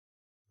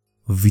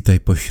Witaj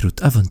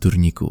pośród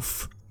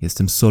awanturników.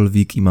 Jestem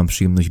Solwik i mam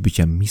przyjemność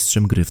bycia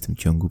mistrzem gry w tym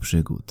ciągu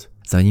przygód.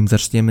 Zanim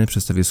zaczniemy,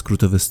 przedstawię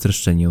skrótowe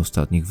streszczenie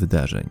ostatnich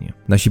wydarzeń.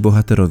 Nasi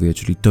bohaterowie,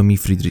 czyli Tommy,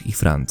 Friedrich i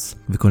Franz,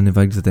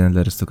 wykonywali zadania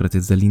dla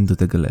arystokraty Zelindo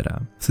de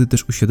Gellera. Wtedy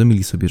też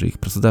uświadomili sobie, że ich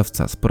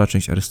pracodawca, spora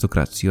część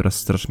arystokracji oraz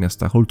straż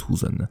miasta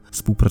Holthusen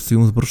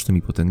współpracują z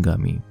mrocznymi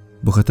potęgami.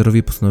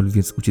 Bohaterowie postanowili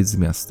więc uciec z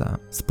miasta.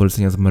 Z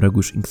polecenia zmarłego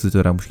już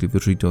inkwizytora musieli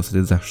wyruszyć do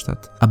osady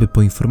Zachstatt, aby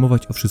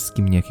poinformować o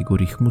wszystkim niejakiego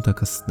Richmuta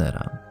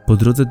Kastnera. Po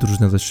drodze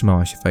drużyna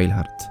zatrzymała się w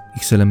Eilhart.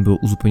 Ich celem było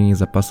uzupełnienie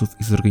zapasów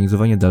i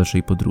zorganizowanie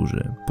dalszej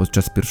podróży.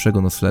 Podczas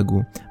pierwszego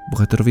noclegu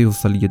bohaterowie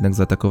zostali jednak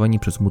zaatakowani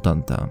przez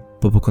mutanta.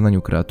 Po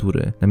pokonaniu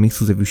kreatury na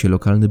miejscu zjawił się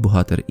lokalny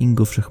bohater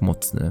Ingo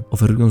Wszechmocny,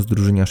 oferując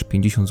drużynie aż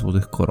 50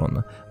 złotych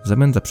koron w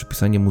zamian za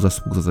przypisanie mu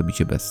zasług za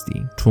zabicie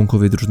bestii.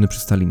 Członkowie drużyny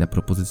przystali na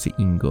propozycję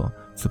Ingo,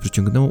 co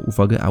przyciągnęło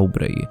uwagę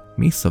Aubrey,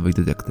 miejscowej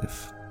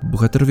detektyw.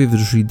 Bohaterowie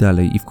wyruszyli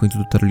dalej i w końcu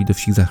dotarli do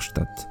wsi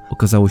Zachstatt.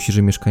 Okazało się,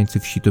 że mieszkańcy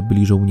wsi to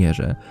byli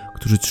żołnierze,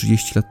 którzy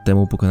 30 lat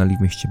temu pokonali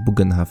w mieście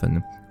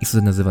Bogenhafen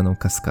istotę nazywaną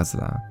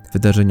Kaskazla.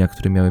 Wydarzenia,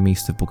 które miały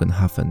miejsce w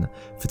Bogenhafen,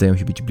 wydają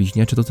się być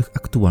bliźniacze do tych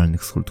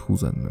aktualnych z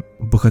Holthusen.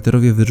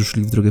 Bohaterowie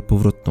wyruszyli w drogę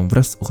powrotną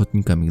wraz z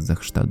ochotnikami z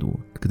Zachstadtu.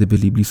 Gdy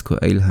byli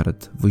blisko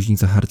Eilhart,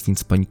 woźnica Hartwin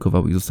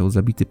spanikował i został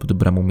zabity pod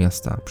bramą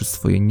miasta przez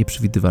swoje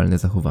nieprzewidywalne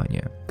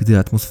zachowanie. Gdy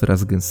atmosfera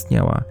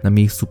zgęstniała, na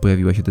miejscu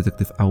pojawiła się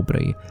detektyw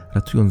Aubrey,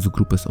 ratując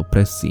grupę z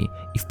opresji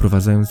i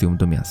wprowadzając ją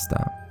do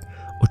miasta.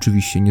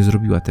 Oczywiście nie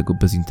zrobiła tego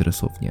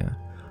bezinteresownie.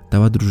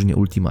 Dała drużynie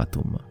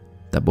ultimatum.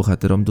 Da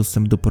bohaterom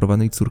dostęp do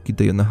porwanej córki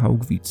Dejona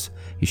Haugwitz,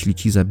 jeśli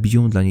ci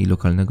zabiją dla niej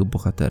lokalnego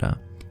bohatera,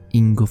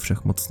 Ingo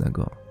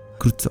Wszechmocnego.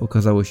 Wkrótce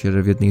okazało się,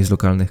 że w jednej z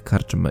lokalnych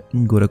karczm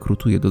Ingo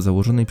rekrutuje do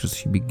założonej przez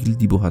siebie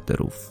Gildii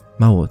Bohaterów.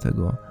 Mało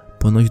tego,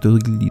 ponoć do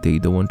gildii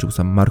tej dołączył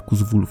sam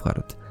Markus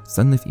Wulfhard,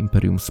 znany w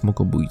Imperium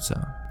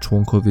Smokobójca.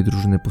 Członkowie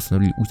drużyny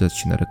postanowili udać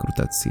się na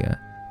rekrutację,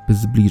 by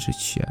zbliżyć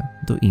się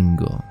do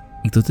Ingo.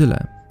 I to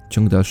tyle.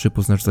 Ciąg dalszy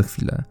poznasz za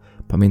chwilę.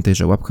 Pamiętaj,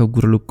 że łapka w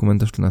górę lub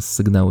komentarz to nas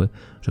sygnały,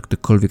 że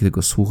ktokolwiek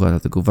tego słucha,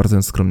 dlatego warto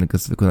ten skromny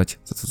gest wykonać,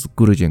 za co z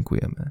góry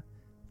dziękujemy.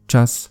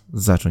 Czas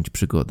zacząć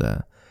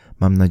przygodę.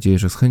 Mam nadzieję,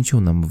 że z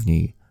chęcią nam w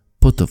niej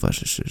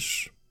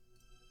potowarzyszysz.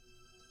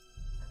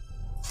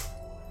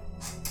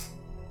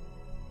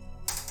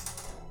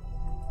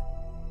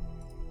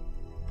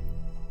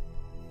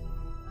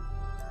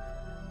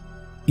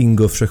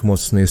 Ingo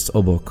Wszechmocny jest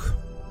obok.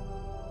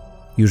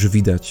 Już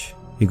widać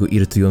jego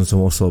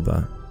irytującą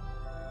osobę.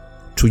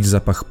 Czuć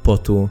zapach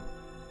potu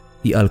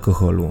i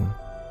alkoholu.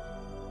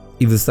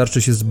 I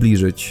wystarczy się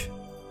zbliżyć,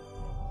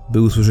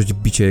 by usłyszeć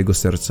bicie jego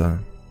serca.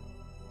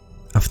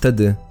 A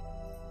wtedy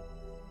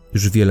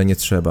już wiele nie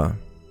trzeba.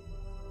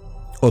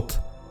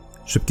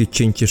 Szybkie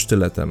cięcie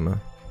sztyletem.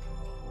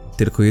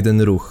 Tylko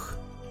jeden ruch,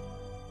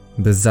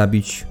 by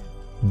zabić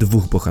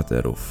dwóch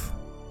bohaterów.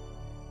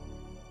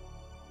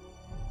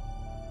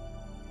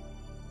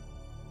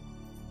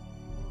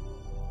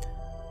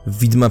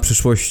 Widma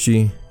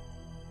Przeszłości,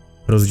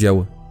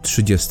 rozdział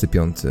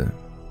 35.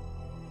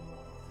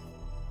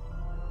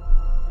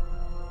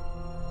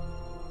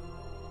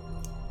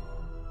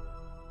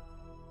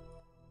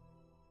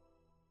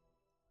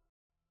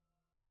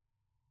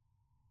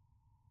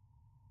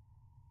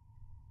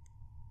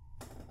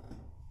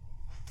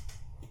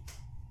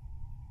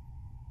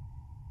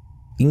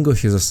 Ingo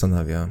się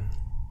zastanawia.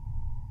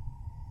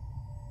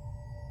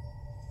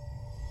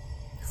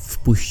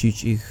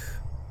 Wpuścić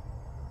ich?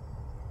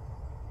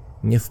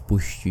 Nie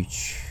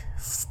wpuścić.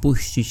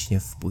 Wpuścić, nie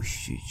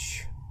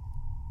wpuścić.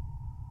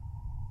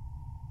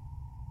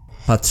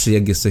 Patrzy,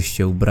 jak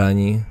jesteście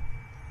ubrani.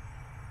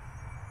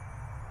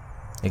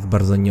 Jak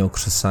bardzo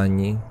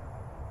nieokrzesani.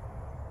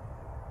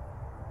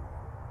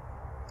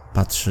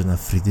 Patrzy na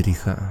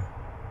Friedricha.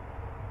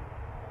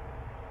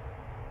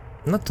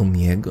 Na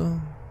Tomiego.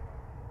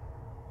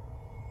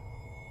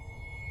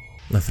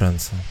 Na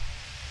Franza.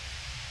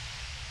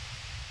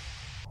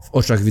 W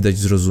oczach widać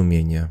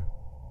zrozumienie.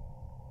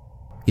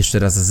 Jeszcze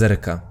raz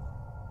zerka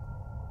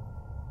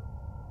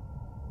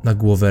na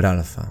głowę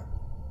Ralfa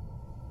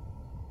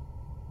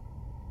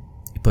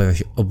i pojawia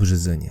się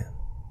obrzydzenie.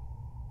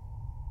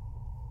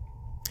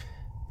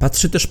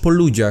 Patrzy też po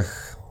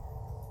ludziach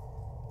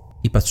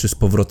i patrzy z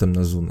powrotem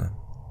na Zunę.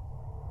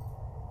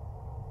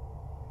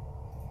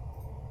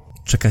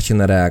 Czekacie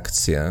na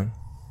reakcję.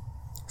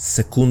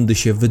 Sekundy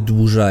się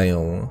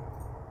wydłużają.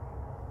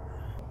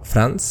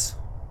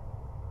 Franz?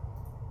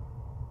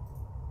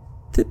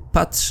 Ty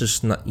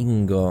patrzysz na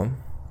Ingo,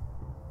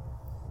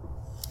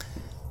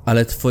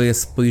 ale twoje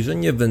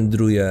spojrzenie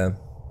wędruje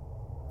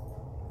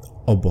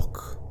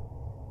obok.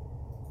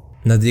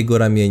 Nad jego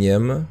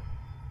ramieniem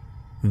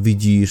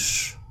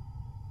widzisz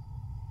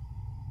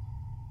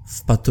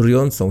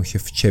wpatrującą się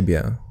w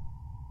ciebie,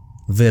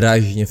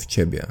 wyraźnie w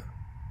ciebie,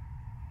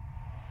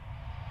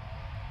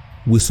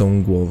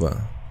 łysą głowę.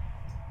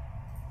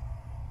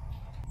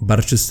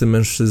 Barczysty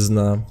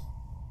mężczyzna,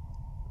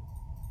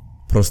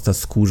 prosta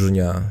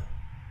skórznia.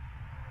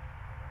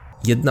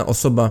 Jedna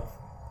osoba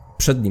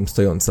przed nim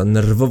stojąca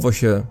nerwowo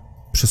się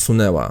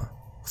przesunęła,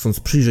 chcąc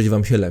przyjrzeć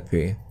wam się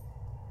lepiej.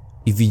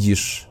 i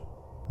widzisz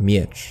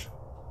miecz.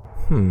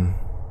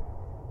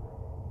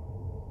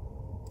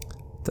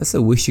 To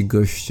są łysi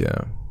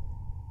goście.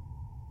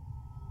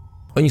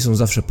 Oni są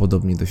zawsze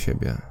podobni do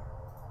siebie.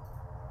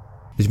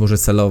 Być może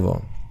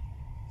celowo.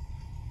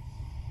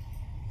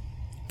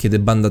 Kiedy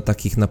banda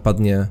takich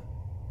napadnie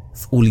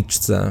w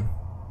uliczce,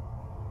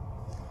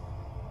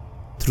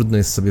 trudno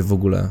jest sobie w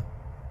ogóle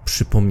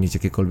przypomnieć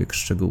jakiekolwiek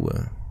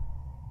szczegóły.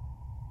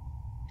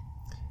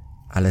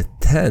 Ale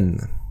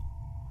ten...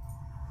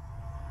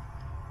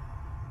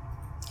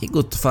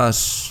 Jego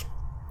twarz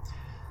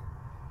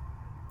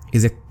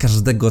jest jak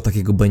każdego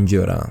takiego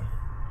bandziora.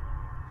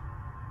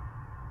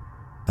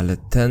 Ale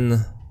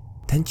ten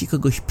ci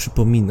kogoś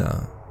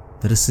przypomina.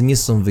 Rysy nie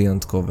są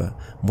wyjątkowe.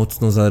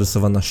 Mocno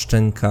zarysowana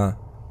szczęka,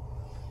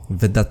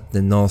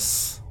 wydatny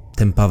nos,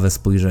 tępawe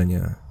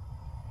spojrzenie.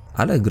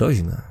 Ale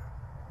groźne.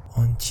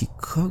 On ci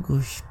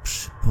kogoś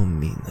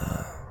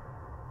przypomina.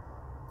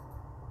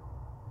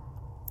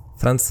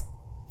 Franz,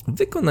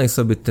 wykonaj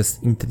sobie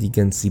test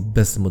inteligencji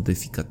bez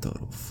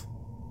modyfikatorów.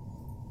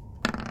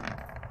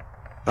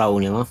 Szału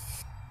nie ma.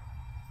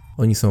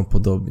 Oni są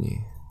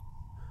podobni.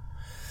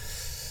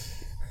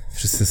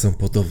 Wszyscy są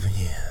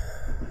podobni.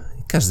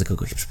 Każdy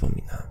kogoś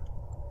przypomina.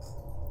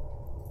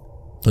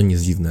 To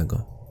nic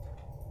dziwnego.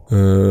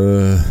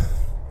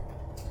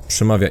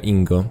 Przemawia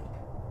Ingo.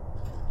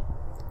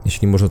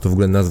 Jeśli można to w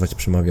ogóle nazwać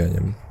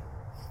przemawianiem.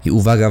 I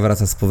uwaga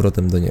wraca z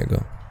powrotem do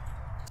niego.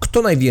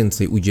 Kto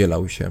najwięcej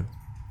udzielał się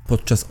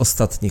podczas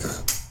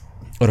ostatnich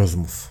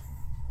rozmów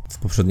w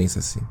poprzedniej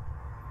sesji?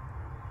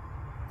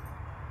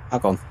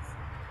 Hakon.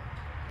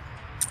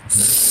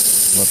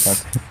 No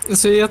tak.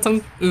 Znaczy ja tam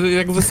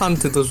jakby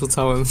fanty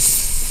dorzucałem.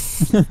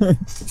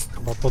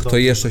 Kto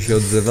jeszcze się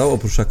odzywał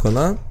oprócz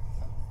Hakona?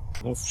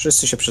 No,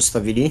 wszyscy się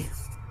przedstawili.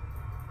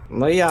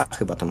 No i ja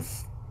chyba tam.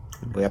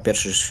 Bo ja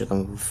pierwszy się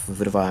tam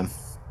wyrwałem.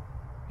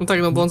 No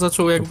tak, no bo on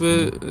zaczął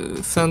jakby,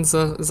 Franz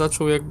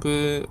zaczął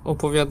jakby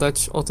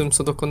opowiadać o tym,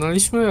 co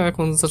dokonaliśmy, a jak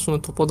on zaczął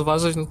to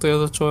podważać, no to ja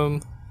zacząłem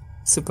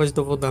sypać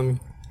dowodami.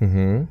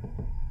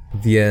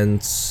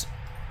 Więc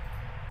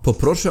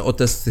poproszę o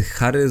testy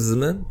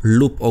charyzmy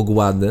lub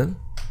ogłady.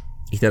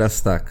 I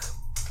teraz tak.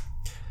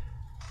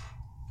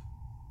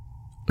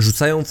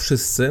 Rzucają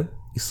wszyscy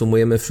i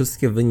sumujemy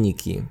wszystkie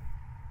wyniki.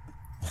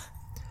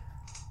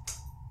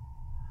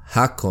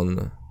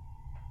 Hakon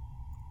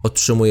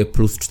otrzymuje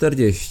plus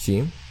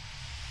 40.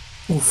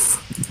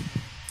 Uff.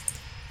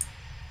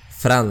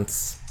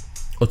 Franz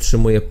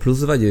otrzymuje plus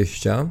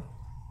 20.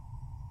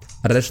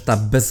 Reszta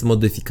bez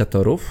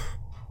modyfikatorów.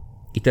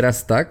 I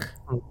teraz tak.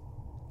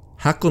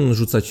 Hakon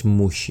rzucać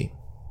musi.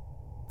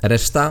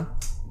 Reszta?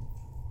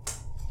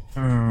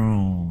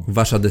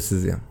 Wasza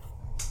decyzja.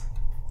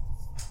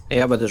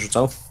 Ja będę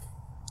rzucał.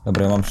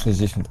 Dobra, ja mam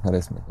 60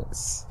 charyzmy, to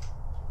jest...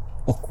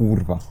 O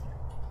kurwa.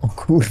 O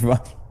kurwa.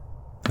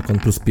 Hakon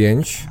plus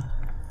 5.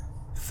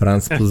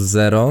 Franz plus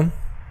 0.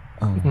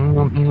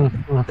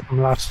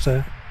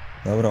 Mlaszcze.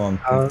 Dobra, mam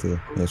punkty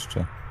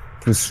jeszcze.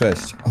 Plus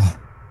 6. O.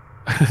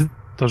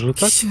 To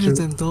rzucać? Czy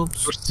Jeden,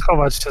 dobrze. już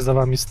schować się za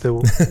wami z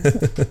tyłu?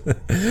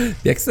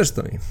 Jak chcesz,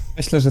 to mi.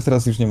 Myślę, że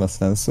teraz już nie ma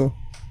sensu.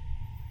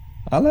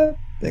 Ale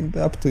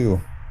jakby up to you.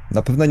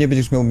 Na pewno nie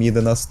będziesz miał mi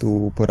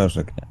 11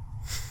 porażek, nie?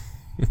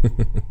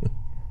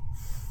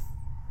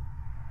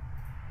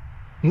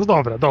 No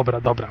dobra.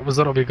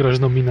 Zrobię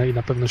groźną minę i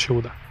na pewno się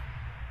uda.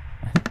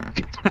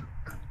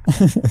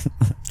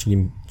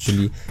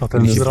 Czyli To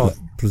ten będzie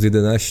wzrost. plus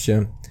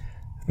 11,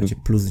 będzie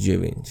plus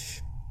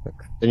 9.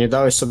 Tak. Ty nie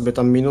dałeś sobie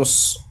tam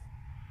minus,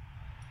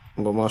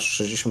 bo masz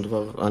 62,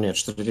 a nie,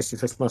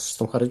 46 masz z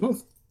tą charyzmą?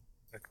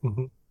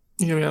 Mhm.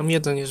 Ja miałem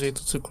jeden, jeżeli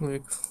to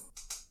cokolwiek.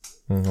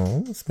 No,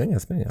 zmienia.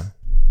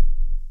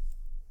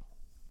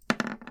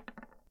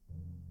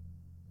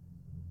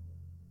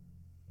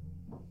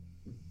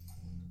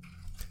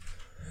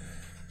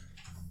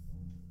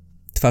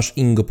 Twarz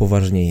Ingo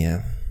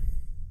poważnieje.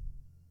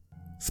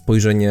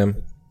 Spojrzenie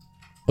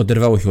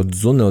oderwało się od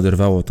Zuny,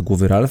 oderwało od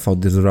głowy Ralfa,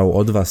 oderwało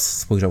od was,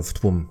 spojrzał w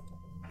tłum.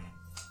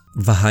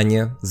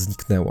 Wahanie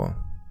zniknęło.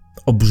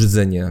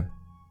 Obrzydzenie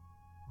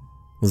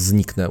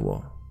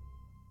zniknęło.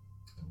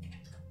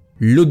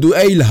 Ludu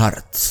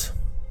Eilhart!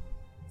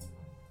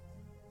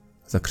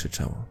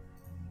 Zakrzyczał.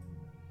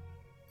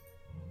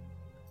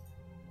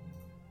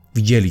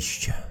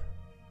 Widzieliście.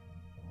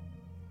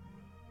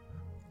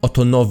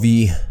 Oto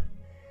nowi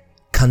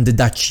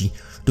kandydaci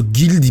do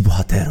Gildii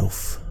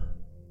Bohaterów.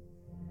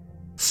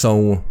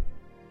 Są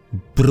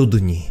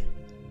brudni.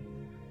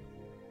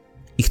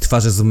 Ich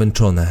twarze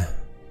zmęczone.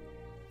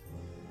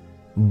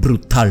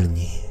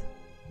 Brutalni.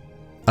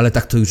 Ale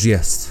tak to już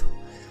jest.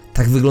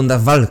 Tak wygląda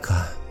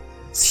walka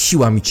z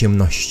siłami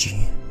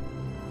ciemności.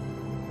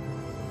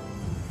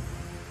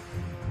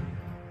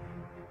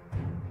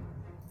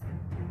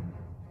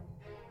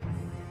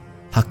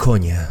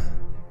 Hakonie.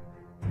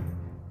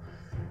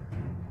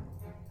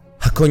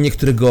 Hakonie,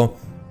 którego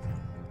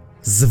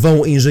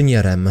zwą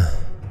inżynierem.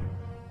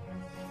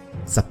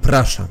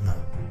 Zapraszam.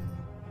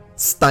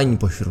 Stań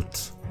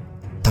pośród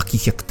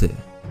takich jak ty.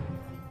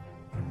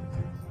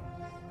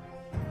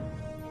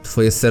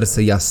 Twoje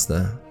serce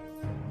jasne,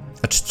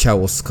 acz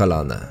ciało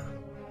skalane.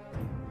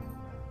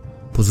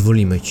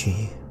 Pozwolimy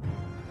ci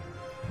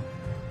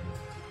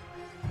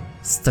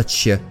stać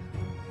się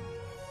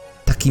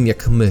takim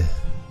jak my.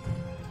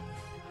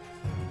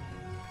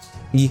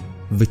 I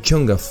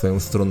wyciąga w swoją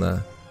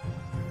stronę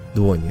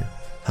dłonie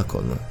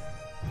Hakon.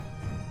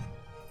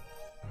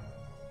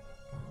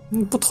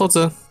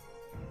 Podchodzę.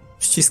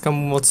 Ściskam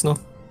mu mocno.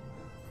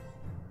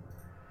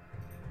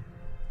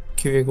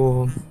 Kiwię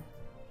głową.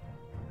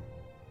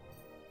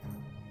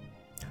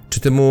 Czy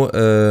ty mu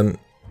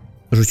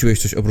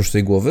rzuciłeś coś oprócz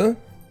tej głowy?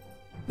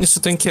 Jeszcze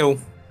ten kieł.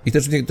 I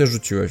też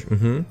rzuciłeś.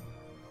 Mhm.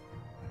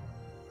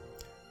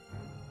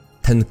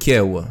 Ten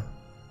kieł.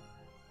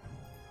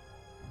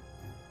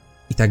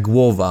 I ta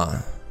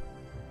głowa.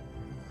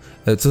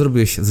 Co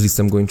zrobiłeś z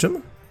listem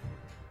gończym?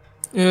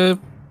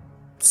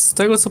 Z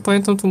tego co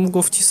pamiętam, to mu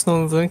go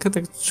wcisnąłem w rękę,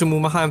 tak czy mu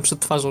machałem przed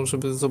twarzą,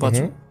 żeby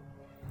zobaczył. Mhm.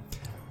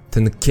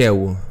 Ten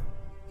kieł,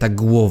 ta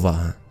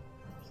głowa,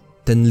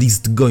 ten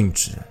list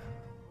gończy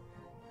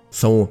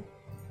są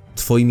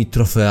twoimi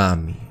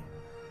trofeami.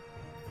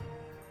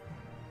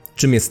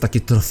 Czym jest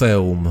takie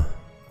trofeum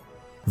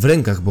w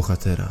rękach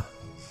bohatera?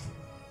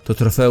 To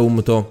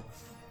trofeum to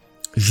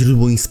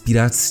źródło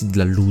inspiracji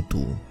dla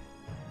ludu.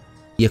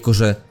 Jako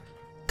że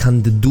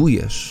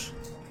kandydujesz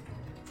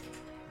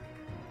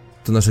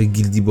do naszej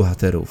Gildii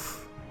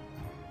Bohaterów,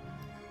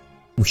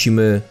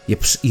 musimy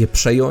je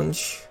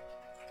przejąć,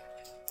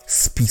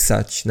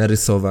 spisać,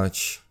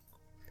 narysować,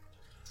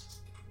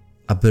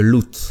 aby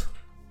lud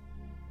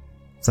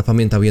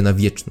zapamiętał je na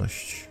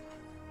wieczność.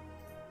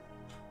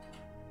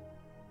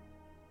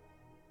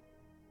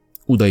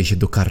 Udaj się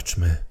do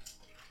karczmy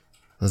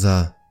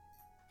za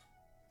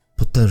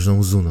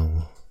potężną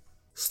Zuną,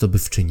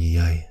 zdobywczyni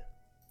jaj.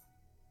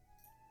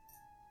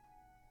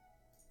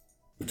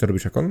 Co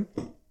robisz, Hakon?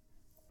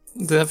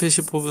 Drapię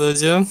się po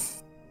wodzie.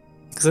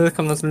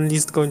 Zerkam na ten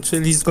list gończy.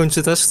 List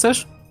gończy też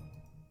chcesz?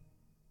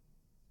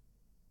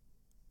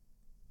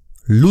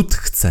 Lud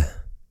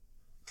chce.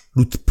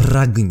 Lud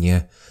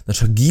pragnie.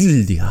 Nasza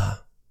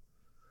gildia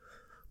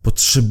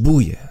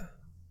potrzebuje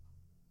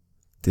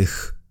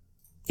tych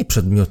nie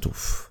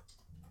przedmiotów,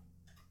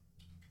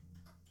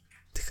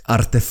 tych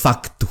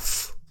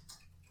artefaktów.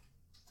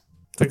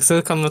 Tak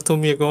zerkam na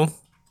Tomiego.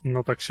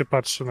 No tak się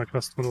patrzy na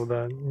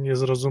krasnoluda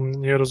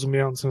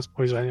nierozumiejącym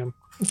spojrzeniem.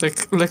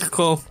 Tak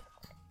lekko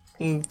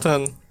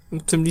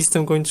tym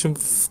listem gończym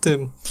w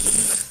tym.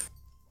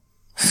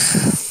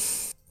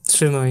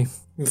 Trzymaj.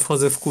 I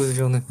wchodzę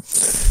wkurwiony.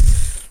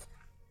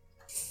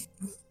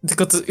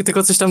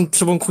 Tylko coś tam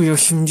przebąkuje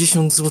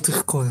 80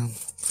 złotych koron.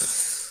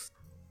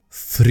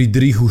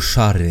 Friedrichu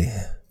Szary.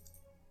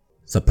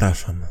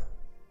 Zapraszam.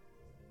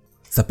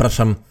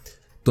 Zapraszam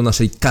do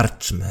naszej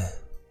karczmy.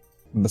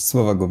 Bez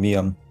słowa go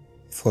mijam,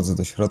 wchodzę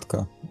do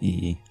środka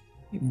i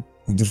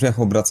w drzwiach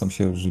obracam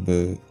się,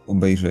 żeby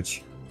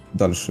obejrzeć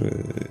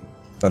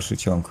dalszy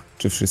ciąg,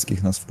 czy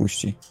wszystkich nas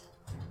wpuści.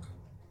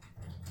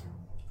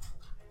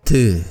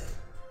 Ty,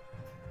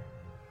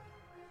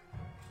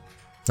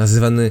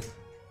 nazywany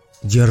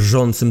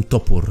dzierżącym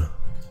topór.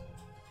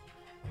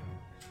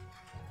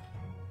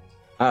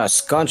 A,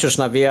 skończysz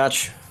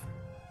nawijać,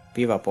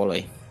 piwa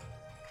polej.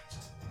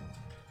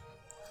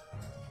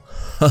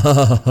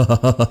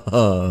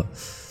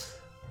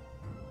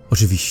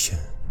 Oczywiście.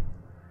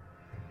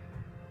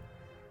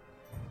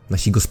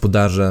 Nasi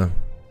gospodarze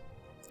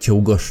cię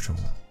ugoszczą.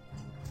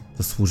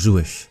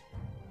 Zasłużyłeś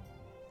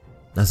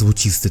na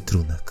złocisty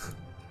trunek.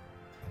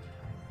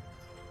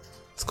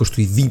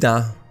 Skosztuj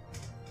wina,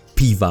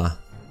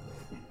 piwa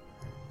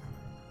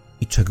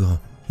i czego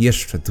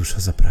jeszcze dusza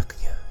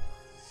zapragnie.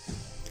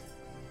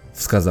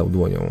 Wskazał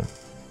dłonią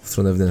w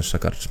stronę wnętrza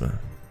karczmy.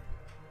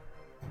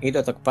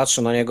 Idę, tak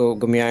patrzę na niego,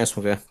 go mijając,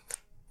 mówię,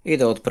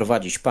 idę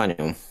odprowadzić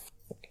panią.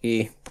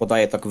 I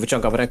podaję, tak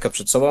wyciągam rękę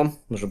przed sobą,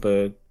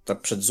 żeby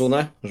tak przed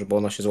Zunę, żeby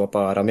ona się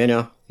złapała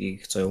ramienia i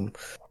chcę ją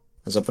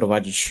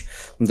zaprowadzić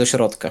do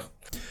środka.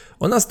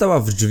 Ona stała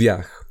w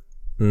drzwiach.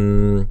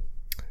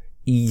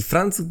 I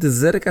Francu, gdy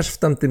zerkasz w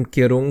tamtym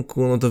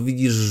kierunku, no to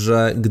widzisz,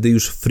 że gdy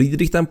już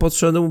Friedrich tam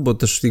podszedł, bo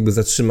też jakby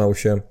zatrzymał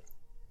się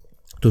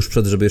tuż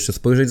przed, żeby jeszcze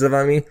spojrzeć za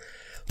wami,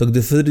 to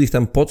gdy Friedrich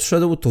tam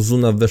podszedł, to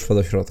Zuna weszła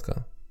do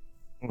środka.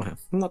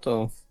 No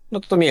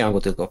to mijam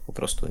go tylko po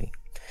prostu.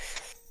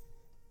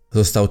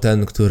 Został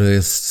ten, który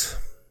jest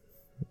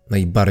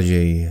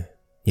najbardziej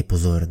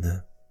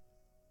niepozorny.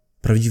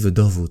 Prawdziwy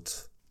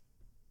dowód,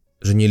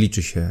 że nie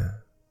liczy się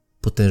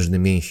potężny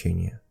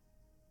mięsień,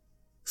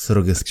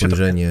 srogie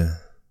spojrzenie.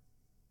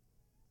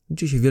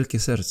 Liczy się wielkie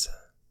serce.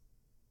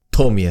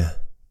 Tomie,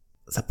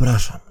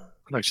 zapraszam.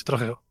 Tak się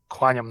trochę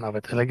kłaniam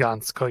nawet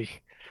elegancko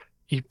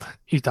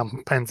i tam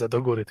pędzę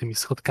do góry tymi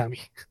schodkami.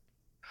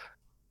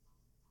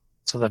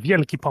 Co za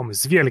wielki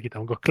pomysł, wielki,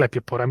 tam go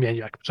klepię po ramieniu,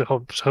 jak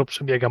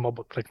przebiegam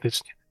obok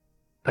praktycznie.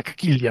 Tak,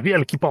 Gildia,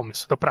 wielki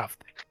pomysł,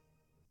 doprawdy.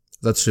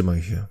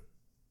 Zatrzymaj się.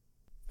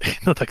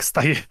 No tak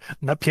staję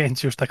na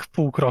pięcie już tak w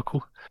pół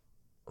kroku.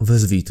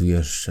 Wezwij tu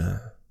jeszcze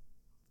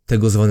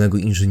tego zwanego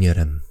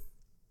inżynierem.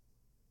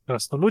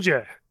 Teraz no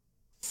ludzie,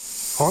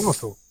 ono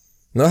tu.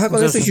 No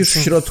Hakon, jesteś już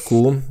w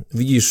środku,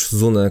 widzisz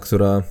Zunę,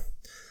 która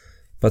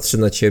patrzy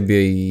na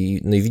ciebie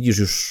i widzisz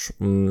już,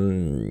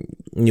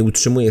 nie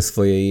utrzymuje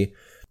swojej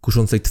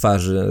kuszącej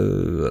twarzy,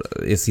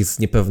 jest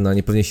niepewna,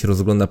 niepewnie się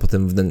rozgląda po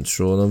tym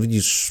wnętrzu. No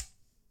widzisz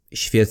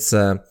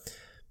świece,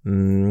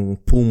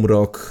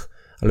 półmrok,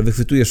 ale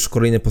wychwytujesz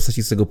kolejne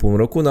postaci z tego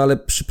półmroku, no ale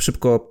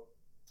szybko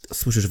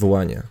słyszysz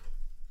wołanie.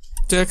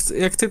 To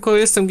jak tylko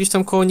jestem gdzieś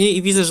tam koło niej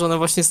i widzę, że ona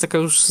właśnie jest taka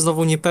już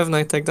znowu niepewna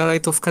i tak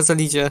dalej, to w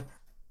kazalidzie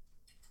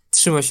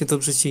trzymaj się,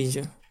 dobrze ci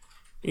idzie.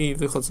 I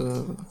wychodzę na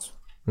zewnątrz.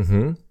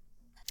 Mhm.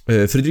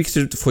 Friedrich,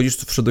 ty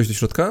wszedłeś do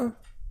środka?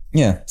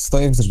 Nie,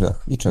 stoję w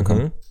drzwiach i czekam.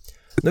 Mhm.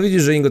 No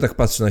widzisz, że Ingo tak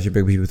patrzy na ciebie,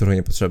 jakbyś był trochę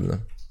niepotrzebny.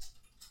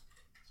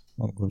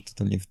 O kurde,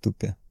 totalnie w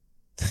dupie.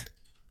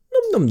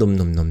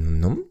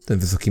 Nom. Ten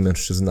wysoki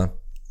mężczyzna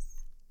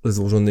ze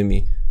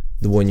złożonymi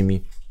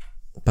dłońmi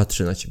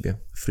patrzy na ciebie,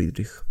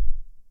 Friedrich.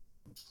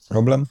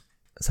 Problem?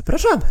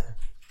 Zapraszamy.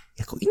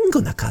 Jako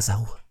Ingo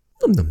nakazał.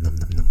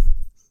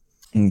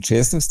 Nom. Czy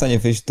jestem w stanie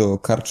wyjść do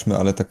karczmy,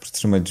 ale tak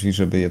przytrzymać drzwi,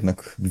 żeby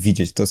jednak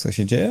widzieć to, co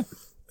się dzieje?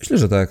 Myślę,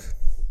 że tak.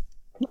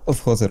 No to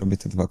wchodzę, robię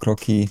te 2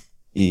 kroki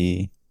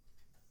i...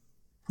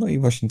 No i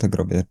właśnie tak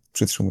robię.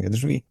 Przytrzymuję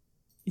drzwi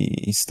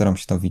i staram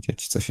się tam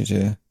widzieć, co się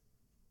dzieje.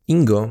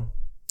 Ingo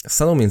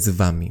stanął między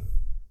wami.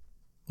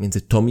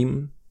 Między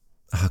Tomim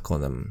a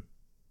Hakonem.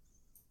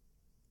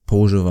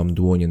 Położył wam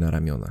dłonie na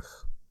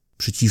ramionach.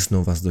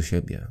 Przycisnął was do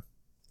siebie.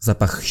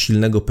 Zapach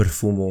silnego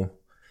perfumu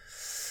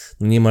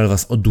niemal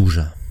was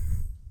odurza.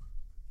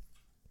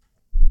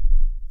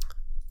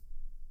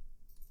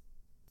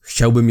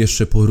 Chciałbym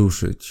jeszcze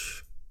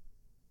poruszyć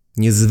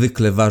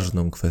niezwykle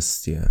ważną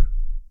kwestię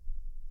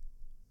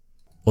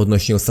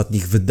odnośnie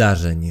ostatnich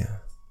wydarzeń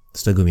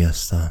z tego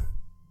miasta.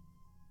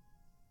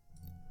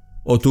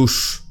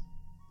 Otóż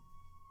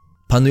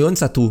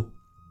panująca tu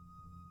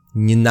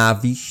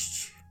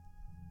nienawiść,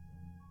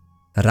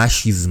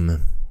 rasizm,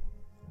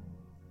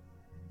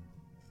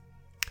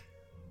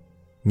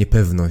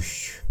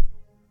 niepewność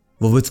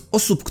wobec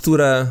osób,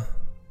 które,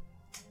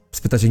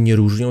 spytacie, nie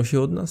różnią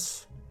się od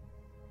nas?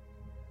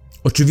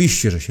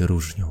 Oczywiście, że się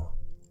różnią.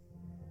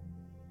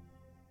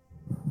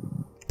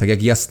 Tak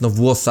jak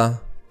jasnowłosa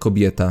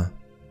kobieta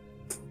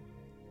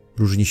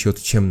różni się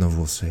od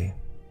ciemnowłosej.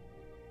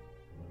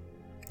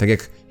 Tak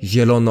jak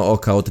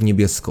zielonooka od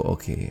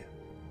niebieskookiej.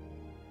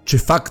 Czy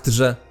fakt,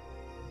 że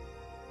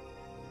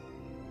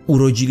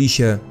urodzili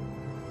się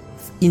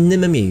w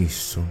innym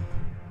miejscu,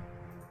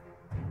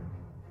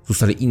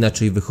 zostali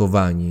inaczej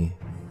wychowani,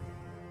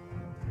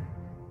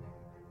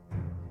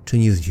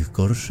 czyni z nich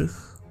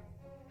gorszych?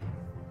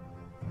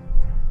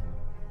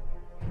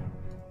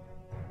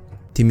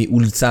 Tymi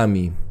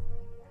ulicami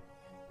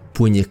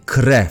płynie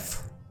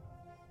krew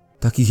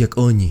takich jak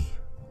oni.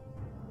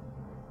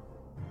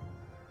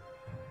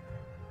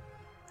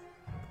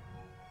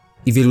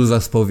 I wielu z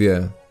was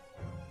powie,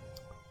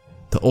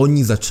 to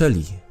oni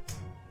zaczęli.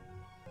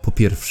 Po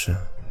pierwsze,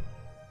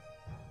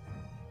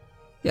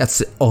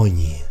 jacy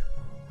oni?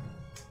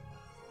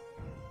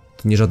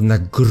 To nie żadna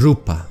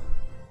grupa,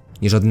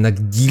 nie żadna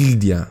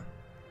gildia,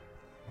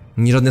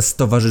 nie żadne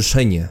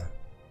stowarzyszenie.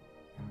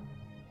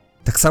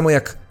 Tak samo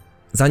jak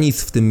za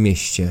nic w tym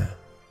mieście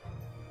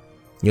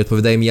nie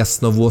odpowiadają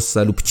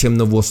jasnowłose lub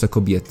ciemnowłose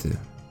kobiety.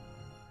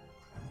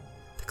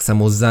 Tak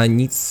samo za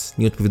nic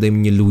nie odpowiadają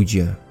mnie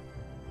ludzie.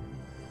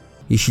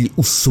 Jeśli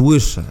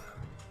usłyszę,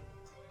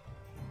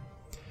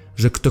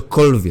 że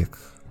ktokolwiek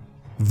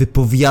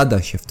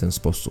wypowiada się w ten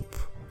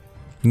sposób,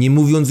 nie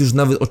mówiąc już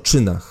nawet o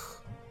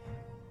czynach,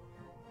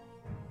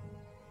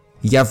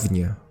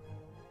 jawnie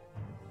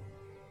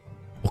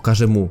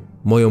okażę mu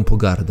moją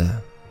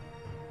pogardę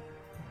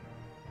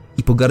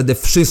i pogardę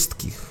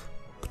wszystkich,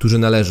 którzy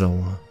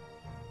należą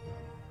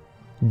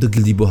do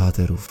Gildii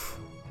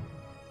Bohaterów.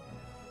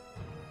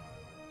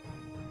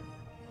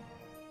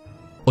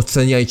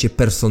 Oceniajcie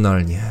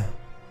personalnie.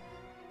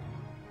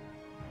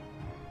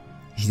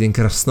 Jeśli ten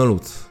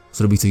krasnolud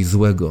zrobi coś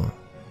złego,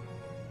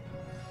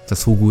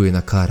 zasługuje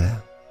na karę.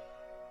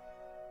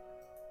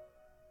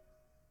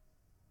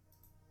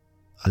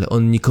 Ale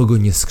on nikogo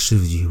nie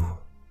skrzywdził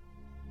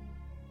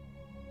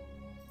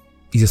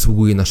i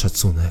zasługuje na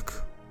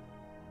szacunek.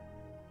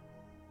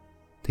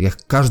 Tak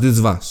jak każdy z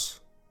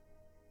was.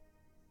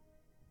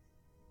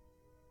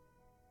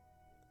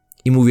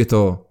 I mówię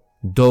to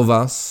do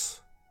was,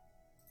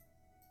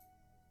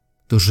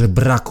 do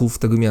żebraków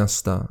tego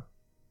miasta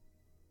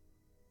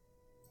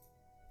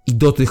i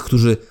do tych,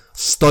 którzy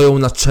stoją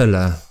na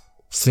czele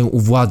stoją u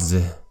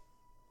władzy.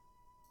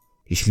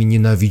 Jeśli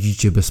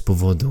nienawidzicie bez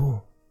powodu,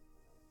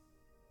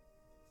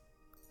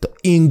 to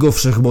Ingo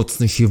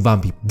Wszechmocny się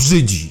wami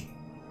brzydzi.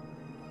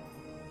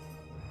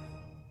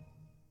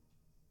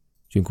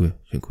 Dziękuję.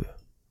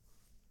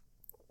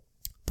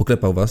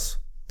 Poklepał was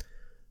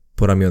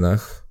po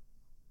ramionach.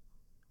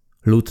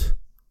 Lud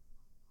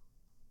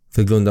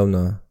wyglądał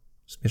na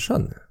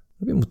zmieszany.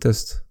 Robię mu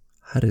test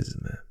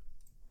charyzmy.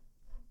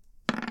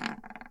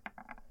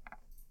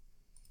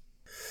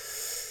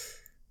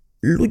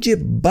 Ludzie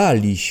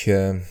bali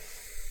się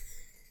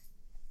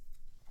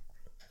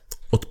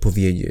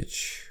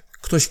odpowiedzieć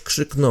Ktoś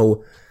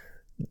krzyknął: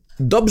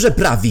 dobrze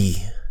prawi!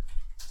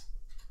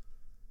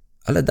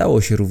 Ale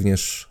dało się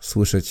również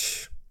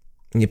słyszeć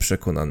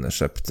nieprzekonane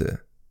szepty,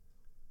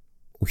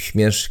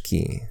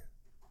 uśmieszki.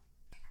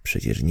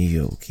 Przecież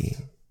niziołki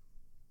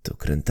to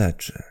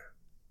krętacze.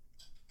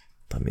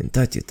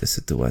 Pamiętacie tę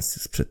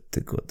sytuację sprzed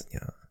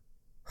tygodnia?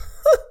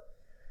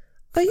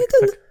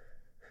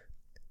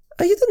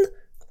 A jeden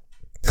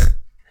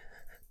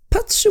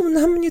patrzył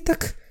na mnie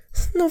tak,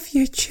 no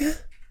wiecie.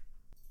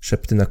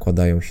 Szepty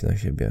nakładają się na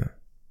siebie.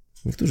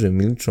 Niektórzy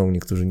milczą,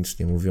 niektórzy nic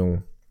nie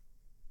mówią.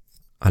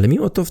 Ale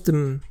mimo to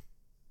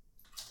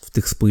w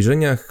tych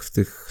spojrzeniach, w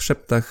tych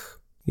szeptach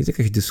jest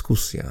jakaś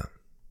dyskusja.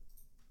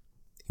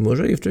 I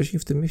może jej wcześniej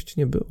w tym mieście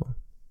nie było.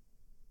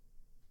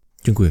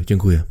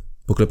 Dziękuję.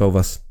 Poklepał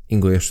was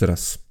Ingo jeszcze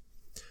raz.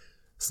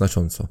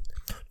 Znacząco.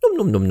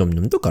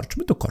 Nom,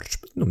 dokarczmy.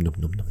 Nom.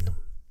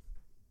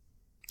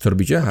 Co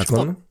robicie,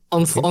 Hakon?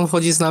 On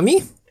wchodzi z nami?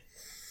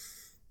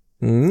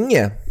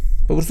 Nie.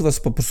 Po prostu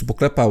was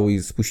poklepał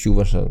i spuścił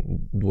wasze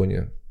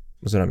dłonie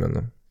z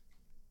ramiona.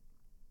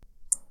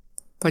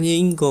 Panie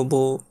Ingo,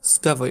 bo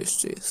sprawa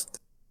jeszcze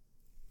jest.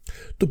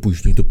 To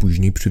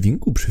później. Przy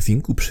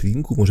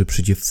winku. Może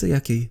przy dziewce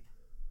jakiej?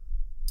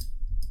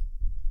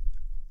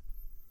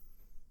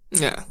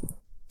 Nie,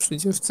 przy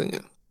dziewce nie.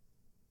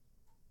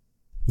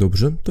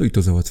 Dobrze, to i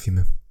to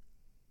załatwimy.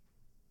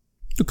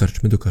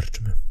 Dokarczmy.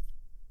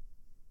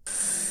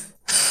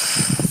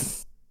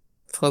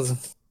 Wchodzę.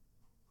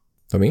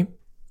 Tomi?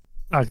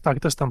 Tak,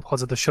 też tam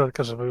wchodzę do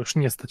środka, żeby już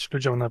nie stać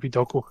ludziom na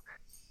widoku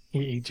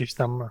i gdzieś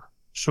tam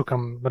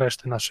szukam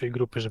reszty naszej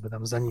grupy, żeby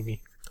tam za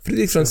nimi.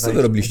 Friedrich, Franz, co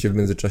wy robiliście w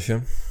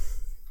międzyczasie?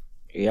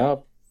 Ja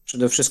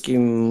przede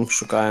wszystkim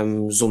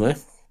szukałem Zuny.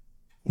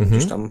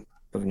 Gdzieś tam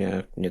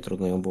pewnie nie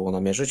trudno ją było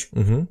namierzyć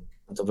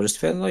w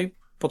towarzystwie. No i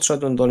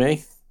podszedłem do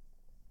niej,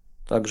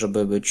 tak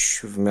żeby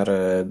być w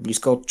miarę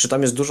blisko. Czy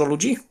tam jest dużo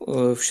ludzi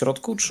w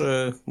środku?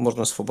 Czy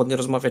można swobodnie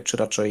rozmawiać, czy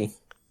raczej...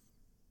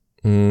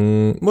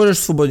 Możesz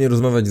swobodnie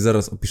rozmawiać,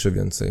 zaraz opiszę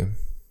więcej.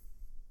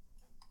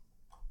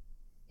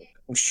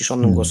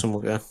 Ściszonym głosem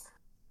mówię.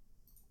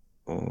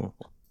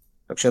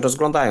 Tak się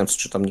rozglądając,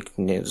 czy tam nikt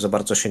za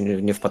bardzo się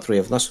nie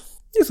wpatruje w nas?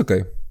 Jest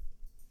okej.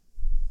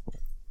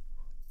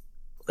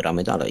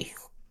 Gramy dalej.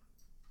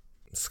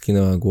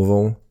 Skinęła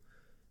głową.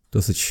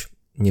 Dosyć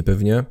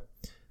niepewnie.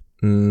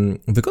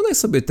 Wykonaj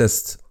sobie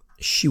test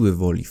siły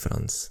woli,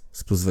 Franz.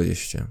 Z plus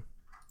 20.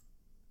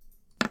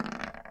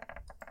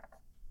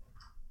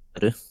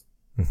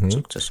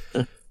 Sukces.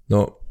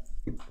 No,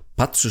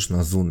 patrzysz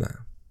na Zunę.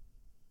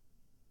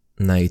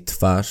 Na jej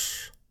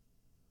twarz.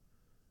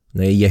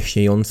 Na jej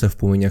jaśniejące w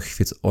płomieniach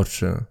świec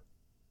oczy.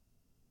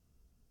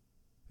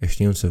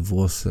 Jaśniejące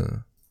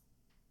włosy.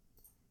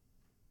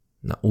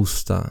 Na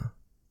usta.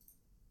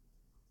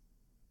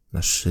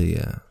 Na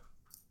szyję.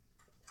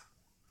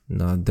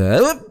 Na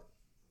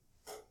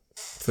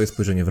Twoje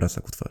spojrzenie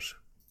wraca ku twarzy.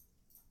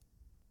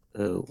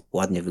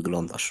 Ładnie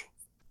wyglądasz.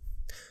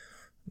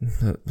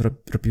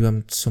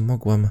 Robiłam co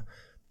mogłam.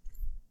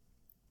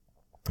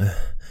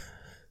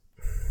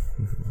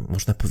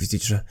 Można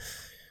powiedzieć, że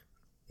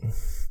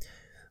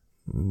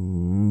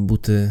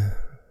buty,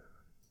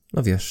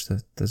 no wiesz,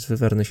 te z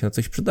wywerny się na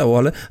coś przydało,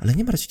 ale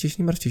nie martwcie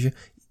się.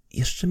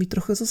 Jeszcze mi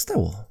trochę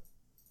zostało.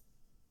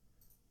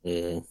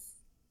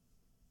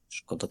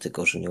 Szkoda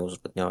tylko, że nie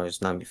uzgodniałeś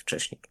z nami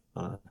wcześniej,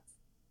 ale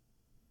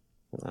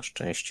na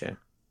szczęście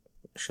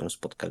się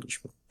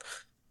spotkaliśmy.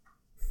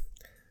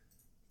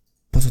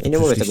 Po co tu nie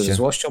mówię tego przyszliście? ze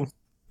złością.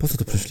 Po co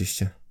tu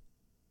przyszliście?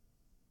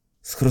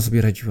 Skoro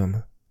sobie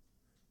radziłam,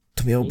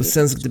 to miałoby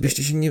sens,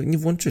 gdybyście się nie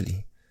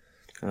włączyli.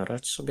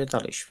 Radź sobie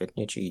dalej,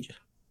 świetnie ci idzie.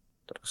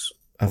 Teraz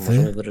A wy?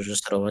 możemy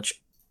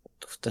wyreżyserować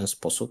to w ten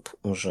sposób,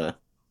 że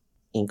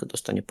Ing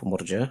dostanie po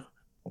mordzie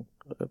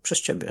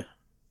przez ciebie.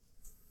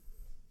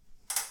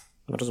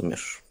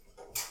 Rozumiesz?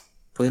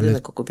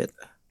 Pojedynek o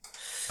kobietę.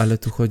 Ale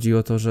tu chodzi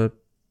o to,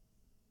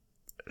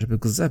 żeby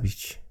go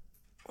zabić.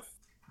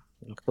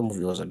 Kto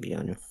mówił o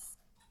zabijaniu?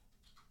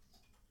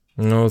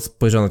 No,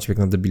 spojrzano na ciebie jak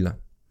na debila.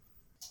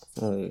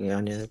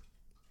 Ja nie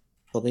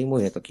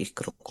podejmuję takich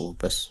kroków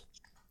bez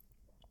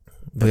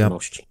Bo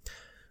pewności.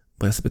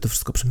 ja sobie to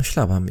wszystko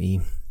przemyślałam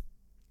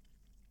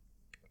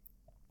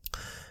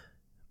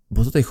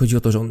Bo tutaj chodzi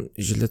o to, że on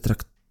źle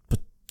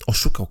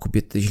oszukał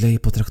kobiety, źle je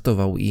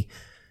potraktował i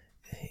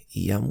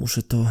ja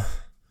muszę to...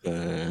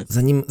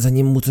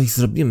 Zanim mu coś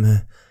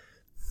zrobimy...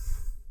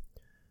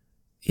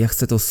 Ja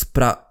chcę to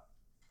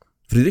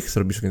Friedrich, co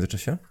robisz w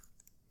międzyczasie?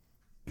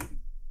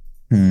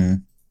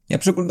 Ja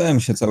przyglądałem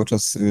się cały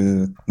czas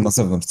na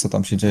zewnątrz, co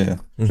tam się dzieje,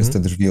 przez te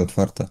drzwi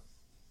otwarte,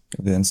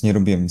 więc nie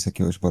robiłem nic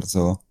jakiegoś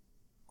bardzo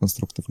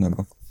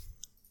konstruktywnego.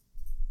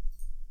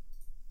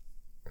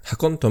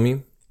 Hakon,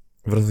 Tomi,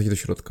 wracacie do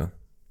środka.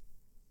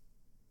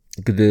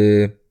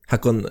 Gdy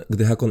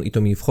Hakon i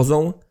Tomi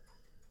wchodzą,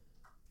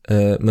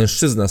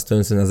 mężczyzna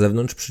stojący na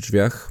zewnątrz przy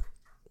drzwiach,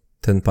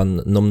 ten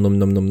pan nom,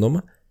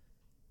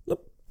 no,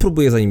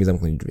 próbuje za nimi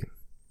zamknąć drzwi.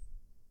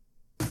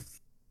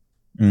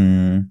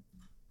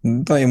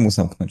 Daję mu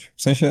zamknąć.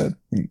 W sensie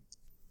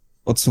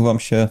odsuwam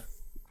się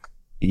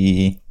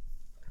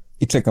i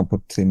I czekam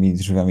pod tymi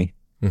drzwiami.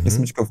 Mhm.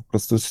 Jestem ciekaw po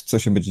prostu, co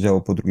się będzie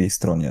działo po drugiej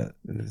stronie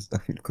za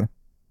chwilkę.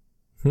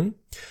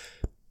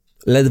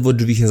 Ledwo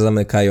drzwi się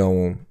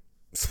zamykają,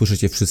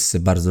 słyszycie wszyscy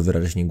bardzo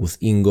wyraźnie głos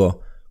Ingo,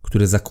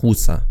 który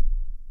zakłóca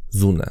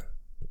Zunę,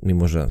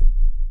 mimo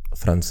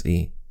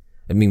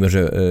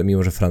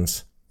że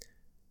Franz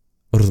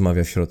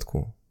rozmawia w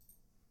środku.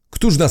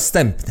 Któż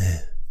następny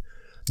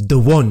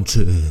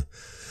dołączy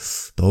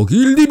do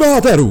Gildii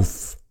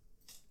Bohaterów?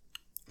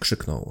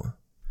 Krzyknął.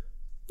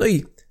 No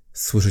i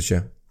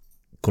słyszycie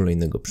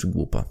kolejnego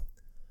przygłupa,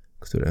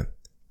 który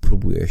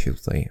próbuje się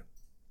tutaj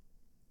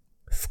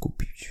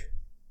wkupić.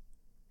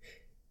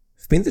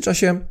 W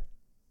międzyczasie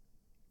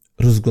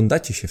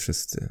rozglądacie się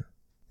wszyscy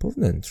po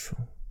wnętrzu.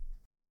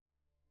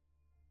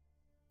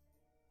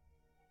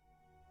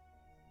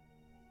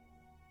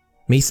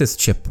 Miejsce jest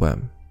ciepłe.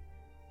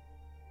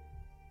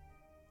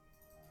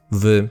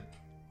 Wy,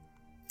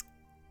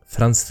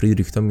 Franz,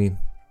 Friedrich, Tommy,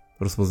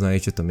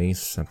 rozpoznajecie to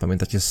miejsce.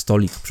 Pamiętacie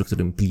stolik, przy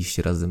którym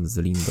piliście razem z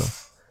Lindo.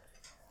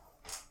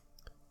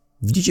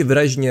 Widzicie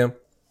wyraźnie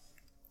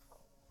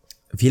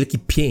wielki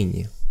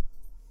pień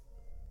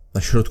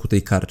na środku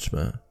tej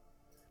karczmy.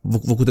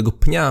 Wokół tego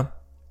pnia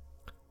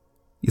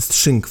jest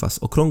szynkwas,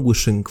 okrągły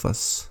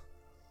szynkwas.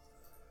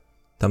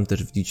 Tam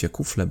też widzicie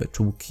kufle,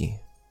 beczułki.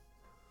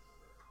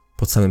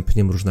 Pod samym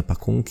pniem różne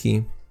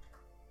pakunki.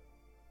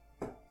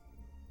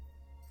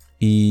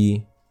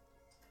 I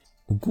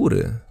u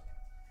góry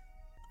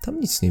tam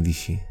nic nie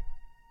wisi.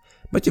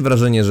 Macie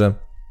wrażenie, że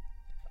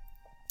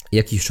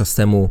jakiś czas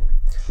temu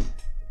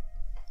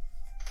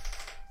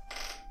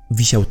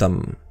wisiał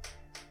tam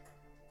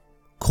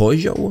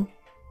kozioł,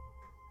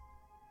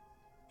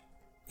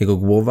 jego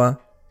głowa,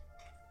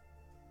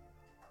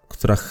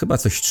 która chyba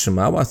coś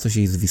trzymała, coś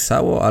jej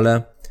zwisało,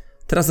 ale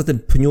teraz na tym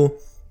pniu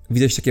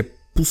widać takie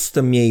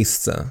puste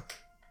miejsce,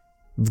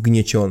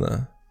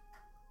 wgniecione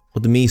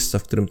od miejsca,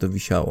 w którym to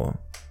wisiało.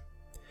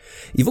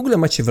 I w ogóle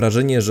macie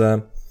wrażenie,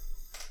 że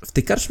w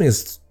tej karczmie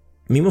jest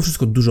mimo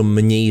wszystko dużo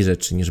mniej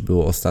rzeczy niż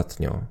było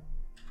ostatnio.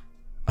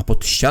 A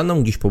pod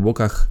ścianą gdzieś po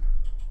bokach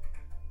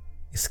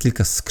jest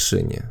kilka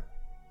skrzyni.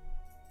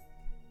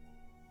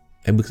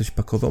 Jakby ktoś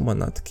pakował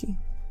manatki?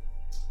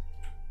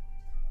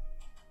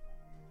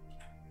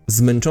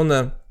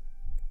 Zmęczone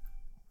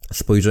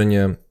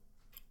spojrzenie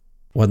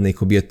ładnej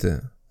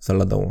kobiety za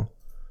ladą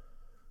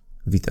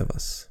wita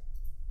was.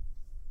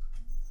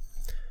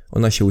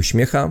 Ona się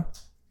uśmiecha,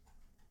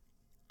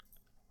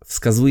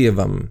 wskazuje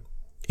wam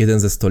jeden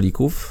ze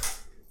stolików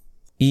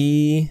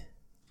i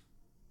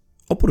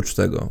oprócz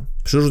tego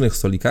przy różnych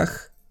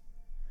stolikach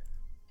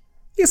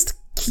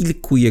jest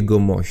kilku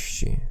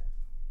jegomości.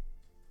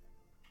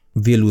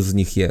 Wielu z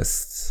nich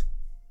jest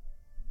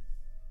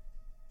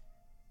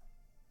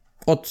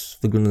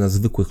wygląda na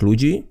zwykłych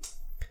ludzi,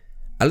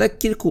 ale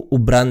kilku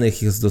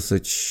ubranych jest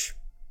dosyć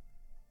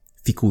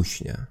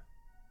fikuśnie.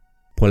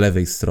 Po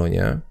lewej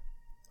stronie,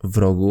 w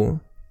rogu,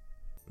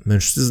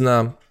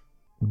 mężczyzna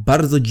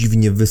bardzo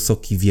dziwnie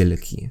wysoki,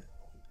 wielki.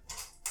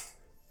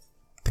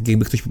 Tak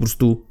jakby ktoś po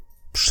prostu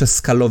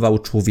przeskalował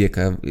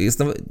człowieka. Jest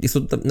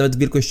to nawet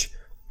wielkość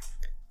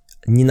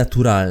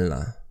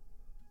nienaturalna.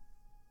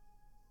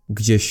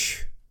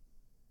 Gdzieś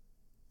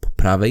po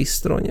prawej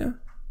stronie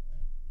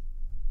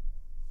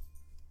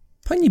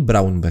pani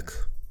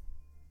Braunbeck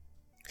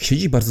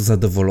siedzi bardzo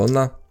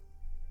zadowolona,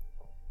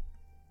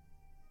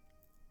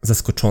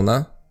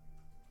 zaskoczona,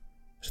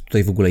 że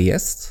tutaj w ogóle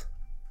jest,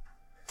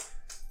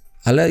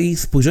 ale jej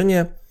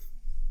spojrzenie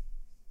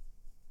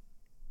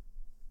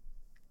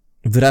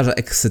wyraża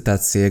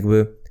ekscytację,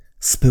 jakby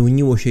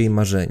spełniło się jej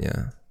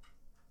marzenie.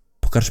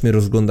 Po karczmie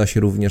rozgląda się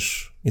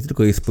również nie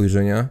tylko jej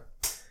spojrzenia,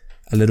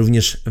 ale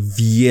również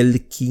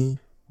wielki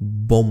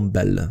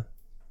bąbel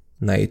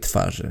na jej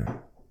twarzy.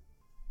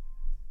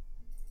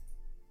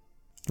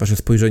 Wasze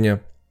spojrzenie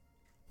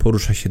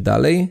porusza się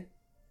dalej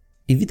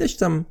i widać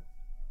tam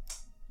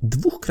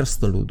dwóch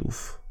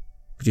krasnoludów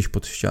gdzieś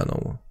pod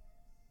ścianą.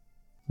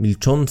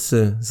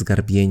 Milczący,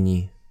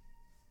 zgarbieni,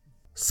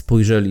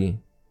 spojrzeli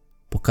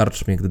po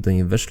karczmie, gdy do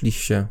niej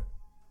weszliście.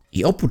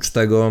 I oprócz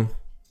tego,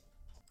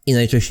 i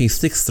najczęściej z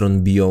tych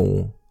stron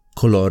biją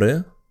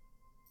kolory,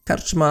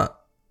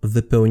 karczma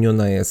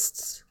wypełniona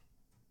jest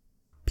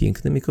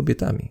pięknymi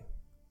kobietami,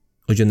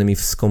 odzianymi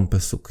w skąpe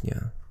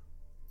suknie.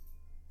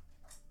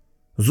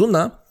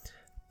 Zuna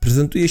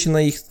prezentuje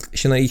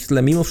się na ich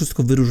tle mimo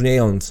wszystko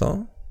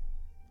wyróżniająco,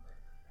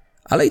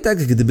 ale i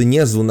tak, gdyby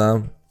nie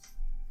Zuna,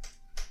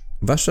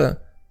 wasze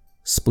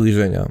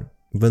spojrzenia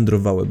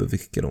wędrowałyby w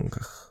ich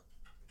kierunkach.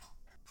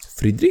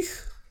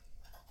 Friedrich,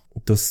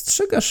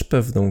 dostrzegasz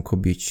pewną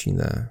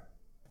kobiecinę,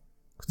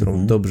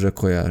 którą dobrze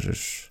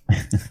kojarzysz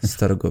z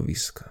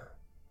targowiska.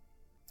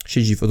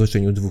 Siedzi w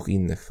otoczeniu dwóch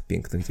innych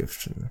pięknych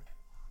dziewczyn.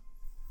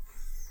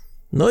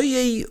 No i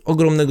jej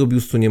ogromnego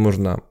biustu nie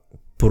można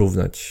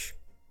porównać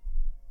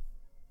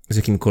z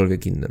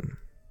jakimkolwiek innym.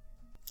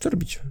 Co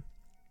robicie?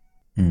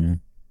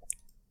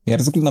 Ja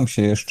rozglądam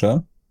się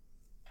jeszcze,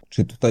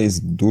 czy tutaj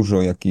jest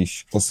dużo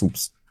jakichś osób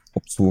z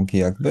obsługi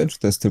jakby, czy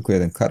to jest tylko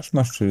jeden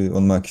karczmarz, czy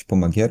on ma jakichś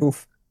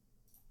pomagierów?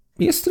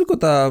 Jest tylko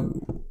ta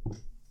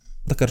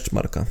Ta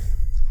karczmarka.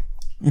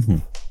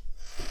 Mhm.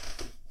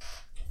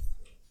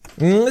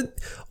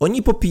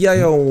 Oni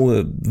popijają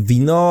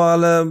wino,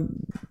 ale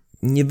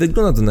nie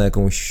wygląda to na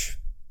jakieś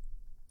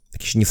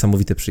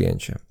niesamowite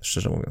przyjęcie,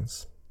 szczerze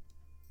mówiąc.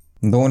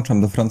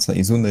 Dołączam do Franca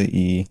i Zuny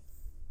i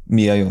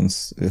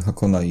mijając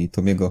Hakona i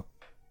Tomiego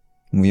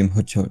mówię,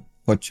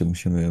 chodźcie,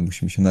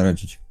 musimy się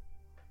naradzić.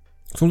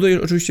 Są tutaj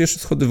oczywiście jeszcze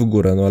schody w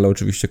górę, no ale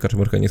oczywiście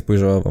kaczmarka nie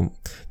spojrzała wam,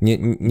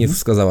 nie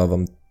wskazała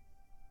wam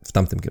w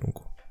tamtym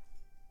kierunku.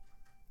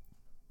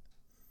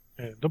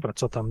 Dobra,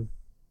 co tam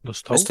do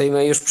stołu?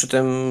 Stoimy już przy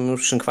tym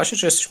szynkwasie,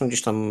 czy jesteśmy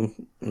gdzieś tam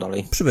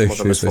dalej? Przy wejściu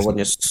Możemy jesteśmy.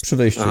 swobodnie... Przy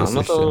wejściu Aha, no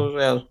jesteście.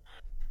 to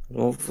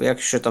no,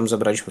 jak się tam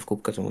zebraliśmy w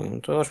kubkę, to mówię,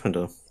 no to chodźmy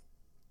do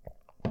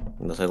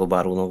tego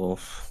baru, no bo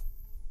w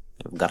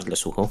gardle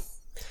sucho.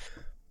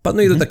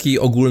 Panuje to taki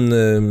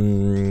ogólny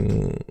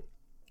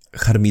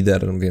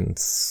harmider,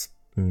 więc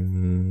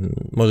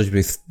możecie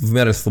tutaj w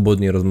miarę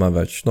swobodnie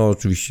rozmawiać. No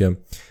oczywiście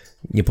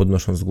nie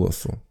podnosząc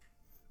głosu.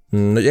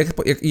 No,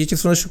 jak idziecie w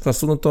stronę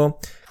szykwasu, no to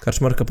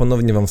kaczmarka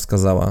ponownie wam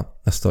wskazała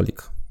na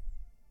stolik.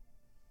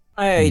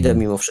 A ja idę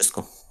mimo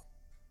wszystko.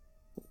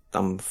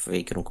 Tam w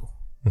jej kierunku.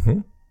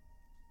 Mhm.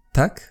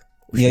 Tak?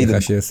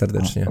 Uśmiecha się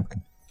serdecznie.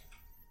 Okay.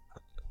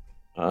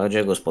 A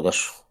gdzie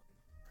gospodarz?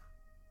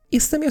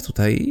 Jestem ja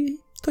tutaj,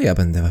 to ja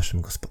będę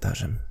waszym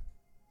gospodarzem.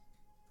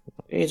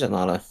 Idę, no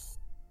ale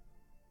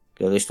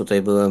kiedyś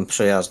tutaj byłem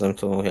przejazdem,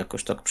 to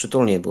jakoś tak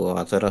przytulniej było,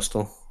 a teraz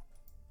to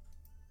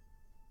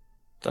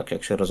tak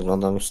jak się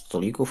rozglądam,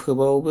 stolików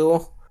chyba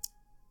ubyło.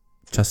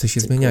 Czasy się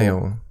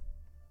zmieniają.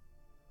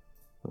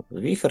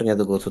 Wicher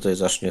niedługo tutaj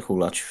zacznie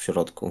hulać w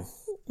środku.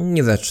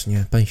 Nie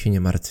zacznie, pan się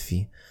nie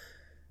martwi.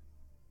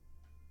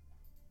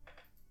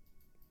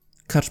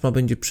 Karczma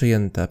będzie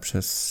przejęta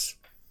przez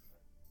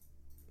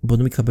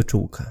Bonwicka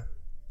beczułka.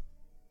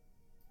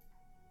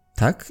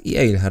 Tak? I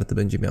Eilhart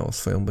będzie miało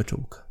swoją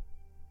beczułkę.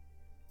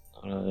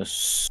 Ale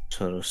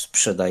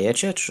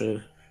sprzedajecie,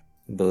 czy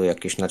były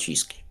jakieś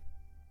naciski?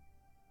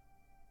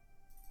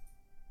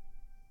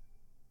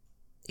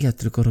 Ja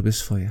tylko robię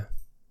swoje.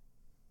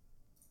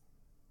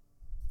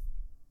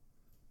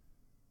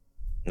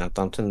 A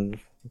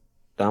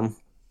tam,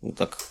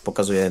 tak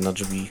pokazuje na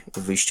drzwi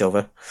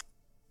wyjściowe.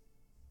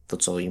 To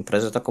co,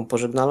 imprezę taką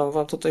pożegnalną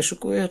wam tutaj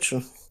szykuje,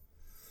 czy?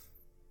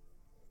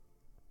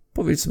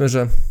 Powiedzmy,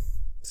 że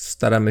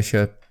staramy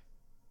się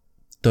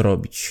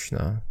dorobić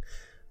na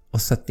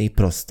ostatniej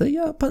prostej,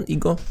 a pan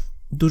Igo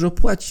dużo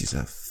płaci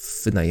za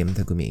wynajem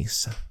tego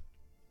miejsca.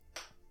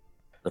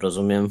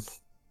 Rozumiem,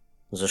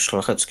 ze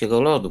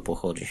szlacheckiego lodu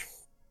pochodzi.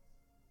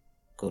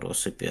 Skoro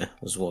sypie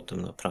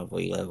złotem na prawo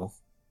i lewo.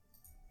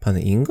 Pan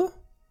Ingo?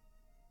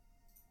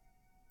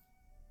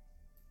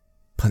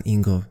 Pan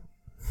Ingo,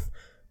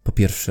 po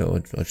pierwsze,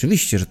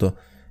 oczywiście, że to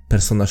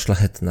persona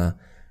szlachetna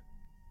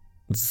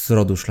z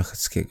rodu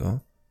szlacheckiego.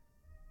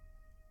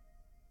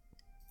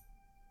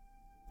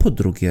 Po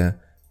drugie,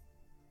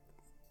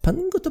 pan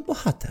Ingo to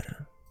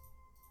bohater.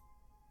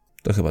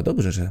 To chyba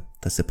dobrze, że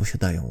tacy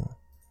posiadają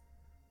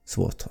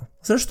złoto.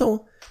 Zresztą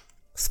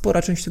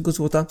spora część tego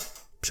złota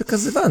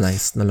przekazywana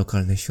jest na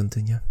lokalne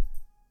świątynie.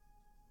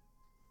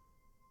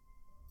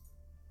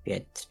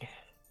 Biednie.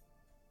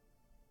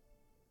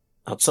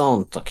 A co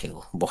on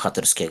takiego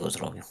bohaterskiego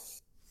zrobił?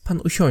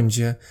 Pan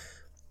usiądzie.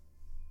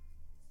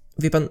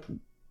 Wie pan,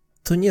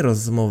 to nie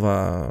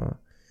rozmowa.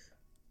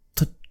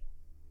 To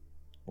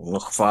No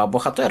chwała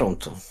bohaterom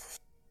to.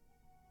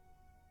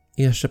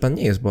 jeszcze pan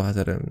nie jest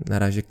bohaterem. Na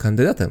razie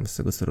kandydatem, z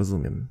tego co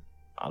rozumiem.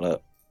 Ale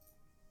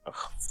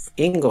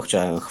Ingo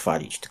chciałem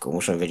chwalić, tylko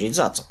muszę wiedzieć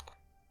za co.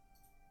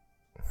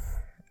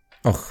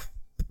 Och,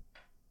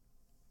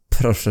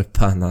 proszę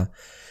pana.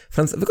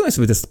 Franz, wykonaj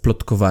sobie test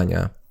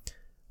plotkowania.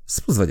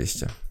 Z plus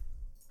 20.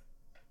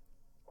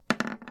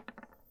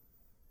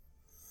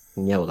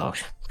 Nie udało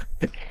się.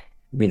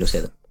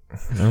 -1.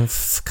 No,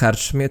 w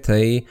karczmie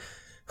tej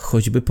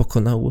choćby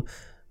pokonał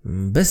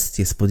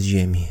bestię z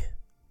podziemi.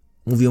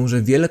 Mówią,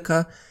 że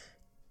wielka,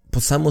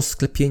 po samo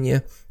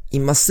sklepienie i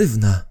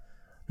masywna,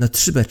 na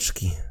 3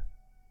 beczki.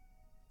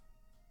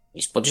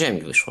 I z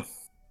podziemi wyszło.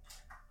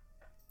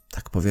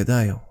 Tak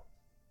powiadają.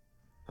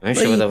 A mi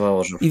się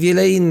wydawało, że... I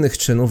wiele innych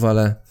czynów,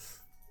 ale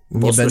nie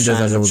będę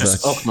słyszałem, że zanudzać.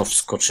 przez okno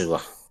wskoczyła.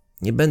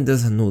 Nie będę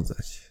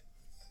zanudzać.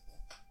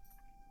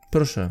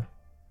 Proszę,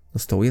 do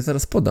stołu. Ja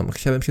zaraz podam.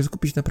 Chciałem się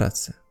skupić na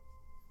pracy.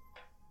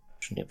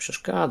 Czy nie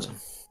przeszkadzam?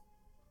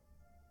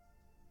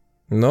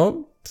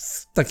 No,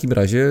 w takim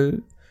razie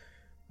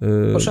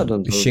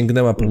Poszedłem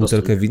sięgnęła po do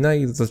butelkę stołu. wina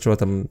i zaczęła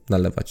tam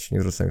nalewać, nie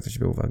zwracając na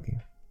siebie uwagi.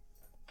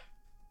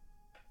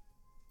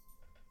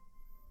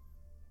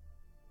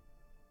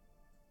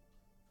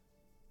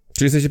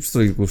 Czyli jesteście przy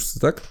stoliku już,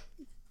 tak?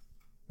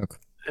 Tak.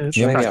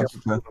 Ja,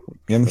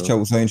 Ja bym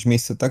chciał zająć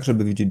miejsce tak,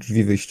 żeby widzieć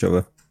drzwi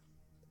wyjściowe.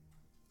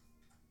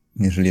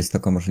 Jeżeli jest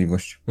taka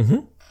możliwość.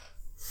 Mhm.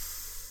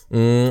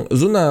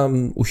 Zuna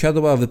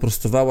usiadła,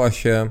 wyprostowała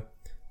się,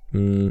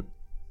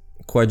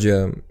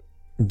 kładzie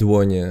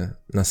dłonie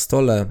na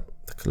stole,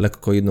 tak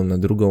lekko jedną na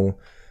drugą,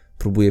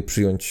 próbuje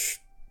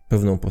przyjąć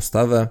pewną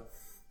postawę,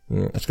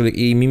 aczkolwiek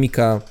jej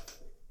mimika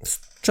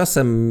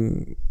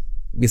Czasem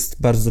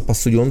jest bardzo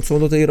pasującą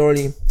do tej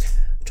roli,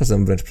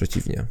 czasem wręcz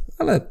przeciwnie,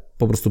 ale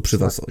po prostu przy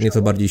was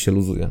nieco bardziej się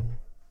luzuje.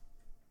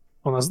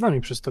 Ona z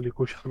nami przy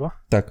stoliku chyba?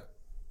 Tak.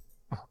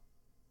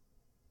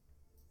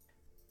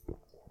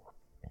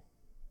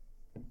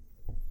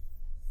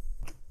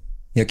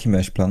 Jaki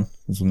miałeś plan,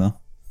 Zuna?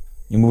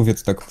 Nie mówię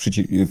to tak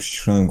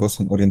przyciszonym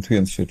głosem,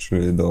 orientując się,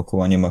 czy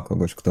dookoła nie ma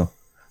kogoś,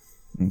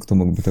 kto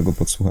mógłby tego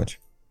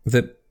podsłuchać.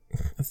 Wy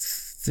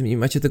nie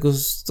macie tego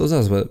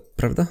za złe,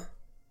 prawda?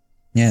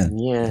 Nie,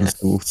 Nie. po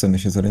prostu chcemy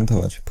się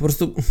zorientować. Po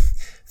prostu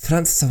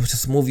Franz cały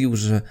czas mówił,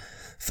 że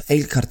w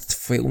Eilkart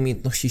twoje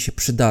umiejętności się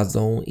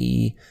przydadzą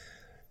i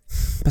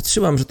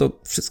patrzyłam, że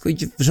to wszystko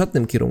idzie w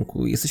żadnym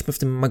kierunku. Jesteśmy w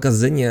tym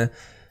magazynie,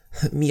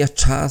 mija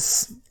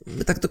czas,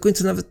 my tak do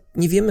końca nawet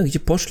nie wiemy, gdzie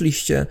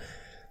poszliście.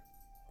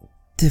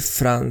 Ty,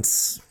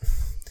 Franz,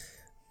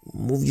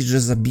 mówisz,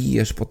 że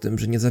zabijesz, potem,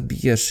 że nie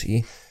zabijesz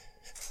i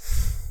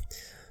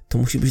to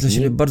musi być dla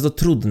siebie bardzo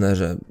trudne,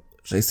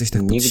 że jesteś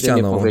tak pod Nigdy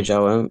ścianą. nie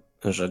powiedziałem,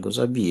 że go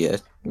zabiję.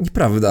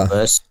 Nieprawda.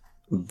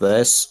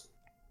 Bez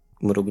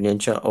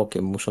mrugnięcia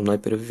okiem. Muszę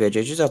najpierw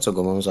wiedzieć, za co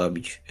go mam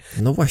zabić.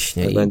 No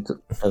właśnie.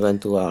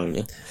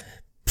 Ewentualnie.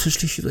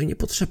 Przyszliście tutaj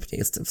niepotrzebnie.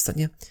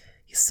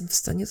 Jestem w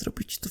stanie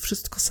zrobić to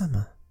wszystko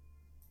sama.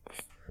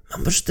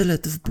 Mam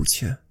sztylet w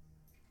bucie.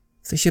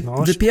 W sensie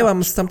No,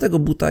 wypięłam z tamtego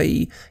buta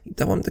i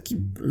dałam taki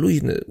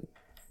luźny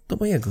do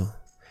mojego.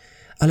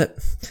 Ale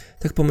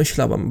tak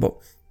pomyślałam, bo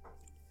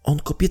on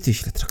kobiety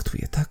źle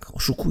traktuje, tak?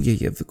 Oszukuje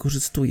je,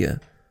 wykorzystuje.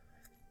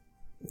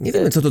 Nie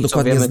wiemy, co to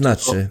dokładnie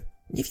znaczy.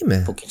 Nie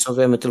wiemy. Póki co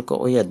wiemy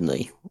tylko o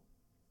jednej.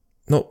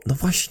 No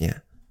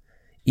właśnie.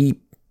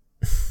 I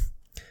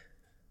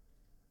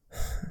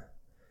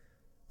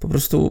po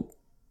prostu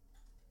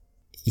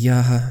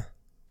ja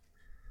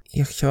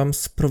chciałam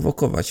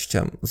sprowokować,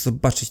 chciałam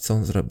zobaczyć, co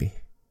on zrobi.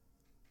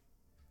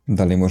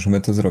 Dalej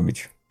możemy to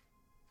zrobić.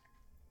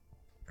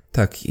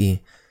 Tak, i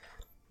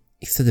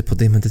wtedy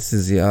podejmę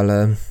decyzję,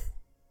 ale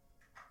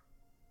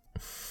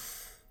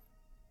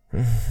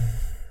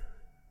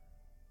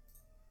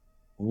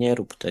Nie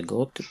rób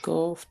tego,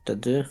 tylko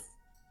wtedy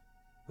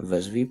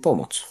wezwij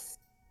pomoc.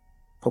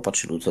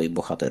 Popatrz, ilu tutaj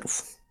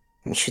bohaterów.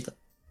 Ja się tak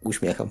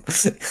uśmiecham.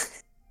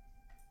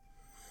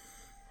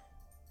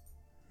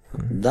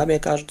 Damie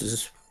każdy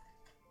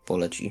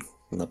poleci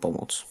na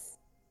pomoc.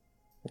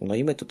 No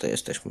i my tutaj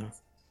jesteśmy.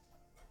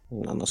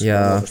 Na nas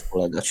możesz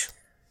polegać.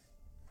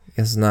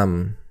 Ja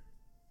znam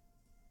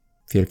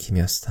wielkie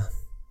miasta.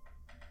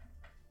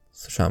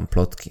 Słyszałam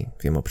plotki,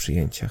 wiem o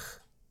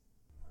przyjęciach.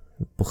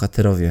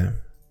 Bohaterowie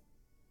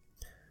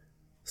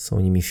są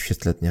nimi w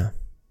świetle dnia.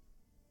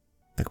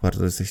 Tak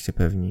bardzo jesteście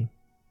pewni.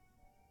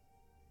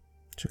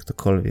 Czy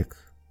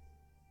ktokolwiek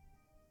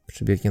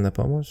przybiegnie na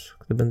pomoc,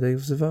 gdy będę ich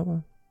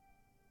wzywała?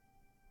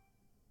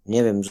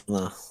 Nie wiem,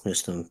 Zuna,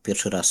 jestem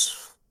pierwszy raz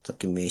w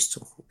takim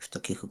miejscu, w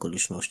takich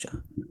okolicznościach.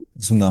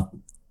 Zuna,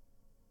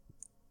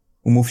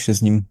 umów się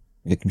z nim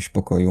w jakimś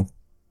pokoju,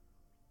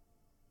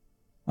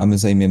 a my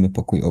zajmiemy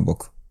pokój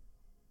obok.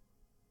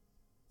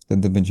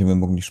 Wtedy będziemy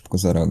mogli szybko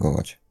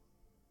zareagować.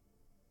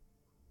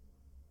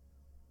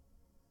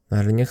 No,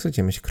 ale nie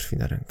chcecie mieć krwi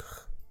na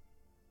rękach.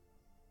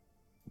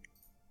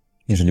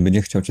 Jeżeli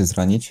będzie chciał cię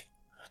zranić,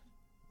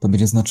 to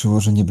będzie znaczyło,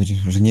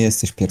 że nie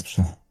jesteś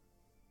pierwszy.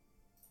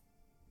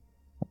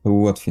 A to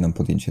ułatwi nam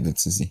podjęcie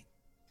decyzji.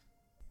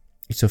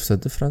 I co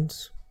wtedy,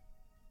 Franz?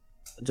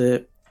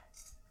 Wtedy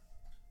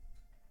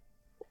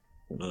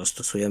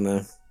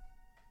zastosujemy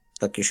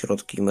takie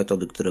środki i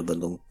metody, które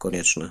będą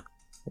konieczne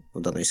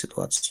w danej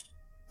sytuacji.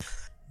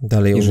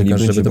 Dalej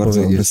umiekasz, żeby to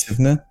powiedzieć.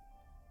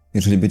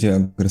 Jeżeli będzie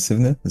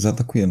agresywny,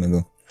 zaatakujemy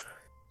go.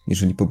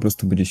 Jeżeli po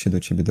prostu będzie się do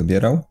ciebie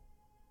dobierał,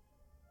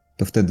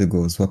 to wtedy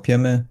go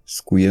złapiemy,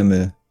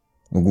 skujemy,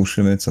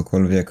 ogłuszymy,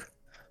 cokolwiek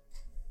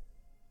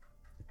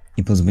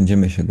i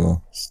pozbędziemy się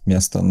go z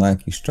miasta na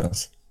jakiś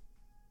czas.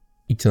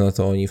 I co na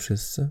to oni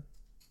wszyscy?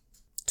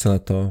 Co na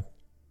to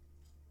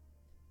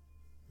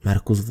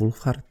Markus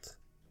Wulfhart?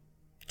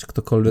 Czy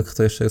ktokolwiek,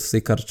 kto jeszcze jest w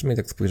tej karczmie,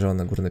 tak spojrzał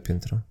na górne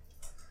piętro?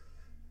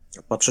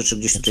 Patrzę, czy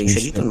gdzieś tutaj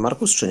Oczywiście. siedzi ten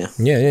Markus, czy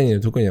nie? Nie,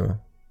 tylko nie ma.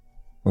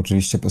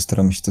 Oczywiście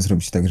postaramy się to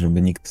zrobić tak,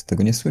 żeby nikt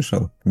tego nie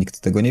słyszał. Nikt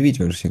tego nie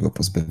widział, że się go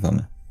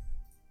pozbywamy.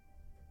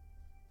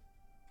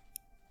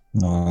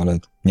 No, ale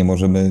nie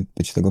możemy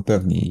być tego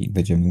pewni i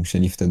będziemy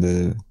musieli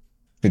wtedy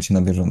żyć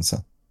na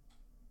bieżąco.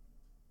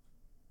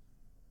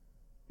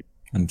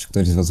 Ale czy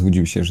ktoś z was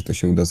zgodził się, że to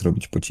się uda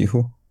zrobić po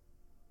cichu?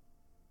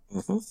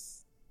 Mhm.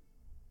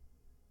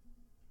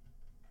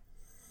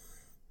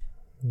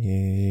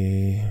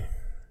 I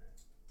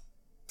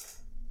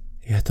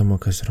ja to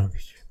mogę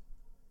zrobić.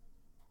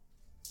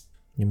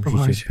 Nie musicie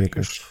Słuchajcie,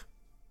 zbiegać.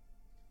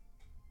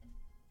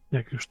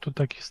 Jak już tu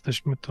tak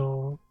jesteśmy,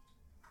 to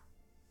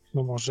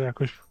no może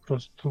jakoś po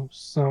prostu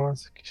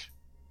załatwić jakieś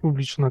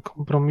publiczna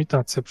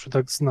kompromitacja przy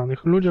tak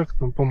znanych ludziach,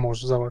 no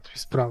pomoże, załatwi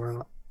sprawę.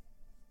 No.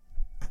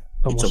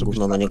 To I co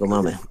gówno na niego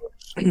mamy?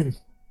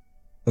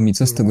 To mi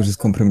co z tego, że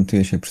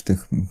skompromituje się przy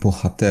tych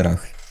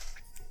bohaterach,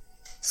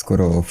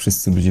 skoro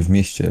wszyscy ludzie w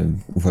mieście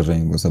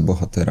uważają go za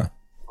bohatera?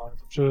 Ale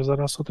to przecież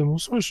zaraz o tym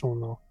usłyszą,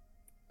 no.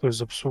 Ktoś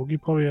z obsługi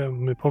powie,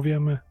 my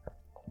powiemy.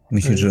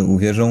 Myślisz, że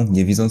uwierzą,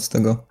 nie widząc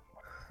tego?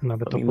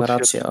 Nawet to Ma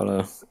rację,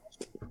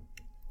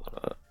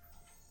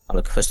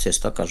 ale kwestia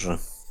jest taka, że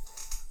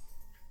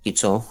i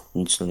co?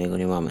 Nic do niego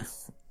nie mamy.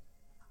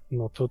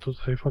 No to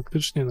tutaj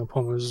faktycznie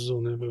pomysł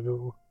Zuny by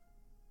był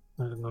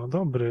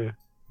dobry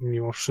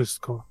mimo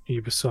wszystko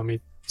i wysyła mi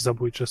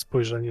zabójcze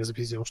spojrzenie z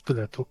wizją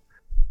sztyletu.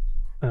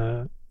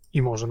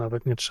 I może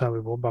nawet nie trzeba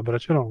by było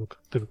babrać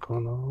rąk,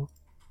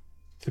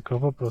 tylko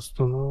po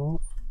prostu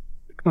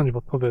kliknąć w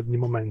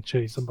odpowiednim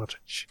momencie i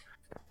zobaczyć,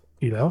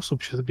 ile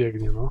osób się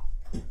zbiegnie,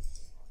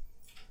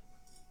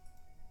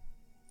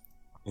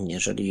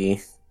 Jeżeli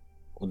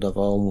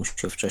udawało mu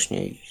się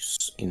wcześniej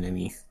z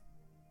innymi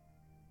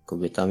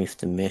kobietami w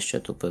tym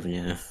mieście, to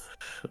pewnie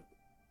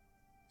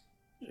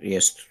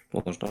jest,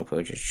 można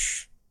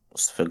powiedzieć,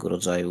 swego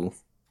rodzaju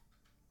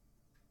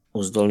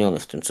uzdolniony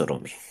w tym, co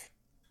robi.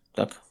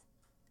 Tak?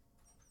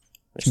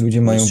 Ci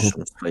ludzie mają go...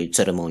 mistrzem swojej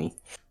ceremonii.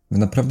 Wy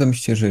naprawdę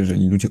myślicie, że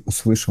jeżeli ludzie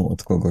usłyszą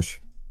od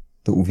kogoś,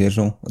 to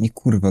uwierzą? Oni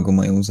kurwa go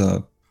mają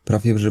za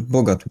prawie że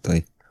Boga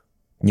tutaj.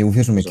 Nie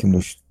uwierzą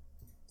jakiemuś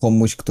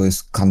komuś, kto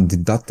jest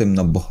kandydatem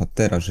na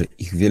bohatera, że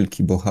ich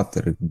wielki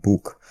bohater,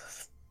 Bóg,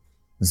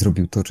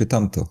 zrobił to czy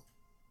tamto.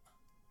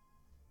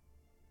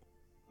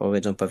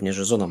 Powiedzą pewnie,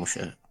 że Zona mu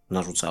się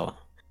narzucała.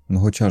 No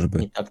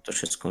chociażby. I tak to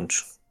się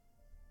skończy.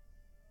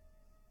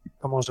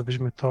 To może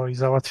byśmy to i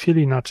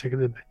załatwili inaczej,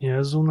 gdyby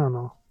nie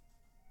Zuna,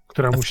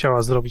 która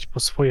musiała zrobić po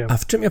swojemu. A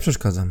w czym ja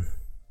przeszkadzam?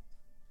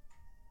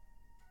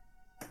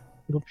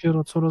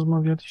 Dopiero co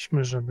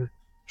rozmawialiśmy, żeby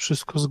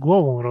wszystko z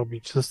głową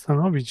robić,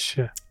 zastanowić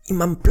się. I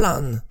mam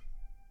plan.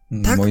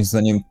 Tak? Moim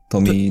zdaniem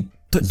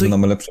Zuna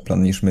ma lepszy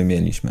plan niż my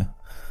mieliśmy.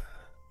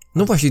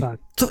 No właśnie, Tak.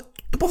 to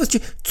powiedzcie,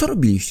 co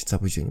robiliście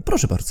cały dzień?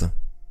 Proszę bardzo.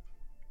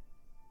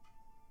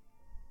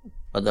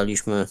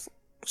 Badaliśmy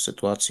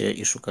sytuację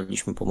i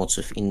szukaliśmy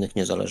pomocy w innych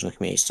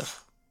niezależnych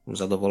miejscach.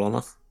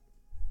 Zadowolona?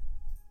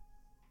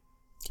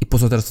 I po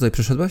co teraz tutaj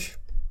przyszedłeś?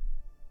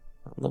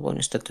 No bo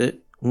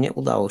niestety nie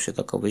udało się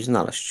takowej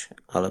znaleźć,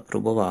 ale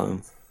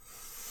próbowałem.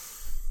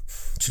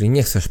 Czyli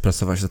nie chcesz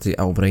pracować dla tej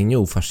Aubry i nie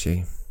ufasz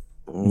jej.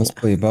 Nas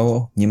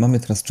pojebało. Nie mamy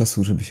teraz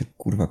czasu, żeby się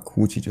kurwa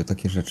kłócić o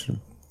takie rzeczy.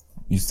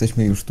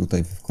 Jesteśmy już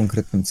tutaj w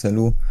konkretnym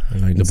celu.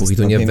 No i dopóki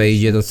tu nie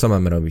wejdzie, to co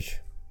mamy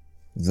robić?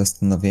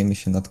 Zastanawiajmy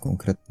się nad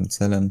konkretnym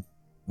celem.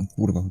 No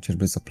kurwa,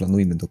 chociażby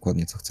zaplanujmy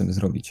dokładnie, co chcemy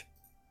zrobić.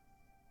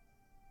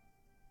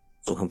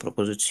 Słucham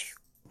propozycji.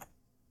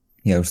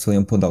 Ja już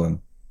swoją podałem.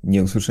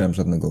 Nie usłyszałem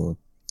żadnego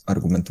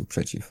argumentu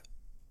przeciw.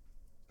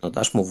 No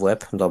dasz mu w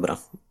łeb? Dobra.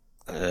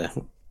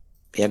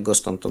 Jak go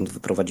stamtąd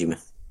wyprowadzimy?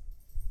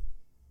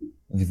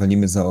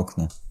 Wywalimy za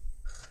okno.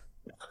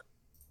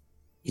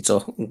 I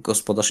co?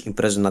 Gospodarz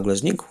imprezy nagle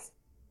znikł?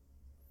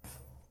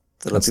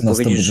 To A lepiej co nas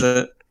to powiedzieć, będzie-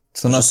 że...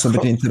 Co nas to że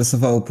będzie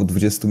interesowało po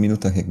 20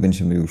 minutach, jak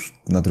będziemy już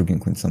na drugim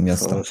końcu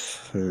miasta? To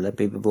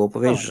lepiej by było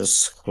powiedzieć, że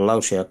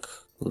schlał się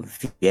jak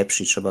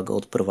wieprz i trzeba go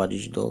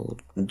odprowadzić do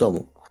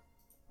domu.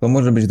 To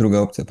może być druga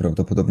opcja.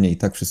 Prawdopodobnie i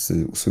tak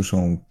wszyscy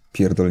usłyszą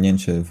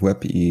pierdolnięcie w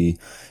łeb i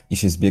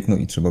się zbiegną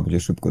i trzeba będzie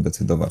szybko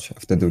decydować. A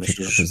wtedy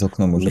ucieczka przez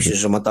okno może Myślisz,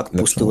 być że ma tak pusty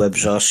lepszą łeb,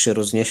 opcją. że aż się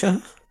rozniesie?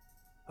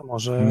 A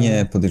może...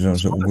 Nie, podejrzewam,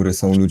 że u góry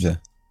są ludzie.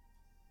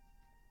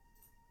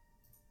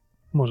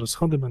 Może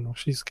schody będą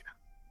śliskie.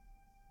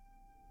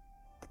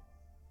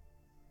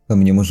 To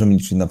my nie możemy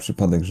liczyć na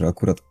przypadek, że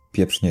akurat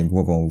pieprznie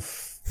głową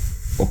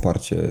w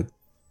oparcie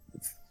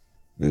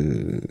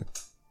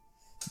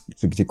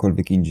czy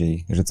gdziekolwiek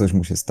indziej, że coś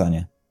mu się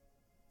stanie.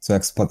 Co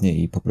jak spadnie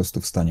i po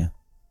prostu wstanie.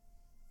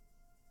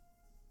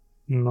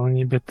 No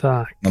niby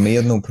tak. Mamy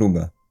jedną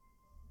próbę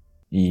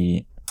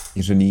i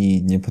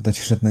jeżeli nie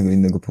podacie żadnego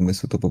innego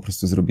pomysłu, to po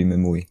prostu zrobimy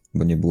mój,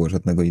 bo nie było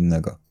żadnego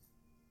innego.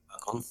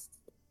 Bakon?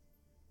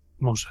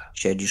 Może.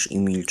 Siedzisz i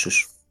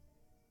milczysz.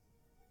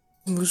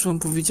 Już wam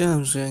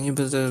powiedziałem, że ja nie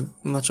będę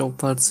maczał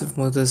palcy w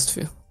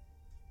morderstwie.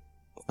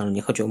 Ale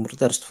nie chodzi o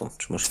morderstwo.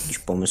 Czy masz jakiś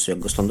pomysł, jak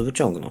go stąd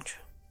wyciągnąć?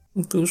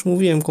 No to już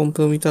mówiłem,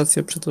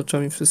 kompromitacja przed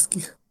oczami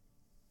wszystkich.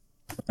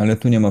 Ale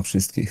tu nie ma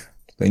wszystkich.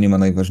 Tutaj nie ma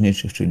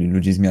najważniejszych, czyli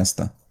ludzi z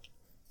miasta.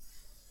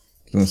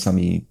 To są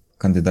sami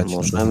kandydaci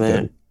na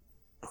bohaterów.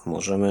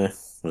 Możemy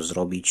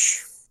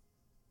zrobić...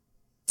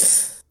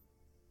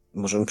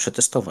 Możemy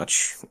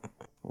przetestować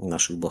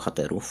naszych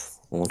bohaterów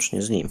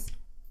łącznie z nim.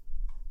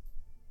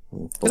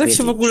 Ja tak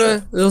się w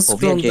ogóle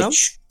rozglądam.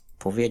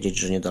 Powiedzieć,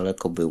 że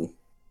niedaleko był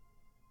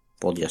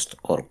podjazd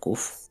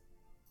orków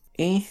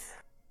i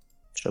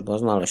trzeba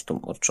znaleźć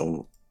tą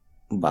orczą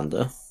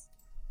bandę.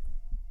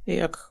 I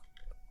jak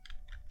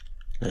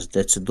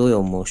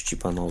zdecydują mości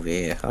panowie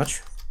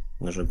jechać,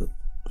 żeby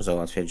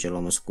załatwiać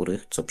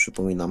zielonoskórych, co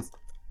przypominam,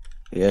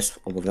 jest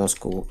w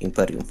obowiązku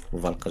Imperium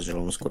walka z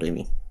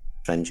zielonoskórymi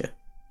wszędzie,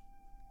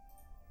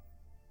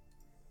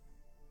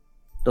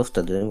 to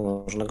wtedy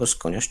można go z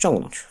konia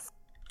ściągnąć.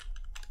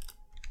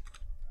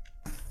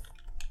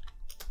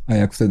 A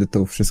jak wtedy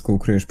to wszystko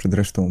ukryjesz przed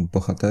resztą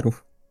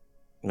bohaterów?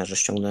 Że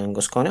ściągnąłem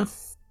go z konia?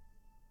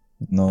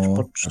 No,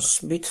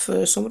 Podczas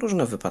bitwy są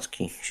różne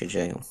wypadki się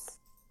dzieją.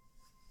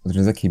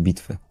 podczas jakiej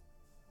bitwy?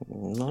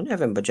 No nie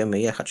wiem, będziemy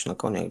jechać na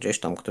koniach gdzieś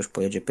tam, ktoś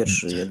pojedzie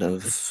pierwszy,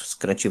 jeden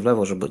skręci w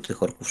lewo, żeby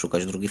tych orków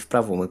szukać, drugi w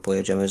prawo, my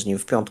pojedziemy z nim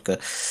w piątkę.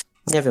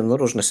 Nie wiem, no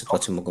różne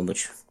sytuacje mogą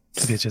być.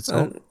 Czy wiecie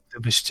co?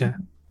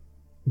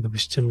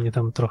 Gdybyście mnie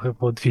tam trochę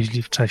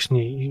podwieźli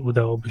wcześniej i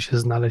udałoby się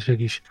znaleźć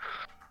jakiś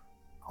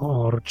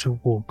orczy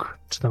łuk,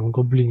 czy tam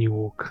goblini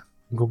łuk,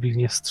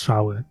 goblinie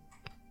strzały,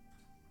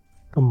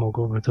 to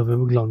mogłoby to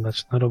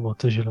wyglądać na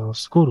robotę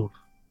zielonoskórów.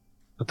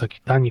 To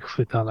taki tani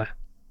chwyt, ale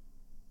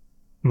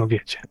no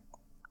wiecie.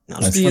 No,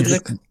 Ale ale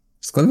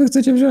skąd wy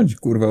chcecie wziąć,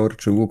 kurwa,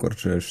 orczy łuk,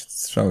 orczy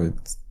strzały?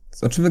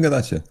 O czym wy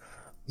gadacie?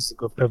 Z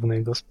go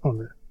pewnej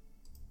gospony.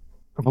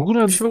 A w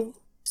ogóle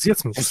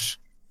zjedzmy coś.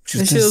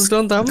 Ja się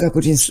rozglądam. Kilka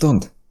godzin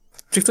stąd.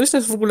 Czy ktoś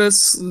nas w ogóle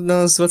na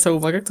nas zwraca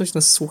uwagę? Ktoś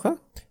nas słucha?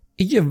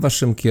 Idzie w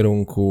waszym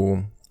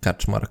kierunku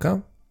kaczmarka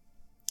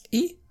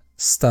i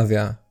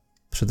stawia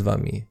przed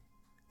wami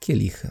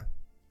kielichy.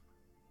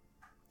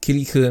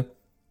 Kielichy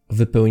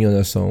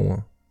wypełnione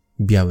są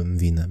białym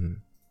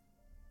winem.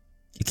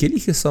 I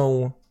kielichy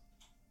są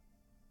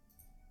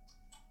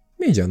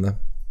miedziane.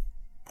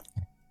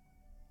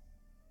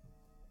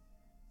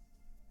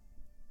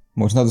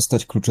 Można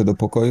dostać klucze do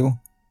pokoju?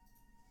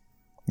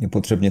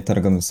 Niepotrzebnie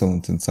targamy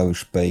sobą ten cały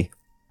szpej.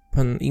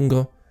 Pan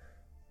Ingo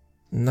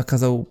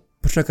nakazał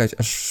poczekać,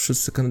 aż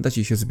wszyscy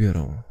kandydaci się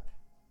zbiorą.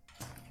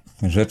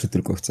 Rzeczy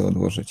tylko chcę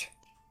odłożyć.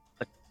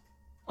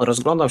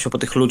 rozglądam się po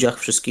tych ludziach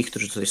wszystkich,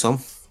 którzy tutaj są.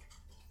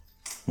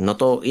 No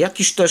to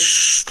jakiś też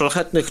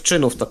szlachetnych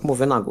czynów, tak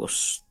mówię na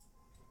głos,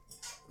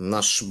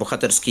 nasz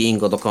bohaterski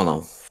Ingo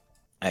dokonał.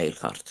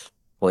 Eilhart.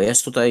 Bo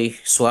jest tutaj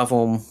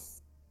sławą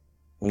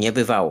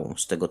niebywałą,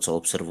 z tego co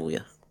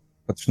obserwuję.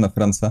 Patrzy na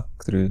Franca,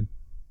 który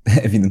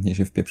ewidentnie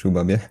się wpieprzył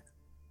babie.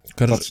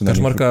 Patrzy na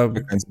Kaczmarka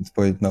mnie,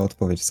 czekając na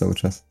odpowiedź cały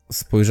czas.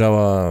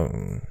 spojrzała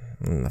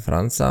na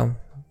Franca,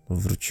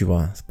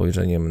 wróciła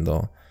spojrzeniem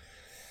do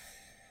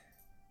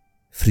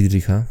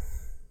Friedricha.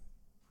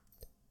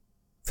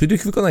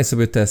 Friedrich, wykonaj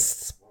sobie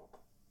test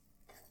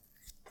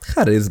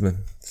charyzmy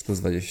z plus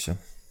 20.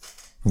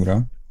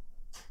 Dobra.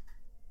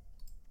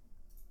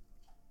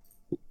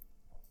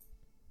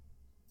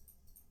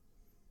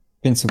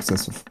 Pięć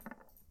sukcesów.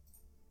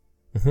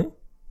 Mhm.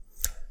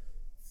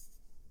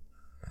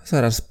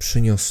 Zaraz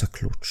przyniosę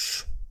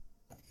klucz.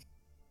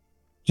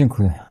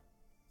 Dziękuję.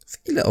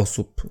 W ile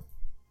osób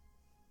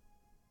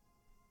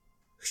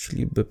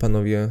chcieliby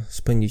panowie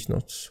spędzić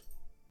noc?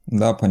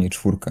 Da pani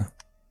 4.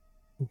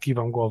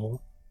 Kiwam głową.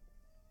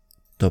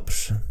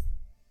 Dobrze.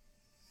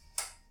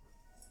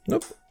 No,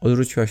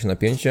 odwróciła się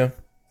napięcie.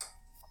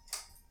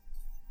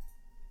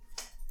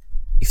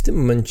 I w tym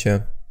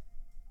momencie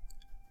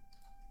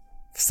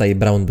wstaje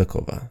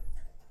Brownbackowa.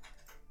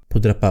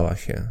 Podrapała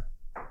się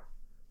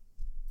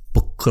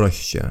po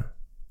kroście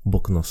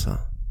obok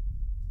nosa.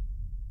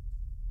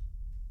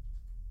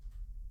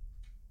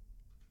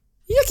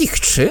 Jakich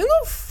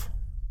czynów?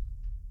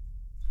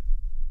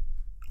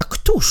 A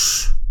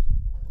któż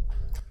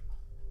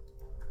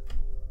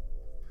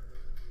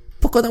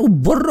pokonał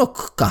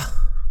Borokka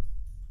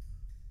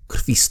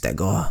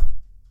krwistego?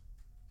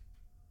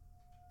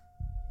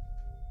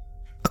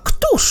 A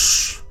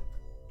któż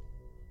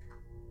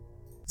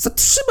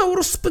zatrzymał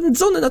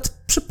rozpędzony nad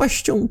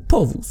przepaścią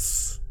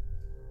powóz,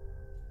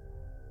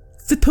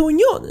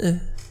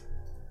 wypełniony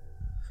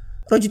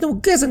rodziną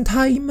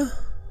Gessenheim?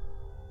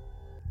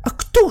 A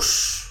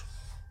któż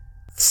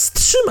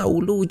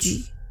wstrzymał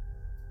ludzi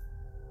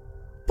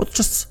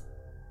podczas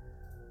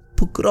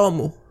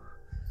pogromu,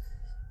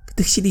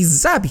 gdy chcieli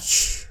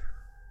zabić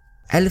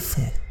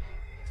elfy,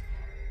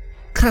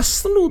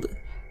 krasnoludy,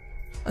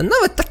 a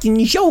nawet takie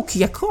niziołki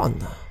jak on?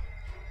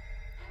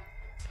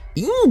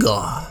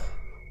 Ingo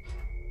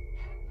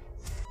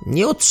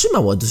nie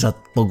otrzymał od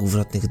bogów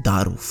żadnych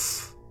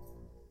darów,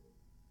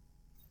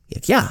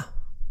 jak ja,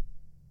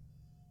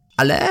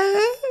 ale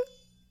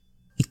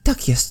i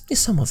tak jest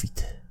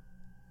niesamowity.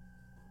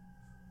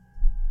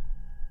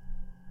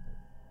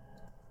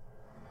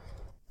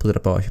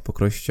 Podrapała się po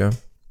kroście.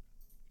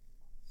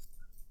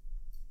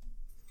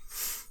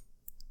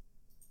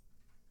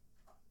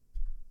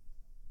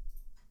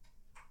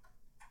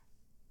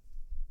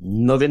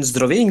 No więc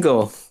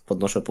zdrowingo!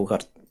 Podnoszę puchar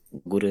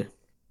góry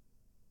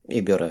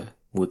i biorę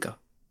łyka.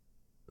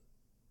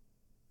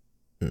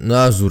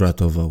 Nas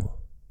uratował.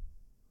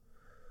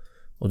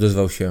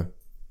 Odezwał się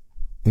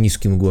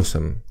niskim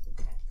głosem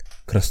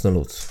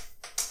krasnolud.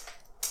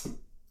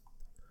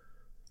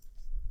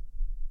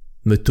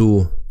 My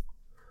tu,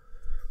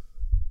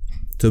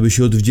 to by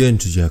się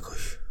odwdzięczyć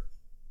jakoś.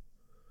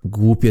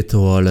 Głupie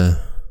to, ale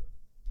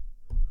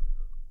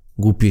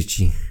głupie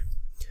ci.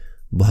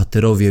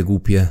 Bohaterowie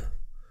głupie.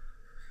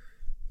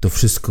 To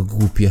wszystko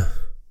głupie.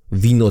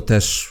 Wino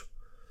też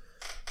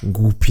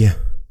głupie.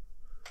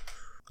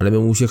 Ale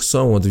mu się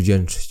chcą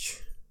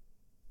odwdzięczyć.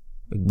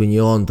 Jakby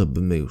nie on, to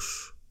by my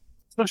już.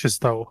 Co się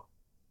stało?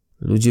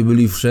 Ludzie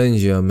byli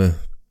wszędzie, a my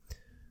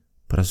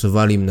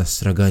pracowali im na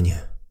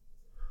straganie.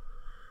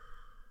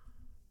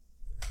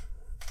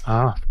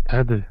 A,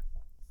 wtedy.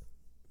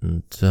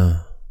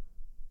 Tak.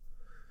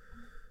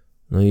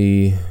 No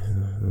i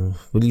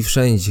byli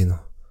wszędzie, no.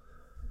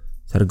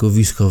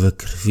 Targowisko we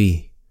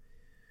krwi.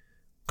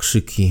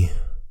 Krzyki.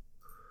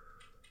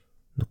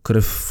 No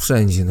krew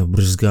wszędzie, no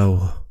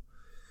bryzgało.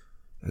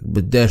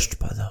 Jakby deszcz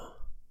padał.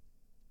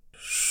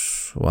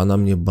 Szła na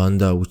mnie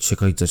banda,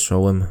 uciekać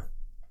zacząłem.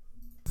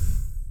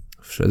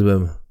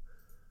 Wszedłem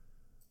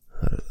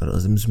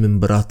razem z mym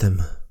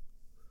bratem.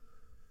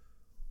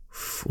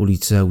 W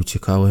ulicę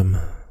uciekałem.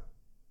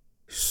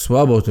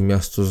 Słabo to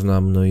miasto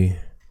znam, no i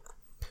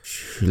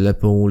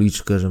ślepą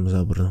uliczkę żem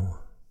zabrał.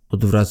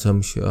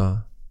 Odwracam się,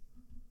 a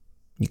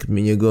nikt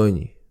mnie nie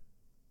goni.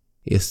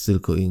 Jest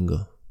tylko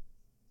Ingo.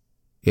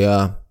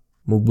 Ja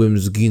mógłbym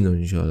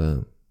zginąć,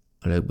 ale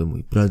jakby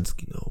mój brat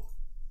zginął,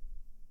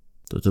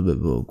 to by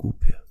było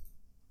głupie.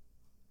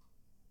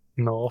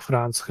 No,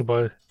 Franz chyba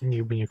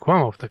nikt by nie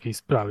kłamał w takiej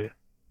sprawie.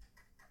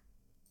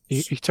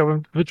 I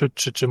chciałbym wyczuć,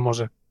 czy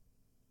może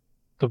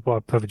to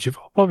była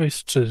prawdziwa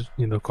opowieść, czy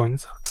nie do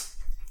końca.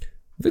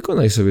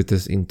 Wykonaj sobie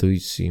test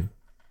intuicji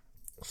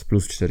z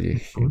plus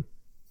 40.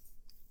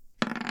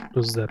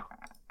 Plus 0.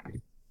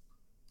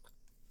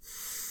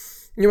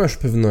 Nie masz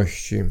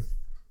pewności.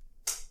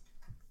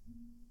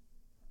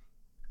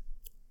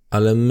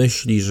 Ale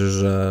myślisz,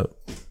 że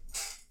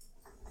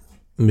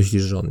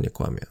on nie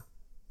kłamie.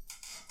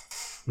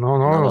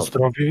 No,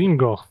 zdrowie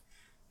Ingo.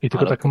 I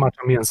tylko tak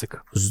maczam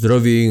język.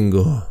 Zdrowie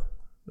Ingo,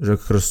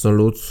 rzekł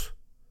krasnolud,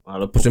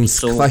 Ale po czym póki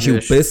co skwasił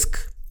mówiłeś-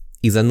 pysk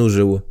i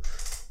zanurzył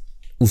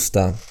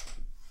usta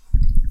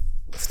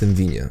w tym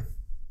winie.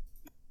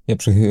 Ja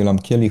przechylam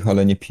kielich,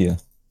 ale nie piję.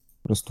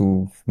 Po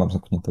prostu mam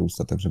zamknięte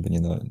usta, tak żeby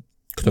nie dałem.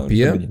 Kto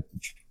pije? Żeby nie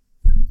pić.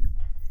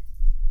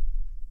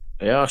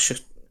 Ja się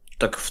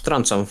tak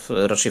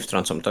raczej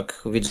wtrącam,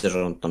 tak widzę,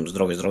 że on tam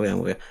zdrowie, ja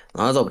mówię,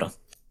 no ale dobra.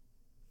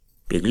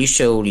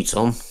 Biegliście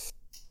ulicą,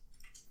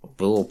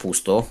 było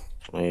pusto,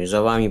 no i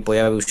za wami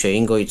pojawił się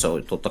Ingo i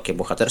co, to takie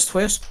bohaterstwo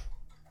jest?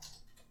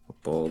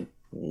 Bo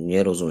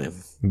nie rozumiem.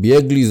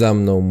 Biegli za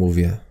mną,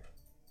 mówię.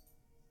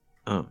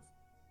 A,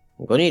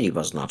 gonili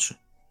was znaczy.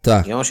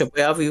 Tak, I on się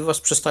pojawił i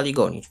was przestali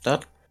gonić,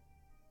 tak?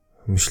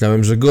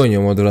 myślałem, że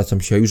gonią,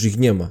 odwracam się, a już ich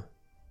nie ma.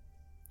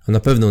 A na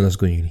pewno nas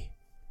gonili.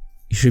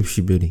 I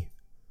szybsi byli.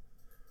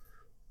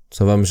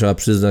 Co wam trzeba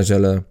przyznać,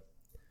 ale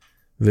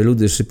wy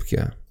ludy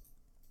szybkie.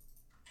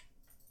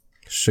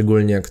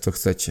 Szczególnie jak to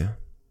chcecie.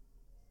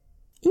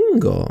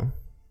 Ingo,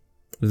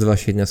 odzywa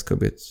się jedna z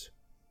kobiet.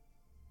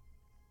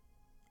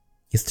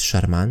 Jest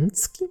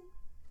szarmancki,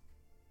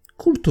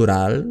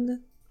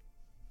 kulturalny.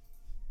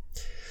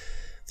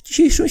 W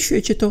dzisiejszym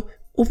świecie to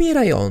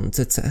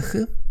umierające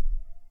cechy.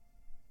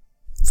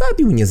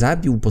 Zabił, nie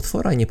zabił,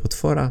 potwora, nie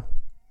potwora.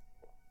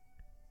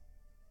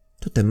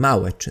 To te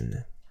małe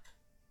czyny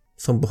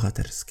są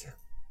bohaterskie.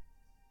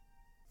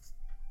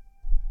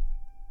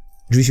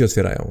 Drzwi się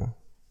otwierają.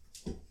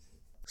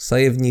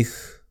 Staje w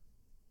nich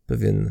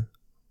pewien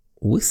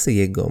łysy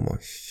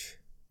jegomość.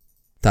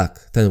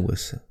 Tak, ten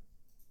łysy.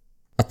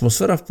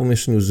 Atmosfera w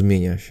pomieszczeniu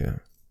zmienia się.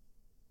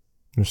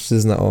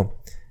 Mężczyzna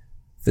o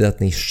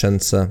wydatnej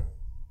szczęce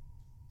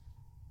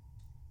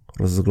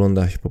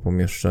rozgląda się po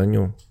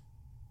pomieszczeniu.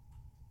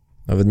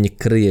 Nawet nie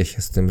kryje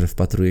się z tym, że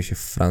wpatruje się w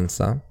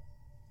Franca.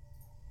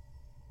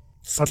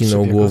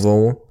 Skinął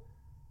głową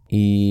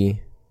i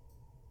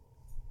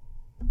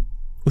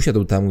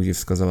usiadł tam, gdzie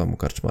wskazała mu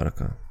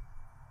karczmarka.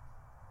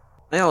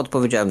 No ja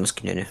odpowiedziałem na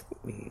skinienie.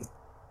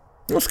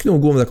 No, skinął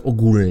głową tak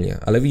ogólnie,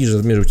 ale widzisz,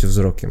 że zmierzył cię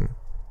wzrokiem.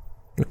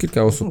 No,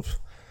 kilka osób.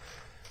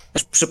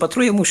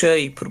 Przypatruję mu się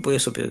i próbuję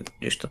sobie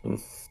gdzieś tam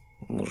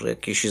może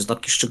jakieś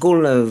znaki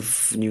szczególne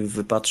w nim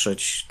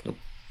wypatrzeć. No,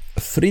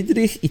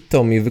 Friedrich i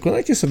Tommy,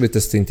 wykonajcie sobie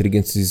testy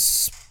inteligencji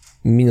z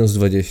minus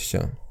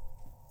 20.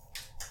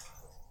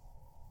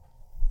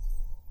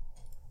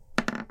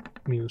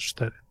 Minus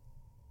 4.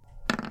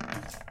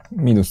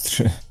 Minus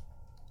 3.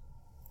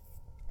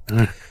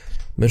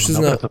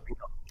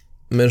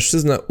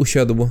 Mężczyzna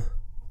usiadł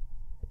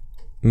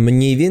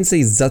mniej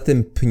więcej za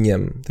tym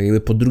pniem, tak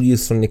jakby po drugiej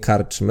stronie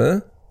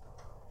karczmy,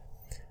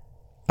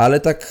 ale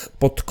tak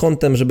pod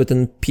kątem, żeby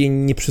ten pień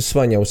nie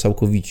przysłaniał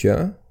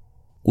całkowicie.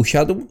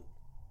 Usiadł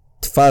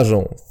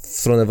twarzą w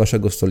stronę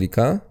waszego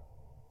stolika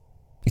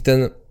i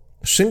ten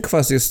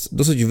szynkwas jest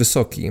dosyć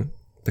wysoki,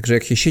 także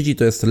jak się siedzi,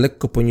 to jest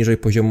lekko poniżej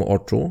poziomu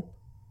oczu,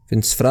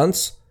 więc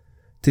Franz,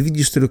 ty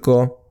widzisz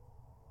tylko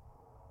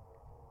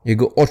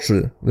jego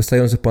oczy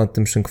wystające ponad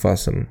tym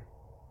szynkwasem,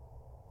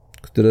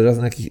 które raz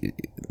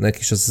na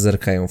jakiś czas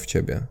zerkają w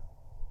ciebie.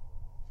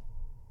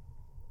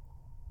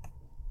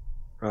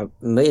 a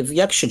my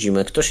jak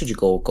siedzimy? Kto siedzi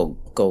koło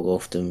kogo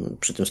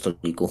przy tym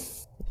stoliku?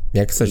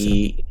 Jak chcecie.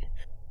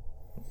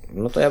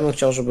 No to ja bym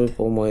chciał, żeby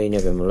po mojej, nie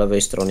wiem,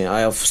 lewej stronie, a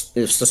ja w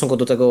stosunku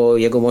do tego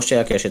jego mościa,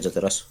 jak ja siedzę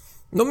teraz?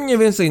 No mniej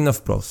więcej na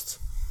wprost.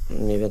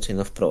 Mniej więcej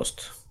na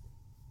wprost.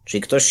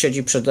 Czyli ktoś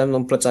siedzi przede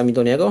mną plecami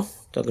do niego?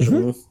 Tak,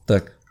 żeby...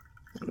 Tak.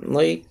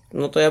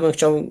 No to ja bym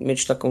chciał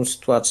mieć taką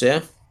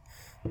sytuację,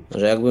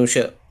 że jakbym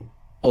się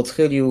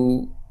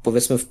odchylił,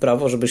 powiedzmy, w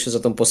prawo, żeby się za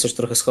tą postać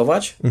trochę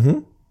schować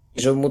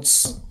i żeby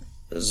móc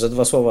ze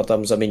dwa słowa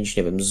tam zamienić,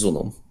 nie wiem, z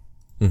Zuną.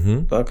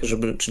 Tak?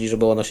 Czyli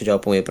żeby ona siedziała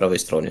po mojej prawej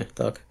stronie,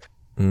 tak?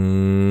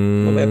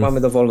 No bo jak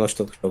mamy dowolność,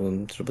 to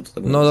chciałbym, żeby to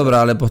tak No dobra,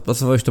 ale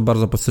podpasowałeś to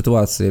bardzo pod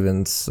sytuację,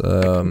 więc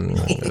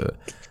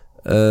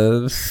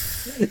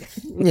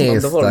nie Mam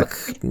jest dowolność.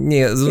 tak.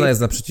 Nie, Zuna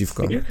jest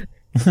naprzeciwko.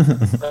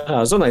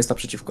 A, żona jest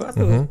naprzeciwko, a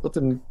to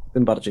tym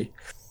bardziej.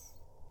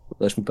 To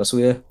też mi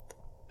pasuje.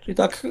 Czyli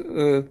tak,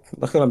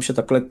 nachylam się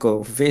tak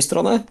lekko w jej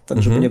stronę,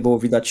 tak żeby nie było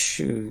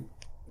widać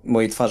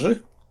mojej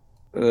twarzy.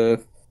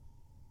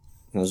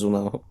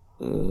 Zuna,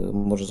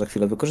 może za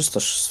chwilę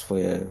wykorzystasz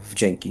swoje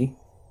wdzięki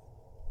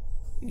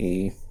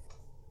i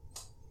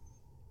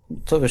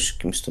to wiesz,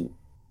 kimś ten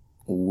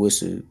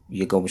łysy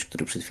jegomość,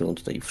 który przed chwilą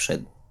tutaj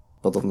wszedł.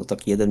 Podobno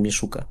taki jeden mnie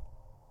szuka.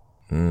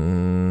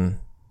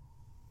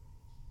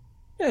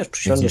 Wiesz,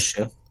 przysiądziesz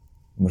się,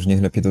 Może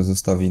niech lepiej to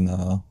zostawi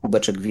na...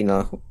 kubeczek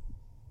wina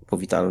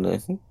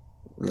powitalny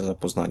dla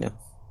zapoznania.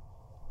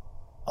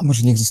 A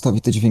może niech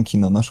zostawi te dźwięki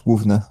na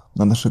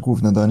nasze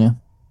główne danie?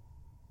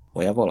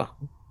 Moja wola.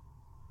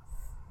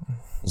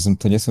 Zatem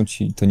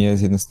to nie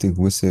jest jeden z tych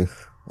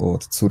łysych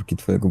od córki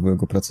twojego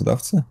byłego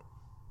pracodawcy?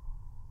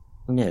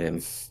 Nie wiem.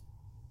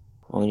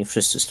 Oni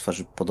wszyscy z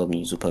twarzy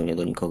podobni zupełnie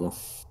do nikogo.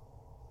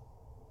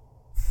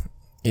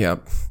 Ja...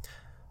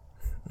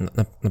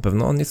 Na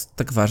pewno on jest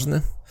tak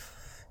ważny?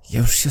 Ja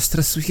już się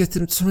stresuję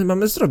tym, co my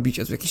mamy zrobić,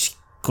 a tu jakiś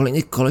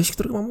kolejny koleś,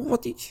 którego mam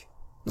uwodnić?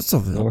 No co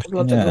wy? No właśnie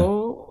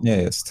Dlatego... nie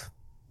jest.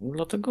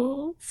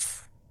 Dlatego...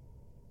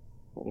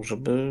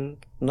 Żeby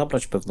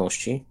nabrać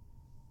pewności,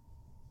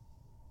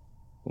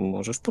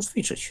 możesz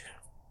poćwiczyć.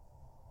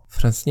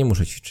 Franc, nie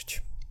muszę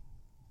ćwiczyć.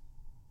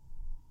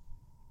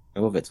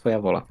 Ja mówię, twoja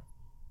wola.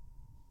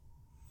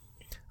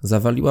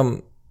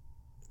 Zawaliłam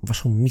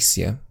waszą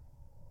misję.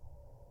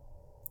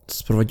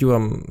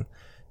 Sprowadziłam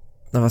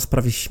na was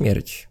prawie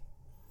śmierć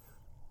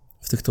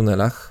w tych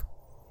tunelach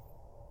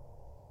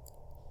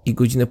i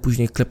godzinę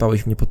później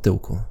klepałeś mnie po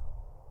tyłku.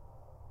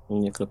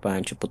 Nie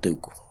klepałem cię po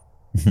tyłku.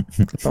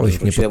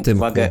 Klepałeś mnie po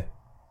tyłku.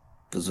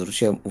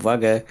 Zwróciłem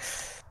uwagę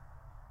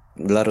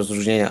dla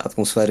rozróżnienia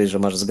atmosfery, że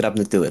masz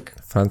zgrabny tyłek.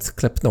 Franc,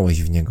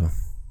 klepnąłeś w niego.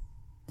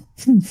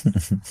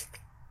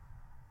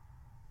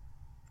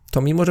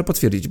 To mi może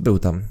potwierdzić, był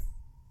tam.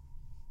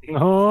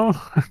 No,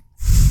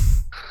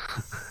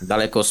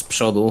 Daleko z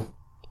przodu.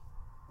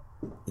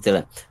 I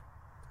tyle.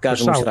 W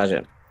każdym Słyszałem.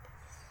 razie.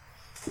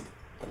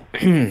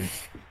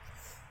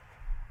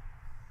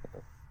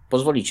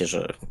 Pozwolicie,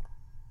 że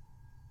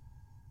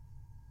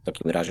w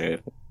takim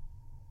razie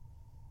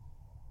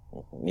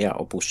ja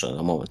opuszczę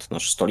na moment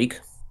nasz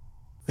stolik.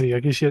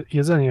 jakieś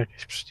jedzenie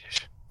jakieś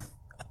przynieś.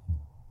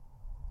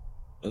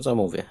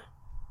 Zamówię.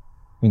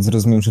 Więc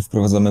rozumiem, że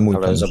wprowadzamy mój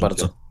Ale plan za życia,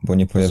 bardzo. bo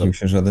nie pojawił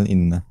się żaden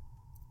inny.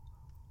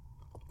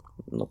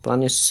 No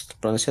plan jest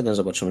jeden.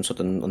 Zobaczymy, co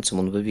ten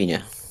Ancymon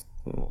wywinie.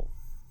 No,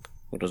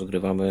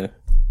 rozgrywamy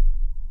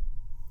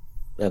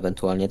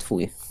ewentualnie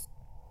twój.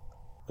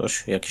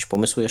 Coś? Jakieś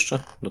pomysły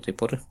jeszcze do tej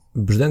pory?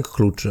 Brzdęk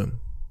kluczy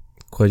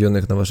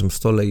kładzionych na waszym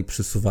stole i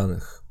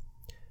przysuwanych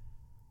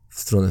w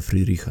stronę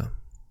Friedricha.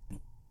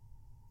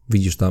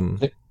 Widzisz tam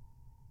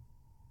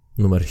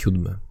numer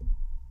 7.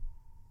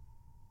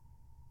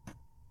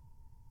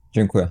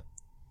 Dziękuję.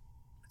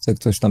 Chce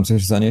ktoś tam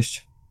coś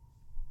zanieść?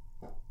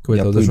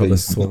 Kobieta Ja odeszła pójdę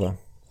bez i- słowa.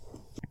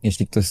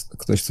 Jeśli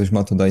ktoś coś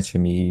ma, to dajcie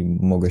mi,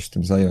 mogę się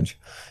tym zająć.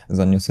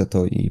 Zaniosę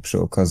to i przy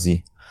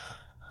okazji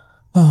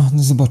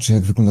no zobaczę,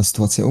 jak wygląda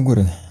sytuacja u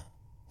góry.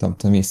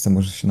 Tamte miejsce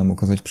może się nam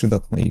okazać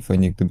przydatne i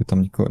fajnie, gdyby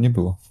tam nikogo nie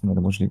było w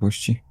miarę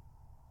możliwości.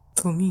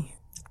 To mi.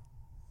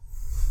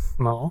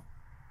 No,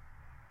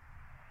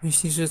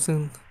 Myślisz, że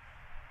ten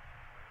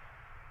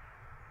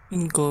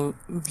Ingo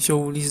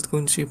wziął list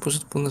gończy i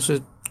poszedł po nasze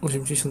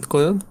 80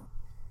 koron?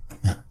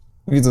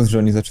 Widząc, że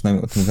oni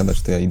zaczynają o tym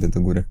gadać, to ja idę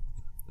do góry.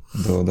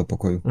 Do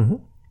pokoju.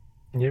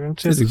 nie wiem,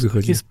 czy jest Fizyk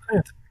wychodzi. taki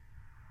sprytny.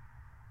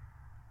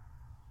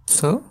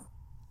 Co?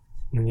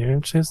 Nie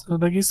wiem, czy jest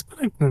taki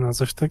sprytny na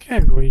coś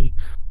takiego i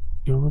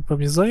on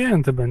pewnie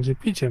zajęty będzie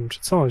piciem czy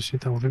coś i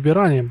tam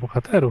wybieraniem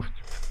bohaterów.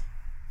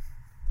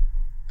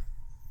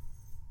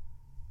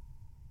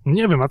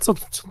 Nie wiem, a co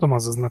to ma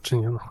za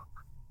znaczenie? No.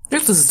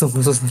 Jak to ze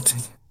sobą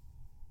zaznaczenie?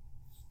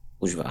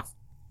 Kuźwa.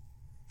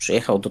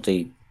 Przyjechał do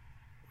tej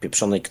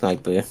pieprzonej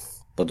knajpy,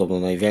 podobno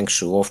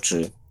największy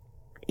łowczy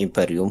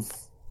imperium,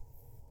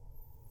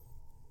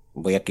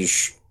 bo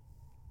jakiś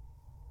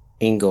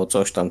Ingo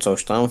coś tam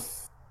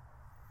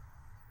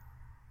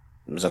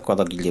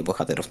zakłada Gildię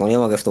Bohaterów. No nie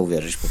mogę w to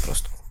uwierzyć po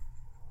prostu.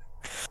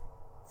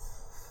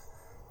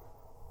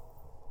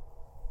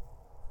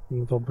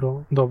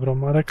 Dobro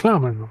ma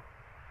reklamę, no.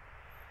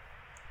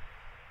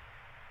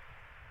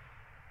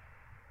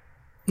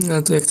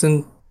 A to jak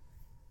ten,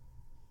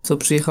 co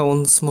przyjechał,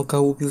 on smoka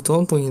łupił, to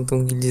on powinien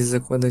tą gildię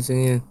zakładać, a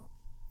nie...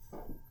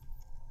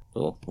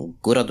 To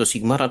góra do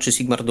Sigmara, czy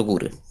Sigmar do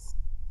góry?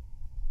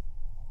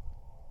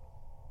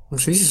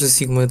 Oczywiście, że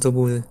Sigma to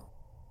góry.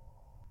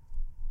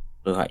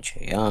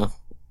 Słuchajcie, ja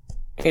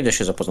idę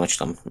się zapoznać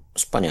tam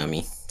z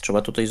paniami.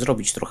 Trzeba tutaj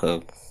zrobić trochę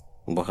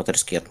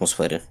bohaterskiej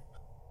atmosfery.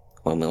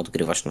 Mamy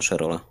odgrywać nasze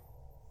role.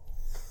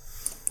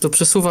 to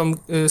przesuwam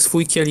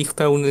swój kielich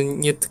pełny,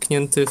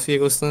 nietknięty w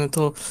jego stronę,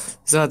 to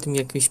załatw mi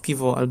jakieś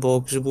piwo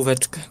albo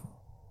grzybóweczkę.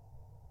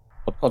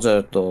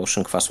 Podchodzę do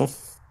szynkwasu.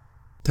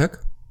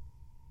 Tak?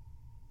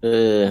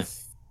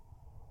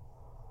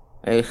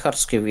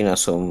 Charskie wina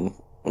są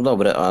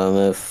dobre, ale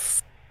my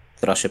w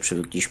trasie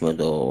przywykliśmy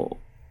do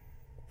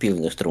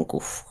pilnych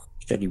trunków.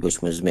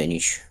 Chcielibyśmy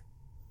zmienić.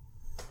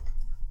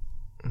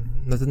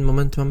 Na ten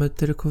moment mamy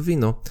tylko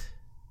wino.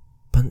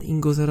 Pan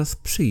Ingo zaraz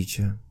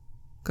przyjdzie.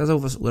 Kazał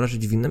was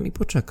uraczyć winem i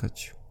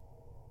poczekać.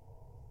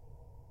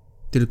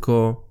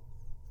 Tylko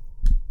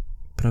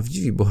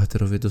prawdziwi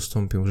bohaterowie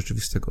dostąpią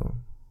rzeczywistego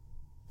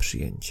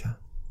przyjęcia.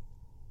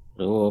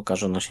 Było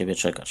każe na siebie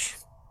czekać.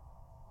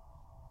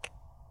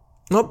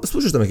 No,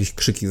 słyszysz tam jakieś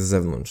krzyki z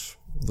zewnątrz,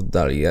 w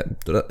oddali.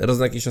 Raz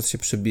na jakiś czas się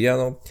przebija,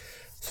 no.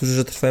 Słyszysz,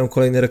 że trwają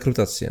kolejne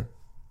rekrutacje.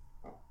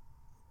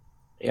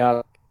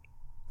 Ja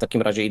w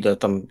takim razie idę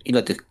tam,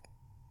 ile tych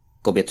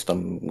kobiet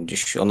tam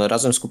gdzieś, one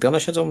razem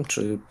skupione siedzą,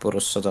 czy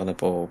porozsadzane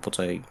po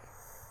całej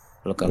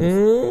lokalu?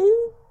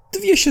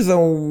 Dwie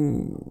siedzą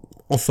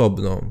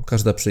osobno,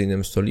 każda przy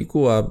innym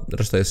stoliku, a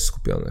reszta jest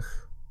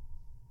skupionych.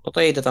 No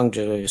to ja idę tam,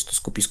 gdzie jest to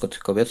skupisko tych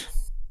kobiet.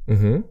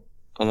 Mhm.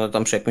 One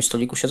tam przy jakimś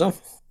stoliku siedzą?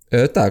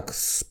 Tak,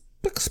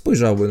 tak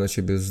spojrzały na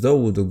ciebie z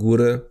dołu do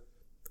góry.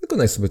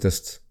 Wykonaj sobie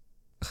test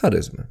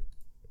charyzmy.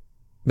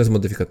 Bez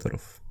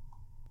modyfikatorów.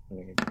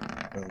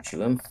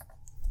 Wróciłem.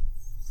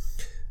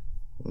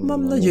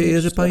 Mam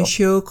nadzieję, że pan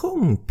się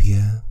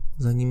okąpie,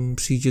 zanim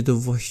przyjdzie do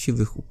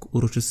właściwych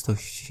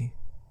uroczystości.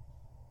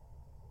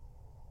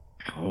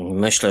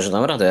 Myślę, że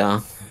dam radę,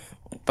 a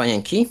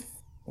panienki?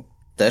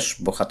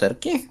 Też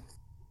bohaterki?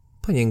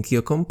 Panienki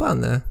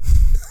okąpane.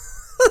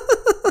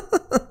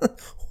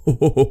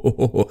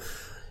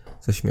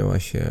 Zaśmiała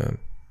się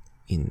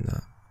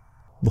inna.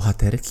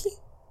 Bohaterki?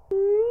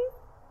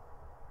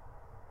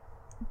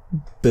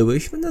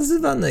 Byłyśmy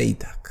nazywane i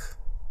tak.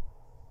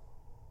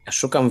 Ja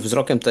szukam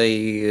wzrokiem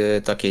tej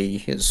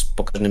takiej z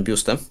pokaźnym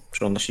biustem.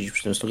 Czy ona siedzi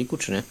przy tym stoliku,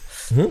 czy nie?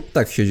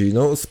 Tak siedzi.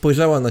 No,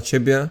 spojrzała na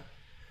ciebie.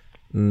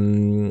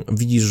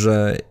 Widzisz,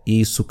 że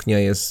jej suknia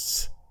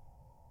jest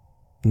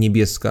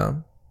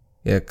niebieska,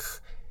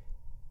 jak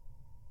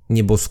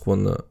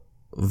nieboskłon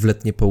w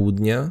letnie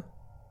południe.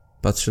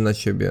 Patrzy na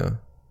ciebie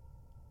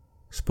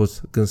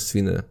spod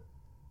gęstwiny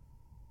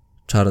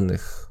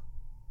czarnych,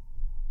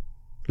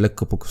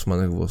 lekko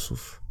pokosmanych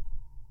włosów.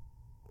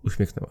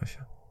 Uśmiechnęła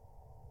się.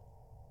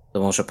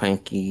 To może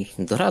pańki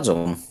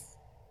doradzą,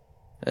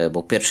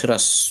 bo pierwszy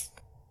raz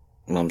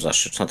mam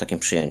zaszczyt na takim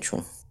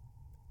przyjęciu.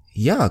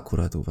 Ja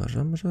akurat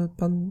uważam, że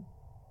pan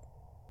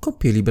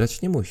kąpieli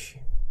brać nie musi.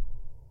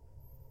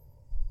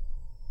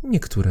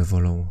 Niektóre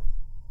wolą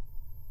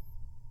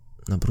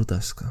na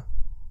brudaska.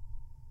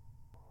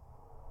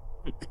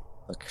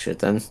 Tak się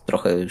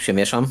trochę się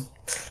mieszam.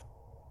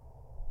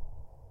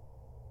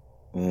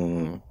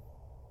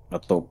 A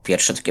to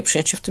pierwsze takie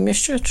przyjęcie w tym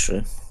mieście,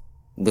 czy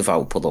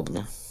bywało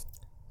podobne?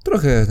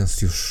 Trochę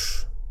nas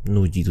już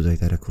nudzi tutaj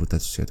ta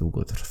rekrutacja,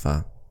 długo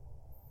trwa.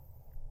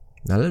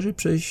 Należy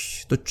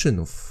przejść do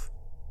czynów.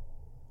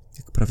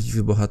 Jak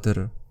prawdziwy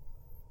bohater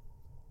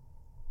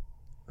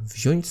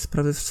wziąć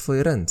sprawy w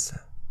swoje ręce.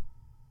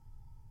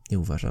 Nie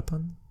uważa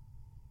pan?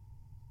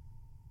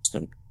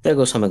 Jestem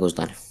tego samego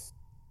zdania.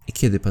 I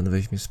kiedy pan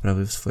weźmie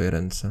sprawy w swoje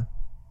ręce?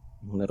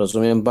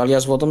 Rozumiem, balia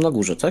z wodą na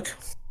górze, tak?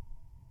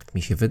 Tak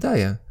mi się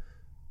wydaje.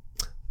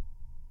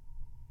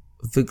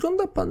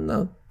 Wygląda pan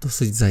na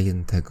dosyć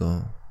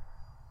zajętego.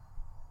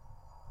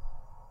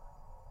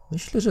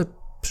 Myślę, że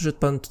przyszedł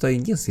pan tutaj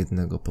nie z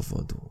jednego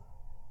powodu.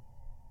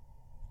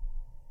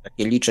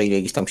 Takie liczę, ile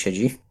ich tam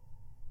siedzi.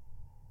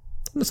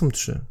 One są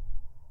 3.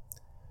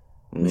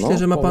 Myślę,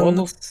 że ma pan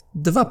powodów,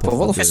 2 powody.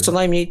 Powodów jest co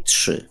najmniej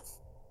 3.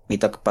 I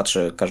tak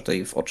patrzę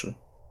każdej w oczy.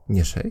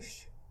 Nie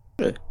 6?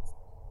 3.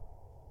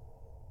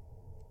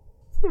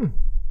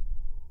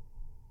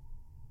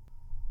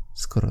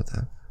 Skoro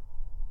tak.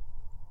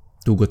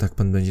 Długo tak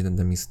pan będzie nad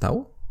nami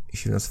stał i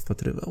się w nas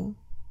wpatrywał?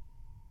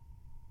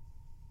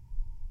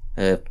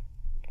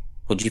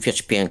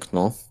 Podziwiać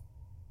piękno.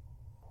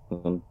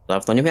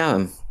 Dawno nie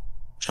miałem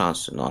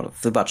szansy, no ale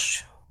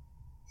wybaczcie.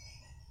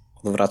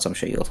 Odwracam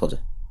się i odchodzę.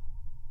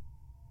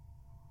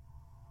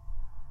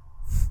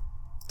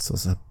 Co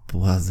za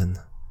błazen.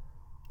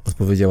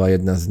 Odpowiedziała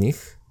jedna z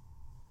nich.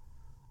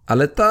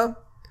 Ale ta,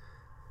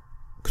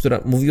 która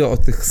mówiła o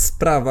tych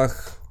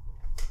sprawach,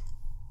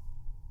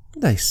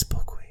 daj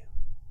spokój.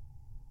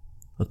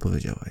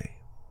 Odpowiedziała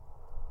jej.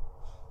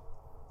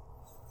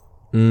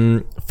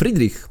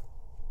 Friedrich,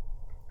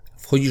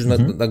 wchodzisz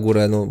na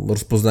górę, no,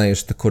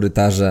 rozpoznajesz te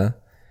korytarze,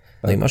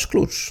 no i masz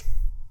klucz.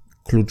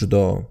 Klucz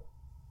do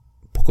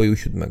pokoju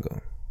 7.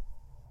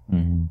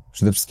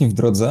 Przede wszystkim w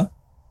drodze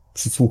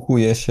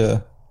przysłuchuję się,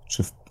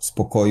 czy z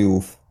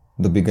pokojów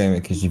dobiegają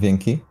jakieś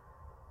dźwięki.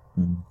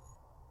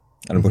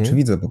 Albo czy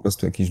widzę po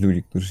prostu jakichś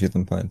ludzi, którzy się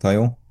tam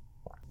pamiętają.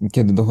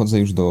 Kiedy dochodzę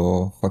już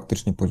do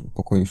faktycznie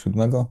pokoju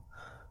 7,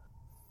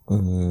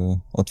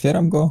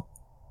 otwieram go,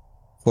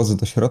 wchodzę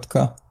do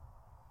środka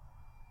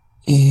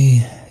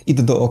i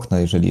idę do okna,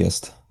 jeżeli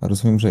jest.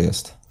 Rozumiem, że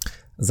jest.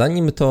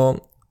 Zanim to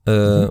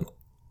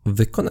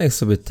Wykonaj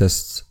sobie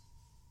test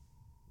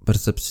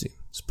percepcji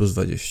z plus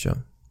 20.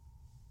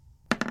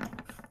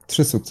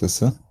 3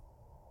 sukcesy.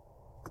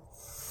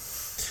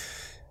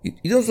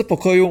 Idąc do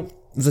pokoju,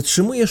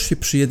 zatrzymujesz się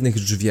przy jednych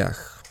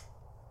drzwiach.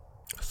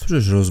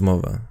 Słyszysz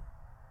rozmowę.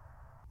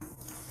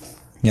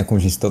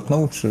 Jakąś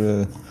istotną,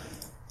 czy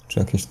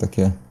jakieś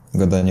takie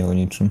gadanie o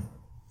niczym?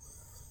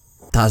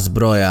 Ta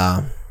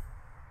zbroja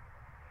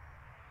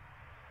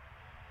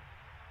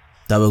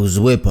to był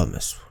zły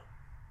pomysł.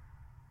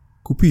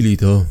 Kupili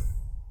to.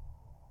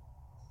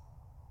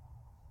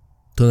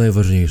 To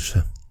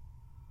najważniejsze.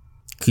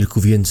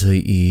 Kilku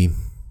więcej i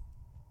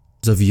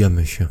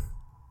zawijamy się.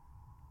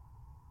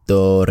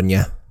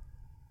 Turnie.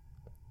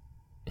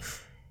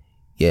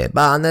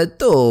 Jebane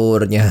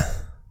turnie.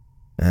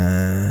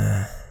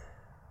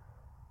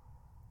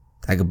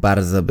 Tak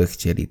bardzo by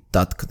chcieli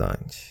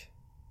dotknąć.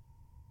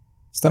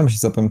 Staram się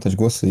zapamiętać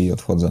głosy i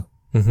odchodzę.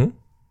 Mhm.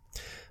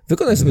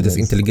 Wykonaj sobie test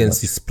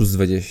inteligencji z plus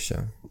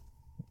 20.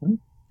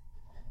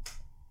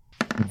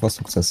 2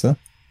 sukcesy.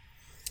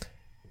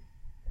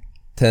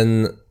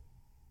 Ten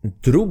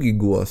drugi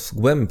głos,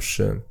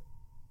 głębszy,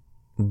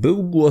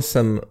 był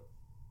głosem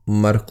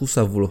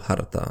Markusa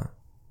Wulharta.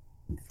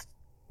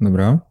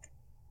 Dobra.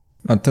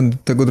 A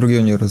tego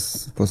drugiego nie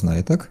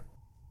rozpoznaję, tak?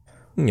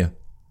 Nie.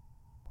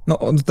 No,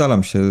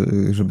 oddalam się,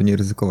 żeby nie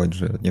ryzykować,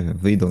 że, nie wiem,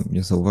 wyjdą,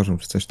 nie zauważą,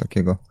 czy coś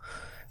takiego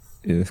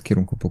w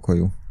kierunku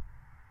pokoju.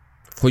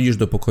 Wchodzisz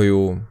do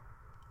pokoju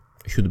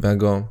 7.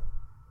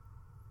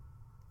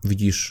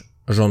 Widzisz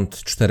rząd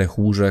 4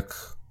 łóżek.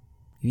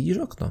 I widzisz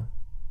okno.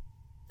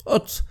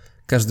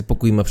 Każdy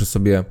pokój ma przy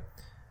sobie,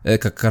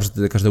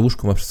 każde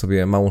łóżko ma przy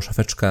sobie małą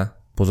szafeczkę.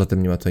 Poza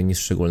tym nie ma tutaj nic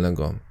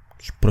szczególnego.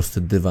 Jakiś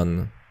prosty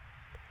dywan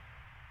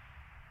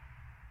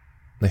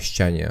na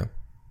ścianie.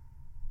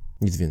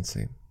 Nic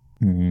więcej.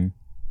 Mhm.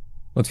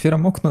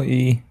 Otwieram okno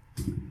i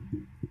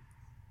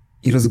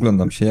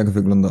rozglądam się, jak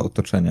wygląda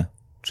otoczenie.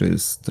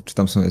 Czy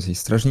tam są jakieś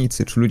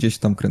strażnicy, czy ludzie się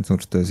tam kręcą,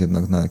 czy to jest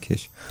jednak na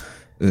jakieś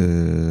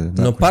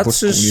no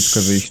patrzysz,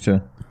 uliczkę,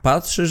 wyjście.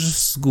 Patrzysz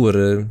z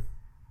góry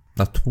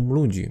na tłum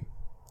ludzi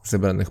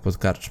zebranych pod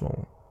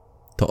karczmą.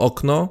 To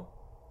okno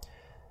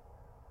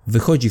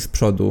wychodzi z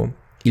przodu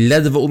i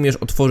ledwo umiesz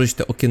otworzyć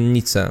tę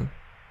okiennicę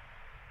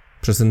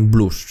przez ten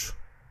bluszcz.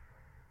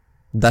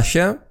 Da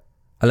się,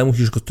 ale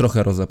musisz go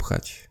trochę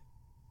rozepchać.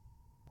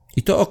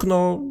 I to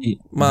okno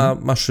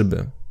ma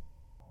szyby.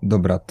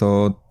 Dobra,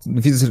 to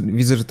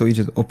widzę, że to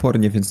idzie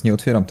opornie, więc nie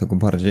otwieram tego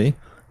bardziej.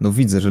 No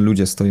widzę, że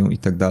ludzie stoją i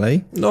tak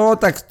dalej. No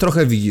tak,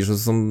 trochę widzisz, że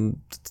są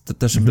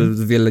te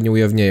szyby wiele nie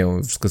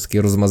ujawniają. Wszystko jest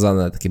takie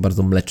rozmazane, takie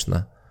bardzo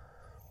mleczne.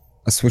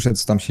 A słyszę,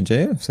 co tam się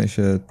dzieje? W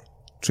sensie,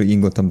 czy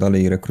Ingo tam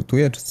dalej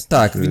rekrutuje?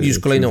 Tak, widzisz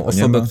kolejną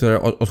osobę,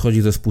 która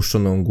odchodzi ze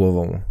spuszczoną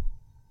głową.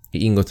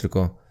 I Ingo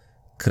tylko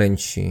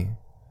kręci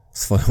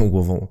swoją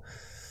głową.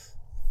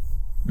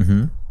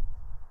 Mhm.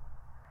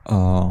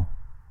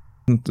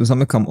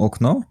 Zamykam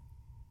okno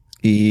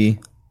i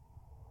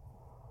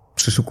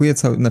przeszukuję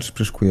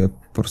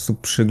po prostu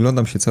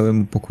przyglądam się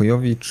całemu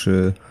pokojowi,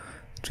 czy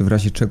w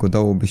razie czego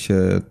dałoby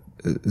się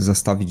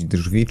zastawić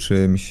drzwi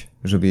czymś,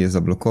 żeby je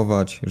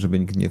zablokować, żeby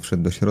nikt nie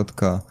wszedł do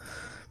środka.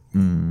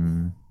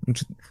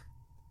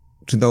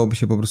 Czy dałoby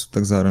się po prostu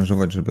tak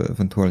zaaranżować, żeby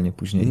ewentualnie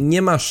później...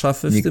 Nie ma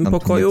szafy w tym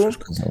pokoju.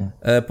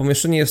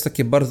 Pomieszczenie jest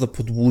takie bardzo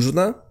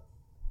podłużne.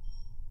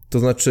 To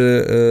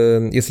znaczy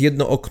jest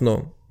jedno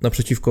okno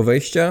naprzeciwko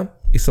wejścia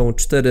i są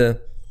 4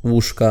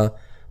 łóżka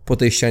po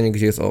tej ścianie,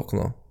 gdzie jest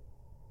okno.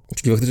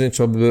 Czyli faktycznie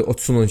trzeba by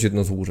odsunąć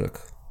jedno z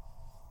łóżek.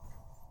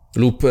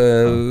 Lub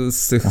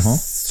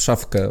z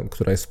szafkę,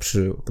 która jest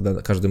przy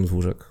każdym z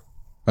łóżek.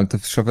 Ale te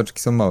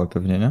szafeczki są małe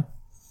pewnie, nie?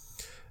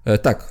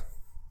 Tak.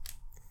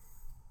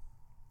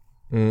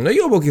 No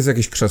i obok jest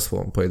jakieś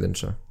krzesło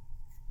pojedyncze.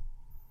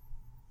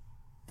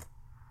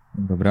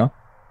 Dobra.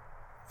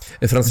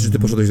 Francis, czy ty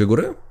poszedłeś do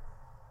góry?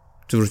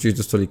 Czy wróciłeś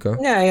do stolika?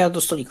 Nie, ja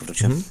do stolika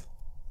wróciłem.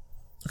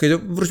 Okej, to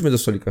wróćmy do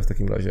stolika w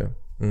takim razie.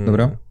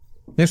 Dobra.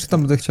 Jeszcze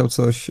tam będę chciał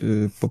coś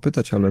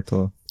popytać, ale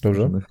to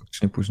dobrze.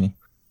 Faktycznie później.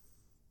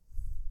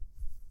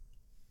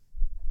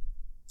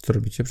 Co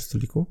robicie przy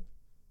stoliku?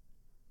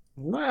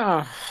 No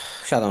ja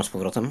siadam z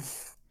powrotem.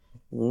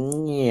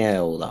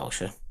 Nie udało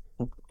się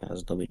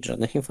zdobyć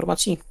żadnych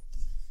informacji.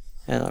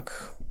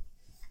 Jednak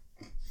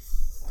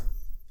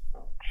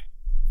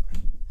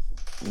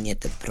nie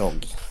te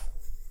progi,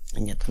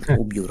 nie ten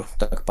ubiór.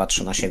 Tak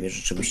patrzę na siebie,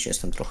 rzeczywiście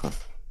jestem trochę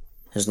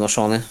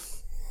znoszony.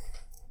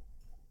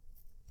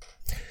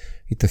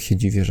 I tak się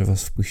dziwię, że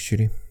was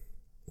wpuścili.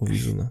 U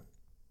Wizuna.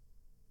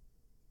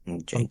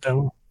 Dzięki.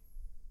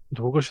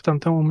 Długo się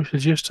tamtemu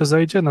myśleć jeszcze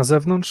zajdzie na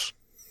zewnątrz?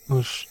 No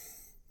już...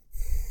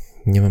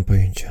 Nie mam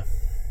pojęcia.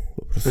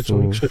 Po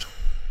prostu... Krzyczą.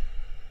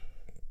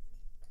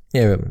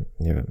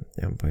 Nie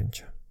mam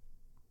pojęcia.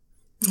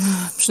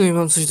 Przynajmniej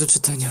mam coś do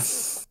czytania.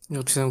 Ja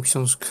odczytałem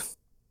książkę.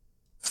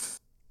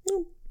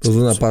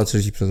 Wizuna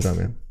patrzy ci przez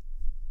ramię.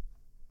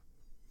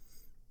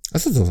 A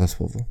co to za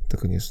słowo?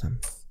 Tego nie znam.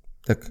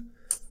 Tak.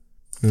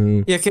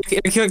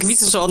 Jak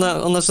widzę, że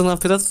ona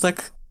pyta, to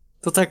tak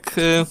to tak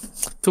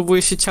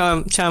próbuję się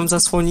ciałem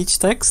zasłonić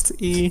tekst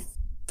i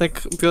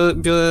tak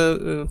biorę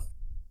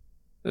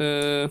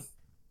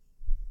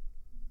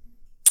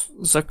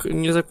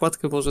nie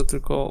zakładkę, Boże,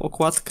 tylko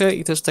okładkę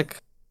i też tak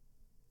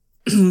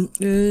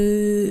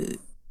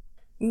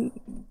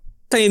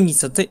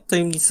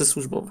tajemnice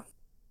służbowe.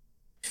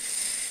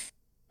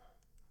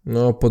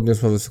 No,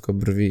 podniosła wysoko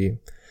brwi i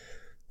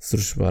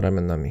wzruszyła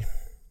ramionami.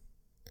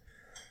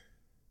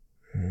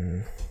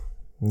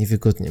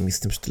 Niewygodnie mi z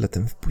tym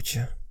sztyletem w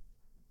bucie.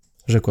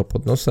 Rzekła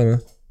pod nosem.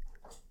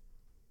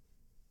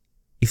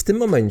 I w tym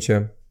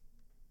momencie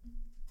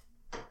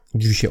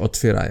drzwi się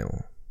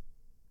otwierają.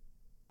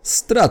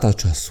 Strata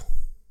czasu.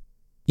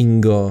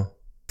 Ingo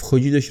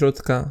wchodzi do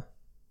środka.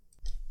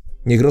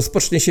 Niech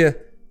rozpocznie się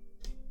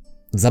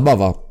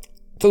zabawa.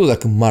 Co tu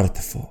tak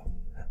martwo?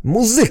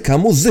 Muzyka,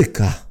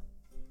 muzyka!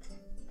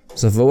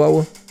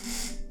 Zawołał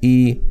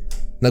i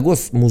na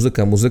głos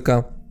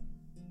muzyka.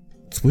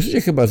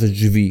 Słyszycie chyba, że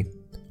drzwi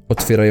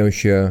otwierają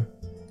się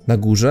na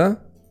górze.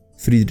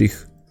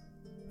 Friedrich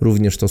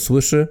również to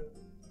słyszy.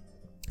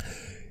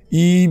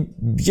 I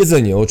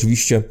jedzenie,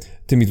 oczywiście,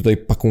 tymi tutaj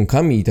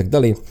pakunkami i tak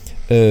dalej.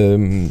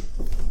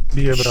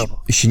 Bije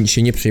brawo.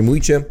 Się nie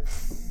przejmujcie.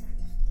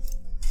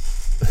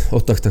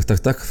 O,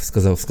 tak,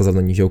 wskazał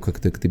na niziołka,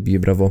 gdy bije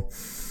brawo.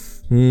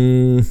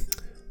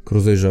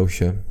 Rozejrzał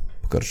się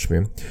po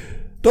karczmie.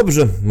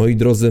 Dobrze, moi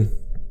drodzy.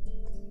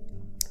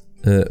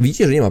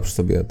 Widzicie, że nie ma przy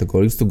sobie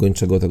tego listu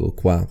gończego, tego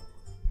kła.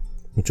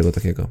 Niczego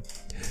takiego.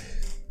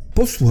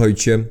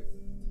 Posłuchajcie.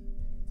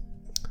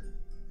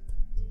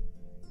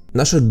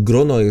 Nasze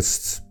grono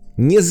jest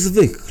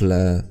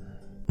niezwykle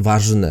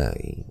ważne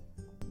i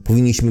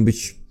powinniśmy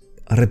być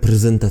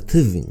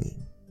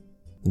reprezentatywni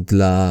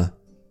dla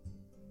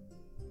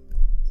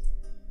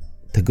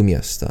tego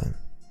miasta.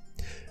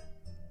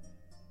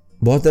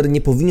 Bohater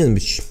nie powinien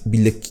być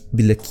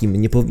byle kim,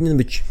 nie powinien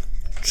być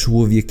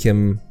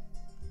człowiekiem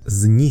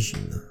z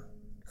nizin.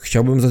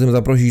 Chciałbym zatem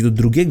zaprosić do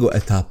drugiego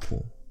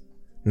etapu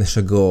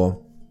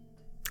naszego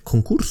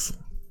konkursu.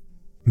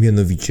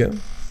 Mianowicie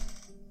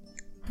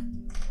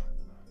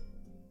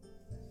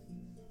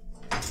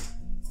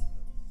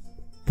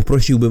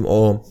poprosiłbym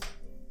o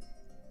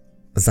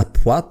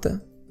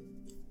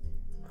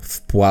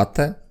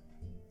wpłatę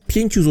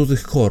 5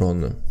 złotych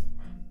koron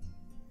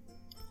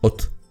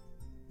od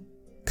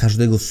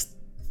każdego z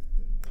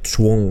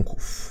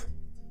członków.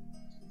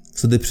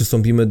 Wtedy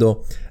przystąpimy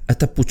do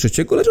etapu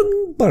trzeciego, lecz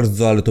on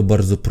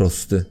bardzo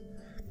prosty.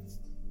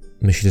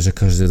 Myślę, że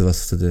każdy z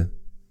was wtedy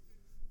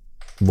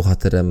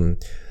bohaterem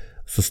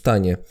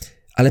zostanie.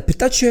 Ale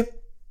pytacie,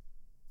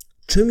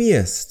 czym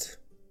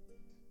jest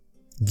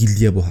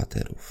Gildia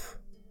Bohaterów?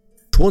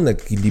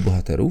 Członek Gildii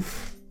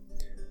Bohaterów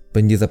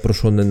będzie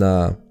zaproszony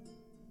na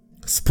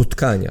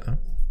spotkania,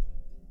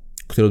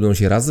 które odbędą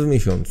się raz w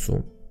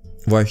miesiącu,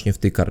 właśnie w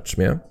tej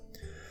karczmie.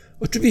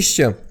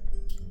 Oczywiście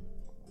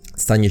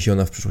stanie się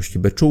ona w przyszłości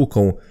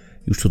beczułką,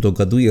 już to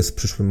dogaduję z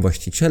przyszłym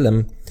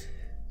właścicielem.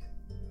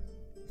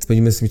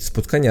 Będziemy mieć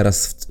spotkania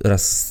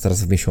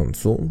raz w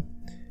miesiącu,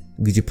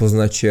 gdzie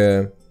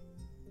poznacie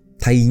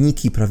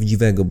tajniki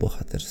prawdziwego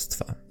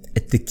bohaterstwa,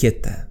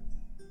 etykietę.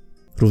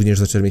 Również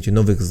zaczerpniecie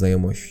nowych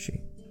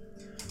znajomości,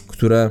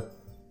 które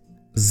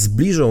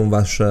zbliżą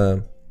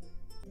wasze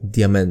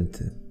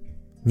diamenty,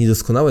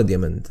 niedoskonałe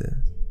diamenty,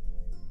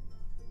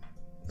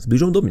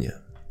 zbliżą do mnie.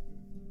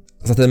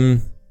 Zatem,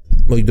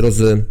 moi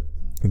drodzy,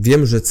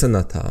 wiem, że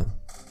cena ta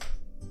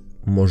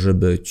może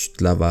być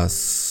dla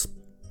was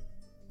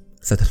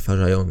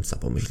zatrważająca.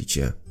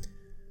 Pomyślicie,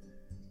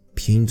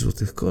 5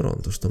 złotych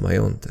koron, toż to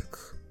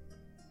majątek.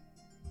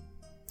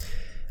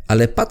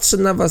 Ale patrzę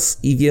na was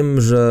i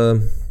wiem, że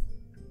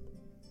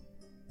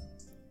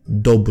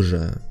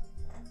dobrze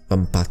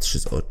wam patrzy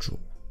z oczu.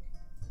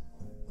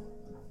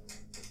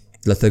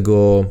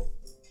 Dlatego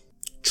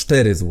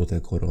 4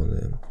 złote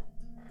korony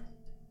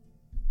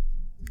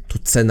to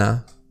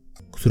cena,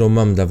 którą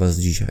mam dla was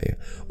dzisiaj.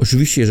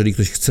 Oczywiście, jeżeli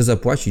ktoś chce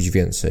zapłacić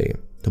więcej,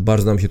 to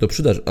bardzo nam się to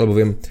przyda,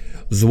 albowiem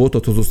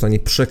złoto to zostanie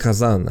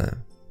przekazane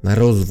na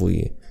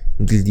rozwój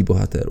Gildii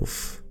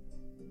Bohaterów.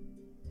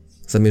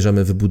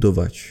 Zamierzamy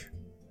wybudować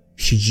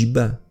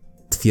siedzibę,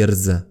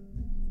 twierdzę.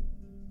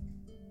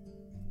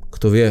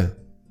 Kto wie,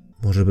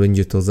 może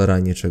będzie to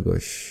zaranie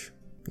czegoś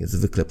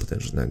niezwykle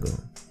potężnego.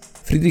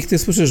 Friedrich, ty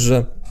słyszysz,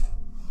 że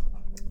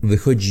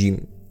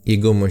wychodzi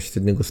jegomość z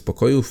jednego z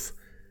pokojów,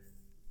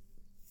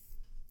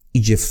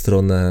 idzie w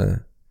stronę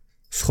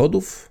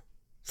schodów,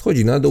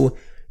 schodzi na dół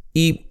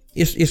i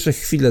jeszcze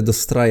chwilę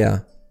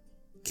dostraja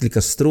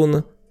kilka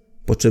strun,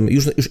 po czym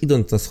już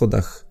idąc na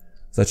schodach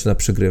zaczyna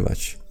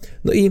przegrywać.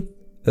 No i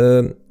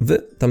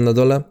wy tam na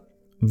dole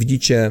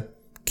widzicie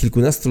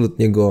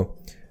kilkunastoletniego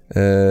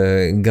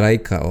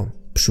grajka o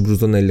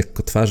przybrudzonej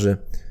lekko twarzy.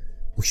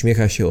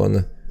 Uśmiecha się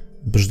on,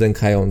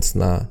 brzdękając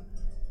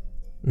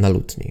na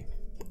lutni.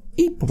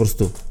 I po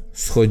prostu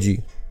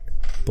schodzi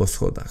po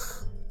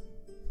schodach.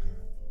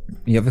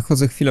 Ja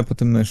wychodzę chwilę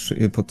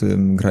po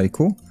tym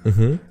grajku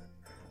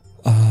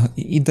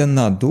i idę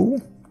na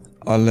dół,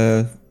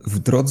 ale w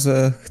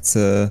drodze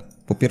chcę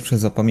po pierwsze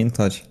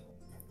zapamiętać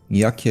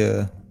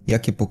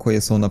jakie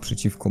pokoje są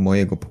naprzeciwko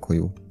mojego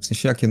pokoju. W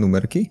sensie, jakie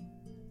numerki.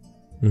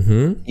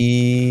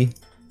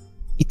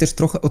 I też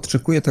trochę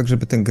odczekuję tak,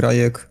 żeby ten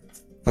grajek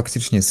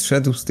faktycznie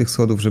zszedł z tych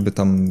schodów, żeby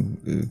tam,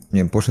 nie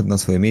wiem, poszedł na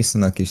swoje miejsce,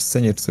 na jakiejś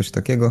scenie czy coś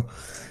takiego,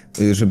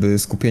 żeby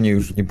skupienie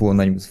już nie było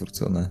na nim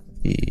zwrócone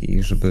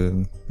i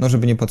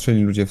żeby nie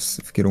patrzyli ludzie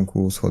w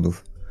kierunku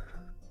schodów.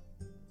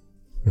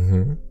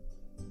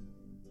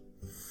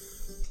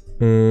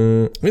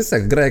 Więc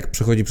tak, grajek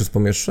przechodzi przez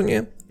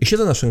pomieszczenie i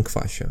siada na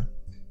szynkwasie.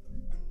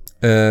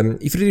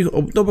 I Friedrich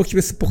obok ciebie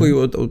jest pokój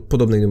o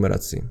podobnej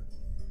numeracji.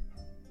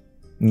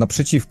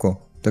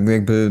 Naprzeciwko. Tak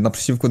jakby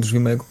naprzeciwko drzwi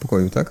mojego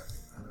pokoju, tak?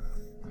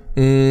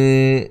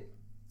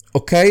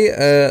 Okej,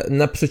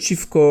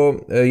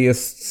 naprzeciwko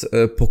jest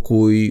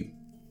pokój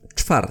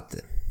 4.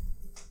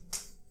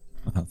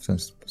 Aha, w ten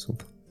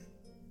sposób.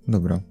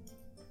 Dobra.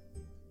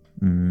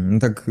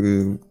 Tak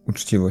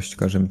uczciwość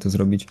każe mi to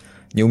zrobić.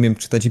 Nie umiem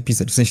czytać i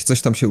pisać. W sensie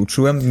coś tam się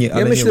uczyłem, ale ja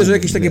myślę, nie umiem, że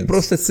jakieś takie więc...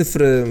 proste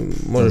cyfry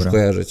możesz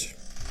kojarzyć.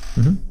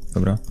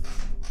 Dobra.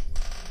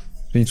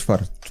 Czyli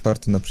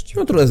czwarty naprzeciwko.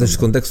 No trochę też z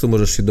kontekstu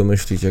możesz się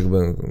domyślić,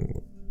 jakby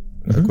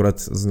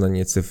akurat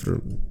znanie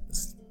cyfr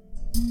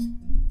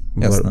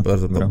jest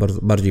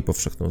bardziej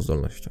powszechną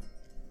zdolnością.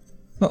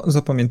 No,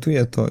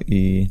 zapamiętuję to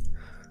i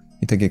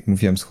tak jak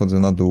mówiłem, schodzę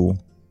na dół,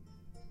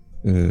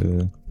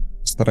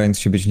 starając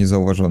się być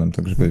niezauważonym,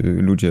 tak żeby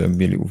ludzie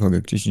mieli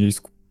uwagę gdzieś indziej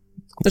skupioną.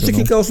 Znaczy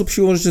kilka osób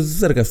siłą rzeczy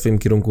zerka w twoim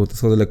kierunku, te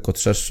schody lekko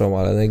trzeszczą,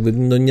 ale jakby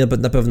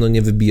na pewno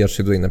nie wybijasz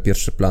się tutaj na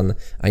pierwszy plan,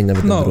 ani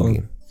nawet na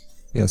drugi.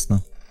 Jasne.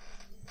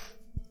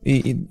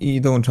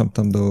 I dołączam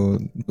tam do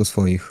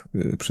swoich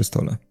przy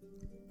stole.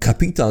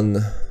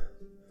 Kapitan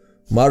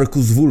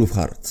Markus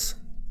Wulfhart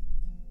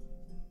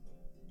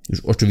już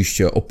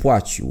oczywiście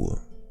opłacił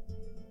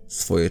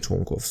swoje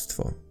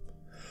członkowstwo.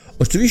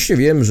 Oczywiście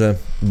wiem, że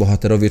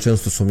bohaterowie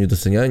często są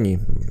niedoceniani,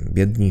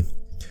 biedni.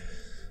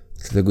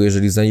 Dlatego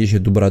jeżeli znajdzie się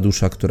dobra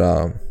dusza,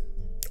 która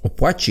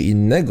opłaci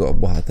innego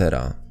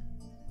bohatera,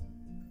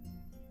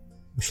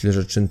 myślę,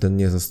 że czyn ten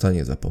nie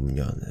zostanie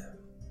zapomniany.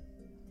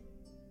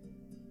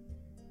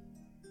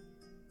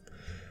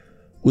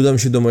 Udam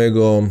się do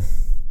mojego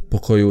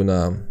pokoju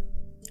na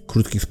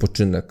krótki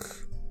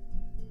spoczynek.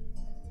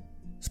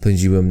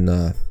 Spędziłem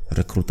na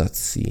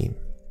rekrutacji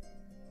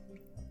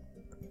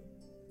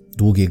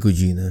długie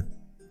godziny.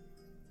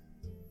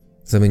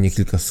 Zamienię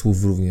kilka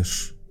słów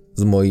również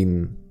z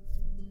moim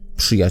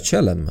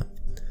przyjacielem,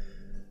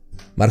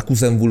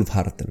 Markusem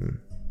Wulfhartem.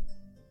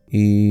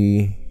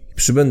 I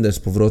przybędę z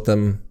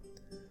powrotem.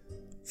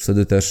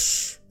 Wtedy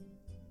też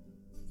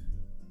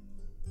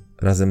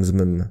razem z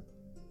mym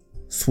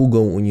sługą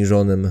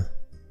uniżonym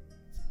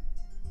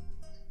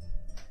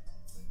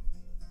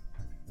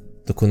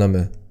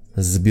dokonamy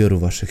zbioru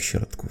waszych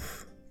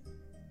środków.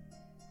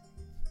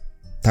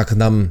 Tak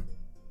nam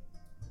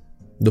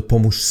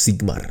dopomóż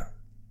Sigmar.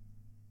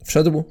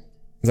 Wszedł,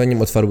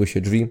 zanim otwarły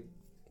się drzwi.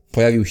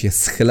 Pojawił się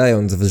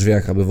schylając w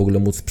drzwiach, aby w ogóle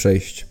móc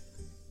przejść.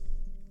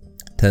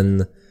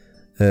 Ten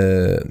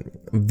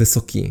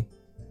wysoki,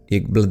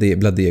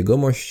 blady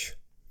jegomość.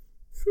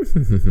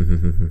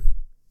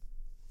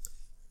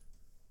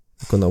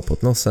 Wykonał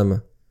pod nosem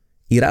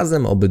i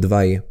razem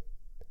obydwaj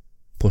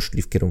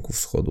poszli w kierunku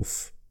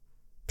wschodów,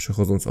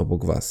 przechodząc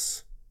obok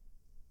was.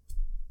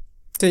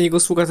 Ten jego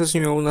sługa też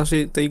nie miał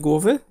naszej tej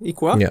głowy i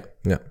kła?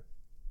 Nie.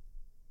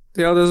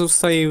 To ja od razu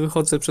wstaję i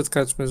wychodzę przed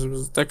karczmę, żeby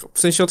tak, w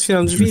sensie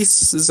otwieram drzwi i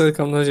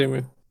zerkam na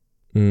ziemię.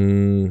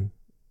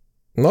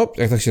 No,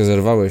 jak tak się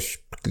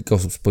zerwałeś, kilka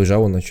osób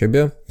spojrzało na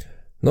ciebie.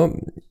 No,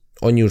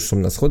 oni już są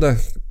na schodach.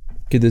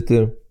 Kiedy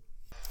ty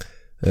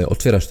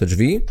otwierasz te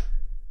drzwi,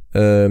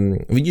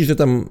 widzisz, że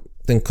tam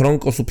ten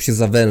krąg osób się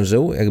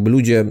zawężył, jakby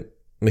ludzie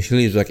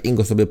myśleli, że jak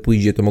Ingo sobie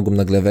pójdzie, to mogą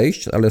nagle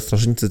wejść, ale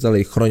strażnicy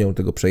dalej chronią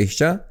tego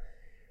przejścia.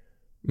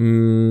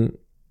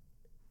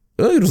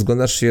 No i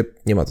rozglądasz się,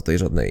 nie ma tutaj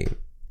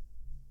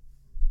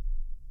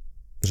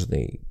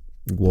żadnej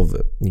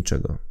głowy,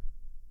 niczego.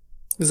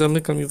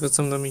 Zamykam i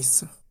wracam na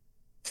miejsce.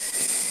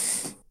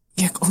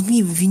 Jak on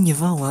mi wywinie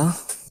wała,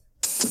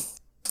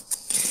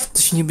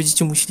 to się nie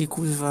będziecie musieli,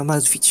 kurwa,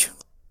 martwić.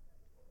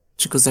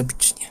 Czy go zabić,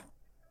 czy nie.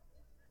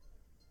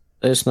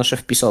 To jest nasze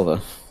wpisowe.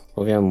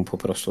 Powiem mu po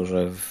prostu,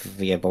 że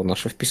wyjebał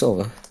nasze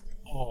wpisowe.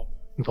 O,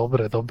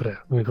 dobre.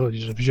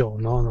 Wychodzi, że wziął,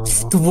 no.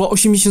 To było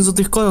 80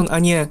 złotych koron, a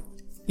nie.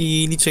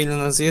 I liczę, ile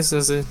nas jest,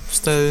 razy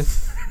 4.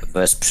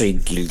 Wesprzyj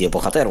Gildię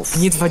Bohaterów.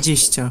 Nie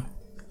 20.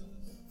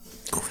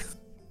 Kurwa.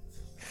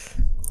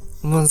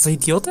 On za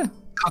idiotę?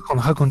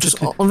 Hakon, czy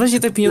Przecież on weźmie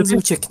te pieniądze i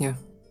ucieknie.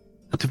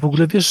 A ty w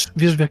ogóle wiesz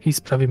w jakiej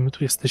sprawie my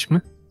tu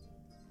jesteśmy?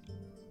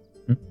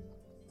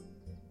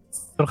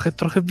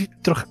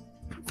 Trochę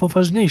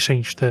poważniejsze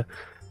niż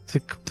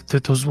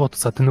to złoto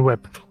za ten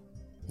łeb.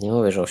 Nie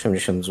mówię, że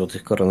 80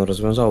 złotych koron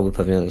rozwiązałoby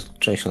pewnie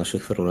część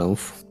naszych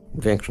problemów.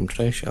 Większą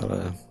część,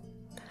 ale...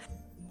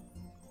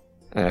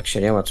 A jak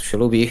się nie ma, to się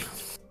lubi.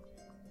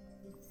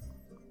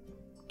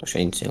 To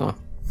się nic nie ma.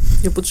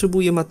 Ja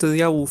potrzebuję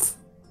materiałów,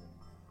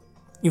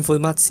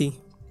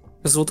 informacji.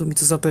 Złoto mi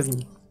to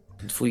zapewni.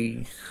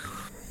 Twój...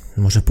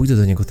 Może pójdę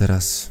do niego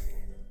teraz.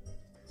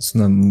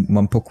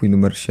 Mam pokój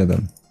numer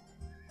 7.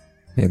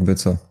 Jakby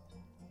co?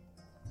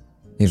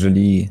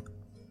 Jeżeli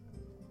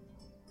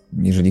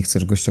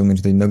chcesz go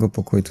ściągnąć do innego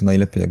pokoju, to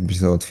najlepiej jakbyś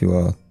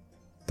załatwiła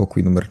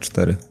pokój numer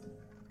 4.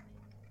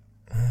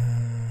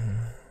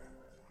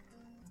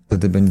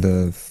 Wtedy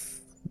będę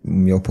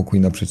miał pokój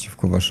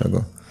naprzeciwko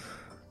waszego.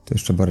 To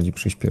jeszcze bardziej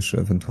przyspieszy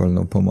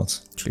ewentualną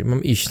pomoc. Czyli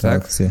mam iść,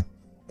 tak? Akcję.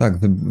 Tak,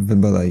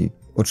 wybadaj,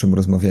 o czym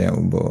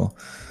rozmawiają, bo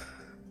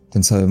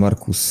ten cały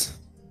Markus,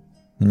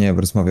 nie wiem,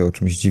 rozmawiał o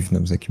czymś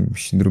dziwnym z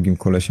jakimś drugim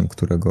kolesiem,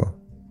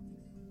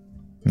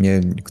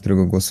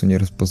 którego głosu nie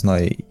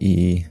rozpoznaje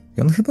i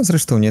on chyba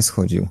zresztą nie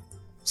schodził.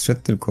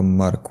 Zszedł tylko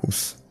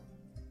Markus.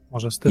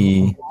 Może z tym.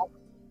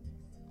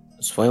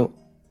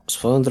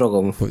 Swoją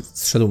drogą.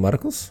 Zszedł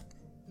Markus?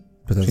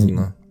 Pyta Czy nie?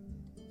 Zuna.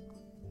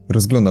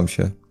 Rozglądam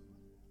się.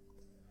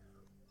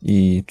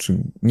 I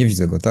czy nie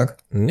widzę go,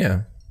 tak?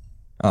 Nie.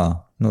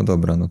 A, no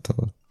dobra, no to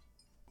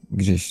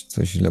gdzieś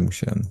coś źle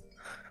musiałem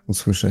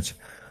usłyszeć.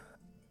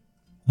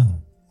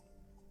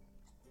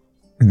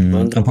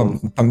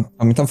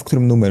 Pamiętam,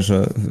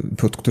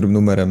 pod którym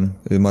numerem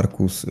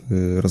Markus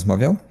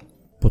rozmawiał?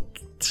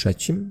 Pod 3?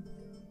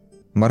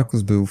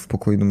 Markus był w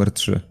pokoju numer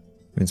 3,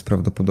 więc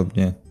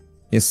prawdopodobnie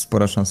jest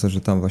spora szansa,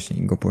 że tam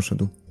właśnie go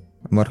poszedł.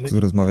 Markus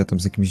rozmawia tam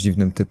z jakimś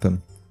dziwnym typem.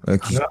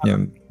 Nie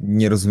wiem,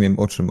 nie rozumiem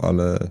o czym,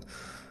 ale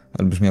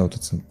brzmiało to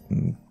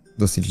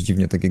dosyć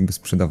dziwnie, tak jakby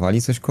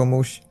sprzedawali coś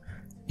komuś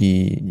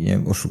i nie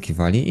wiem,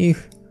 oszukiwali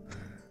ich.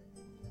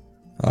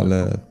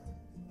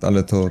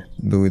 Ale to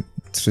były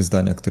 3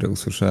 zdania, które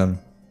usłyszałem.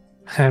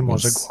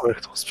 Może Więc... głowę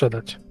chcą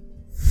sprzedać.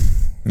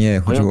 Nie,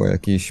 chodziło o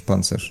jakiś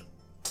pancerz.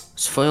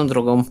 Swoją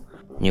drogą,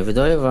 nie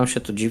wydaje wam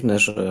się to dziwne,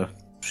 że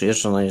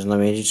przyjeżdża na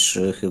Miedzicz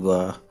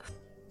chyba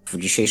w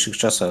dzisiejszych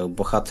czasach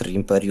bohater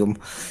Imperium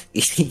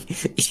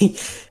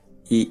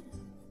i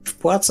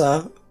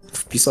wpłaca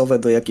wpisowe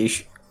do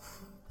jakiejś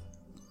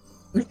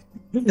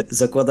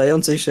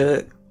zakładającej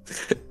się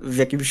w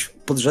jakimś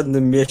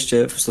podrzędnym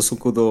mieście w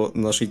stosunku do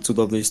naszej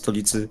cudownej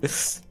stolicy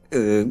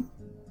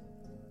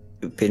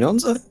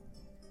pieniądze?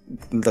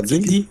 Dla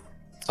Gildii?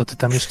 Co ty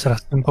tam jeszcze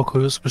raz w tym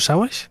pokoju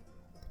słyszałeś?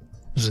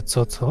 Że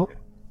co?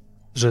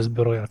 Że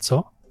zbroja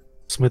co?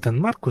 W sumie ten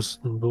Markus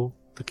był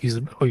taki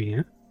zbroi,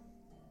 nie?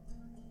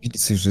 Mówili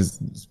coś, że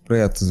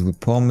zbroja to zły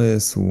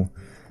pomysł,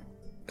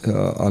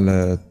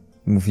 ale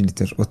mówili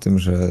też o tym,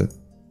 że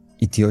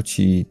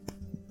idioci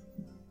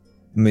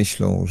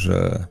myślą,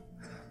 że...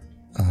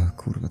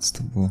 kurwa, co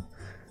to było?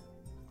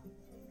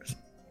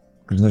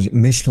 W każdym razie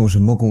myślą, że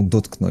mogą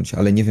dotknąć,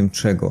 ale nie wiem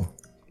czego.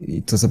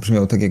 I to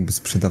zabrzmiało tak, jakby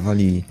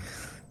sprzedawali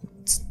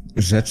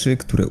rzeczy,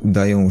 które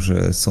udają,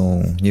 że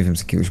są, nie wiem, z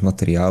jakiegoś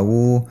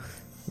materiału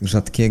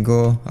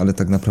rzadkiego, ale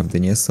tak naprawdę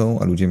nie są,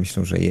 a ludzie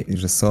myślą,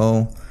 że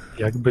są.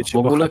 Jakby cię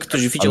W ogóle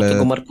ktoś widział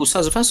tego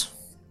Markusa z was?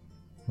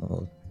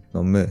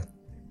 No my.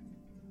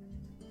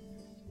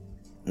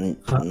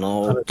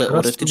 No, ale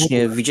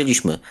teoretycznie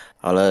widzieliśmy,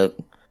 ale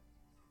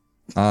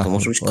to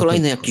może być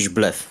kolejny tym. jakiś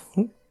blef.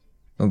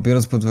 No,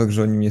 biorąc pod uwagę,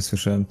 że o nim nie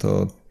słyszałem,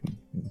 to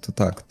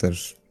tak,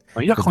 też.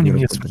 No jak też o nim biorę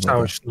nie pod uwagę.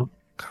 słyszałeś? No,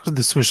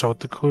 każdy słyszał,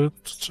 tylko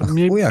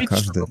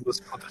Każdy.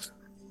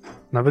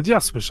 Nawet ja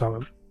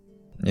słyszałem.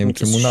 Nie wiem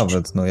czemu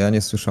nawet, no ja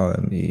nie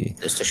słyszałem i...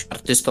 Jesteś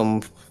artystą,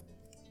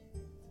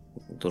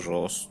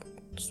 dużo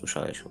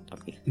słyszałeś o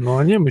takich. No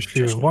a nie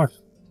myśliłem,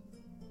 właśnie.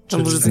 A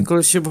może ten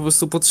koleś się po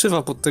prostu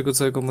podszywa pod tego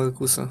całego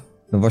Markusa.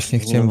 No właśnie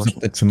chciałem właśnie.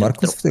 zapytać, czy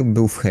Markus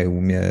był w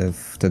hełmie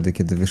wtedy,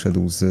 kiedy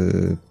wyszedł z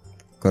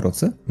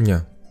karocy?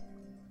 Nie.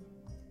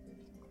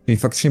 I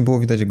faktycznie było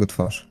widać jego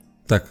twarz.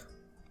 Tak.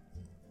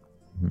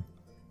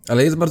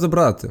 Ale jest bardzo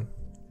bradaty.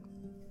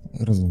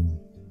 Rozumiem.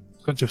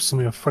 Choć w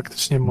sumie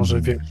faktycznie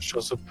może większość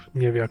osób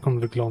nie wie, jak on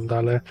wygląda,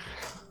 ale...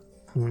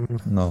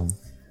 No.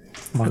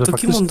 Może A to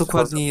kim on faktycznie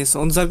dokładnie jest?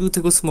 On zabił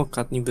tego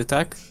smoka niby,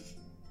 tak?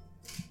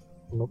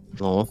 No.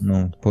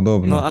 No,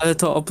 podobno. No ale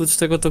to oprócz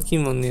tego to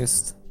kim on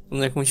jest? On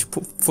jakąś...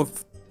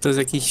 To jest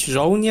jakiś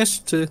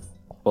żołnierz, czy...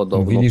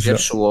 Podobno Mówili, że-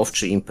 pierwszy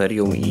łowczy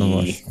Imperium No i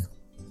właśnie.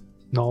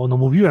 No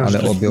mówiłem,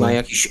 Ale że... objął, ma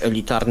jakiś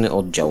elitarny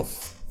oddział.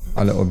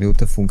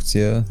 te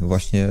funkcje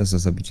właśnie za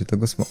zabicie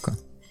tego smoka.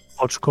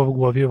 Oczko w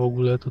głowie w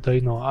ogóle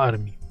tutaj,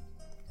 armii.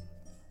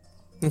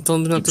 No to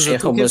on na to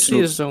przyjechał zadupie bez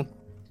przyjeżdżał.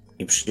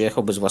 I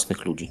przyjechał bez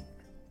własnych ludzi.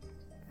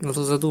 No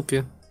to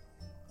zadupie.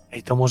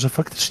 Ej, to może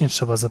faktycznie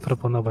trzeba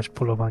zaproponować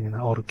polowanie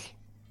na orki.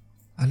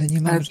 Ale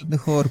nie mamy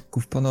żadnych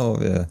orków,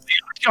 panowie.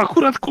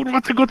 Akurat,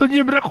 kurwa, tego to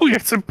nie brakuje.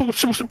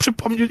 Muszę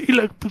przypomnieć,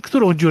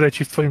 którą dziurę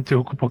ci w twoim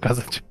tyłku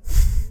pokazać.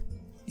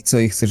 I co,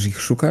 chcesz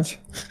ich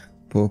szukać?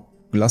 Po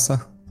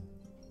lasach?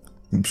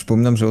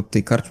 Przypominam, że od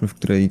tej karczmy, w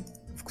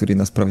której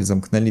nas prawie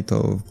zamknęli,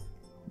 to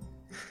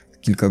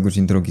kilka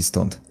godzin drogi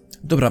stąd.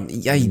 Dobra,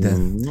 ja idę.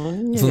 No,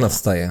 nie Zuna wiem.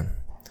 wstaje.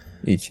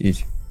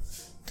 Idź.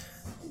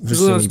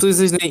 Zuna, tu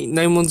jesteś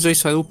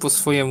najmądrzejsza, rób po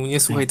swojemu, nie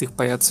słuchaj tych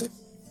pajacy.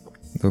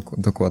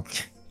 Dokładnie.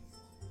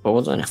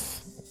 Powodzenia.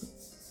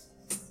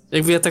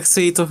 Jakby ja tak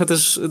chcę jej trochę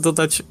też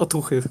dodać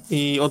otuchy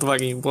i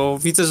odwagi, bo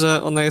widzę,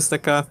 że ona jest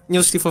taka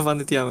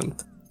nieoszlifowany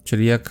diament.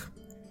 Czyli jak...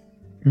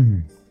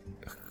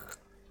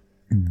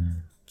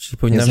 Czyli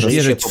powinnam Ja zaraz-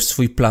 wierzyć w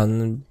swój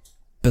plan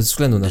bez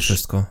względu na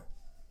wszystko.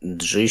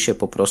 Drżyj się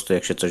po prostu,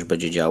 jak się coś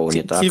będzie działo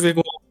nie tak, Kiwy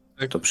głową.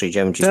 to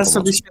przyjdziemy ci z Teraz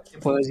pomocą. sobie świetnie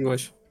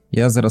poradziłeś.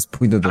 Ja zaraz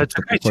pójdę do Ale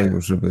czekajcie.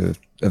 pokoju, żeby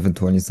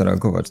ewentualnie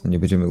zareagować. No nie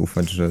będziemy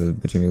ufać, że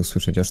będziemy je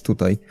usłyszeć aż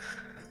tutaj.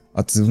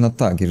 A ty, Zuna,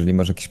 tak, jeżeli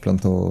masz jakiś plan,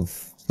 to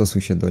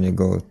stosuj się do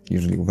niego,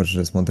 jeżeli uważasz, że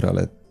jest mądry,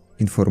 ale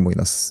informuj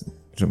nas,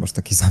 że masz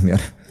taki zamiar.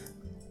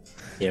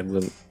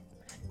 Jakbym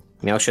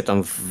miał się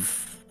tam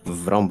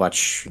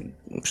wrąbać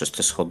przez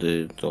te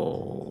schody,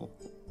 to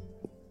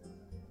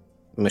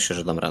myślę,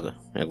 że dam radę,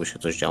 jakby się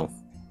coś działo.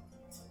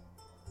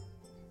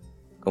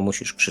 Tylko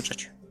musisz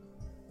krzyczeć.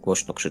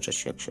 Głośno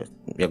krzyczeć,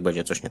 jak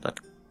będzie coś nie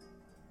tak.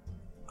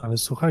 Ale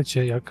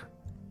słuchajcie,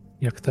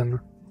 jak ten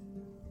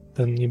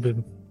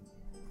niby...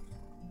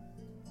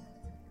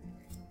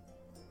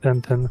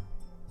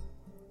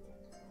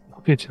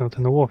 No wiecie, no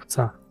ten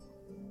łowca,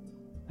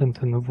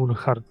 ten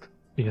Wulhard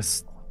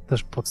jest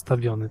też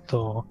podstawiony,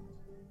 to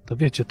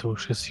wiecie, to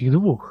już jest ich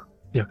dwóch,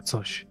 jak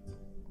coś.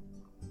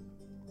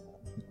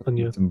 To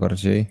nie... Tym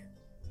bardziej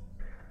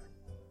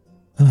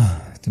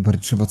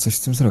trzeba coś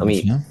z tym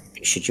zrobić, nie?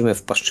 Siedzimy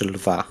w paszczy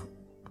lwa.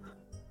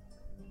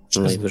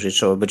 Najwyżej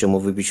trzeba będzie mu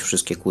wybić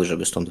wszystkie kły,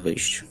 żeby stąd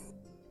wyjść.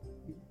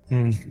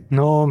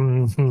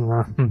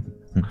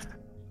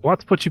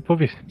 Łatwo ci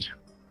powiedzieć.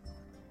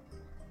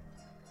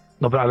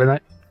 Dobra, ale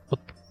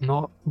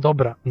no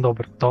dobra,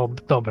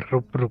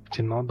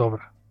 róbcie, no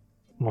dobra.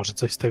 Może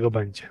coś z tego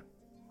będzie.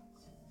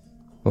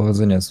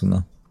 Powodzenia,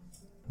 Zuna.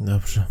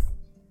 Dobrze.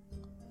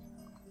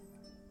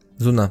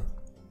 Zuna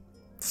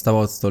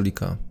wstała od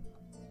stolika.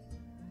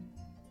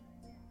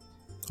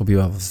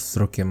 Obiła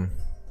wzrokiem.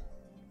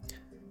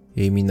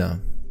 Jej mina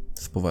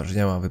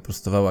spoważniała,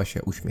 wyprostowała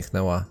się,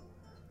 uśmiechnęła.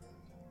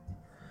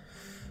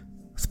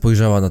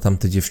 Spojrzała na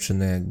tamte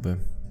dziewczyny, jakby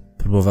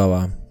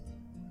próbowała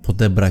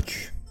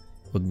podebrać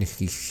od nich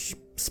jakiś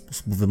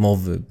sposób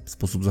wymowy,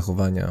 sposób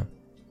zachowania.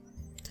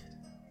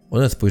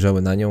 One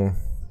spojrzały na nią,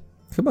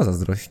 chyba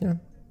zazdrośnie,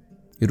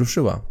 i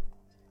ruszyła.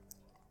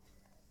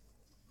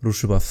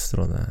 Ruszyła w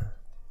stronę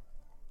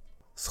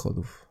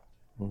schodów.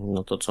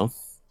 No to co,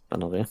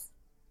 panowie?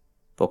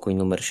 Pokój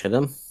numer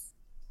 7?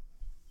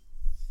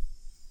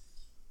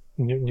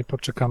 Nie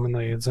poczekamy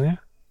na jedzenie?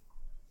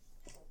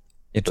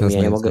 Nie czas ja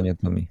na nie mogę- jedzenie,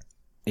 Tomi.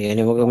 Ja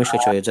nie mogę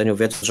myśleć o jedzeniu,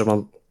 wiedząc, że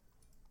mam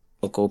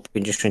około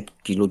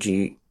 50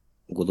 ludzi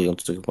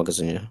głodujących w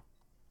magazynie.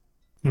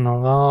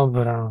 No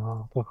dobra,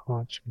 no to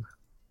chodźmy.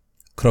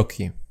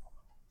 Kroki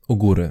u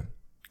góry.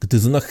 Gdy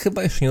Zuna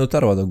chyba jeszcze nie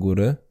dotarła do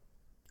góry,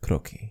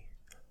 kroki.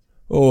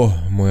 O,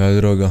 moja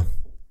droga.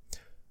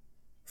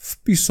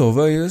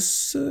 Wpisowe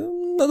jest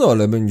na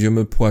dole.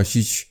 Będziemy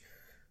płacić.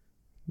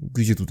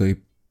 Gdzie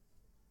tutaj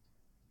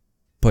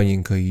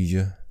panienka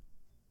idzie?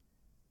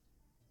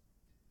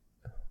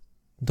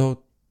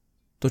 Do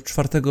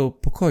 4.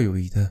 pokoju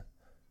idę.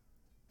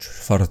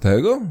 4?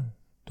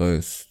 To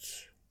jest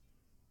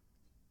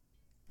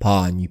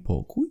pani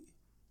pokój?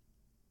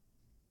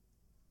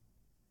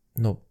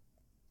 No,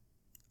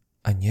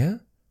 a nie?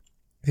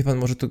 Wie pan,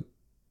 może to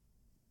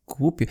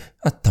głupie.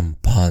 A tam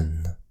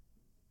pan.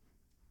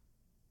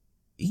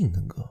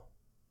 Ingo.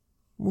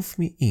 Mów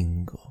mi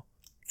Ingo.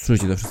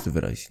 Słyszycie to wszyscy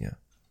wyraźnie.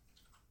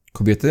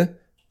 Kobiety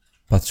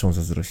patrzą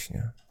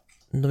zazdrośnie.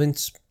 No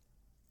więc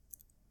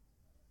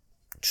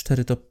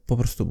 4 to po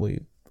prostu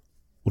mój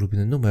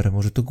ulubiony numer.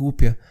 Może to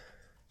głupie.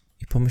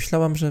 I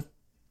pomyślałam, że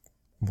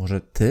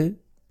może ty,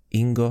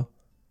 Ingo,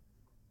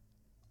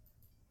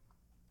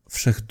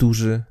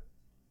 wszechduży,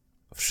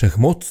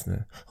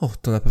 wszechmocny,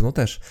 to na pewno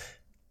też,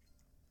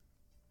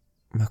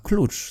 ma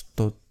klucz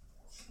do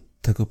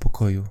tego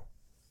pokoju.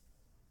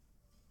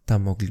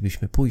 Tam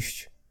moglibyśmy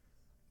pójść.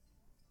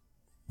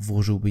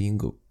 Włożyłby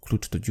Ingo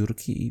klucz do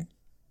dziurki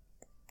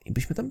i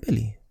byśmy tam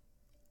byli.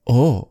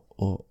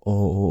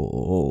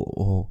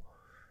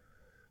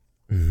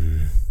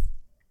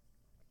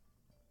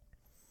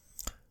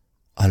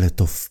 Ale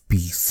to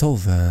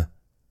wpisowe.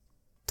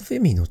 2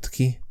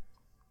 minutki.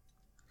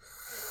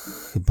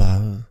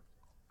 Chyba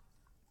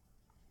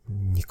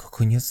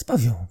nikogo nie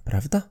zbawią,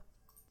 prawda?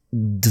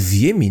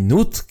 2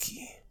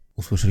 minutki.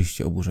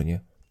 Usłyszeliście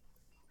oburzenie.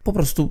 Po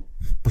prostu,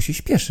 bo się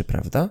śpieszy,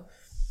 prawda?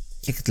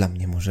 Jak dla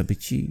mnie może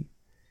być i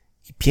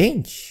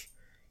 5,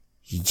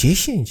 i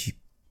 10,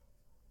 i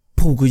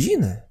pół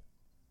godziny.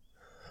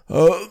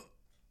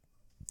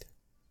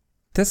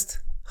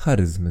 Test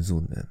charyzmy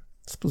Zuny.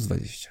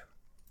 +20.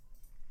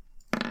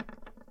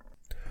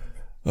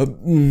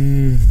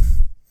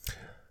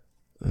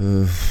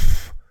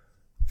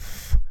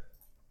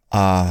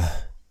 A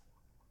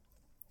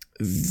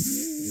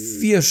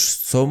wiesz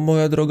co,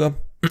 moja droga?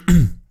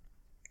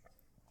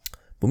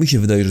 Bo mi się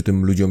wydaje, że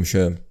tym ludziom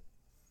się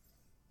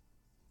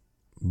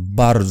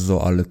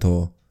bardzo, ale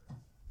to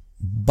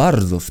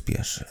bardzo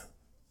spieszy.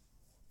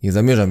 Nie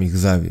zamierzam ich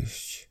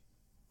zawieść.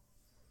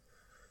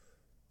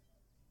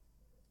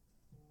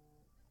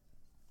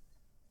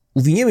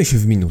 Uwiniemy się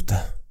w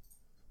minutę.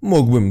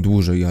 Mógłbym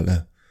dłużej,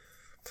 ale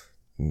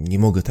nie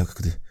mogę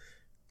tak,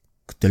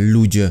 gdy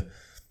ludzie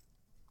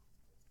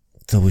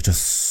cały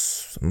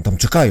czas tam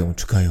czekają.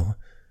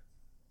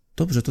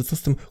 Dobrze, to co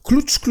z tym?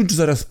 Klucz,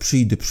 zaraz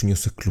przyjdę,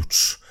 przyniosę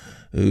klucz.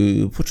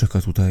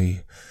 Poczeka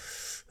tutaj.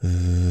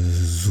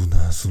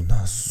 Zuna.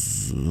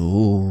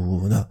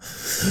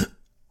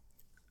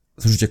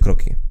 Słyszycie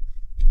kroki.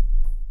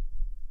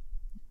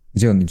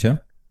 Gdzie on idzie?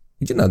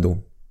 Idzie na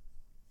dół.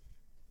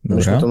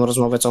 Myśmy Dobra. tą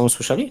rozmowę całą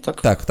słyszeli,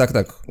 tak? Tak.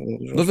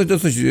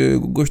 Dosyć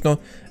głośno.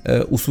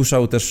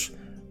 Usłyszał też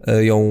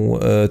ją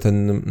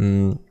ten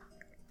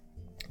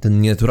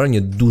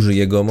nienaturalnie duży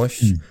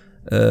jegomość,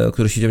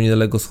 który siedział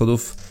niedaleko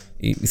schodów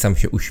i sam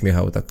się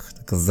uśmiechał tak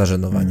z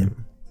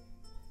zażenowaniem.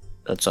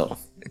 A co?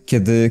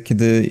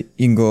 Kiedy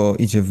Ingo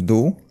idzie w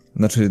dół,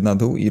 znaczy na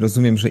dół i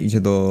rozumiem, że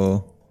idzie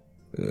do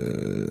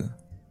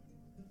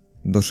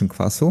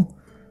szynkwasu,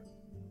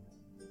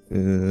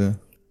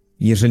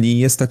 jeżeli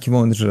jest taki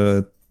moment,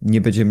 że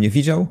nie będzie mnie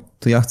widział,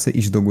 to ja chcę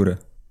iść do góry.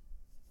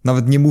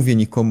 Nawet nie mówię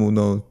nikomu,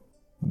 no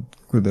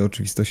kurde,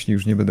 oczywistości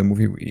już nie będę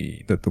mówił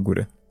i idę do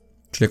góry.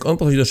 Czyli jak on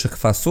podchodzi do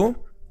szekwasu,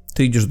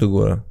 ty idziesz do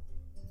góry.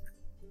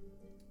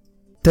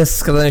 Test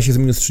składania się z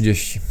minus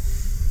 30.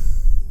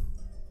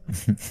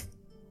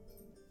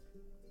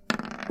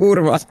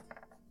 Kurwa!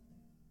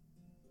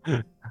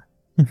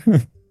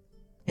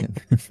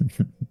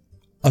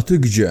 A ty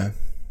gdzie?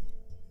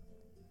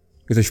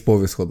 Jesteś w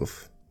połowie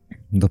schodów.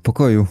 Do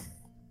pokoju.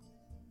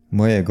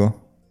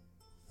 Mojego.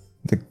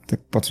 Tak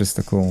patrzę z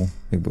taką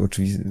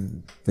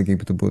tak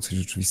jakby to było coś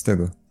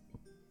oczywistego.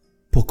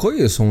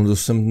 Pokoje są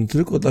dostępne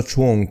tylko dla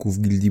członków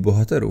Gildii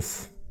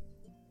Bohaterów.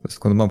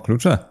 Skąd mam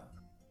klucze?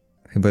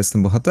 Chyba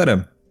jestem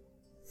bohaterem.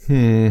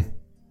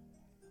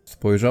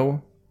 Spojrzał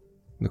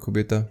na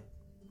kobietę.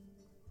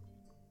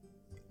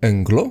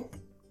 Englo?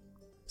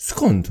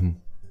 Skąd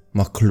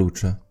ma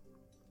klucze?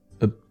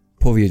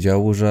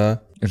 Powiedział, że...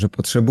 Że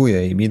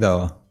potrzebuję i mi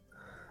dała.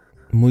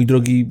 Mój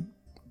drogi,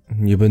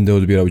 nie będę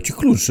odbierał ci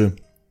kluczy.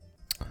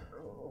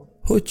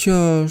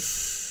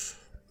 Chociaż...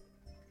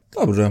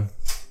 Dobrze.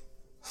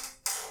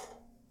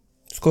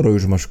 Skoro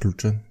już masz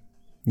klucze,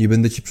 nie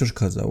będę ci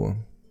przeszkadzał.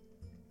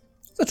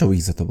 Zaczął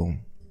iść za tobą.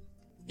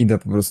 Idę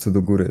po prostu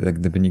do góry, jak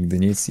gdyby nigdy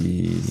nic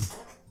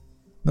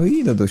No i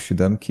idę do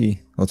 7,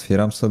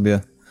 otwieram sobie,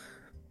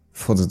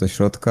 wchodzę do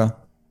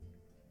środka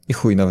i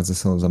chuj, nawet ze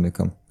sobą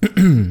zamykam.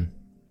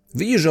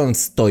 Widzisz, że on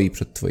stoi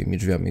przed twoimi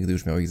drzwiami, gdy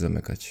już miał ich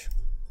zamykać.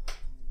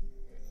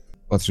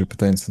 Patrzę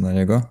pytając na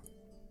niego.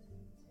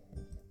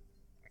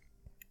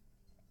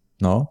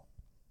 No.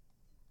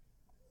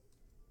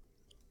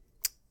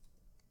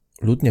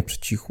 Ludnia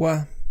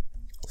przycichła.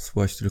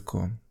 Słychać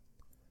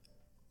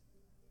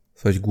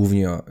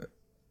głównie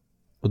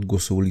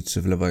odgłosy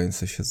ulicy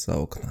wlewające się zza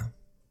okna.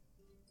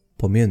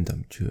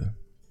 Pamiętam cię.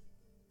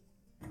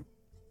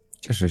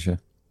 Cieszę się.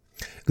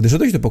 Gdy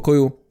szedłeś do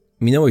pokoju,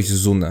 minąłeś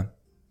Zunę.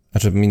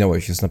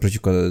 Jest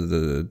naprzeciwko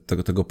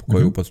tego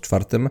pokoju pod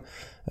 4.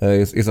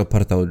 Jest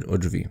oparta o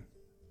drzwi.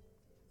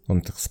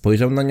 On tak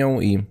spojrzał na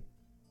nią i...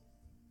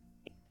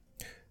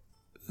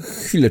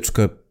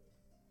 Chwileczkę.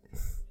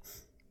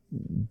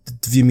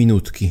 2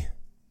 minutki.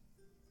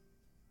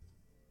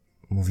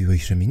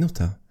 Mówiłeś, że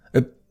minuta.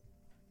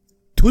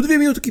 Tu 2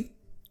 minutki,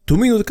 tu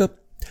minutka.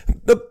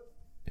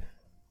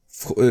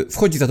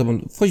 Wchodzi za tobą,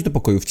 wchodzi do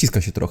pokoju,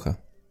 wciska się trochę.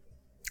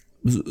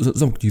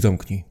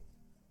 Zamknij.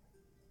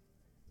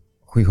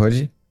 Chuj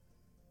chodzi?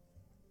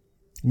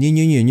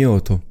 Nie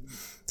o to.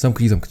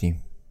 Zamknij.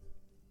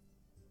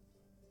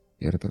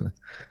 Pierdolę.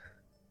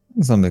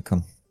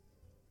 Zamykam.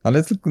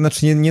 Ale tylko,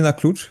 znaczy nie na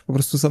klucz, po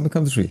prostu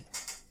zamykam drzwi.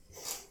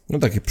 No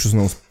takie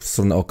przysunął w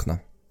stronę okna.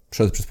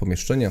 Przeszedł przez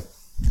pomieszczenie.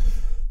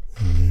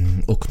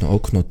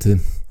 Okno, ty.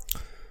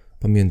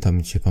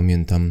 Pamiętam cię.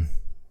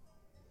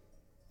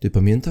 Ty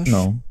pamiętasz?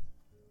 No.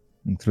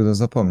 Trudno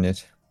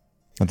zapomnieć.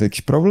 A to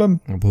jakiś problem?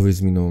 No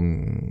powiedz mi,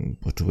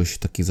 poczułeś się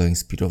taki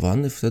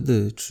zainspirowany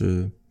wtedy,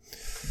 czy...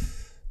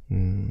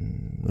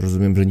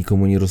 Rozumiem, że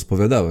nikomu nie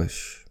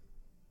rozpowiadałeś.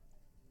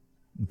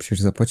 Przecież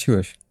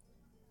zapłaciłeś.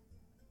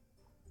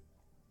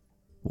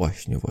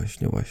 Właśnie.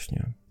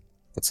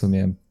 Po co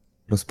miałem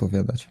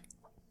rozpowiadać?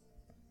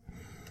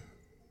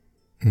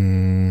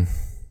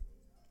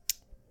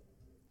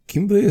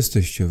 Kim wy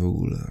jesteście w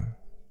ogóle?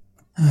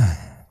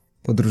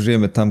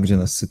 Podróżujemy tam, gdzie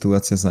nas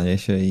sytuacja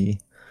zaniesie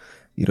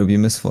i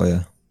robimy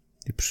swoje.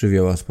 I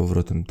przywiała z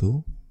powrotem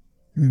tu?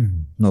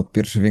 No,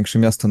 pierwsze większe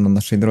miasto na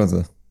naszej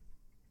drodze.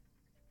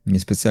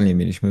 Niespecjalnie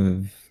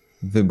mieliśmy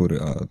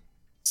wybór, a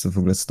co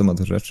to ma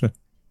do rzeczy?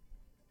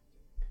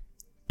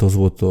 To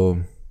złoto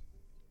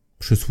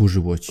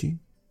przysłużyło ci?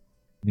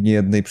 W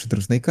niejednej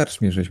przydrożnej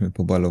karczmie żeśmy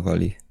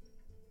pobalowali.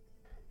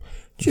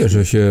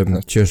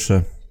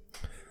 Cieszę.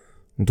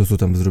 To, co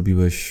tam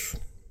zrobiłeś,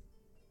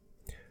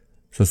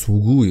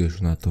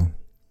 zasługujesz na to.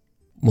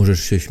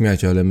 Możesz się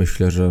śmiać, ale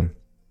myślę, że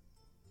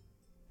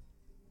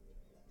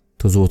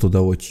to złoto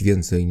dało ci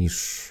więcej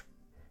niż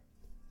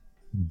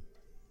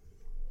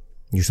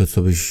to,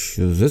 co byś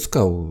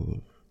zyskał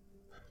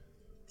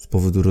z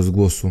powodu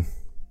rozgłosu.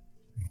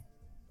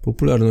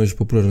 Popularność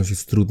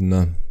jest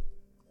trudna.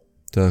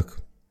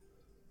 Tak.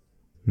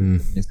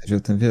 Jesteś o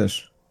tym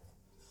wiesz.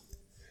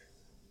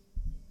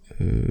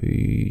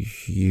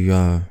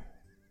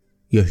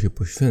 Ja się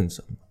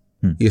poświęcam.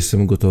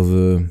 Jestem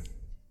gotowy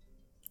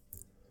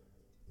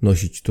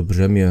nosić to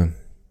brzemię.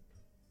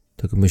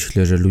 Tak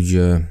myślę, że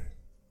ludzie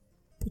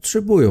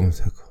potrzebują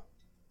tego.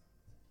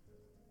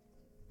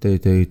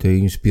 Tej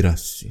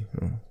inspiracji.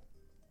 No.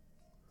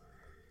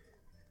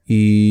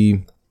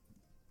 I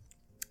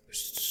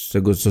z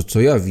tego,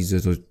 co ja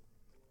widzę, to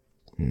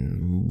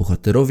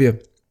bohaterowie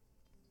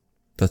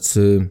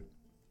tacy,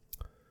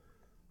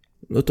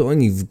 no to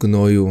oni w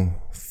gnoju,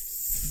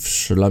 w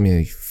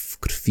szlamie, w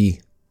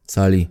krwi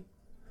cali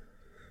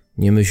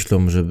nie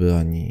myślą, żeby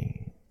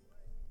ani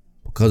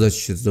pokazać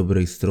się z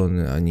dobrej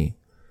strony, ani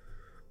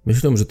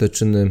myślą, że te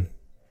czyny,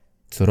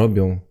 co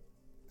robią,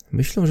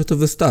 myślą, że to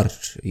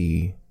wystarczy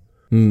i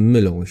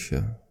mylą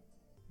się,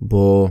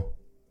 bo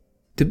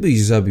ty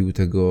byś zabił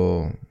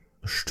tego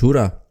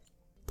szczura,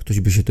 ktoś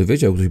by się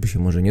dowiedział, ktoś by się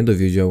może nie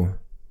dowiedział,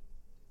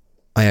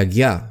 a jak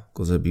ja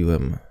go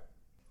zabiłem,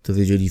 to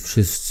wiedzieli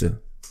wszyscy.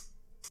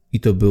 I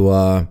to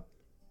była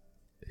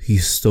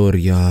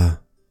historia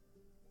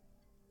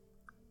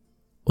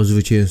o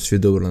zwycięstwie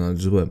dobra nad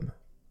złem.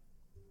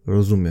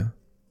 Rozumiem.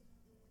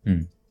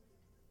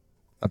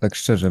 A tak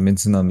szczerze,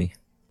 między nami,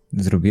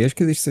 zrobiłeś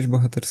kiedyś coś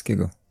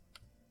bohaterskiego?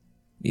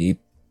 I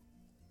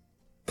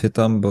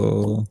pytam,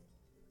 bo...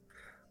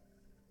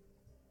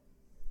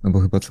 No bo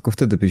chyba tylko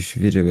wtedy byś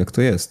wiedział, jak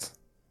to jest.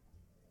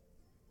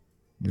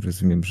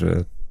 Rozumiem,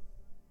 że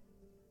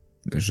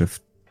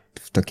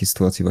w takiej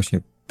sytuacji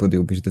właśnie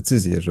podjąłbyś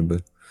decyzję,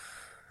 żeby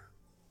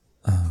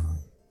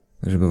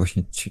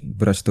właśnie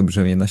brać to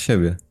brzemię na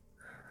siebie.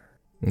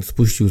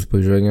 Spuścił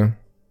spojrzenie.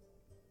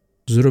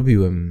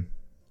 Zrobiłem.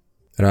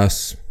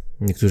 Raz.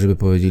 Niektórzy by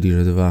powiedzieli,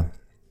 że 2.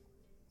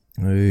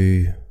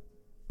 I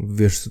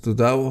wiesz, co to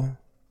dało?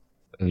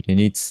 Pewnie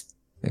nic,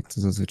 jak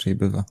to zazwyczaj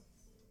bywa.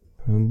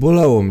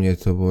 Bolało mnie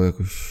to, bo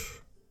jakoś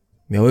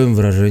miałem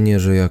wrażenie,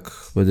 że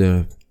jak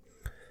będę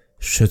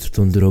szedł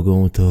tą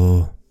drogą,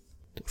 to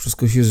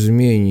wszystko się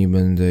zmieni.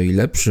 Będę i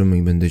lepszym,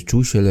 i będę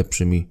czuł się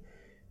lepszym, i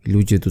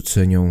ludzie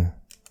docenią.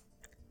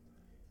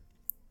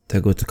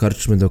 Tego od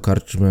karczmy do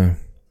karczmy.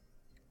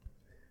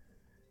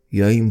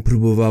 Ja im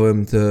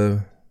próbowałem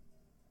tę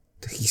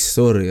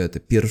historię, tę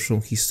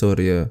pierwszą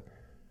historię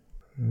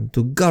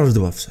do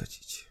gardła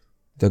wsadzić.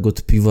 Tak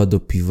od piwa do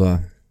piwa.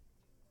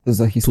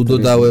 Tu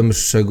dodałem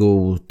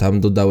szczegół,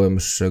 tam dodałem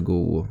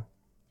szczegół.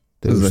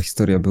 To za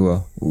historia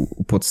była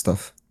u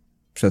podstaw,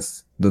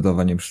 przed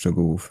dodawaniem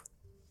szczegółów.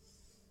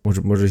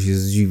 Może się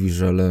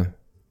zdziwisz, ale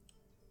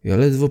ja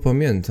ledwo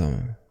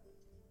pamiętam.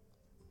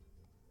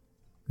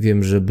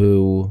 Wiem, że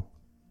był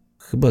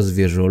chyba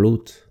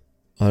zwierzolud,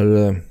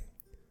 ale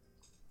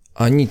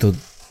ani to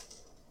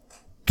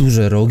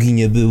duże rogi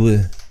nie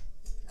były,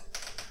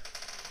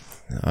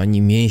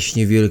 ani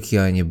mięśnie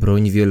wielkie, ani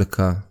broń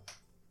wielka.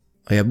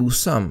 A ja był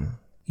sam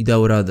i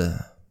dał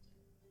radę.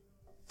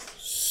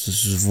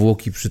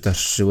 Zwłoki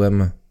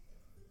przytaszczyłem.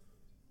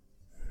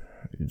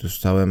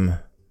 Dostałem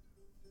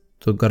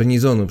do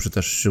garnizonu,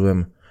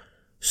 przytaszczyłem.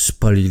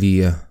 Spalili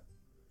je.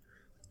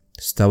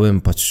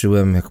 Stałem,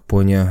 patrzyłem, jak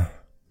płonie.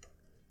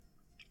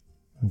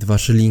 2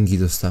 szylingi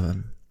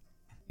dostałem.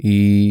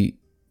 I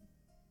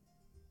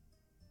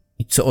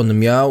co on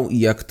miał i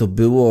jak to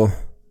było?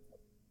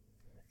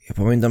 Ja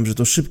pamiętam, że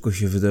to szybko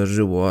się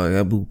wydarzyło, a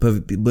ja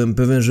byłem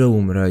pewien, że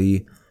umrę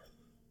i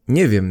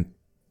nie wiem,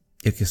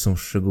 jakie są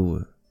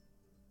szczegóły.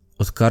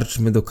 Od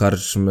karczmy do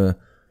karczmy,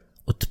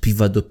 od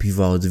piwa do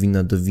piwa, od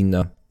wina do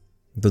wina.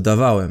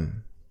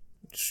 Dodawałem.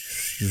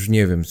 Już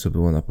nie wiem, co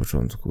było na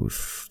początku.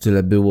 Już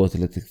tyle było,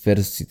 tyle tych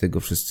wersji, tego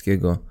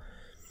wszystkiego.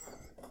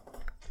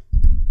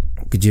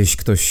 Gdzieś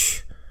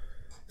ktoś...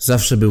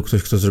 Zawsze był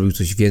ktoś, kto zrobił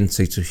coś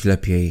więcej, coś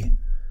lepiej.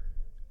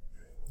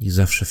 I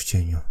zawsze w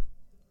cieniu.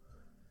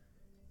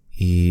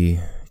 I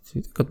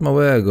tak od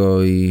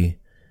małego i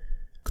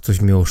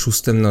ktoś mnie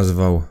oszustem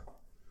nazwał.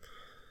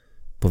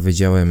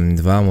 Powiedziałem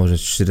 2, może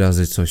 3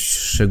 razy coś,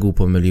 szczegół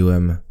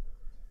pomyliłem.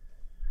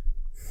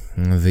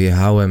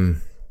 Wyjechałem.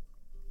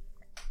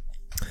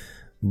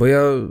 Bo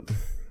ja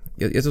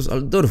to z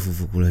Altdorfu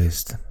w ogóle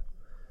jestem.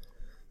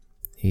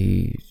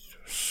 I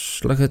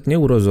szlachetnie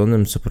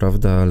urodzonym, co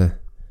prawda, ale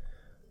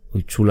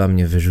ojczula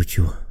mnie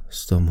wyrzucił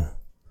z domu.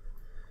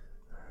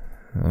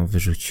 No,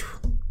 wyrzucił.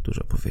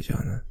 Dużo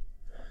powiedziane.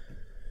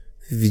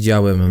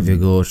 Widziałem w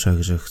jego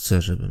oczach, że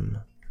chce,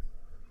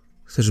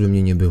 żeby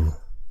mnie nie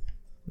było.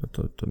 No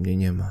to mnie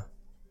nie ma.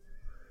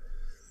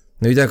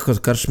 No i tak od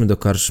karczmy do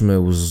karczmy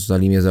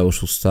uznali mnie za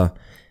oszusta.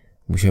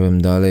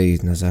 Musiałem dalej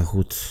na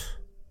zachód.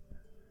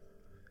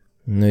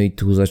 No i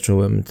tu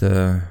zacząłem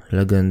tę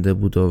legendę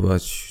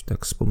budować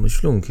tak z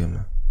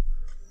pomyślunkiem.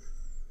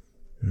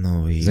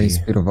 No i...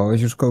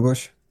 Zainspirowałeś już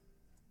kogoś?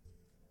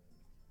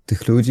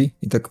 Tych ludzi?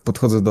 I tak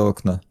podchodzę do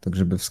okna, tak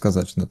żeby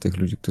wskazać na tych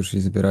ludzi, którzy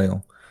się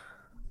zbierają.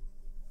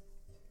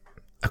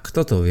 A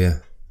kto to wie?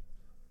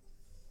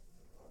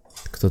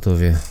 Kto to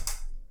wie?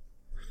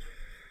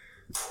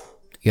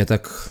 Ja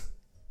tak...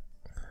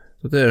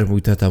 To też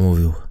mój tata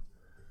mówił,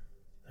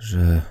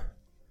 że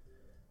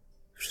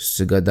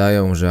wszyscy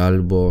gadają, że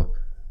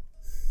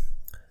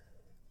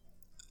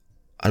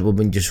albo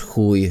będziesz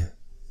chuj,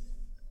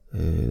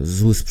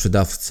 zły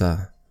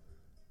sprzedawca,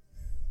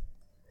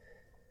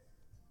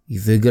 i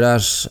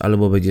wygrasz,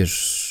 albo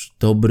będziesz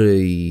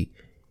dobry i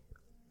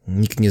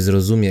nikt nie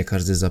zrozumie,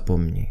 każdy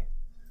zapomni.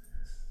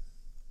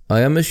 A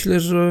ja myślę,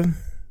 że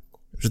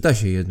da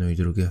się jedno i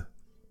drugie.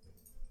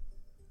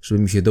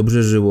 Żeby mi się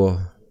dobrze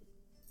żyło,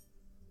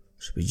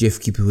 żeby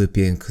dziewki były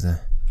piękne,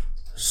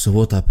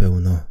 złota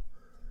pełno.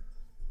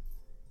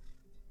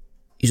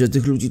 I że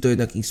tych ludzi to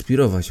jednak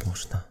inspirować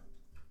można.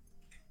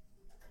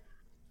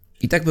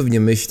 I tak pewnie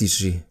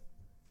myślisz i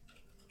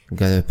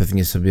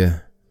pewnie sobie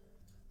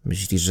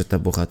myślisz, że ta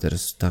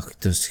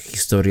to jest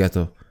historia,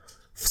 to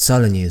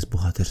wcale nie jest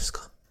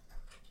bohaterska.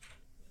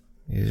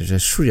 Że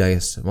szuja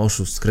jestem,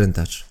 oszust,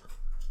 skrętacz.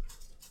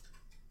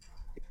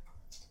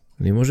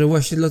 No i może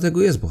właśnie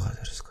dlatego jest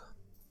bohaterska.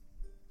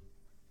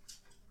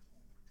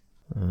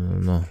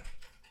 No.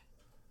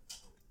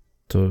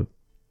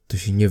 To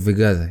się nie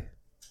wygadaj.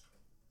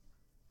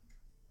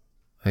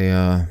 A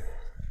ja...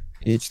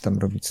 Idź tam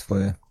robić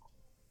swoje.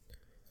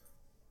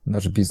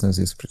 Nasz biznes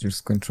jest przecież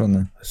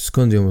skończony.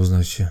 Skąd ją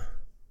uznacie?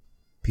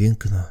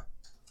 Piękna.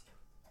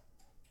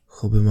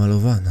 Choby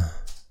malowana.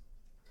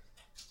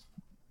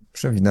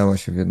 Przewinęła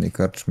się w jednej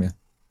karczmie.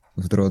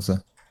 W drodze.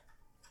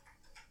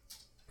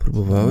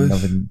 Próbowałeś?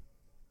 Nawet...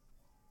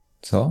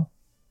 Co?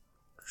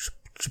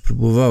 Czy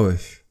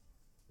próbowałeś?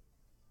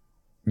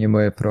 Nie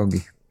moje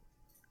progi.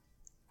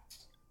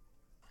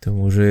 To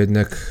może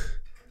jednak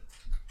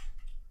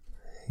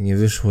nie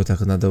wyszło tak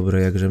na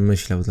dobre, jakże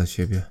myślał dla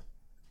ciebie.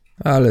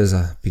 Ale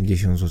za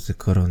 50 zł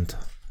koron to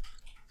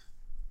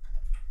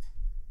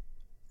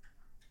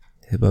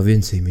chyba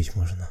więcej mieć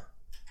można.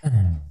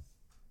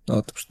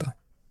 Otóż to.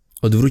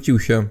 Odwrócił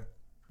się,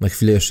 na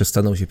chwilę jeszcze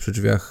stanął się przy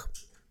drzwiach,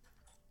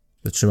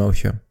 zatrzymał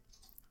się,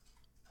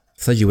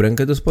 wsadził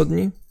rękę do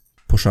spodni,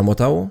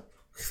 poszamotał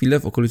chwilę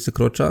w okolicy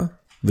krocza,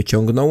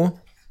 wyciągnął,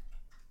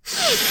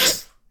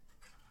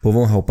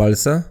 powąchał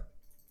palce.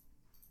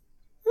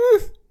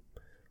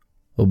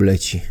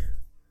 Obleci,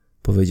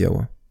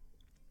 powiedziała.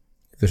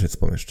 Wyszedł z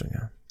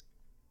pomieszczenia.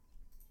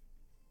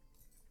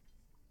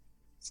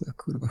 Za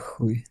kurwa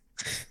chuj.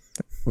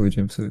 Tak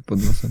powiedziałem sobie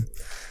pod nosem.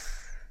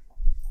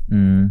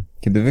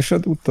 Kiedy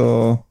wyszedł,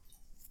 to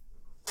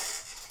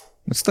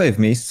stoję w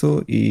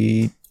miejscu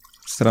i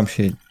staram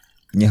się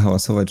nie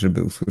hałasować,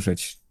 żeby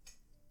usłyszeć,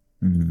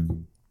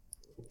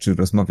 czy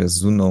rozmawia z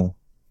Zuną,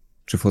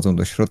 czy wchodzą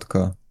do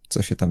środka,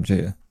 co się tam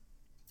dzieje.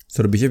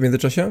 Co robicie w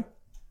międzyczasie?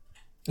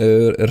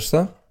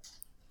 Reszta?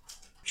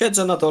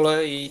 Siedzę na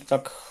dole i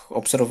tak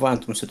obserwowałem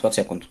tę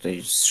sytuację, jak on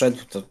tutaj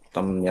zszedł, to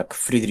tam jak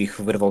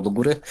Friedrich wyrwał do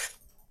góry.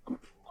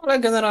 Ale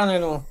generalnie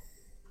no,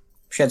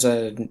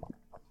 siedzę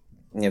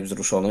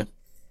niewzruszony.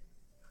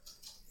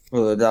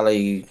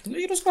 Dalej no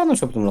i rozglądam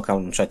się po tym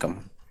lokalu,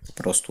 czekam. Po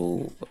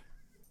prostu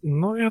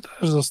No ja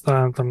też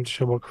zostałem tam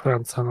gdzieś obok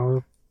Franca,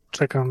 no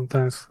czekam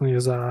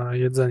tęsknię za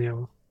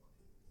jedzeniem.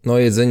 No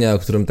jedzenia, o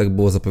którym tak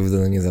było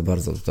zapowiadane, nie za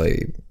bardzo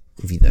tutaj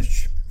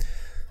widać.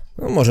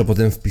 No może po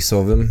tym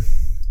wpisowym,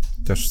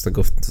 chociaż z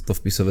tego to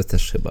wpisowe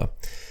też chyba,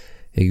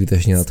 jak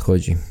widać, nie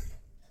nadchodzi.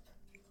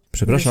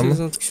 Przepraszam. Ja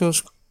się nad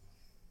książką.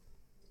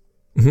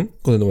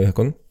 Kontynuuj,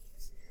 Hakon.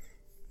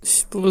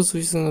 Po prostu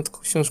jestem nad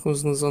książką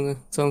znudzony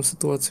całą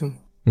sytuacją.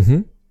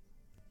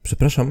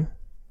 Przepraszam.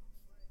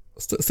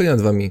 Stoi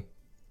nad wami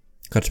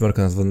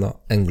kaczmarka nazwana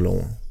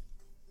Englą.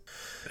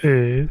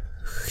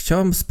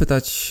 Chciałam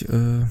spytać,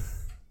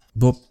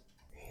 bo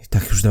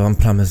tak już dałam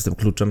plamę z tym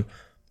kluczem.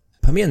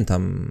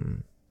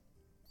 Pamiętam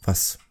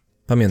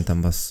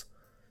was.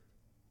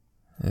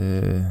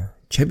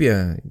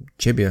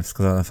 Ciebie,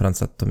 wskazana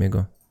Franca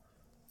Tomiego.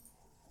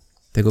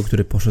 Tego,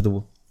 który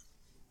poszedł.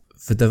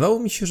 Wydawało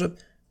mi się, że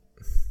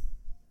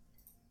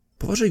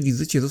po waszej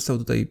wizycie został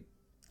tutaj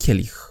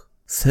kielich.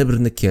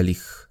 Srebrny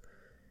kielich.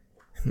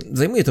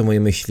 Zajmuje to moje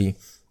myśli.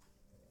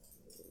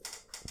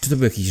 Czy to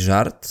był jakiś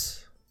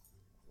żart?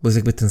 Bo jest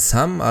jakby ten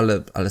sam,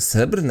 ale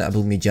srebrny, a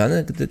był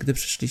miedziany, gdy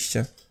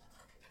przyszliście?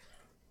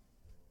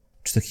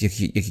 Czy takie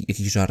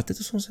jakieś żarty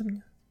to są ze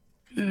mnie?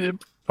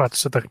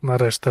 Patrzę tak na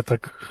resztę,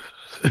 tak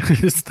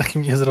z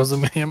takim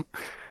niezrozumieniem.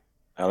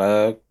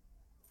 ale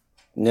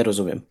nie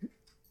rozumiem.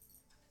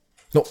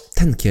 No,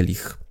 ten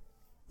kielich.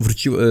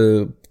 Wrócił,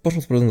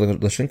 poszła z powrotem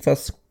do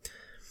szynkwas,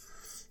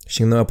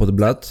 sięgnęła pod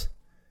blat.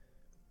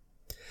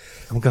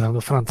 Tam gadam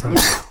do Franca.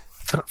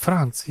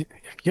 Franc,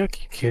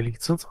 jaki kielich?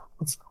 Co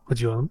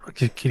chodziło? No,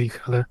 jakiś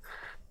kielich, ale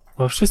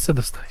chyba wszyscy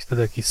dostali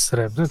wtedy jakiś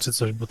srebrny czy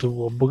coś, bo to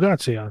było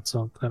bogaczy, a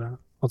co teraz?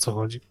 O co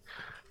chodzi?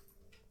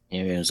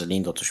 Nie wiem,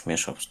 Zelindo coś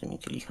mieszał z tymi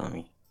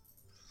kielichami.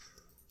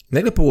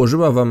 Nagle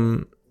położyła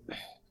wam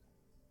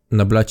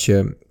na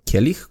blacie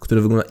kielich,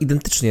 który wygląda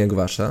identycznie jak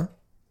wasza,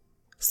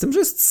 z tym, że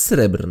jest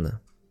srebrny.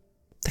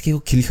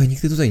 Takiego kielicha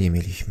nigdy tutaj nie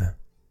mieliśmy.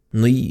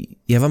 No i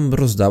ja wam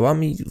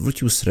rozdałam i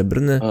wrócił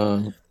srebrny.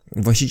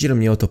 Właściciel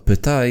mnie o to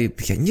pyta i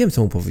ja nie wiem,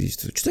 co mu powiedzieć.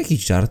 Czy to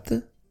jakieś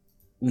żarty?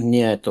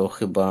 Nie, to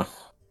chyba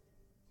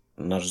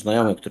nasz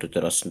znajomy, który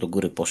teraz do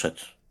góry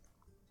poszedł.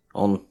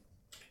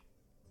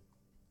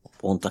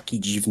 On taki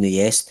dziwny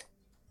jest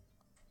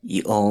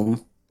i on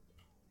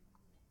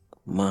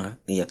ma,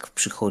 jak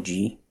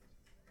przychodzi,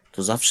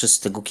 to zawsze z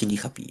tego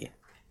kielicha pije.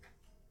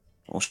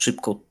 On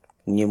szybko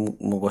nie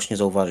mogłaś nie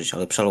zauważyć,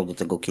 ale przelał do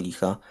tego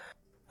kielicha,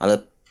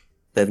 ale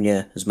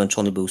pewnie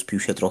zmęczony był, spił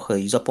się trochę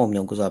i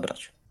zapomniał go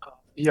zabrać.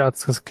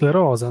 Jacka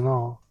skleroza,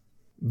 no.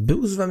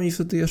 Był z wami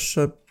wtedy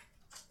jeszcze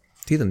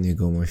jeden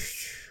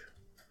jegomość.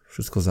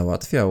 Wszystko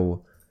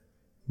załatwiał.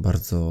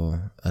 Bardzo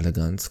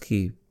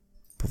elegancki,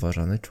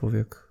 poważany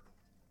człowiek.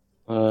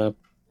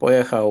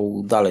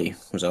 Pojechał dalej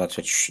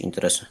załatwiać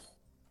interesy.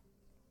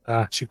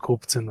 A, ci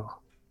kupcy, no.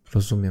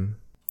 Rozumiem.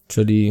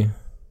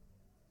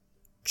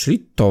 Czyli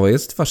to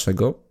jest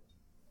waszego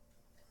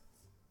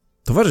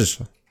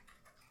towarzysza.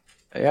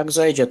 Jak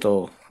zejdzie,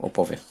 to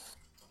opowie.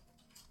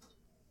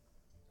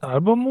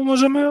 Albo mu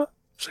możemy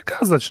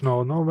przekazać,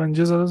 no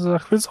będzie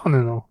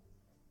zachwycony, no.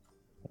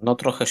 No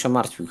trochę się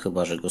martwił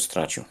chyba, że go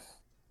stracił.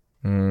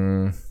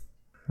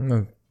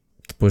 No,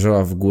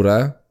 spojrzała w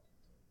górę.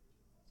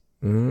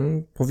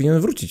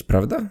 Powinien wrócić,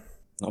 prawda?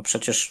 No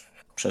przecież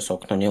przez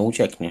okno nie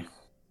ucieknie.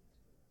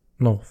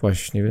 No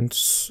właśnie,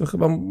 więc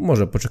chyba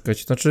może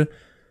poczekać. Znaczy,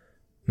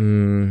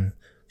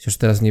 chociaż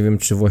teraz nie wiem,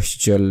 czy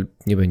właściciel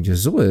nie będzie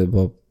zły,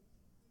 bo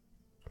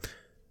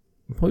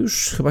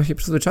już chyba się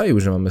przyzwyczaił,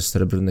 że mamy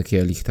srebrny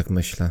kielich, tak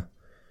myślę.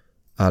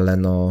 Ale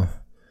no,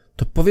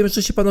 to powiem,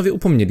 że się panowie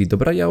upomnieli,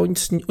 dobra? Ja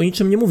o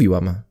niczym nie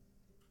mówiłam.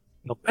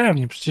 No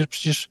pewnie,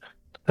 przecież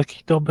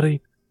takiej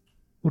dobrej,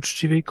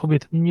 uczciwej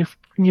kobiety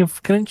nie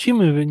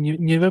wkręcimy,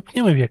 nie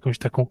wepniemy w jakąś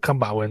taką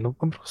kabałę. No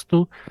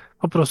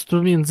po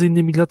prostu między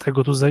innymi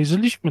dlatego tu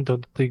zajrzeliśmy do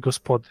tej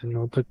gospody.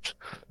 No, tak,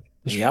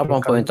 Ja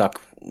wam powiem tak,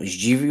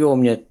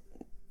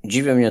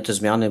 dziwią mnie te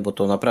zmiany, bo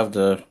to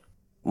naprawdę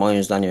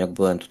moim zdaniem, jak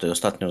byłem tutaj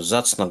ostatnio,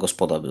 zacna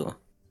gospoda była.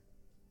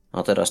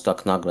 A teraz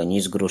tak nagle,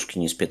 ni z gruszki,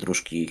 ni z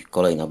pietruszki,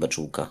 kolejna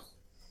beczułka.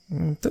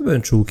 Te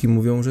beczułki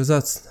mówią, że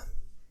zacne.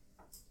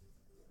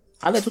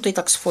 Ale tutaj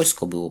tak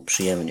swojsko było,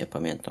 przyjemnie,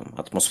 pamiętam.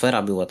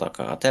 Atmosfera była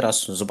taka, a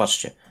teraz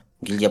zobaczcie,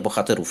 Gildia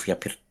Bohaterów,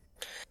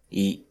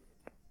 i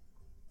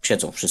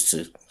siedzą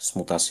wszyscy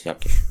smutasy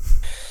jakieś.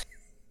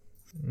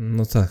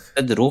 No tak.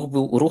 Wtedy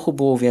ruchu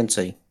było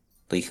więcej,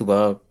 to i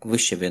chyba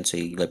wyście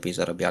więcej i lepiej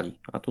zarabiali,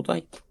 a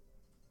tutaj?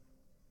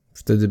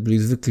 Wtedy byli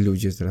zwykli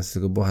ludzie, teraz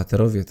tego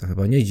bohaterowie, to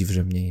chyba nie dziw,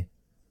 że mniej.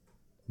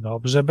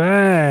 Dobrze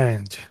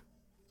będzie.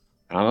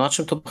 A na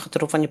czym to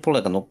bohaterowanie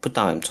polega? No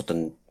pytałem, co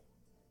ten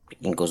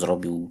Ingo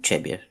zrobił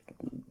ciebie,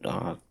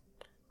 a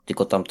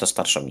tylko tam ta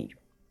starsza mi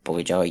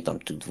powiedziała i tam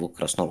tych 2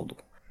 krasnoludów.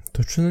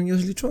 To czyny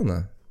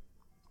niezliczone.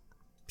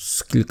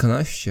 Z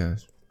kilkanaście.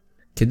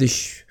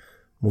 Kiedyś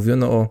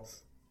mówiono o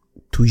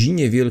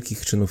tuzinie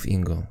wielkich czynów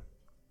Ingo.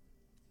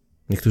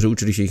 Niektórzy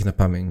uczyli się ich na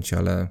pamięć,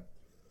 ale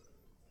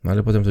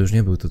potem to już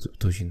nie był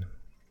tuzin.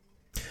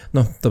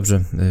 No,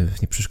 dobrze,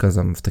 nie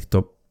przeszkadzam w tak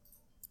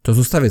to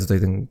zostawię tutaj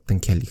ten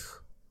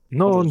kielich.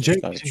 No, Możesz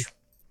dzięki. zostawić.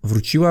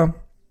 Wróciła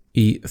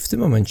i w tym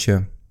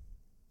momencie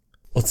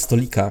od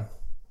stolika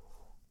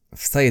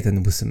wstaje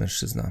ten łysy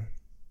mężczyzna.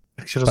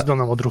 Jak się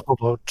rozglądam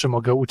odruchowo, czy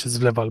mogę uciec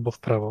w lewo albo w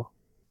prawo.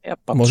 Ja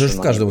patrzę Możesz w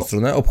na każdą niego.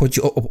 stronę,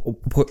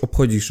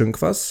 obchodzi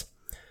szynkwas,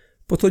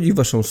 podchodzi w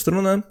waszą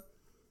stronę,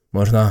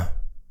 można,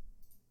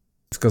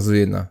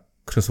 wskazuje na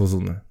krzesło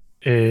Zuny.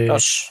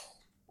 Proszę.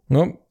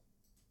 No,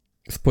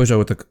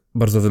 spojrzał tak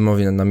bardzo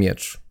wymownie na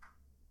miecz,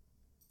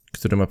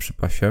 który ma przy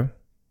pasie.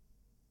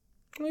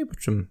 No i po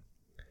czym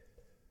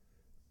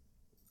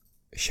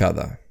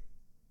siada.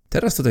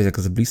 Teraz tutaj tak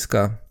z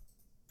bliska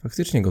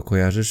faktycznie go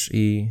kojarzysz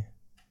i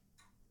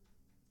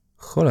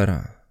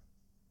cholera.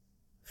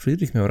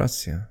 Friedrich miał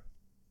rację.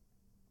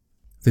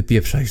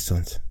 Wypieprzaj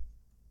stąd.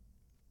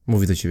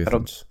 Mówi do ciebie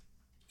Franz.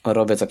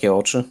 Robię takie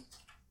oczy.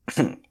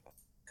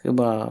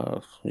 Chyba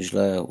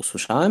źle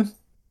usłyszałem.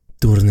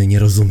 Durny nie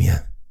rozumie.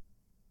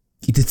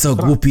 I ty co,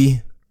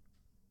 głupi?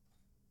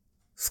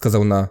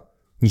 Wskazał na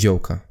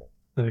niziołka.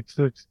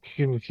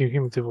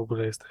 Kim ty w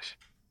ogóle jesteś?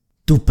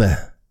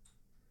 Dupę.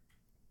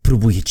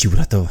 Próbuję ci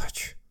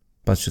uratować.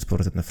 Patrzy z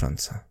powrotem na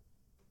Franca.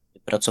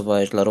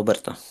 Pracowałeś dla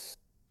Roberta.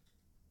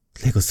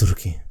 Dla jego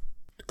córki,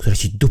 która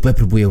ci dupę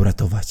próbuje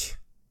uratować.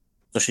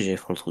 Co się dzieje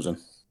w Holthusen?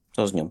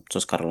 Co z nią?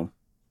 Co z Karlą?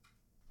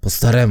 Po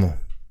staremu.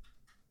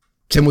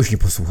 Czemuś nie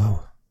posłuchał.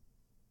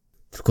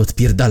 Tylko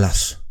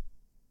odpierdalasz.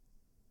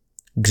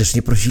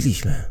 Grzecznie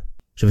prosiliśmy,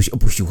 żebyś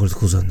opuścił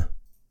Holthusen.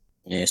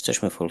 Nie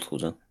jesteśmy w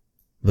Holthusen.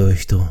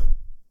 Byłeś tu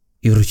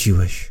i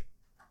wróciłeś.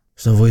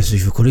 Znowu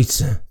jesteś w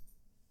okolicy.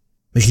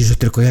 Myślisz, że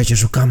tylko ja cię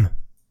szukam?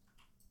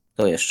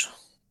 To jeszcze.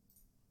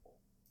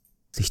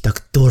 Jesteś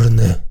tak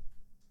durny.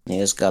 Nie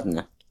jest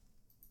gadne.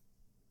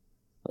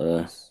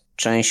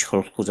 Część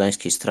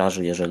holthuzańskiej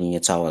straży, jeżeli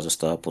nie cała,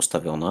 została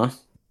postawiona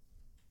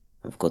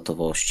w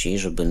gotowości,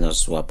 żeby nas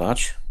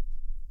złapać.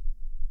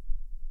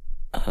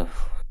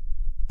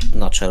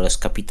 Na czele z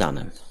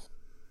kapitanem.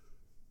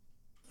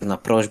 Na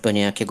prośbę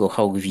niejakiego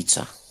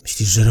Haugwica.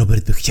 Myślisz, że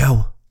Robert by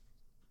chciał?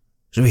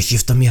 Żebyś się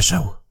w to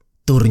mieszał,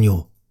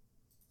 turniu.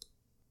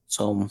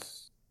 Są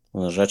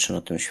rzeczy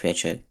na tym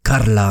świecie.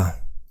 Karla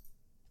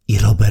i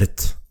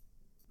Robert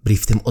byli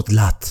w tym od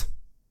lat.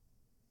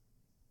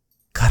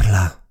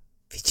 Karla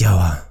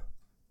wiedziała,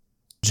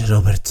 że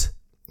Robert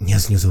nie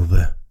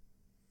zniósłby.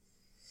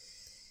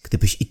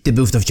 Gdybyś i ty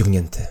był w to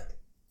wciągnięty.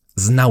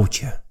 Znał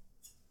cię.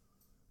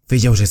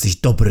 wiedział, że jesteś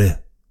dobry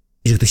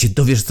i że gdy się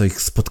dowiesz, co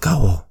ich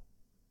spotkało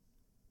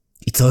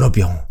i co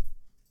robią,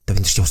 to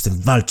będziesz chciał z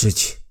tym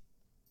walczyć.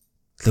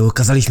 Dlatego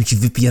kazaliśmy ci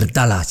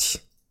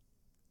wypierdalać.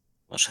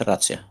 Masz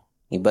rację.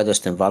 I będę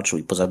z tym walczył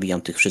i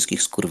pozabijam tych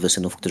wszystkich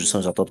skurwysynów, którzy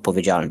są za to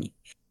odpowiedzialni.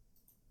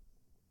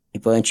 I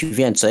powiem ci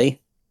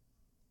więcej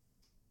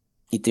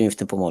i ty mi w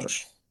tym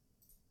pomożesz.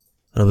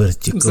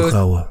 Robert cię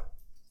kochał,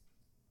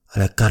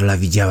 ale Karla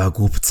widziała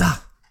głupca.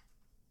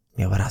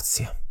 Miała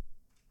rację.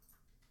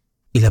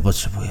 Ile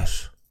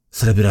potrzebujesz?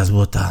 Srebra,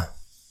 złota.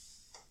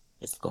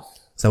 Wszystko.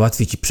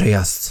 Załatwię ci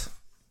przejazd.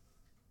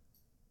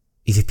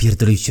 I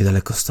wypierdolić cię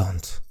daleko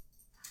stąd.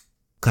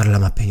 Karla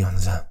ma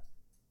pieniądze.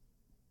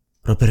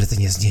 Robert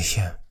nie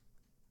zniesie,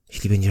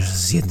 jeśli będziesz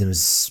z jednym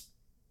z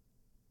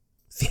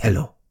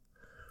wielu,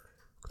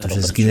 którzy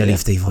Robert zginęli żyje.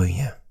 w tej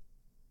wojnie.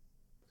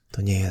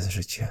 To nie jest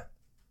życie.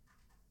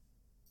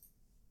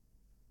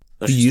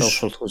 Co się Widzisz? stało z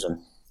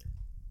Holthusem?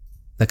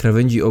 Na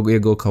krawędzi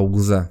jego oka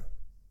łza.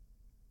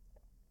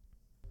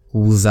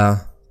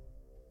 Łza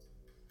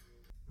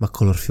ma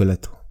kolor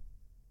fioletu.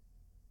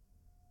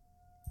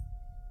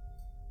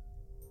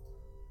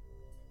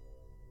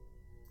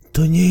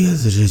 To nie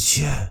jest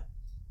życie.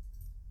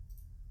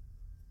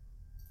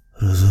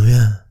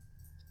 Rozumiem?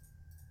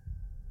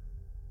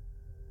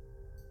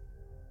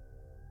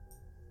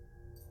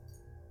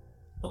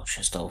 Co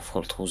się stało w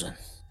Holthusen?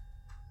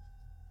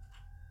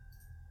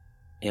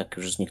 Jak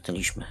już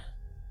zniknęliśmy?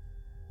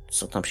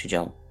 Co tam się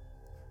działo?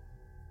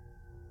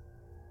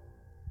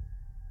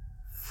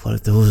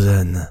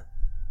 Holthusen.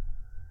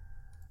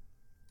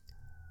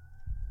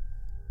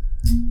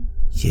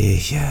 Dzieje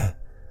się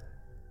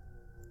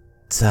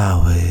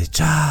cały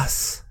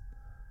czas.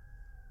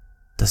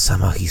 Ta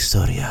sama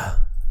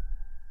historia.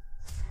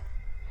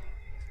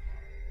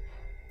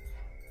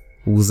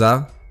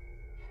 Łza,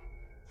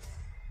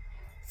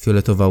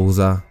 fioletowa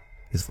łza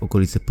jest w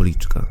okolicy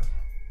policzka.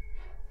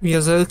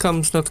 Ja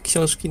zerkam nad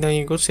książki na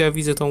niego, czy ja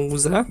widzę tą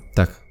łzę.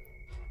 Tak.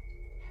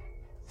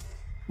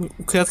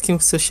 Ukradkiem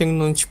chcę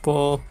sięgnąć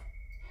po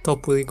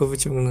topór i go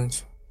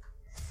wyciągnąć.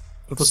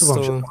 Pod Odsuwam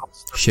się stołem. trochę od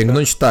stołu.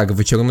 Sięgnąć tak,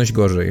 wyciągnąć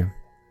gorzej.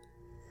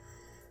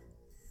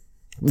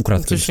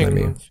 Ukradkiem Chcę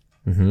przynajmniej.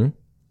 sięgnąć.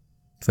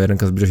 Twoja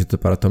ręka zbliża się do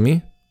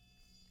paratomi?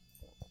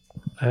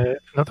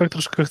 No tak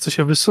troszkę chcę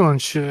się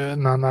wysunąć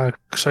na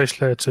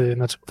krześle, czy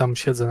na czym tam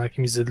siedzę, na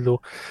jakimś zydlu,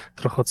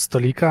 trochę od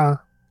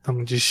stolika,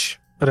 tam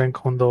gdzieś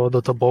ręką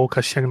do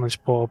tobołka sięgnąć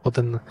po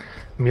ten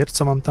miecz,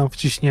 co mam tam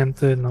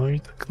wciśnięty, no i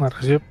tak na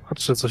razie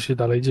patrzę, co się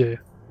dalej dzieje.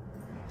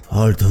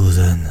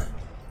 Holthusen.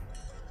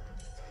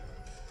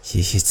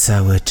 Dzieje się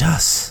cały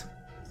czas.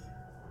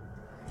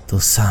 To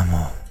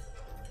samo.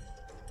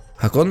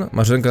 Hakon,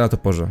 masz rękę na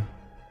toporze.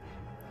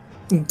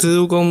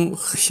 Drugą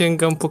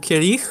sięgam po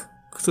kielich,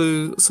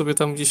 który sobie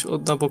tam gdzieś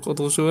na bok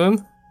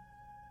odłożyłem.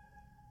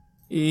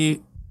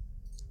 I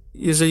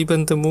jeżeli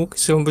będę mógł,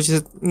 że on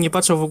będzie nie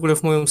patrzał w ogóle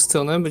w moją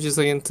stronę, będzie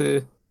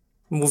zajęty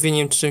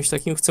mówieniem czy czymś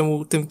takim, chcę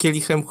mu tym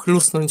kielichem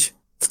chlusnąć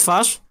w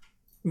twarz,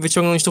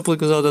 wyciągnąć topór i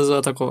go od razu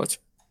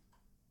zaatakować.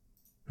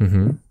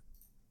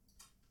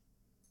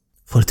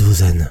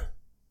 Holthusen.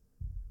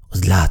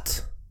 Od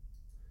lat.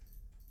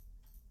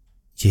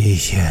 Dzieje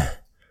się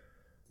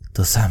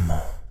to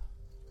samo.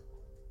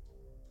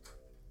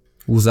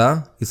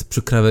 Łza jest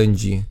przy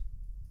krawędzi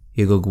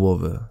jego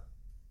głowy.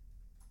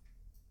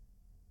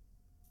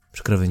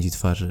 Przy krawędzi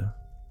twarzy.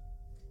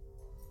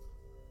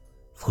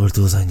 W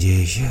Holthusen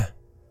dzieje się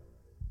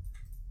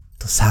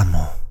to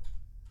samo.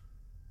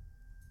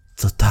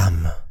 Co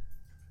tam.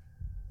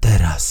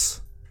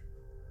 Teraz.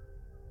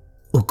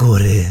 U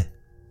góry.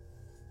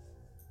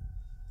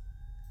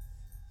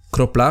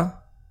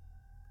 Kropla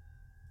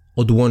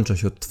odłącza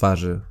się od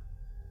twarzy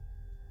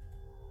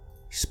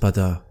i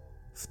spada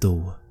w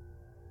dół.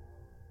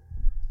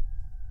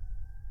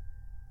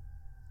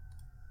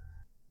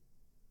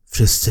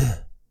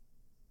 Wszyscy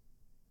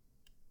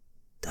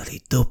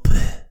dali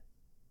dupy.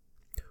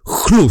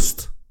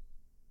 Chlust!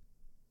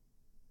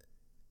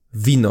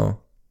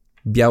 Wino,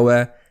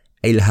 białe,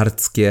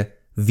 eilhardzkie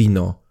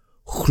wino,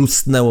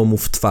 chrustnęło mu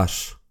w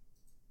twarz.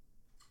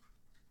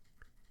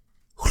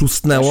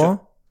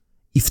 Chrustnęło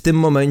i w tym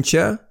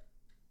momencie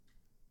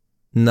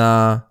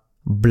na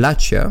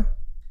blacie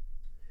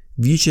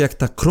widzicie, jak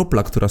ta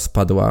kropla, która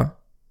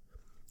spadła,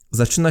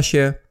 zaczyna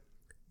się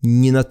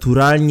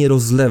nienaturalnie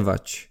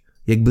rozlewać.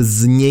 Jakby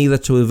z niej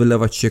zaczęły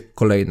wylewać się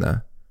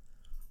kolejne.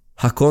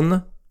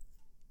 Hakon,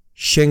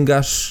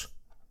 sięgasz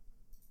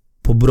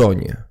po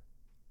broń.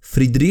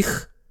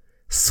 Friedrich,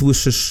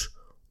 słyszysz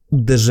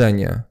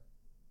uderzenie.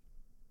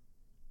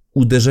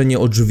 Uderzenie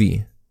o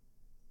drzwi.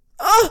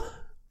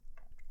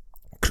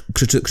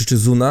 Krzyczy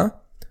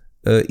Zuna.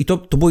 I to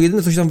było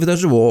jedyne, co się tam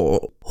wydarzyło.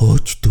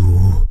 Chodź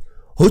tu,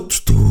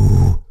 chodź tu.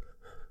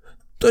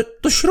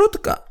 Do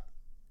środka.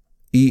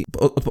 I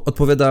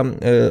odpowiada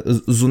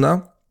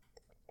Zuna.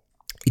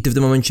 I ty w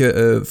tym momencie,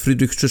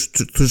 Friedrich,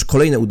 słyszysz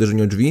kolejne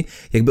uderzenie o drzwi,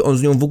 jakby on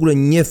z nią w ogóle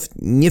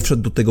nie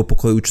wszedł do tego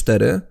pokoju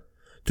 4,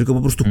 tylko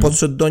po prostu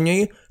podszedł do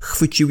niej,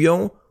 chwycił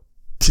ją,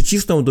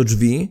 przycisnął do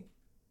drzwi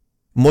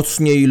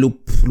mocniej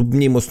lub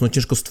mniej mocno,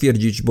 ciężko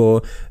stwierdzić,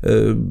 bo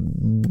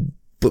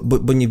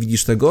nie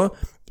widzisz tego.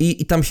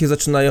 I tam się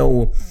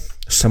zaczynają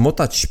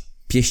szamotać,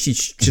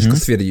 pieścić, ciężko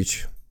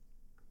stwierdzić.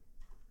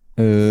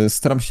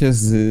 Staram się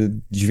z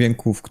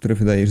dźwięków, które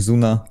wydajesz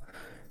Zuna,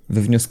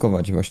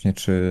 wywnioskować właśnie,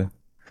 czy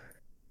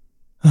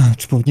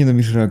powinienem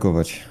już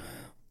reagować.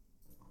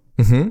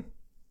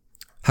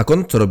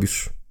 Hakon, co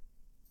robisz?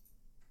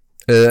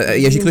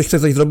 Jeśli ktoś chce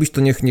coś zrobić,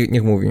 to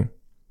niech mówi.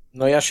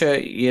 No ja się,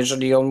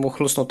 jeżeli on mu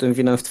chlusnął tym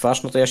winem w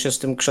twarz, no to ja się z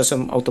tym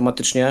krzesłem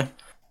automatycznie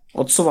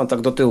odsuwam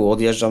tak do tyłu,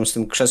 odjeżdżam z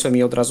tym krzesłem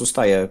i od razu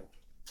staję.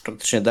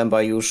 Praktycznie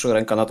dęba i już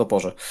ręka na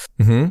toporze.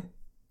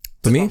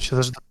 To mi? Się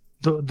też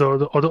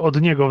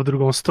od niego w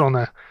drugą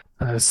stronę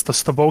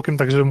z tobołkiem,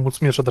 tak żeby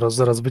móc miecz od razu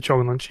zaraz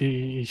wyciągnąć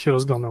i się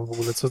rozglądam w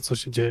ogóle, co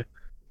się dzieje.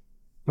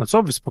 No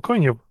co wy,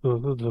 spokojnie.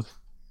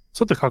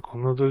 Co ty,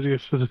 Hakon? No to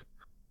jeszcze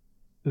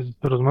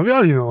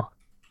rozmawiali, no.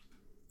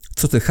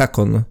 Co ty,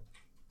 Hakon?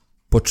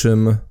 Po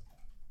czym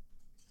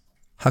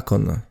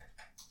Hakon,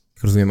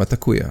 jak rozumiem,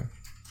 atakuje.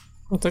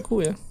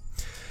 Atakuje.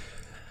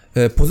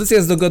 Pozycja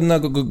jest dogodna,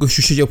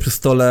 gościu siedział przy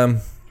stole,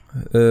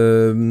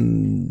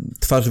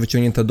 twarz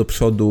wyciągnięta do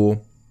przodu,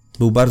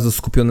 był bardzo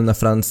skupiony na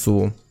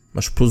Francu,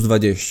 masz plus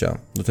 20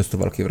 do testu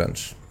walki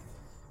wręcz.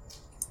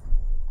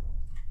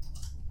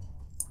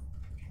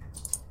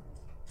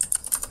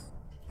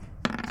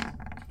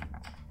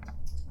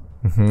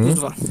 Plus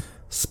 2.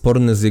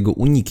 Sporny z jego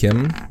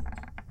unikiem.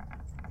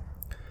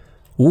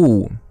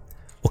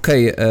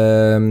 Okej,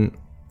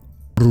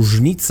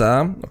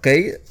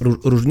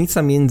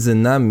 różnica między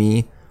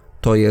nami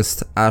to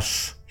jest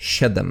aż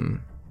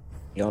 7.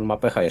 I on ma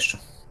pecha jeszcze.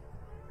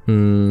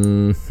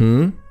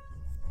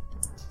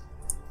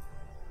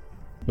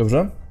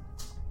 Dobrze?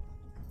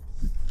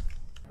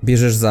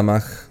 Bierzesz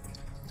zamach,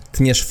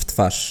 tniesz w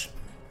twarz.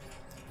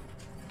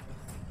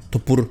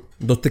 Topór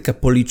dotyka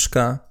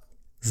policzka,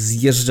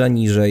 zjeżdża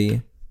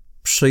niżej,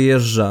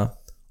 przejeżdża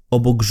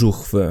obok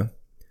żuchwy.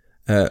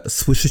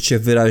 Słyszycie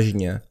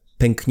wyraźnie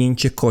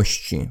pęknięcie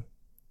kości.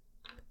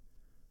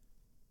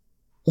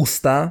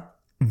 Usta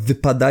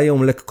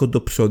wypadają lekko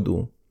do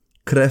przodu.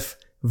 Krew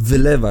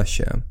wylewa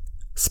się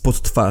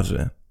spod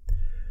twarzy.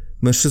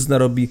 Mężczyzna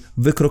robi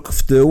wykrok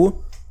w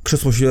tył,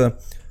 krzesło się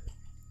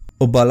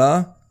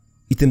obala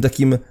i tymi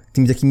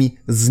takimi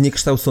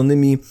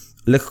zniekształconymi,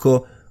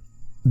 lekko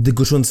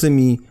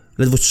dygoszącymi,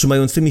 ledwo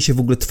trzymającymi się w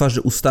ogóle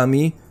twarzy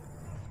ustami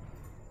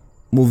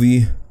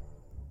mówi: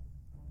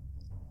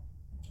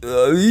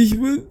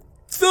 daliśmy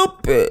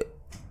zupy.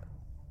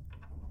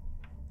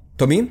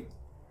 Tommy?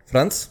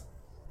 Franz?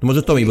 To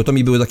może Tommy, bo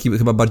Tommy był taki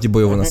chyba bardziej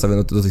bojowo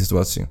nastawiony do tej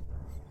sytuacji.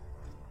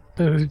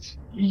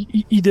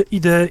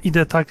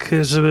 Idę tak,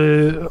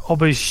 żeby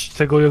obejść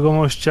tego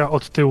jegomościa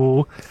od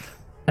tyłu.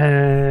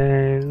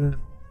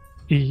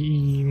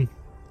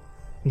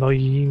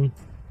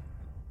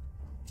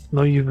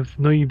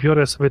 No i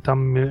biorę sobie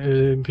tam,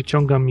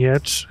 wyciągam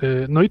miecz.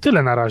 No i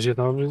tyle na razie.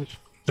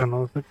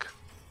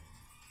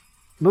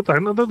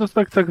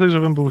 Tak,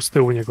 żebym był z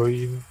tyłu niego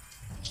i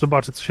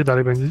zobaczę, co się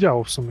dalej będzie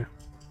działo w sumie.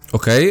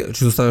 Okej,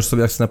 czy zostawiasz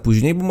sobie akcję na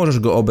później, bo możesz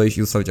go obejść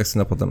i zostawić akcję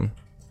na potem.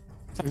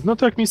 No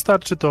to jak mi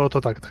starczy, to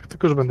tak.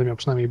 Tylko, że będę miał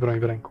przynajmniej broń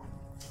w ręku.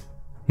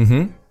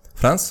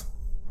 Franz?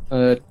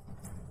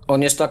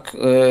 On jest tak,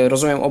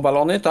 rozumiem,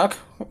 obalony, tak?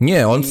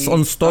 Nie, on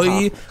stoi,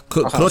 stoi.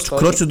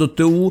 kroczy do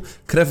tyłu,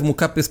 krew mu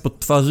kapie spod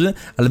twarzy,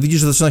 ale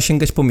widzisz, że zaczyna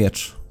sięgać po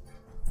miecz.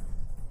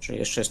 Czy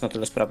jeszcze jest na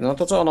tyle sprawny? No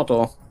to co? No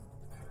to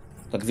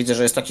tak widzę,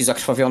 że jest taki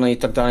zakrwawiony i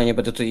tak dalej, nie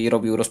będę tutaj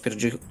robił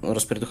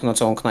rozpierduchu na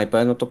całą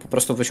knajpę, no to po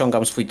prostu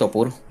wyciągam swój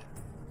topór.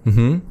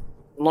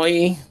 No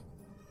i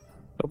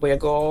próbuję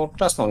go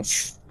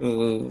czasnąć,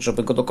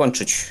 żeby go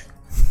dokończyć.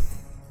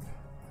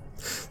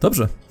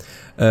 Dobrze.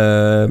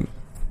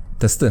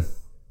 Testy.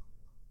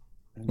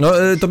 No,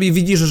 tobie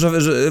widzisz, że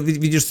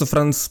widzisz, co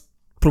Franz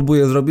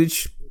próbuje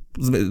zrobić?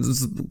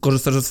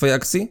 Korzystasz ze swojej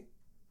akcji?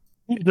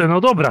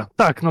 No dobra,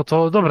 tak, no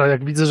to dobra,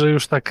 jak widzę, że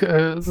już tak,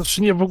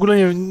 znaczy nie, w ogóle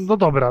nie, no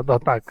dobra, no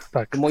tak.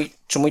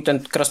 Czy mój ten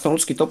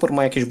krasnoludzki topór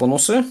ma jakieś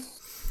bonusy?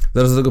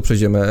 Zaraz do tego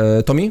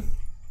przejdziemy. Tommy?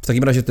 W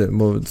takim razie ty,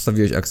 bo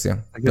zostawiłeś akcję.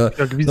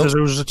 Jak widzę, że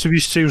już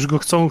rzeczywiście już go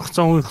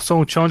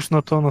chcą ciąć,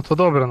 no to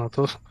dobra, no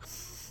to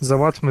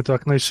załatwmy to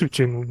jak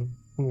najszybciej.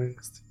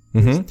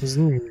 Z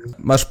nimi.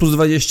 Masz plus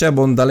 20,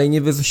 bo on dalej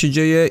nie wie, co się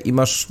dzieje, i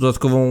masz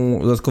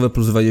dodatkowe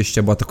plus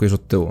 20, bo atakujesz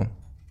od tyłu.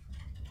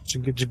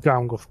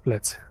 Dźgam go w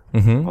plecy.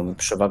 Mamy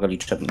przewagę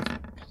liczebną.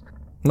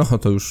 No,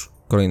 to już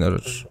kolejna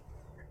rzecz.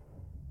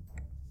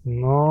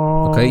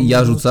 No... Okej,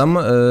 ja rzucam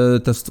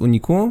test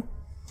uniku.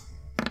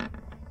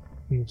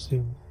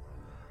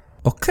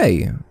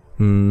 Okej.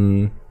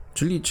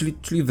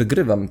 Czyli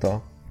wygrywam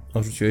to.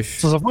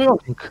 Rzuciłeś... Co za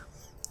wojownik?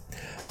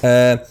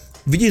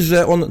 Widzisz,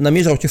 że on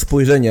namierzał cię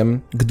spojrzeniem,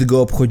 gdy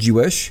go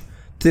obchodziłeś.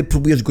 Ty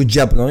próbujesz go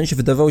dziabnąć.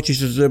 Wydawało ci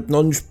się, że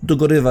on już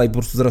dogorywa i po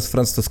prostu zaraz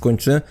Franz to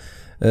skończy.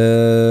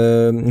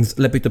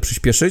 lepiej to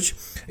przyspieszyć.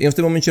 I on w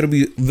tym momencie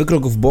robi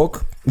wykrok w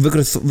bok,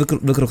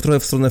 wykrok trochę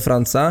w stronę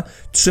Franca,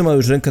 trzyma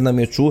już rękę na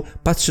mieczu,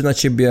 patrzy na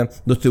ciebie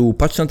do tyłu,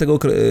 patrzy na tego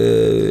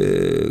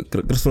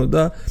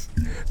krasnoluda.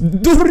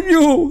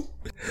 Durniu!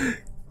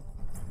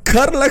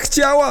 Karla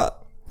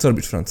chciała! Co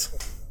robisz, Franc?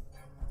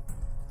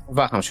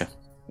 Waham się.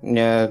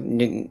 Nie,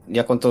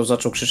 jak on to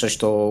zaczął krzyczeć,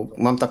 to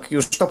mam tak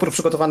już topór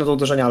przygotowany do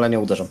uderzenia, ale nie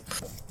uderzam.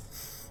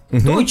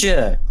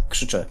 Stójcie!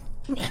 Krzyczę.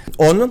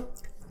 On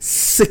z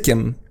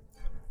sykiem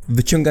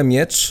wyciąga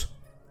miecz,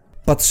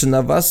 patrzy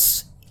na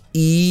was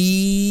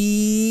i...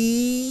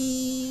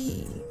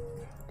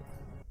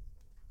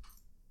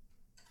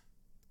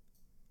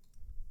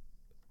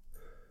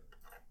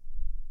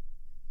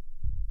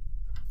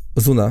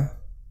 Zuna.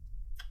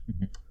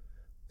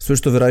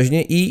 Słyszysz to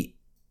wyraźnie i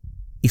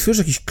słyszysz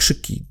jakieś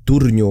krzyki,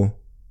 durniu.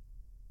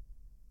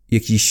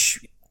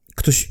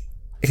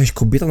 Jakaś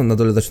kobieta na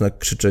dole zaczyna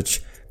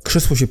krzyczeć.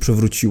 Krzesło się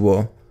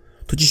przewróciło.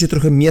 To ci się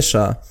trochę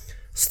miesza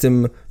z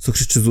tym, co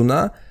krzyczy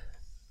Zuna.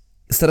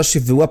 Starasz się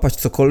wyłapać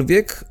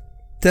cokolwiek.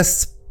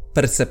 Test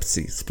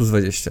percepcji z plus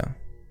 20.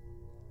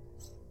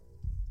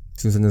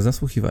 Związany z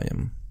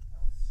nasłuchiwaniem.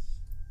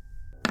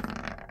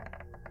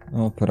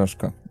 O,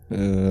 porażka.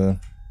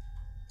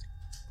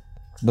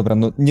 Dobra,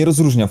 no nie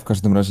rozróżniam w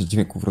każdym razie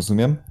dźwięków,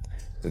 rozumiem?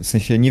 W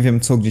sensie nie wiem,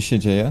 co gdzie się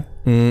dzieje.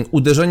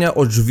 Uderzenia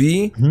o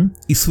drzwi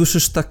i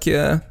słyszysz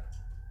takie...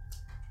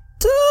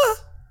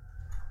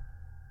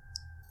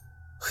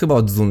 Chyba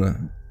od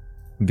Zuny.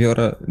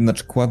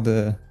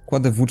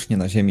 Kładę włócznię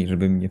na ziemi,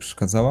 żeby mi nie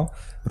przeszkadzała.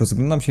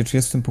 Rozglądam się, czy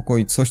jest w tym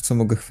pokoju coś, co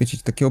mogę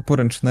chwycić, takiego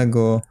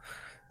poręcznego,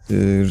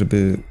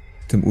 żeby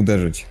tym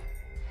uderzyć.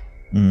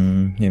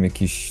 Nie wiem,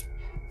 jakiś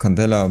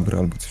kandelabr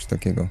albo coś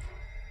takiego.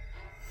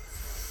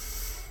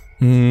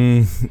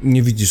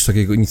 Nie widzisz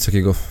nic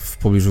takiego w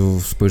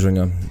pobliżu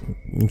spojrzenia.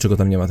 Niczego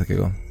tam nie ma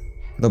takiego.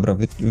 Dobra,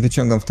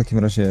 wyciągam w takim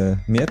razie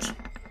miecz.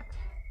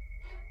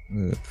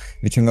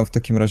 Wyciągam w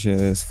takim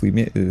razie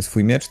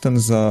swój miecz, ten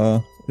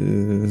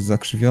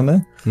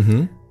zakrzywiony.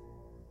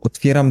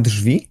 Otwieram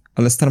drzwi,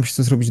 ale staram się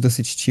to zrobić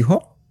dosyć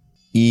cicho.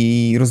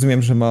 I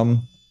rozumiem, że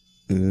mam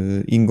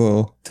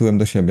Ingo tyłem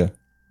do siebie.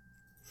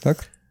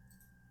 Tak?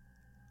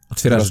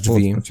 Otwierasz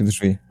drzwi.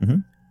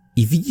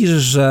 I widzisz,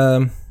 że...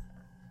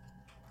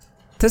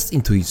 Test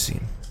intuicji.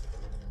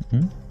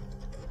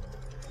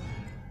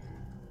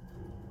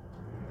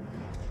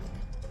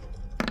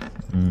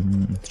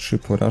 3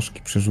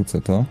 porażki,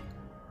 przerzucę to.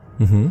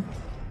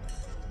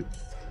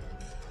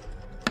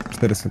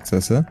 4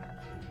 sukcesy.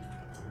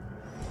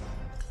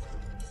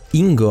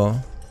 Ingo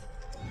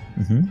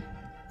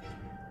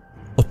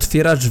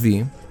otwiera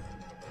drzwi,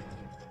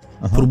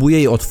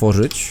 próbuje je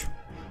otworzyć.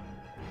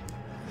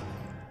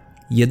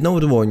 Jedną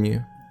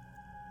dłoń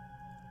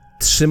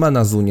trzyma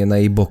na Zunie, na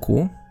jej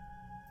boku.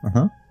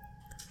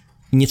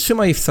 I nie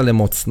trzyma jej wcale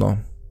mocno.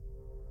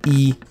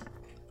 I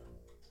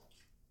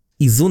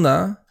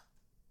Zuna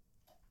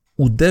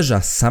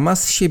uderza sama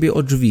z siebie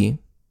o drzwi,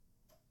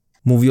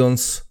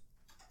 mówiąc: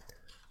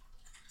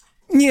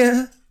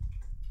 nie,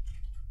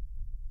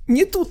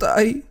 nie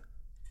tutaj,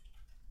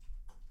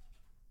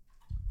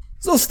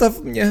 zostaw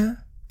mnie.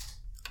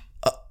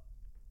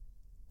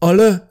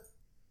 Ale...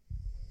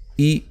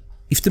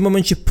 I w tym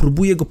momencie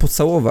próbuje go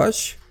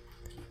pocałować,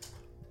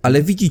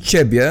 ale widzi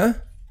ciebie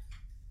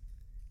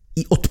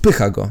i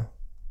odpycha go.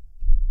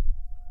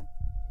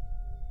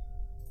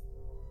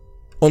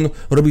 On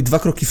robi 2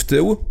 kroki w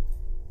tył,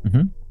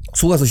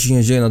 słucha, co się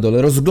nie dzieje na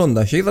dole,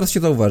 rozgląda się i zaraz cię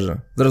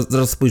zauważy.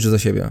 Zaraz spojrzy za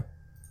siebie.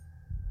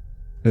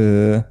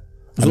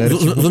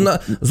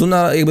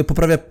 Zuna jakby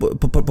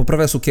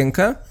poprawia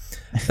sukienkę,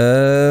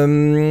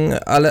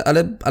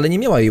 ale nie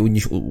miała jej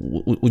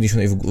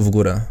uniesionej w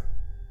górę.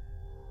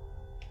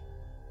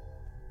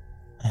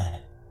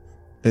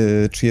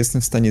 Czy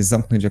jestem w stanie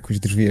zamknąć jakoś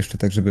drzwi jeszcze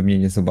tak, żeby mnie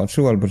nie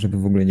zobaczył, albo żeby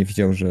w ogóle nie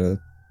widział, że...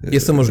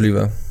 Jest to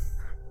możliwe.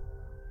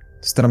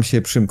 Staram się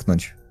je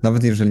przymknąć.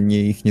 Nawet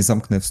jeżeli ich nie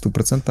zamknę w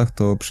 100%,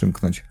 to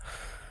przymknąć.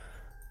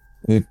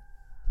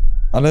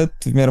 Ale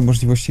w miarę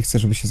możliwości chcę,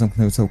 żeby się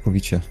zamknęły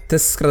całkowicie.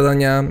 Test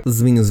skradania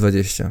z minus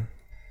 20.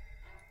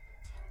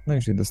 No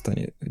jeżeli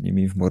dostanie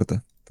nimi w mordę,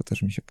 to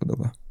też mi się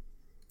podoba.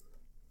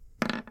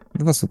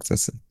 2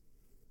 sukcesy.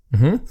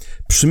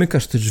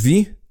 Przymykasz te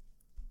drzwi.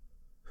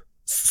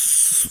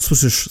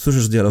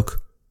 Słyszysz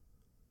dialog.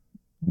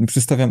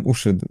 Przystawiam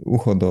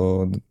ucho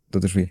do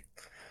drzwi.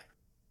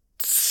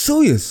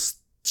 Co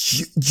jest?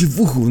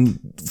 Dziewuchu,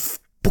 w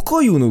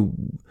pokoju, no.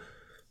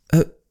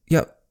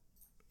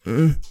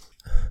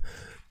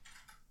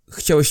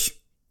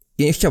 Chciałeś...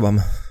 Ja nie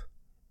chciałam.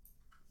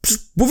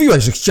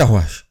 Mówiłaś, że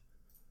chciałaś.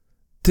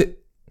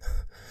 Ty...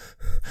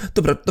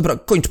 Dobra,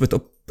 kończmy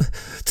to.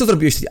 Co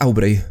zrobiłeś tej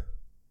Aubrey?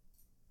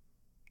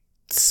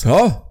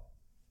 Co?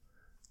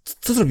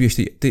 Co zrobiłeś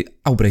tej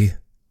Aubrey?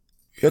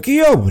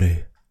 Jakiej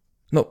Aubrey?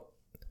 No...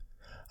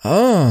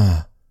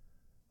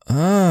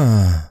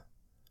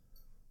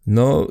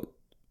 No...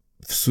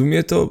 W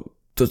sumie to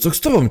co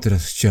z tobą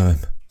teraz chciałem.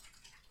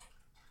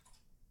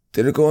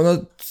 Tylko ona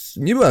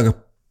nie była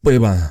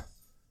pojebana.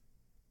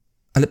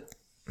 Ale...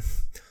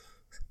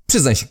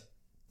 Przyznaj się,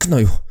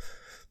 Knoju.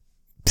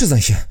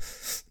 Przyznaj się.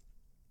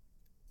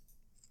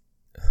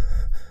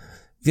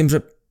 Wiem,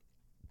 że...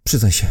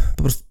 Przyznaj się,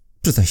 po prostu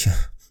przyznaj się.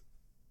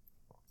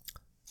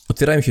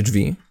 Otwierają się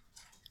drzwi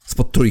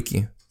spod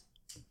trójki.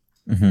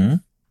 Mhm.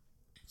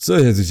 Co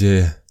się tu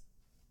dzieje?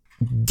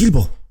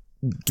 Gilbo!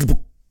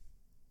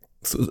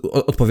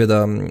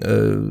 Odpowiada...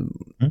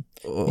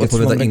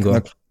 odpowiada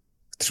Ingo.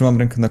 Trzymam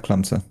rękę na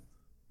klamce.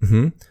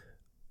 Mhm.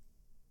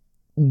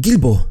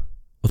 Gilbo!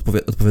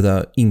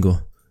 Odpowiada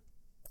Ingo.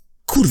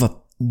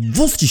 Kurwa,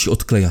 włos ci się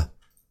odkleja.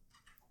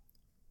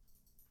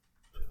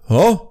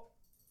 O?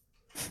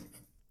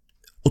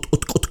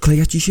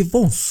 Odkleja ci się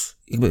wąs.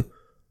 Jakby...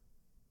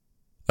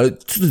 Ale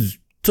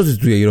co ty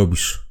tutaj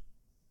robisz?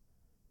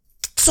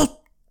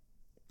 Co?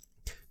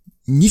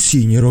 Nic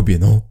jej nie robię,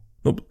 no.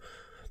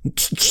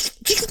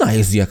 Dziwna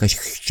jest jakaś.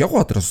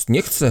 Chciała, teraz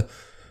nie chce.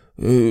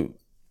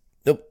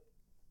 No.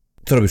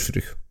 Co robisz,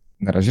 Friedrich?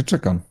 Na razie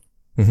czekam.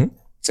 Mhm.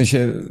 W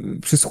sensie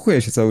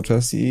przysłuchuję się cały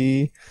czas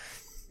i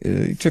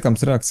czekam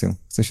z reakcją.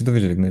 Chcę się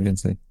dowiedzieć jak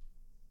najwięcej.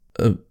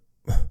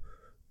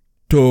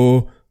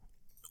 To...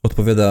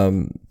 Odpowiada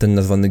ten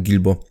nazwany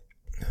Gilbo.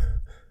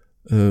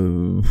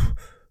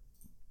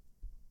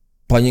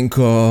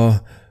 Panienka...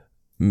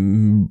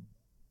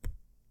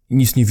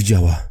 nic nie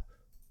widziała.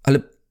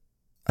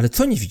 Ale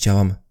co nie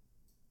widziałam?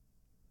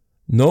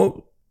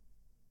 No...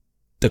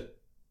 Tak...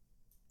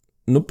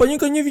 No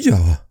panienka nie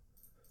widziała.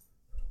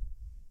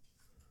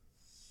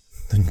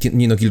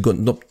 Nie no, Gilgo,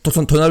 no to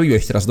co to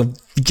narobiłeś teraz, no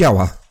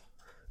widziała.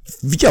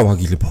 Widziała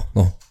Gilbo,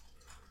 no.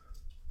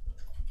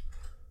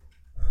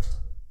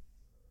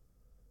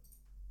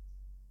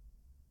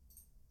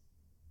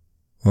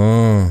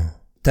 O.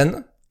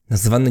 Ten,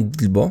 nazywany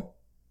Gilbo,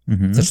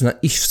 zaczyna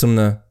iść w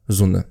stronę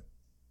Zuny.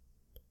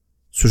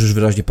 Słyszysz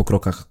wyraźnie po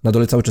krokach. Na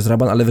dole cały czas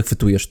raban, ale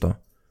wychwytujesz to.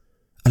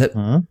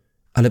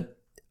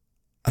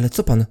 Ale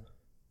co pan?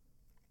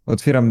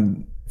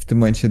 Otwieram w tym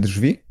momencie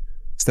drzwi.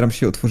 Staram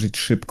się je otworzyć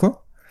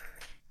szybko.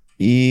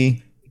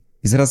 I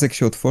zaraz jak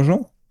się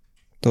otworzą,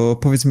 to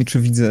powiedz mi,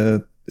 czy widzę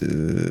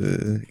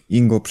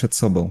Ingo przed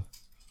sobą.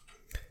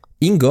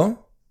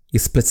 Ingo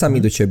jest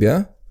plecami do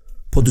ciebie.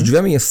 Pod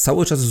drzwiami jest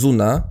cały czas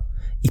Zuna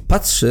i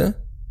patrzy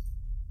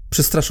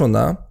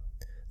przestraszona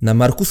na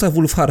Markusa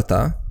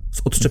Wulfharta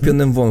z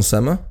odczepionym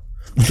wąsem,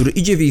 który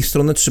idzie w jej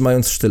stronę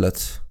trzymając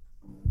sztylet.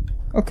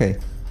 Okej.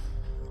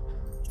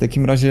 W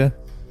takim razie...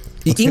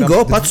 I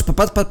Ingo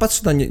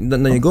patrzy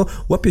na niego,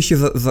 łapie się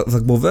za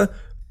głowę.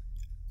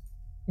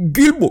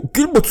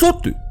 Gilbo, co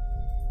ty?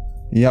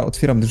 Ja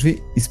otwieram drzwi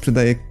i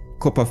sprzedaję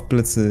kopa w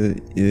plecy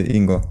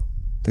Ingo.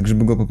 Tak,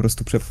 żeby go po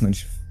prostu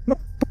przepchnąć. No,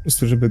 po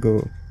prostu, żeby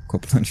go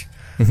kopnąć.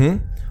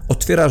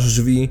 Otwierasz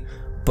drzwi,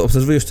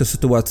 obserwujesz tę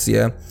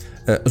sytuację.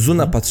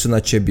 Zuna patrzy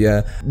na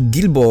ciebie.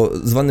 Gilbo,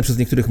 zwany przez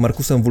niektórych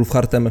Markusem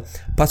Wulfhartem,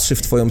 patrzy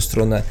w twoją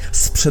stronę.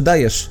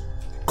 Sprzedajesz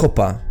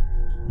kopa.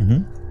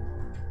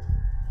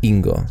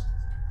 Ingo.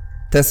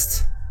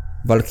 Test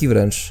walki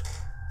wręcz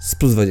z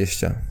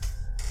 +20.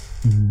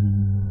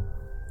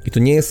 I to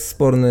nie jest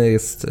sporny,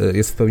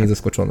 jest w pełni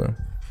zaskoczony.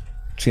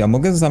 Czy ja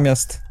mogę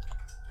zamiast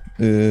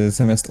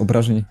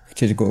obrażeń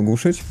chcieć go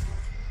ogłuszyć?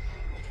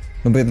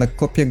 No bo jednak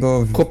kopię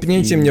go...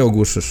 Kopnięciem nie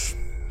ogłuszysz.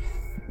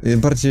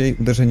 Bardziej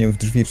uderzeniem w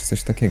drzwi czy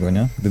coś takiego,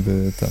 nie?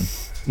 Gdyby ten...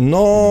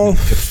 No...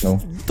 Gdyby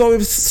to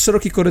jest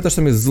szeroki korytarz,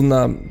 tam jest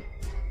Zuna.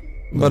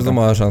 Bardzo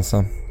mała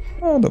szansa.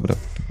 No dobra,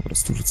 to po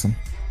prostu rzucam.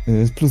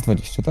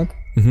 +20, tak?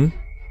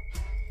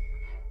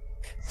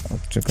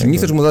 Czy nie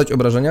chcesz mu zadać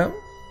obrażeń,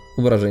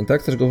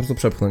 tak? Chcesz go po prostu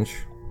przepchnąć?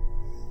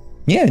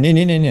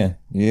 Nie.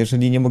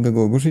 Jeżeli nie mogę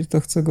go ogłuszyć, to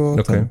chcę go...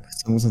 Okay.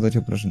 Chcę mu zadać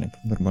obrażenia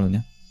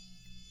normalnie.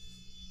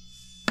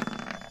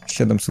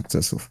 7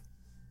 sukcesów.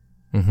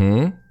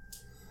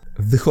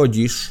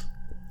 Wychodzisz,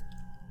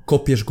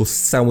 kopiesz go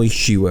z całej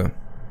siły.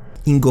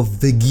 Ingo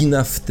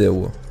wygina w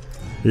tył.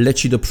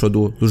 Leci do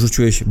przodu,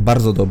 rzuciłeś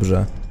bardzo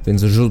dobrze,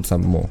 więc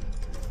rzucam mu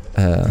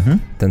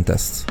ten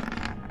test.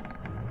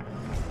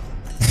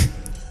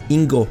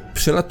 Ingo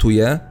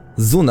przelatuje,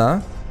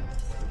 Zuna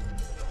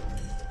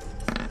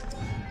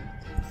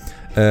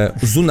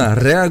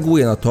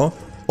reaguje na to,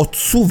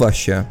 odsuwa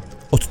się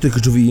od tych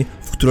drzwi,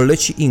 w które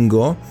leci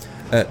Ingo.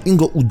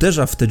 Ingo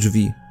uderza w te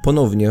drzwi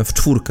ponownie, w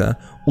czwórkę,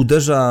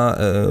 uderza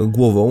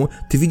głową.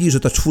 Ty widzisz, że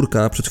ta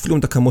czwórka, przed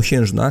chwilą taka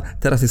mosiężna,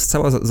 teraz jest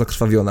cała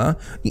zakrwawiona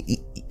i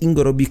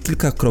Ingo robi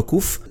kilka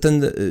kroków.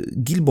 Ten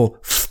Gilbo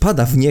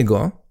wpada w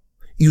niego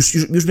i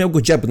już miał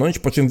go dziabnąć,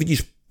 po czym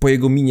widzisz po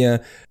jego minie,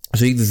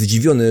 że jest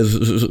zdziwiony,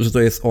 że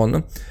to jest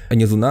on, a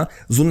nie Zuna.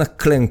 Zuna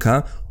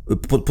klęka,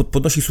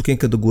 podnosi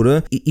sukienkę do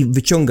góry i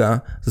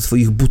wyciąga ze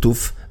swoich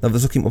butów na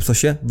wysokim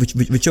obcasie,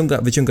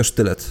 wyciąga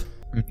sztylet.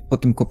 Po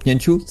tym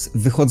kopnięciu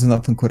wychodzę na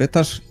ten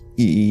korytarz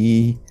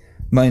i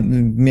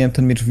miałem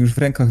ten miecz już w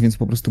rękach, więc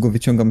po prostu go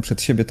wyciągam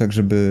przed siebie tak,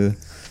 żeby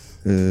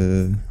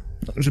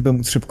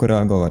móc szybko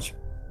reagować.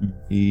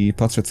 I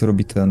patrzę, co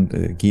robi ten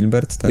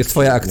Gilbert. Tak? Jest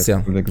twoja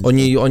akcja.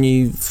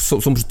 Oni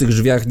są przy tych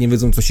drzwiach, nie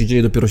wiedzą, co się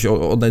dzieje, dopiero się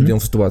odnajdują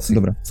w sytuacji.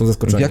 Dobra. Są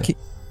zaskoczeni.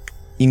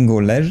 Ingo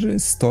leży,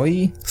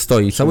 stoi?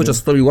 Stoi, cały czas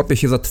stoi, łapie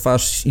się za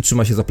twarz i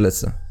trzyma się za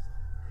plecy.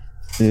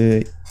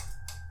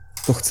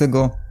 to chcę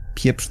go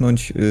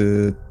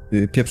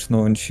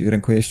pieprznąć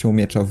rękojeścią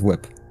miecza w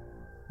łeb.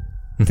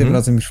 Tym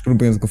razem już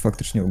próbując go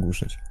faktycznie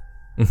ogłuszyć.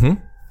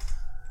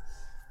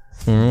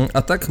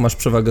 Atak? Masz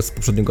przewagę z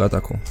poprzedniego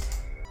ataku.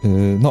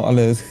 No,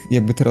 ale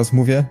jakby teraz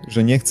mówię,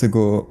 że nie chcę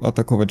go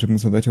atakować, żeby mu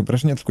zadać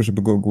obrażenia, tylko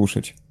żeby go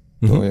ogłuszyć.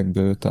 To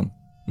jakby tam.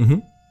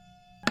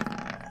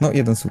 No,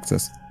 1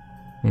 sukces.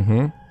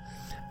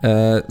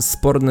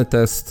 Sporny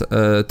test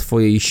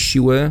twojej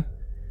siły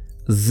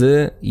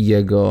z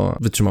jego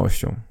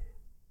wytrzymałością.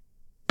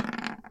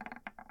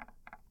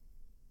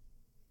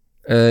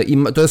 I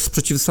to jest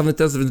przeciwstawny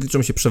test, więc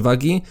liczą się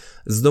przewagi.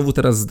 Znowu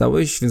teraz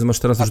zdałeś, więc masz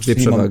teraz już 2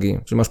 przewagi.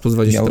 Czyli masz plus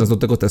 20 teraz do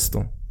tego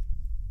testu.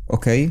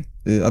 Okej,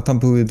 a tam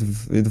były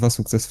 2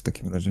 sukcesy w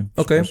takim razie.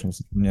 Okej.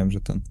 Zapomniałem,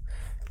 że ten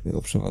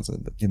o przewadze.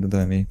 Nie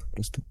dodałem jej po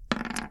prostu.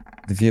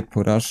 2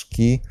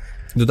 porażki.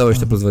 Dodałeś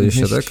te plus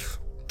 20, tak?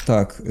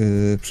 Tak,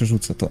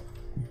 przerzucę to.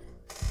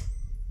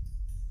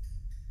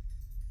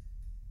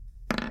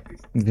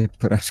 2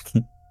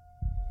 porażki.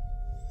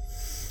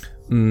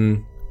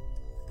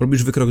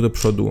 Robisz wykrok do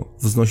przodu,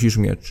 wznosisz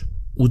miecz,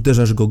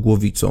 uderzasz go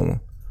głowicą.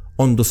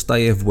 On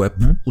dostaje w łeb,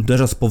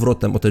 uderza z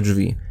powrotem o te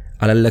drzwi,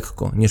 ale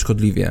lekko,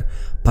 nieszkodliwie.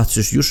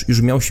 Patrzysz,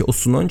 już miał się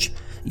osunąć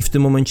i w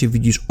tym momencie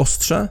widzisz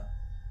ostrze,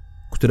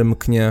 które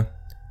mknie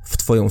w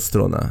twoją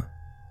stronę.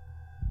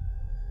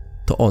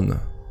 To on.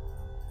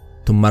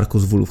 To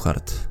Markus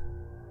Wulfhart.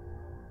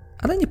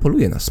 Ale nie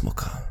poluje na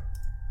smoka.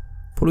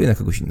 Poluje na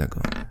kogoś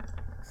innego.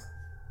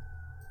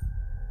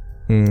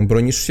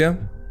 Bronisz się?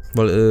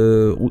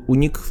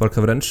 Unik?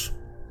 Walka wręcz?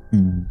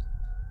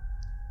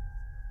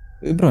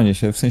 Bronię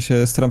się, w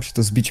sensie staram się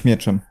to zbić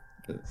mieczem.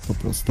 Po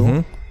prostu.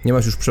 Nie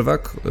masz już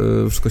przewag,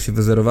 wszystko się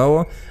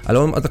wyzerowało, ale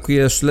on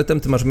atakuje sztyletem,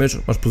 ty masz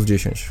miecz, masz plus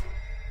 10.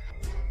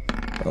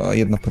 A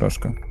 1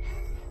 porażka.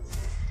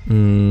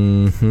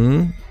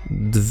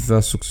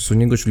 2 sukcesy u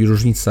niego, czyli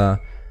różnica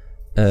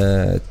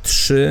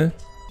 3.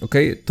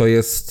 Okej, to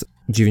jest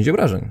 9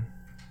 obrażeń.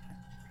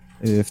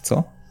 W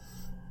co?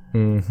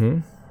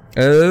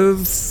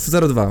 W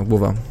 0,2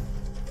 głowa.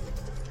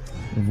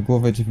 W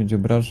głowę 9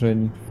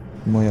 obrażeń.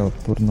 Moja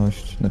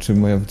odporność, znaczy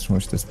moja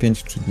wytrzymałość to jest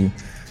 5,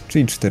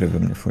 czyli 4 we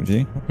mnie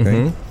wchodzi.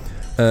 Okay.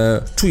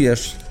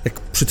 Czujesz, jak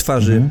przy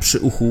twarzy, przy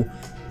uchu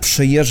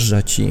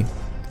przejeżdża ci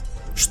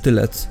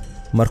sztylet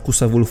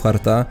Markusa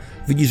Wulfharta.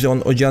 Widzisz, że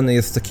on odziany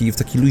jest w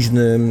taki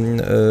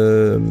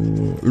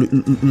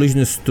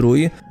luźny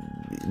strój,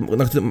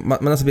 na którym ma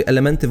na sobie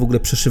elementy w ogóle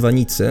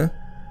przeszywanicy.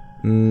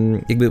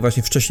 Jakby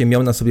właśnie wcześniej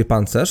miał na sobie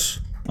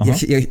pancerz.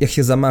 Jak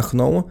się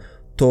zamachnął,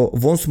 to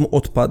wąs mu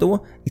odpadł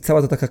i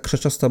cała ta taka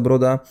krzeczasta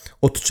broda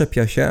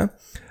odczepia się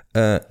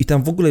i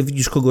tam w ogóle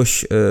widzisz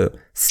kogoś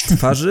z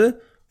twarzy,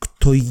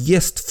 kto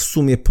jest w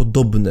sumie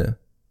podobny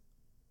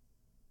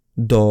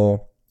do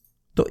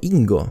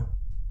Ingo.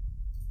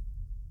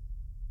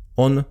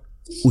 On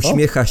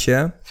uśmiecha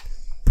się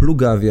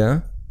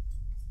plugawie.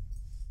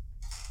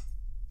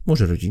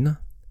 Może rodzina?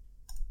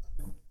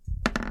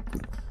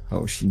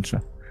 Chaośnicze.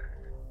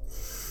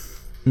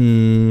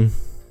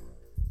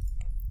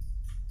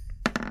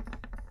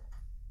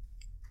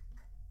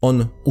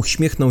 On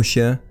uśmiechnął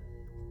się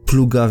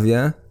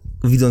plugawie,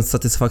 widząc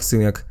satysfakcję,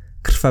 jak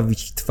krwawi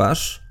ci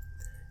twarz,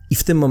 i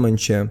w tym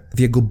momencie w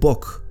jego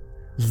bok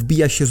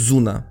wbija się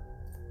Zuna.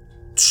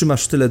 Trzyma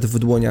sztylet w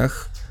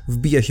dłoniach,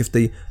 wbija się w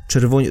tej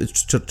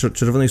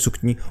czerwonej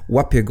sukni,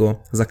 łapie go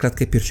za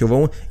klatkę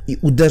piersiową i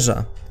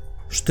uderza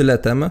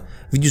sztyletem.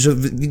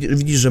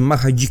 Widzisz, że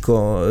macha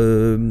dziko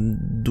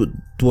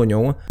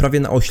dłonią, prawie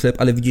na oślep,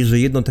 ale widzisz, że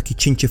jedno takie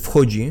cięcie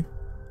wchodzi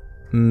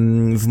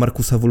w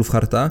Markusa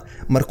Wulfharta.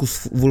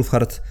 Markus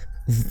Wulfhart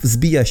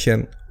zbija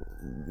się,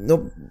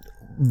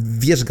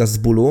 wierzga z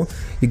bólu,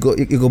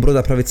 jego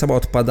broda prawie cała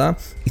odpada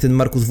i ten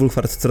Markus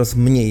Wulfhart coraz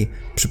mniej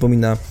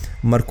przypomina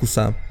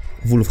Markusa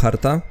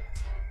Wulfharta.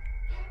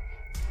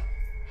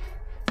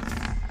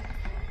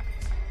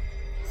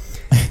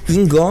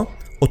 Ingo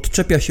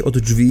odczepia się od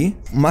drzwi,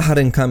 macha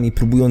rękami,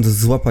 próbując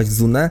złapać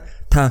Zunę.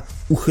 Ta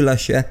uchyla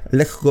się,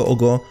 lekko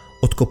go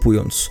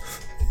odkopując.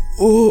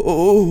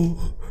 O,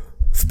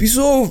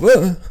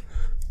 wpisowe!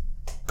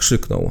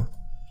 Krzyknął.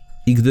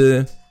 I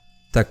gdy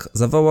tak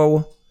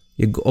zawołał,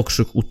 jego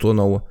okrzyk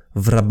utonął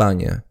w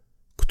rabanie,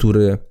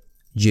 który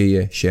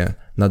dzieje się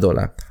na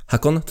dole.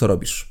 Hakon, co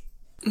robisz?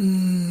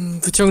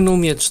 Wyciągnął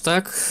miecz,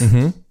 tak?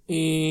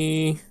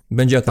 I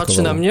będzie atakował.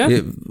 Patrzy na mnie?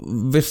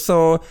 Wiesz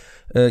co,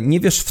 nie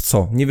wiesz w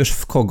co, nie wiesz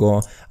w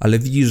kogo, ale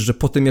widzisz, że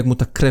po tym jak mu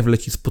ta krew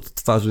leci spod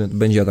twarzy,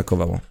 będzie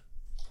atakowało.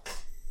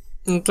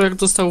 No to jak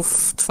dostał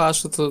w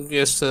twarz, to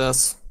jeszcze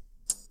raz.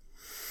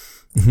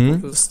 Po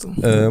prostu.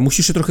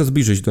 Musisz się trochę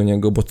zbliżyć do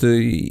niego, bo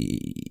ty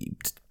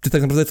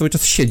tak naprawdę cały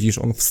czas siedzisz.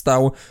 On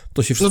wstał,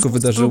 to się wszystko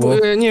wydarzyło.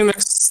 Nie wiem,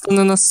 jak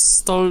stanę na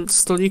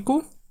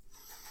stoliku?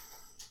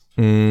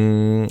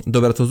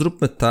 Dobra, to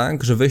zróbmy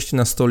tak, że wejście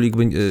na stolik,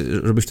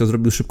 żebyś to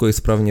zrobił szybko i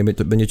sprawnie,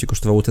 to będzie cię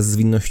kosztowało test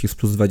zwinności z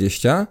plus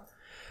 20,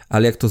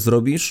 ale jak to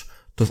zrobisz,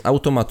 to z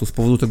automatu, z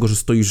powodu tego, że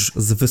stoisz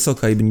z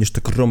wysoka i będziesz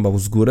tak rąbał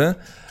z góry,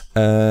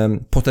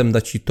 potem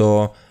da ci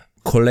to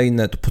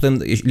kolejne, to potem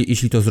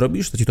jeśli to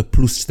zrobisz, to ci to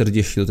plus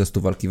 40 do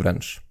testu walki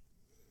wręcz.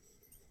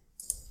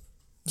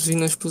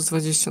 Zwinność plus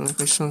 20, no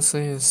jakaś szansa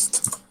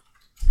jest.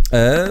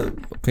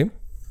 Okej.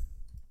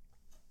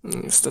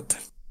 Niestety.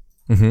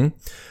 Mhm.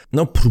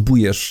 No,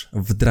 próbujesz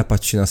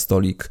wdrapać się na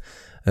stolik,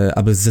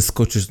 aby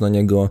zeskoczyć na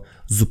niego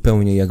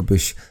zupełnie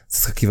jakbyś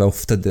skakiwał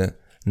wtedy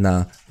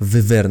na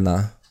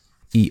wywerna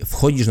i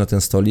wchodzisz na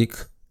ten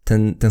stolik,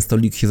 ten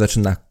stolik się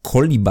zaczyna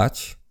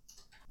kolibać,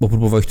 bo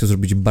próbowałeś to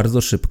zrobić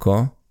bardzo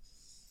szybko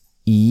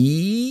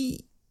i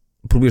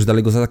próbujesz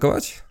dalej go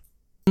zaatakować?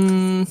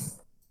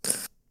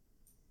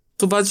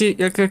 To bardziej,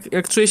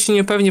 jak czuję się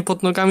niepewnie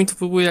pod nogami, to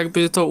próbuję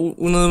jakby to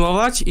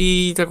unormować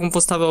i taką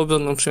postawę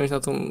obronną przyjąć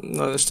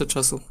na resztę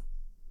czasu.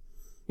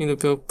 I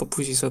dopiero po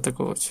później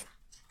zaatakować.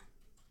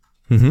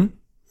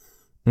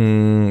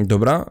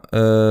 Dobra.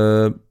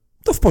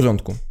 To w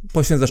porządku.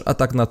 Poświęcasz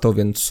atak na to,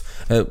 więc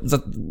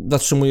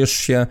zatrzymujesz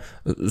się,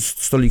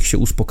 stolik się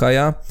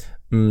uspokaja.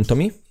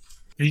 Tommy?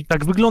 I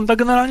tak wygląda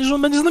generalnie, że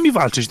on będzie z nami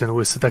walczyć, ten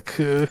łysy,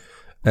 tak...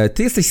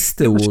 Ty jesteś z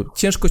tyłu,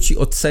 ciężko ci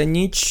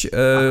ocenić,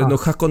 no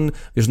Hakon,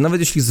 wiesz, nawet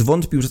jeśli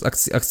zwątpił przez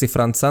akcję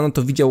Franca, no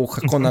to widział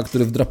Hakona,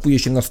 który wdrapuje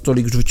się na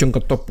stolik, że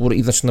wyciąga topór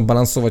i zaczyna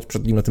balansować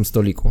przed nim na tym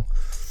stoliku.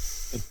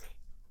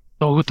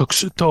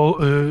 To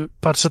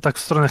patrzę tak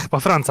w stronę chyba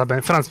Franca,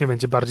 Franc mnie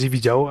będzie bardziej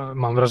widział,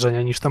 mam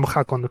wrażenie, niż tam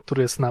Hakon,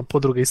 który jest po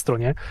drugiej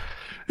stronie.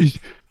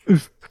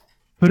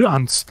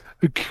 Franc,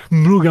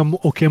 mrugam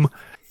okiem,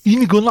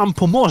 Ingo nam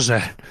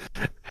pomoże.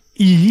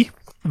 I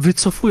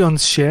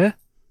wycofując się,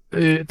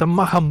 tam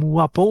macham mu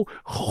łapą,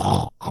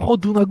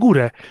 chodu na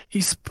górę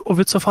i z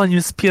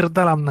wycofaniem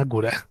spierdalam na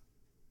górę.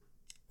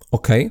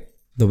 Okej,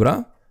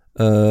 dobra.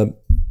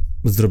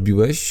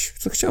 Zrobiłeś,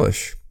 co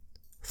chciałeś.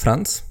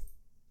 Franc?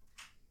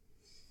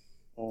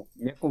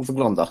 Jak on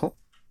wygląda?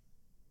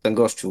 Ten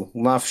gościu.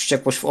 Ma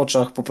wściekłość w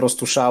oczach, po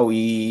prostu szał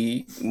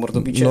i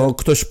mordobicie. No,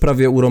 ktoś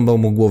prawie urąbał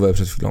mu głowę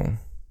przed chwilą.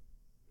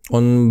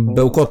 On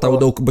bełkotał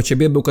do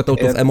ciebie, bełkotał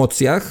to w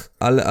emocjach,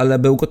 ale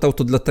bełkotał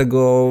to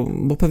dlatego,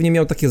 bo pewnie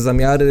miał takie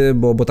zamiary,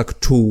 bo tak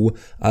czuł,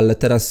 ale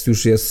teraz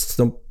już jest,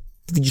 no,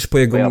 widzisz po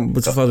jego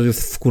twarzy,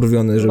 jest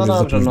wkurwiony, że No już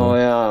dobrze, za późno. no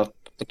ja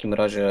w takim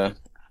razie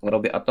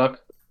robię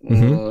atak.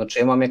 Czy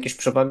ja mam jakieś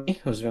przewagi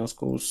w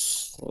związku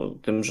z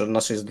tym, że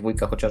nas jest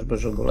dwójka chociażby,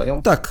 że go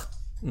leją? Tak.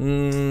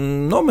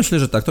 No myślę,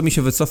 że tak. To mi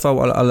się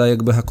wycofał, ale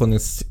jakby Hakon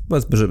jest,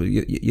 powiedzmy, że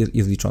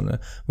jest liczony.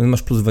 Więc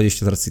masz plus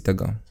 20 z racji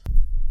tego.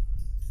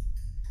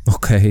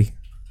 Okej.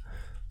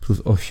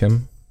 Plus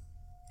 8.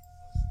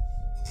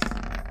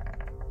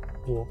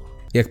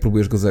 Jak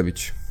próbujesz go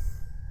zabić?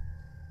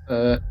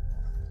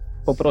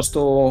 Po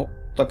prostu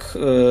tak,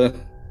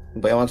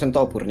 bo ja mam ten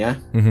topór, nie?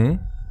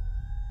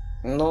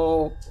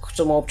 No,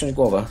 chcę mu obciąć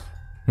głowę.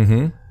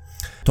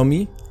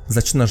 Tommy,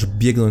 zaczynasz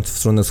biegnąć w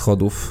stronę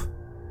schodów.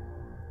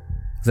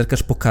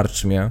 Zerkasz po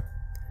karczmie.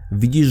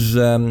 Widzisz,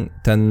 że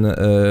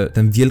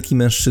ten wielki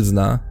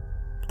mężczyzna,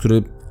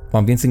 który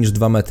ma więcej niż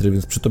 2 metry,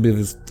 więc przy tobie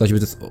dla ciebie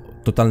to jest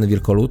totalny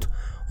wielkolud.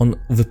 On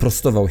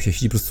wyprostował się,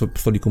 siedzi przy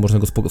stoliku, można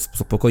go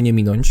spokojnie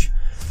minąć.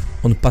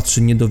 On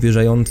patrzy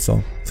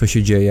niedowierzająco, co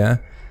się dzieje.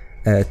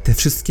 Te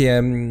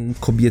wszystkie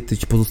kobiety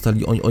ci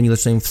pozostali, oni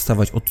zaczynają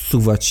wstawać,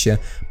 odsuwać się,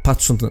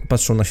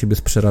 patrzą na siebie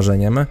z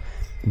przerażeniem.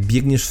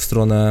 Biegniesz w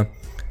stronę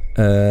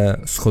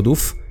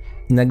schodów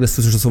i nagle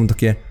słyszysz, że są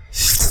takie...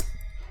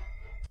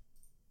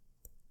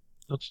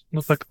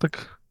 No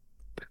tak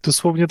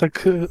dosłownie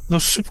tak, no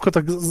szybko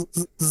tak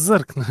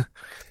zerknę.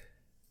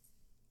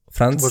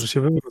 Franc, Może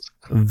się wywrócę.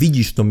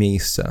 widzisz to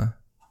miejsce,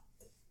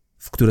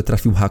 w które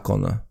trafił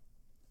Hakon.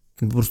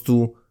 Po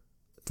prostu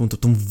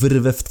tą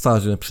wyrwę w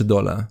twarzy przy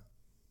dole.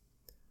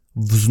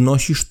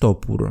 Wznosisz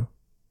topór.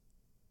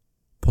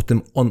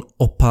 Potem on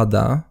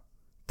opada.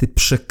 Ty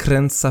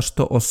przekręcasz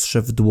to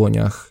ostrze w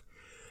dłoniach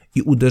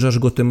i uderzasz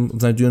go tym,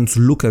 znajdując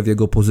lukę w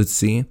jego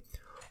pozycji,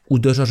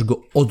 uderzasz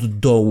go od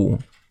dołu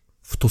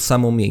w to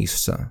samo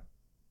miejsce.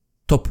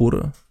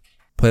 Topór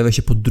pojawia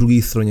się po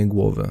drugiej stronie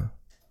głowy.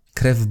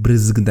 Krew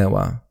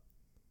bryzgnęła.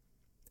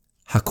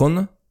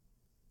 Hakon,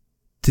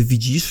 ty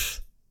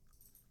widzisz,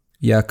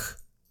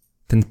 jak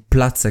ten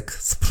placek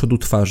z przodu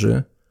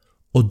twarzy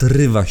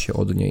odrywa się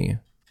od niej.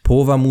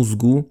 Połowa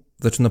mózgu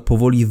zaczyna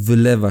powoli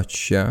wylewać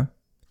się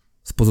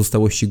z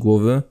pozostałości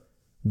głowy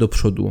do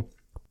przodu.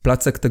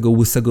 Placek tego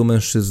łysego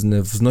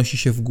mężczyzny wznosi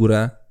się w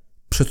górę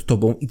przed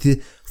tobą i ty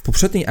w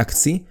poprzedniej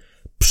akcji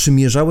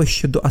przymierzałeś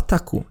się do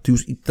ataku. Ty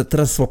już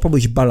teraz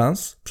złapałeś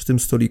balans przy tym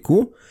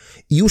stoliku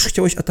i już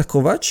chciałeś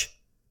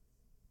atakować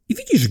i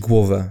widzisz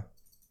głowę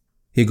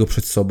jego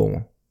przed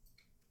sobą.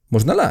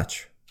 Można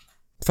lać.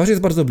 Twarz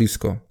jest bardzo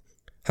blisko.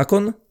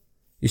 Hakon,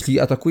 jeśli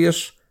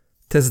atakujesz,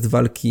 test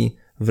walki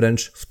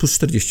wręcz z plus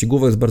 40.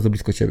 Głowa jest bardzo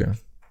blisko ciebie.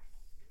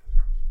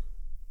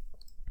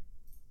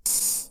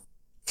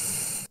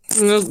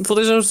 No,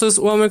 podejrzewam, że to jest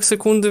ułamek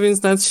sekundy,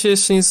 więc nawet się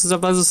jeszcze nie za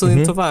bardzo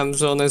zorientowałem,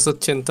 że ona jest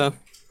odcięta.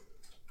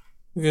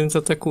 Więc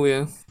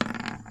atakuję.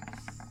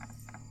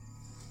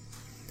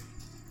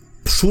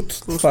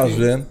 Przód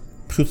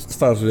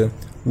twarzy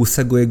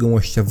łysego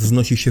jegomościa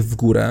wznosi się w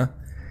górę.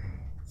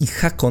 I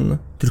Hakon,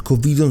 tylko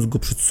widząc go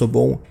przed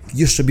sobą,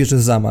 jeszcze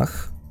bierze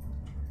zamach.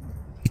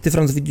 I ty,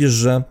 Franz, widzisz,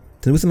 że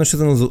ten łysy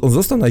mężczyzna, on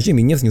został na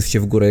ziemi, nie wzniósł się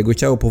w górę. Jego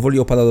ciało powoli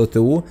opada do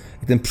tyłu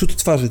i ten przód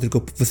twarzy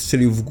tylko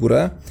wystrzelił w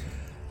górę.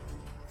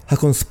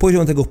 Hakon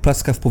spojrzał na tego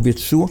placka w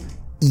powietrzu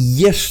i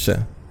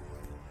jeszcze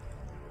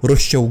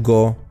rozciął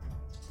go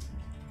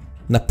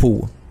na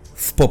pół,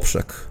 w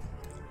poprzek.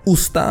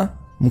 Usta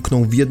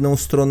mkną w jedną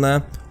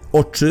stronę,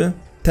 oczy,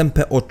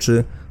 tępe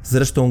oczy z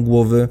resztą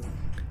głowy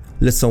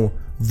lecą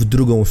w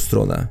drugą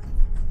stronę.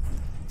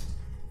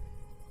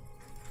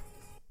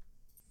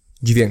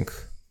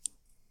 Dźwięk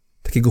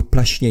takiego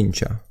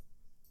plaśnięcia.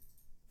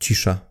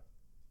 Cisza.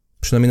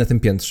 Przynajmniej na tym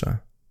piętrze.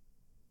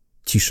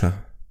 Cisza.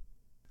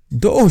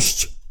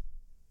 Dość!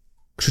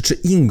 Krzyczy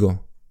Ingo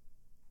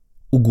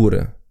u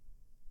góry.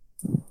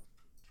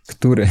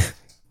 Który?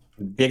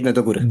 Biegnę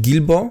do góry.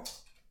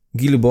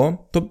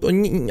 Gilbo, to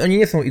oni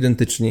nie są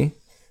identyczni.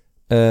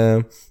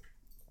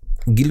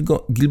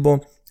 Gilbo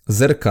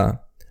zerka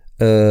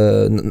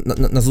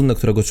na Zunnę,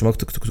 którego trzyma,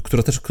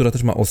 która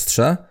też ma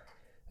ostrze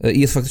i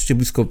jest faktycznie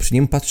blisko przy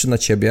nim, patrzy na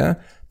ciebie,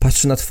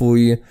 patrzy na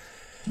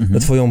na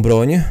twoją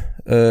broń,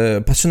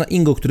 patrzy na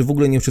Ingo, który w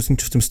ogóle nie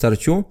uczestniczy w tym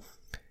starciu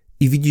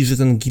i widzi, że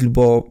ten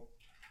Gilbo,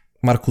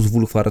 Markus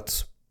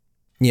Wulfart,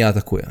 nie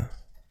atakuje.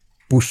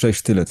 Puszczaj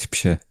sztylet,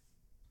 psie.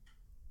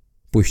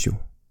 Puścił.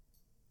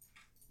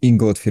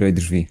 Ingo, otwieraj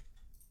drzwi.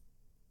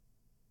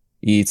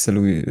 I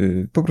celuj,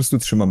 po prostu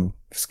trzymam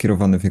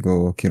skierowany w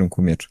jego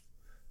kierunku miecz.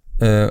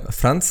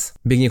 Franz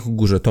biegnie ku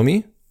górze.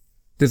 Tommy,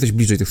 ty jesteś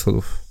bliżej tych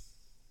schodów.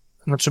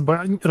 Znaczy, bo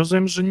ja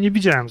rozumiem, że nie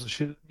widziałem, co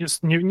się...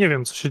 Nie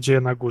wiem, co się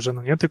dzieje na górze,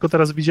 no nie? Tylko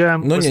teraz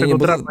widziałem tego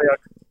drapa,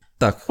 jak...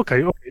 Tak.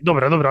 Okej,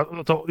 dobra,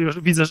 no to już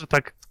widzę, że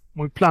tak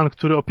mój plan,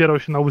 który opierał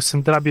się na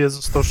łysym drabie,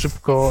 został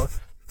szybko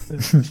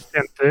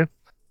ścięty,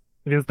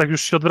 więc tak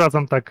już się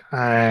odwracam, tak...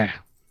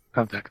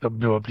 Prawda, jak to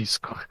było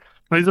blisko.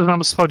 No i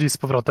zaczynam schodzić z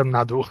powrotem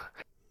na dół.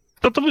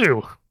 Kto to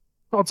był?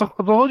 O co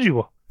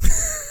chodziło?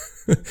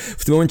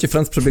 W tym momencie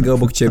Franz przebiega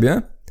obok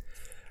ciebie.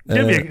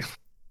 Nie bieg.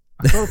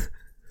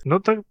 No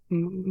to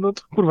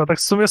kurwa, tak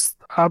w sumie,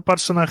 a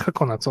patrzę na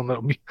Hakona, co on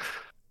robi.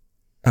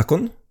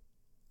 Hakon,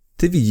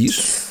 ty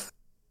widzisz,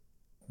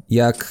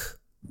 jak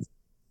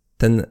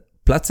ten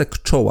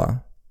placek czoła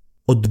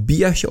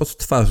odbija się od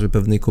twarzy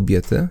pewnej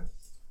kobiety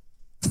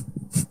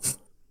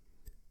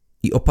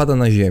i opada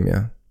na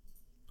ziemię.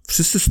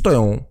 Wszyscy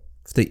stoją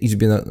w tej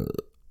izbie,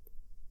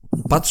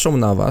 patrzą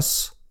na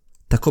was.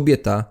 Ta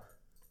kobieta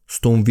z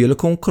tą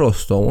wielką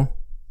krostą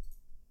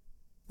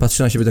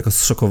patrzy na siebie taka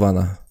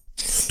zszokowana.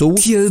 Stół?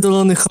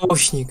 Pierdolony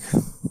chaośnik.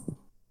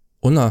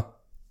 Ona...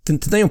 Ty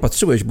na nią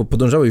patrzyłeś, bo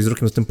podążałeś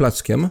wzrokiem za tym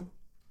plackiem.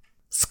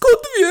 Skąd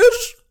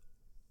wiesz?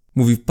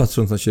 Mówi,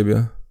 patrząc na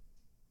ciebie.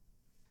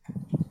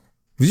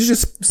 Widzisz,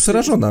 jest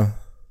przerażona.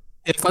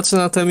 Ja patrzę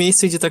na to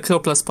miejsce, gdzie ta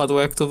kropla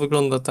spadła, jak to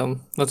wygląda tam,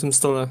 na tym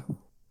stole.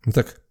 No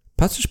tak,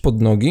 patrzysz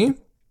pod nogi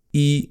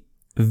i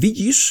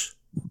widzisz,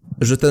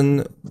 że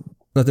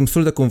na tym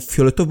stole taką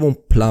fioletową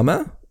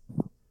plamę,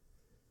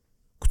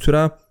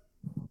 która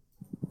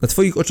na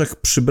twoich oczach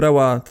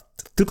przybrała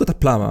tylko ta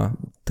plama,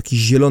 taki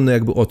zielony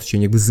jakby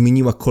odcień, jakby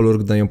zmieniła kolor,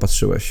 gdy na nią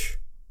patrzyłeś.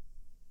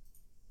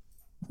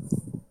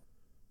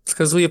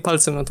 Wskazuję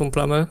palcem na tą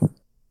plamę.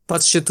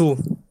 Patrzcie tu.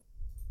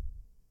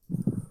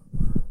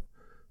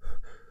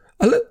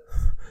 Ale...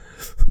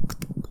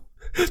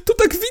 To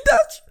tak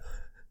widać!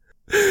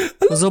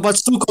 Ale...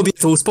 Zobacz tu,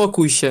 kobieto,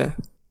 uspokój się.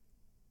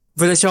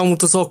 Wyleciało mu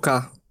to z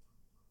oka.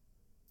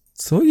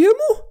 Co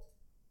jemu?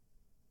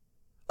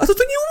 A to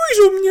nie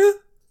ujrzał mnie!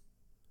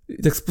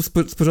 I tak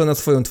spojrzała na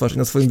swoją twarz i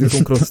na swoją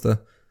wielką krostę.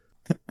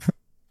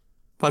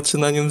 Patrzy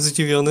na nią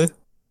zdziwiony.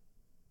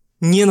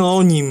 Nie no,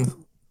 o nim.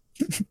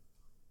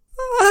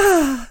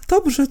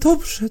 Dobrze.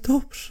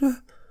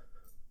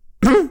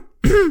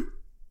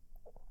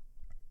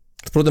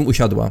 Z powrotem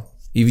usiadła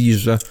i widzisz,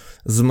 że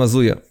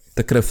zmazuje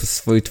tę krew z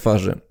swojej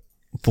twarzy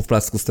po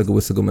placku z tego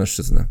łysego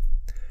mężczyzny.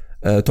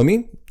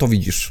 Tommy, to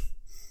widzisz.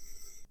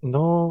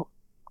 No,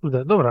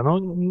 kurde, dobra, no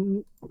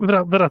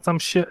wracam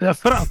się...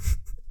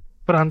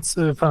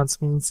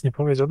 Franz mi nic nie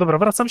powiedział. Dobra,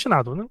 wracam się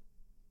na dół, no.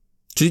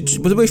 Czyli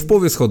bo ty byłeś w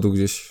połowie schodu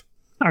gdzieś.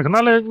 Tak, no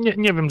ale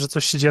nie wiem, że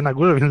coś się dzieje na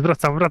górze, więc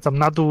wracam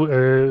na dół,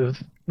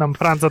 tam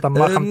Franza, tam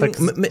macham tak...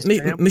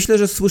 Myślę,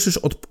 że słyszysz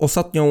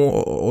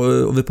ostatnią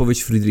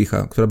wypowiedź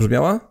Friedricha, która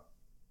brzmiała?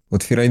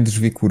 Otwieraj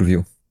drzwi,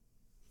 kurwiu.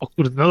 O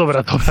kurde, no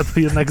dobra, to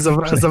jednak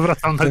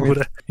zawracam na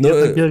górę.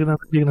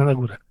 Biegnę na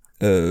górę.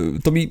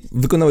 To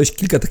wykonałeś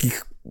kilka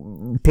takich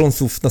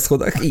pląsów na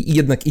schodach i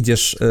jednak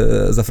idziesz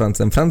za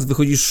Francem. Franz,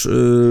 wychodzisz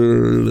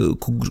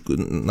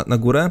na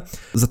górę,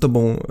 za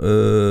tobą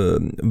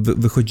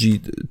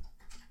wychodzi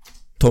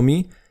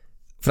Tommy.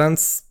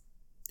 Franz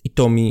i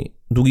Tommy,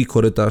 długi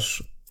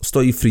korytarz,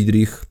 stoi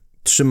Friedrich,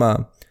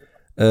 trzyma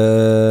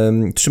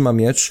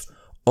miecz,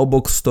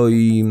 obok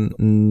stoi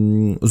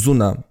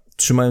Zuna,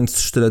 trzymając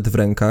sztylet w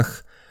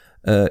rękach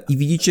i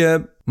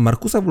widzicie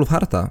Markusa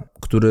Wulfharta,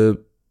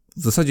 który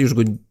w zasadzie już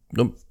go...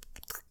 No,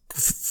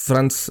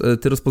 Franz,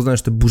 ty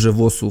rozpoznajesz te burze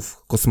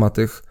włosów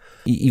kosmatych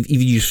i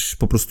widzisz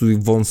po prostu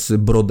wąsy,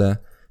 brodę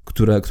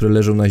które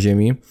leżą na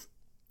ziemi.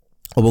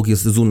 Obok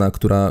jest Zuna,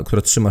 która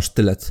trzyma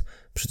sztylet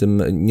przy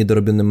tym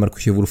niedorobionym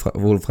Markusie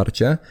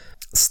Wulfharcie.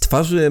 Z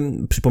twarzy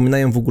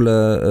przypominają w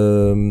ogóle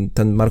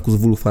ten Markus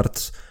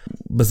Wulfhart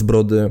bez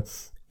brody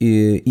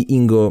i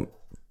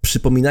Ingo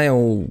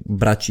przypominają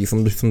braci,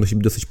 są do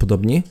siebie dosyć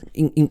podobni.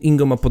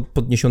 Ingo ma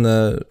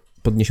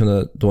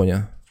podniesione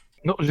dłonie.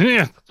 No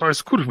nie, to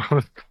jest kurwa.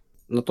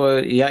 No to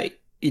ja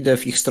idę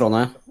w ich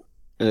stronę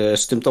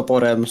z tym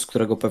toporem, z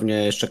którego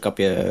pewnie jeszcze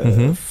kapie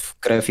w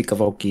krew i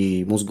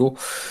kawałki mózgu.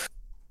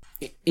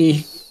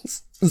 I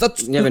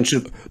nie wiem,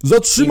 czy...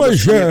 Zatrzymaj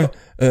się!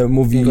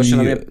 Mówi... Ingo się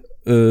na mnie...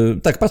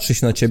 Tak, patrzy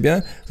się na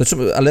ciebie,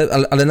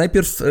 ale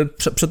najpierw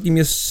przed nim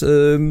jest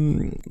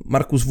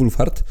Markus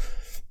Wulfhart.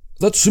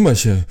 Zatrzymaj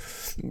się!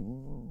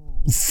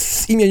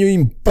 W imieniu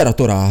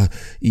imperatora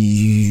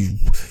i...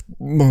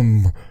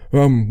 Mam.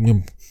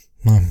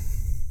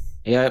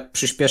 Ja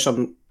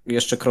przyspieszam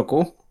jeszcze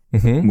kroku.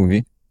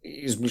 Mówi.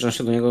 I zbliżam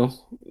się do niego.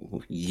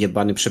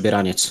 Jebany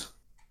przebieraniec.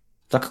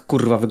 Tak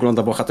kurwa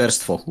wygląda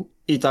bohaterstwo.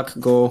 I tak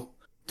go...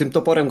 Tym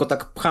toporem go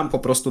tak pcham po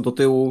prostu do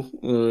tyłu.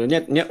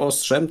 Nie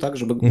ostrzem, tak,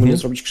 żeby mu nie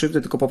zrobić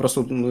krzywdy, tylko po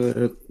prostu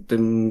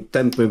tym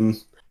tępym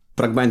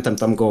fragmentem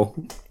tam go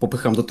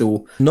popycham do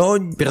tyłu. No...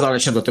 Pierdolę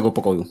się do tego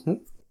pokoju.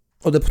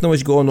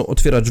 Odepchnąłeś go, on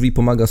otwiera drzwi,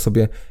 pomaga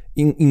sobie.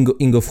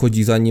 Ingo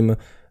wchodzi za nim.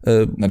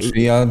 Znaczy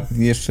ja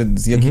jeszcze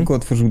z jakiego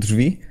otworzył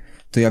drzwi,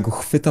 to ja go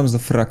chwytam za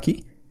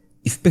fraki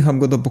i wpycham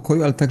go do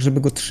pokoju, ale tak,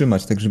 żeby go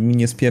trzymać, tak, żeby mi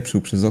nie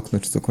spieprzył przez okno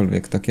czy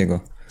cokolwiek takiego.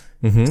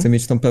 Chcę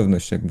mieć tą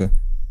pewność jakby.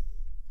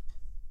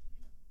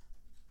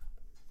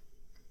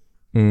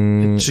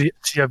 Czy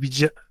ja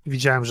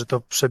widziałem, że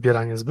to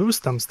przebieraniec był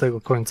z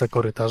tego końca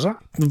korytarza?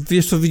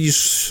 Wiesz co,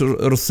 widzisz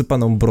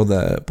rozsypaną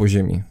brodę po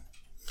ziemi.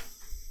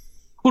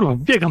 Kurwa,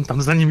 biegam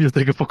tam za nimi do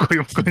tego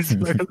pokoju w końcu.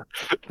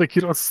 Taki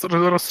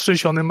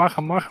roztrzęsiony,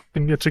 macham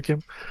tym mieczykiem.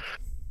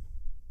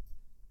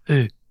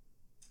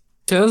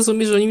 Ja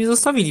rozumiem, że oni mnie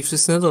zostawili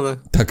wszyscy na dole.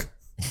 Tak.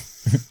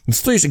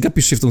 Stoisz i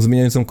gapisz się w tą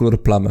zmieniającą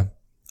kolor plamę.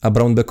 A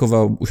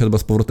Brownbackowa usiadła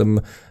z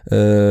powrotem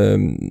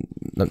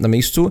na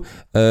miejscu.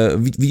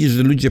 Widzisz,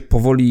 że ludzie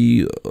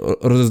powoli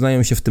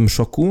rozeznają się w tym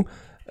szoku.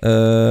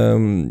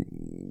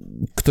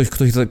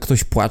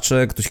 Ktoś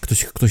płacze,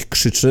 ktoś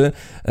krzyczy.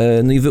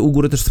 No i wy u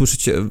góry też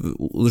słyszycie,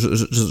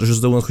 że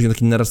z dołu nadchodzi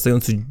taki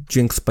narastający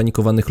dźwięk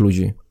spanikowanych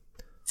ludzi.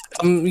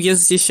 Tam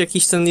jest gdzieś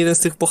jakiś ten jeden z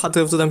tych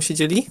bohaterów, co tam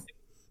siedzieli?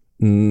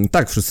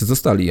 Tak, wszyscy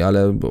zostali,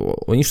 ale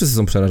oni wszyscy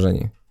są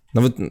przerażeni.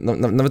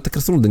 Nawet te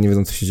krasnoludy nie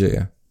wiedzą, co się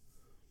dzieje.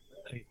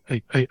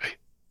 Ej.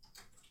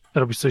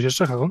 Robisz coś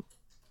jeszcze, Hagon?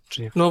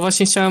 Czy nie? No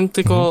właśnie chciałem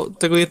tylko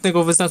tego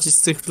jednego wyznaczyć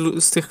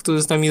z tych,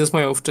 który z nami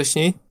rozmawiał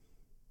wcześniej.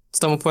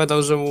 Co tam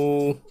opowiadał, że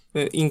mu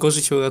Ingo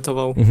życie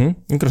uratował.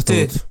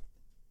 Ty,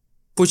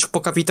 pójdź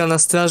po kapitana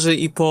straży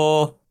i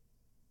po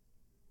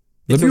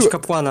jakiegoś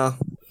kapłana.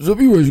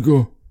 Zabiłeś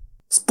go.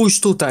 Spójrz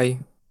tutaj.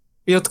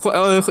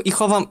 I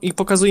chowam, i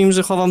pokazuję im,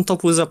 że chowam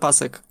topór za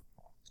pasek.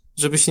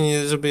 Żeby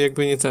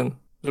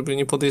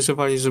nie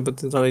podejrzewali, żeby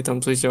dalej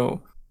tam coś działo.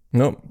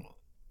 No,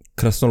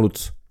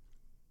 krasnolud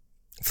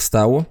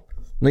wstał,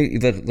 no i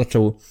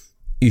zaczął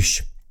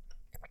iść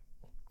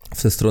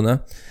w tę stronę.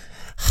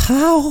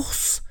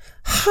 Chaos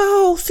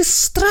jest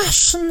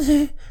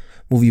straszny,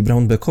 mówi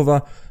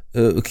Brownbackowa,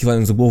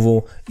 kiwając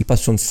głową i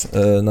patrząc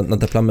na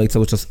tę plamę i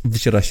cały czas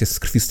wyciera się z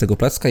krwistego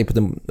placka i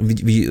potem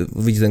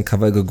widzi ten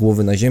kawałek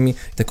głowy na ziemi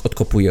i tak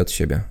odkopuje od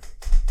siebie.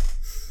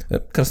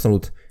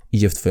 Krasnolud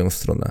idzie w twoją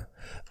stronę.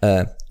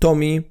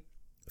 Tommy,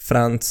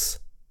 Franz,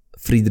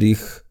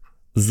 Friedrich,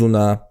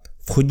 Zuna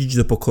wchodzić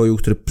do pokoju,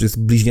 który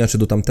jest bliźniaczy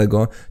do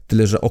tamtego,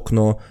 tyle że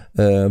okno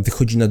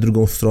wychodzi na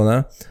drugą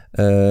stronę,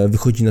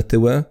 wychodzi na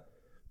tyły.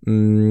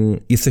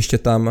 Jesteście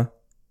tam.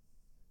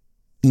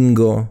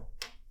 Ingo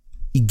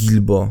i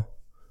Gilbo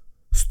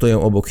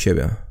stoją obok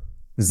siebie.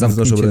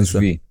 Zamknijcie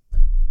drzwi.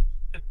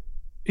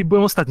 I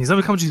byłem ostatni,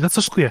 zamykam drzwi,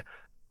 zaczaszkuję.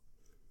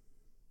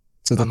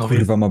 Co to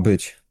kurwa ma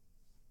być?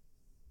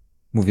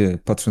 Mówię,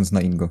 patrząc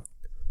na Ingo.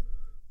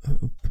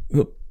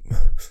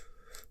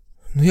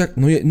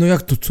 No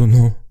jak to co,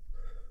 no?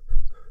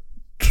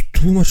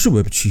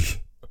 Tłumaczyłem ci.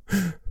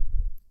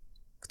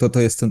 Kto to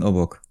jest ten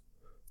obok?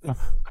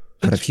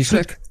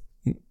 Braciszek?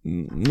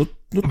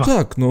 No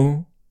tak,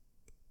 no.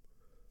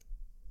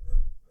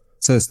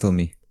 Co jest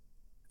Tommy?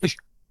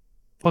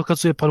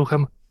 Pokazuję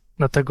paluchem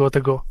na tego.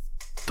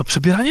 To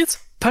przebieraniec?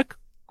 Tak?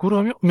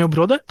 Kurwa miał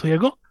brodę? To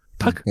jego?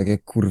 Tak? Tak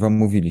jak kurwa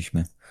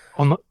mówiliśmy.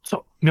 On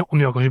miał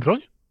jakąś broń?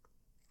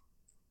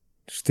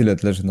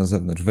 Sztylet leży na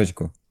zewnątrz, weź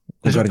go.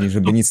 Ogarnij,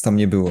 żeby nic tam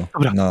nie było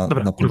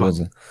na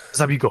podłodze.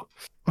 Zabij go.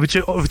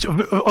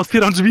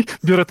 Otwieram drzwi,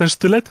 biorę ten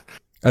sztylet.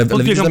 Ale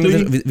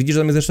widzisz, że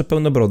tam jest jeszcze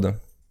pełno brody.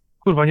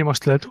 Kurwa, nie ma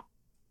sztyletu?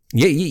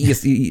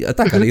 Jest,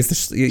 tak, ale jest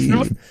też...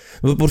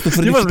 No po prostu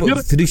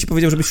Friedrich ci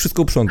powiedział, żebyś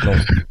wszystko uprzątnął.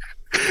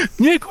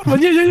 Nie, kurwa,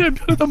 nie,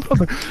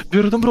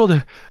 biorę tą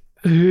brodę.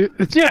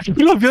 Nie,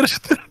 biorę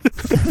sztylet.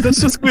 Też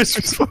się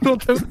słyszy z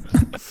powrotem.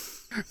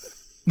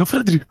 No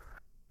Friedrich,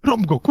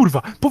 rąb go,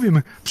 kurwa,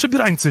 powiemy,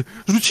 przebierańcy,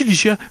 rzucili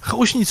się,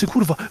 chałośnicy,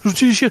 kurwa,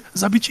 rzucili się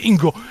zabić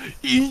Ingo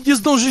i nie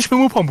zdążyliśmy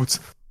mu pomóc.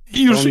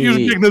 I już Tommy.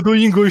 biegnę do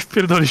Ingo i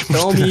wpierdoliśmy.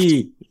 Tommy!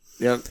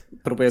 Ja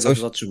próbuję go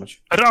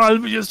zatrzymać.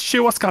 Ral jest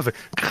dzisiaj łaskawy.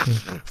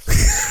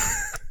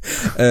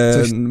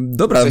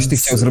 Dobra. Coś ty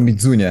chciał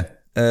zrobić Zunie.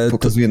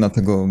 Pokazuje na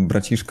tego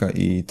braciszka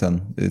i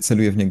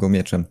celuje w niego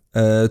mieczem.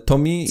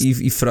 Tommy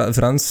i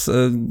Franz,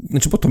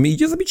 znaczy bo Tommy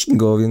idzie zabić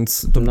Ingo,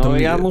 więc...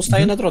 Tommy, ja mu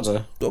staję na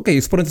drodze.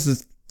 Okej, sporo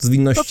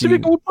zwinności... Znaczy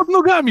biegł pod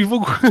nogami w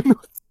ogóle.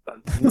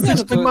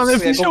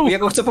 Ja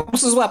go chcę po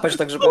prostu złapać,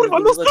 tak żeby Kurwa,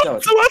 nie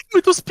zadziałać.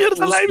 załatwmy to,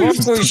 spierdalajmy.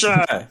 Uspokój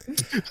się!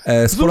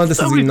 Sporo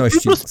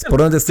zwinności.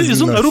 Sporo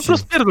Zuna, rób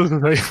rozpierdol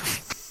tutaj.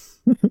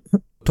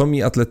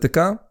 Tommy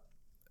atletyka,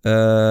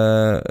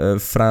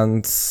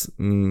 Franz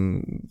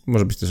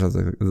może być też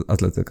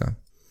atletyka.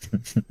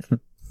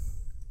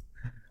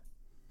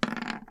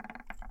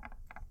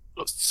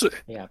 +3.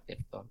 Ja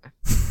pierdolę.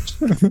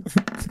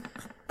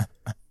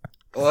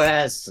 O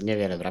Jezu,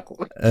 niewiele brakło.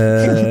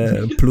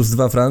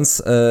 +2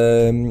 Franz.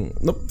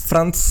 No,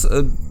 Franz,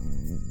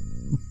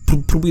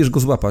 próbujesz go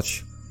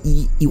złapać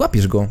i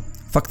łapiesz go.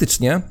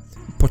 Faktycznie.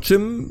 Po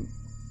czym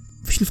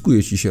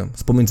wślizguje ci się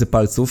z pomiędzy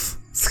palców,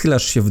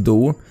 schylasz się w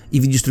dół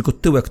i widzisz tylko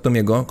tyłek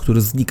Tomiego,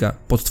 który znika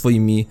pod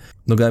twoimi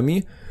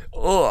nogami.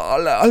 O,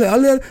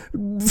 ale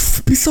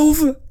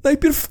wpisowe,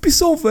 najpierw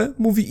wpisowe,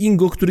 mówi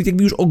Ingo, który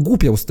jakby już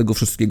ogłupiał z tego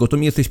wszystkiego.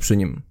 Tomi, jesteś przy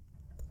nim.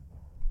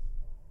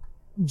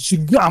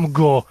 Dźgam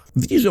go!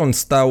 Widzisz, że on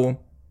stał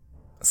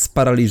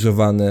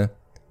sparaliżowany,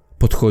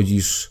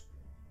 podchodzisz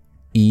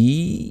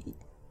i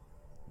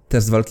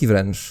test walki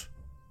wręcz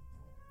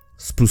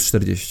z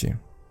 +40.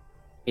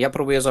 Ja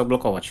próbuję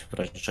zablokować, w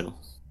razie czego.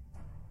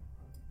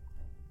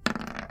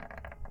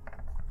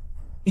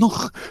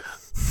 No,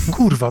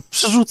 kurwa,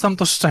 przerzucam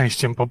to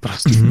szczęściem po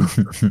prostu.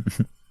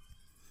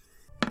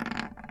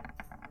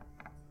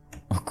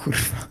 O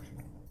kurwa.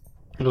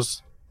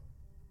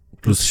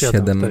 Plus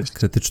 7, też.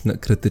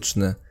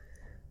 krytyczny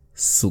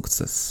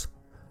sukces.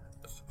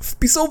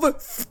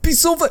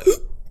 Wpisowe!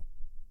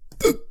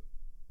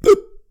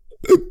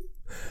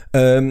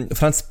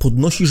 Franz,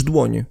 podnosisz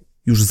dłoń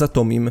już za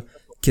Tomim,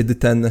 kiedy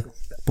ten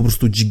po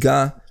prostu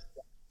dźga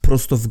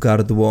prosto w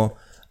gardło,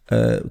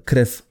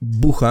 krew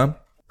bucha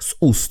z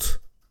ust.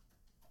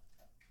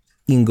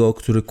 Ingo,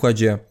 który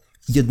kładzie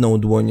jedną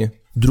dłoń,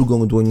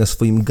 drugą dłoń na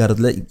swoim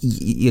gardle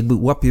i jakby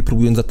łapie,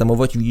 próbując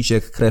zatamować, i widzicie,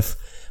 jak krew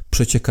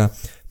przecieka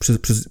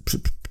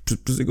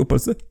przez jego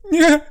palce.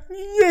 Nie,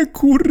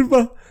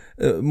 kurwa!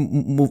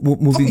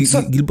 Mówi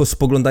Gilbo,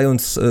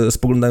 spoglądając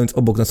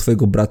obok na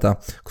swojego brata,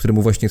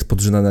 któremu właśnie jest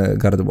podrzynane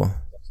gardło.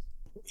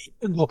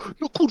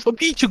 No kurwa,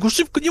 bijcie go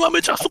szybko, nie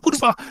mamy czasu,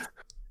 kurwa!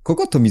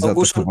 Kogo to mi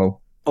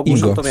zaatakował?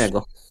 Ogłuszam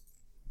Tomiego.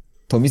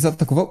 To mi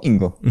zaatakował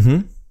Ingo.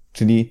 Mhm.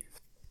 Czyli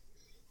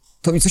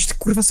to mi coś ty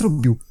kurwa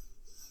zrobił.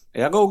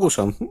 Ja go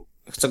ogłuszam.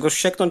 Chcę go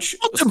sieknąć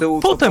z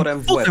tyłu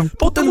toporem w łeb.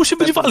 Potem musi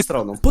być walka.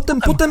 Stroną.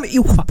 Potem i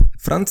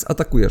Franz,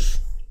 atakujesz.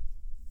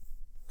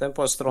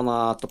 Tempo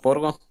strona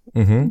toporu.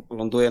 Mhm.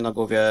 Ląduje na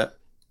głowie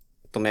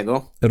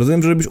Tomiego.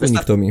 Rozumiem, że robisz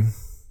unik, Tomi.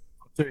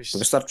 Oczywiście.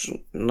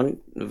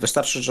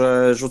 Wystarczy,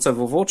 że rzucę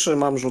WW, czy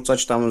mam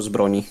rzucać tam z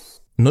broni?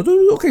 No to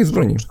okej, z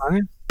broni.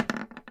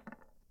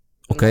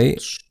 Okej.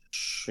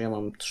 Ja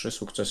mam 3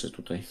 sukcesy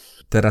tutaj.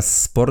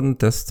 Teraz sporny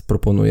test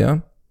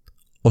proponuję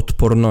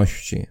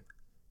odporności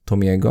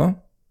Tomiego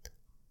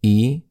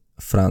i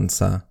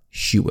Franza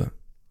siły.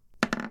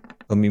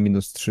 To mi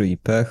 -3 i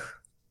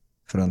pech.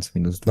 Franz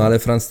 -2. No ale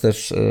Franz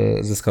też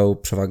zyskał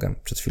przewagę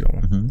przed chwilą.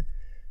 Mhm.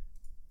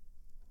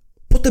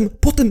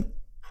 Potem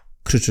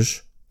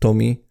krzyczysz,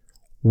 Tomi.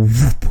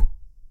 Łup.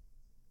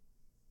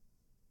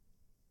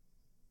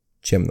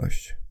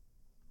 Ciemność.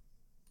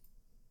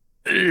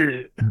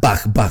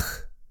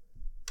 Bach.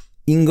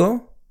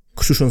 Ingo,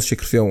 krzycząc się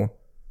krwią,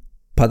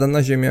 pada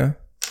na ziemię.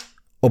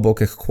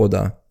 Obok jak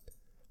kłoda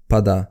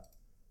pada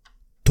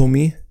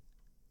Tomi.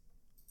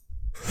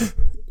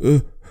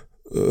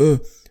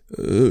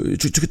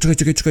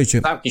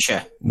 Czekajcie. Zamknij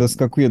się.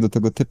 Doskakuję do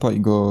tego typa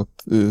i go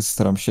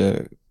staram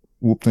się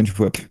łupnąć w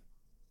łeb.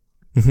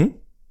 Mhm.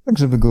 Tak,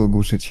 żeby go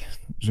ogłuszyć,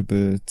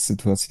 żeby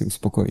sytuację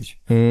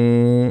uspokoić.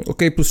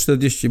 Okej,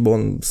 +40, bo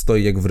on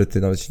stoi jak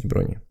wryty, nawet się nie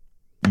broni.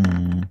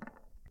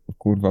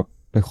 Kurwa,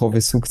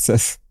 pechowy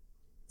sukces.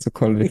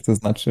 Cokolwiek to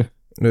znaczy.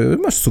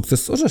 Masz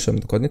sukces z orzeszem,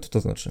 dokładnie to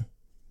znaczy.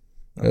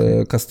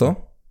 Okay.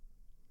 Kasto?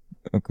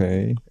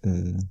 Okej.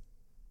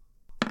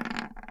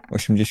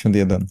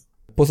 81.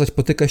 Postać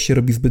potyka się,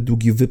 robi zbyt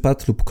długi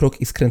wypad lub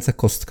krok i skręca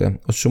kostkę.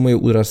 Otrzymuje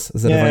uraz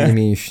zerwania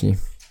mięśni.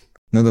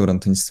 No dobra, no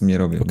to nic z tym nie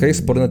robię. Okej,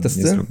 sporne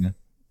testy?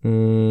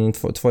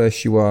 Twoja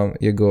siła,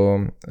 jego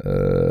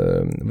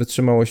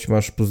wytrzymałość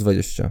masz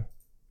 +20.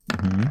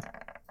 Mhm.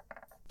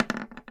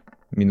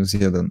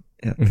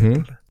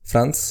 -1.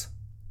 Franz,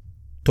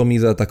 Tomi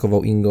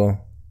zaatakował Ingo.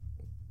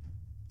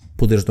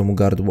 Poderz mu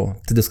gardło.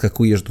 Ty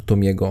doskakujesz do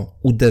Tomiego.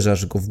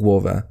 Uderzasz go w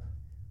głowę.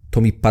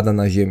 Tomi pada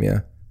na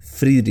ziemię.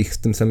 Friedrich w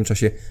tym samym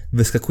czasie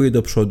wyskakuje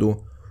do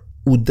przodu.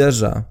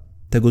 Uderza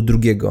tego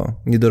drugiego,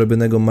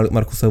 niedorobionego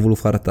Markusa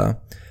Wolfharta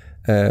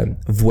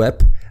w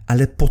łeb,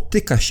 ale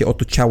potyka się o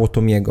to ciało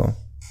Tomiego,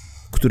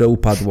 które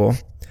upadło.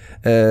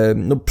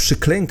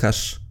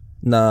 Przyklękasz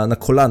na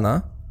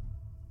kolana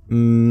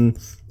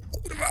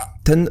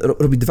Ten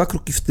robi 2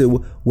 kroki w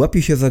tył,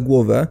 łapie się za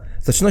głowę,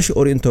 zaczyna się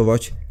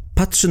orientować,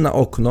 patrzy na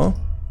okno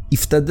i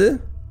wtedy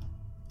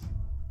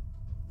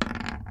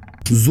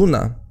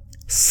Zuna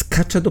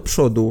skacze do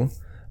przodu,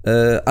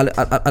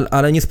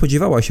 ale nie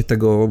spodziewała się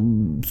tego,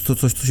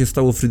 co się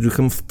stało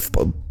Friedrichem.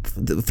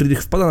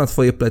 Friedrich wpada na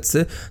twoje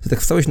plecy, ty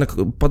tak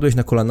padłeś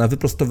na kolana,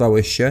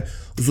 wyprostowałeś się,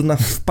 Zuna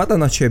wpada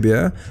na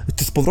ciebie,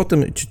 ty z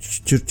powrotem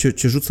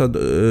cię rzuca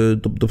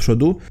do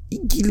przodu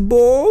i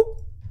Gilbo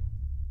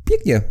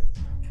biegnie.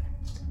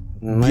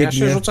 No ja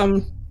się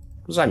rzucam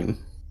za nim.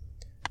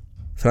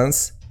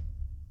 Franz,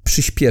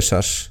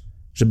 przyspieszasz,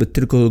 żeby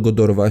tylko go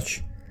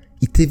dorwać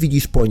i ty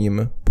widzisz po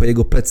nim, po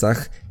jego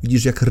plecach,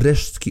 widzisz jak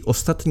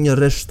ostatnie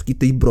resztki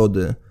tej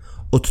brody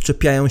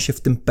odczepiają się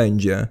w tym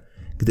pędzie,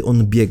 gdy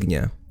on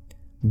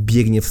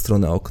biegnie w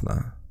stronę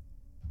okna.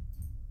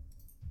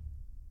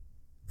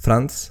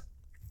 Franz,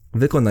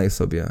 wykonaj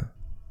sobie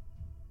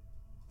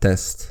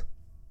test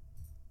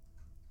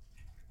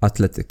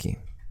atletyki.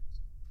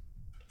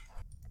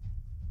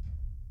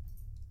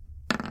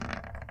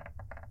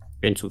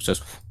 Pięć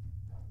sukcesów.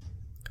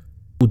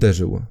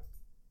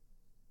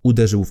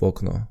 Uderzył w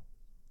okno.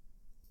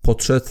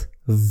 Podszedł,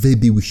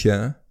 wybił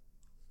się,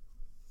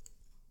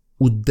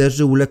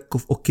 uderzył lekko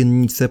w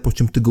okiennicę, po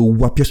czym ty go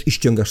łapiesz i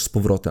ściągasz z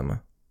powrotem.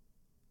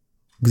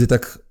 Gdy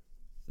tak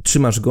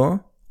trzymasz go,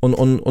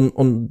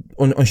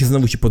 on się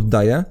znowu ci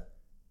poddaje.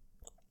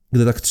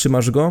 Gdy tak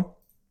trzymasz go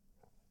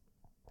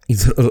i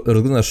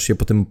rozglądasz się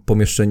po tym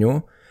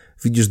pomieszczeniu,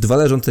 widzisz 2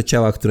 leżące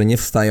ciała, które nie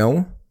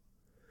wstają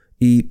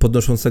i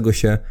podnoszącego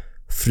się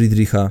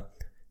Friedricha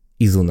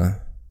i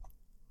Zunę.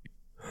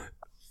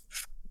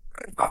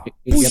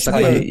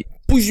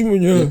 Puść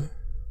mnie!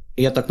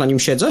 Ja tak na nim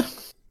siedzę?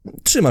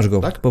 Trzymasz go,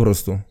 tak? Po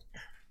prostu.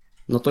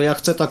 No to ja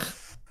chcę tak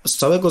z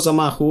całego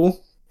zamachu,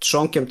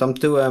 trzonkiem tam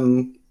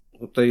tyłem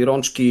tej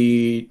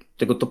rączki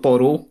tego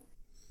toporu,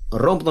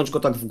 rąbnąć go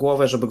tak w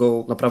głowę, żeby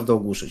go naprawdę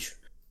ogłuszyć.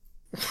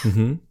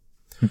 Mhm.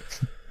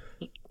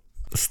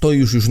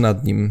 Stoisz już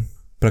nad nim,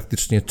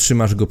 praktycznie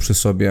trzymasz go przy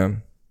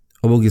sobie.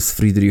 Obok jest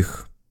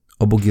Friedrich,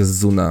 obok jest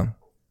Zuna.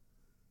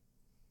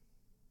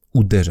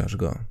 Uderzasz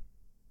go.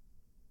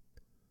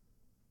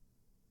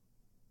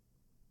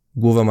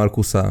 Głowa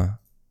Markusa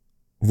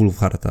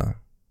Wulfharta,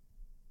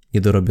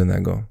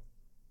 niedorobionego,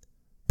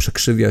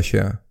 przekrzywia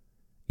się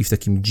i w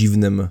takim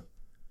dziwnym,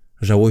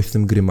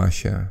 żałośnym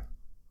grymasie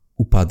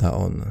upada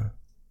on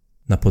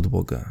na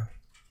podłogę.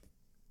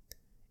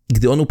 I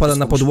gdy on upada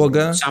na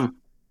podłogę,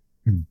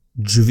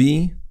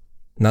 drzwi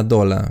na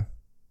dole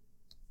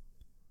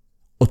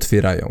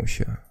otwierają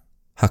się.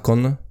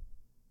 Hakon,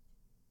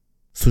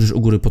 słyszysz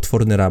u góry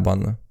potworny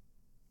raban.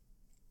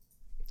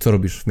 Co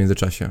robisz w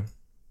międzyczasie?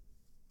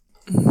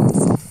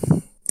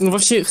 No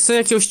właśnie chcę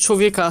jakiegoś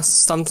człowieka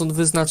stamtąd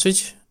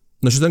wyznaczyć.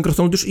 Znaczy ten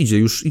krasnolud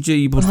już idzie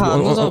i po prostu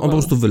on po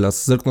prostu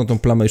wylazł, zerknął tą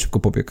plamę i szybko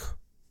pobiegł.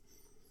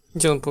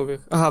 Gdzie on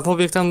pobiegł? Aha,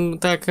 pobiegł tam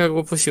tak jak ja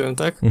go prosiłem,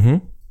 tak? Mhm.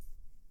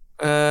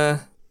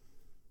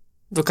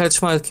 Do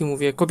karczmarki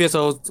mówię,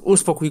 kobieto,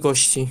 uspokój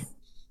gości.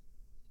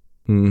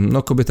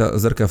 No kobieta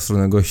zerka w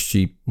stronę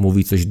gości,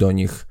 mówi coś do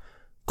nich.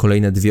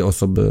 Kolejne 2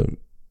 osoby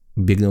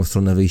biegną w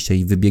stronę wyjścia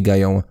i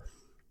wybiegają.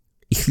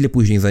 I chwilę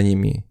później za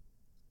nimi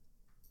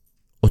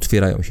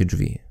otwierają się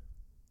drzwi.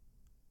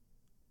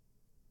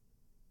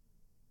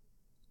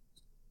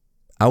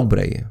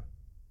 Aubrey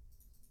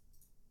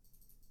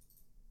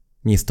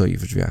nie stoi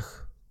w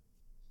drzwiach.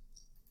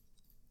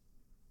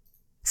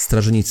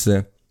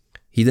 Strażnicy,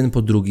 jeden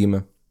po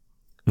drugim,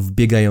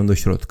 wbiegają do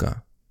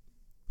środka.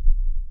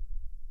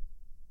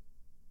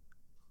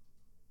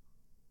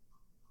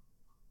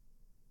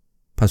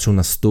 Patrzą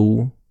na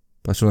stół,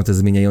 patrzą na tę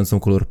zmieniającą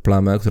kolor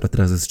plamę, która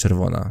teraz jest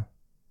czerwona.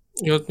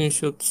 I od niej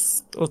się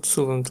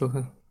odsuwam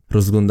trochę.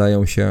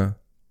 Rozglądają się.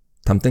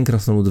 Tamten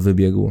krasnolud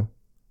wybiegł.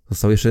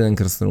 Został jeszcze jeden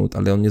krasnolud,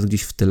 ale on jest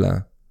gdzieś w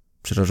tyle.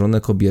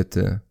 Przerażone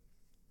kobiety.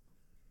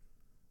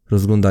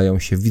 Rozglądają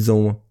się,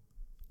 widzą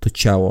to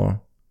ciało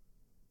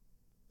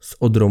z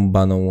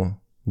odrąbaną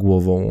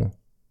głową.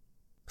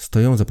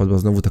 Stoją, zapadła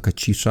znowu taka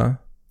cisza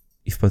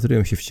i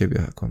wpatrują się w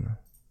ciebie, Hakon.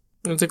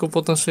 Ja tylko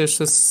podnoszę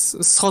jeszcze,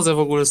 schodzę w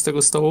ogóle z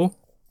tego stołu.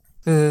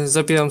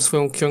 Zabieram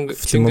swoją księgę.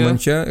 W tym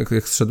momencie,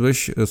 jak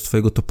zszedłeś z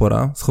twojego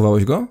topora,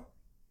 schowałeś go?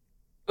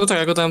 No tak,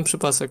 ja go dałem przy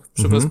pasek.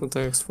 Przy pasku,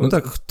 tak jak No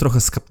tak,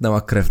 trochę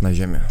skapnęła krew na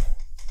ziemię.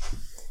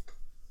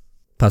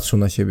 Patrzą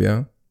na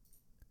siebie.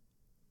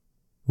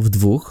 W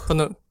 2.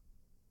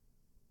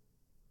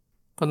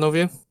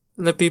 Panowie,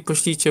 lepiej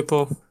poślijcie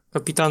po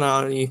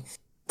kapitana i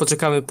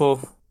poczekamy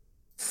po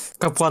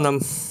kapłanam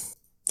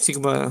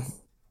Sigmara.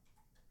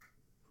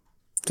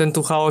 Ten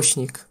tu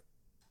chaośnik.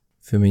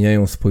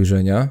 Wymieniają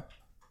spojrzenia.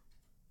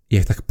 I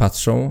jak tak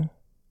patrzą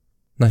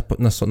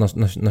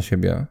na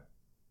siebie,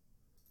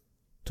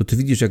 to ty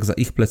widzisz, jak za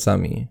ich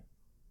plecami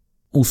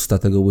usta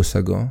tego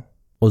łysego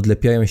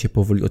odlepiają się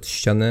powoli od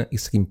ściany i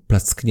z takim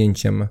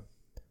placknięciem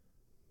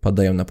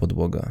padają na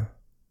podłogę.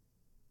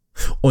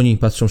 Oni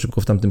patrzą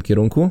szybko w tamtym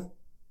kierunku,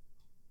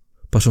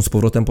 patrzą z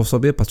powrotem po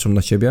sobie, patrzą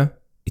na ciebie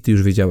i ty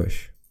już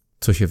wiedziałeś,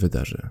 co się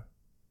wydarzy.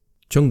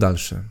 Ciąg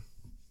dalszy.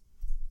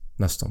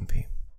 nastąpi.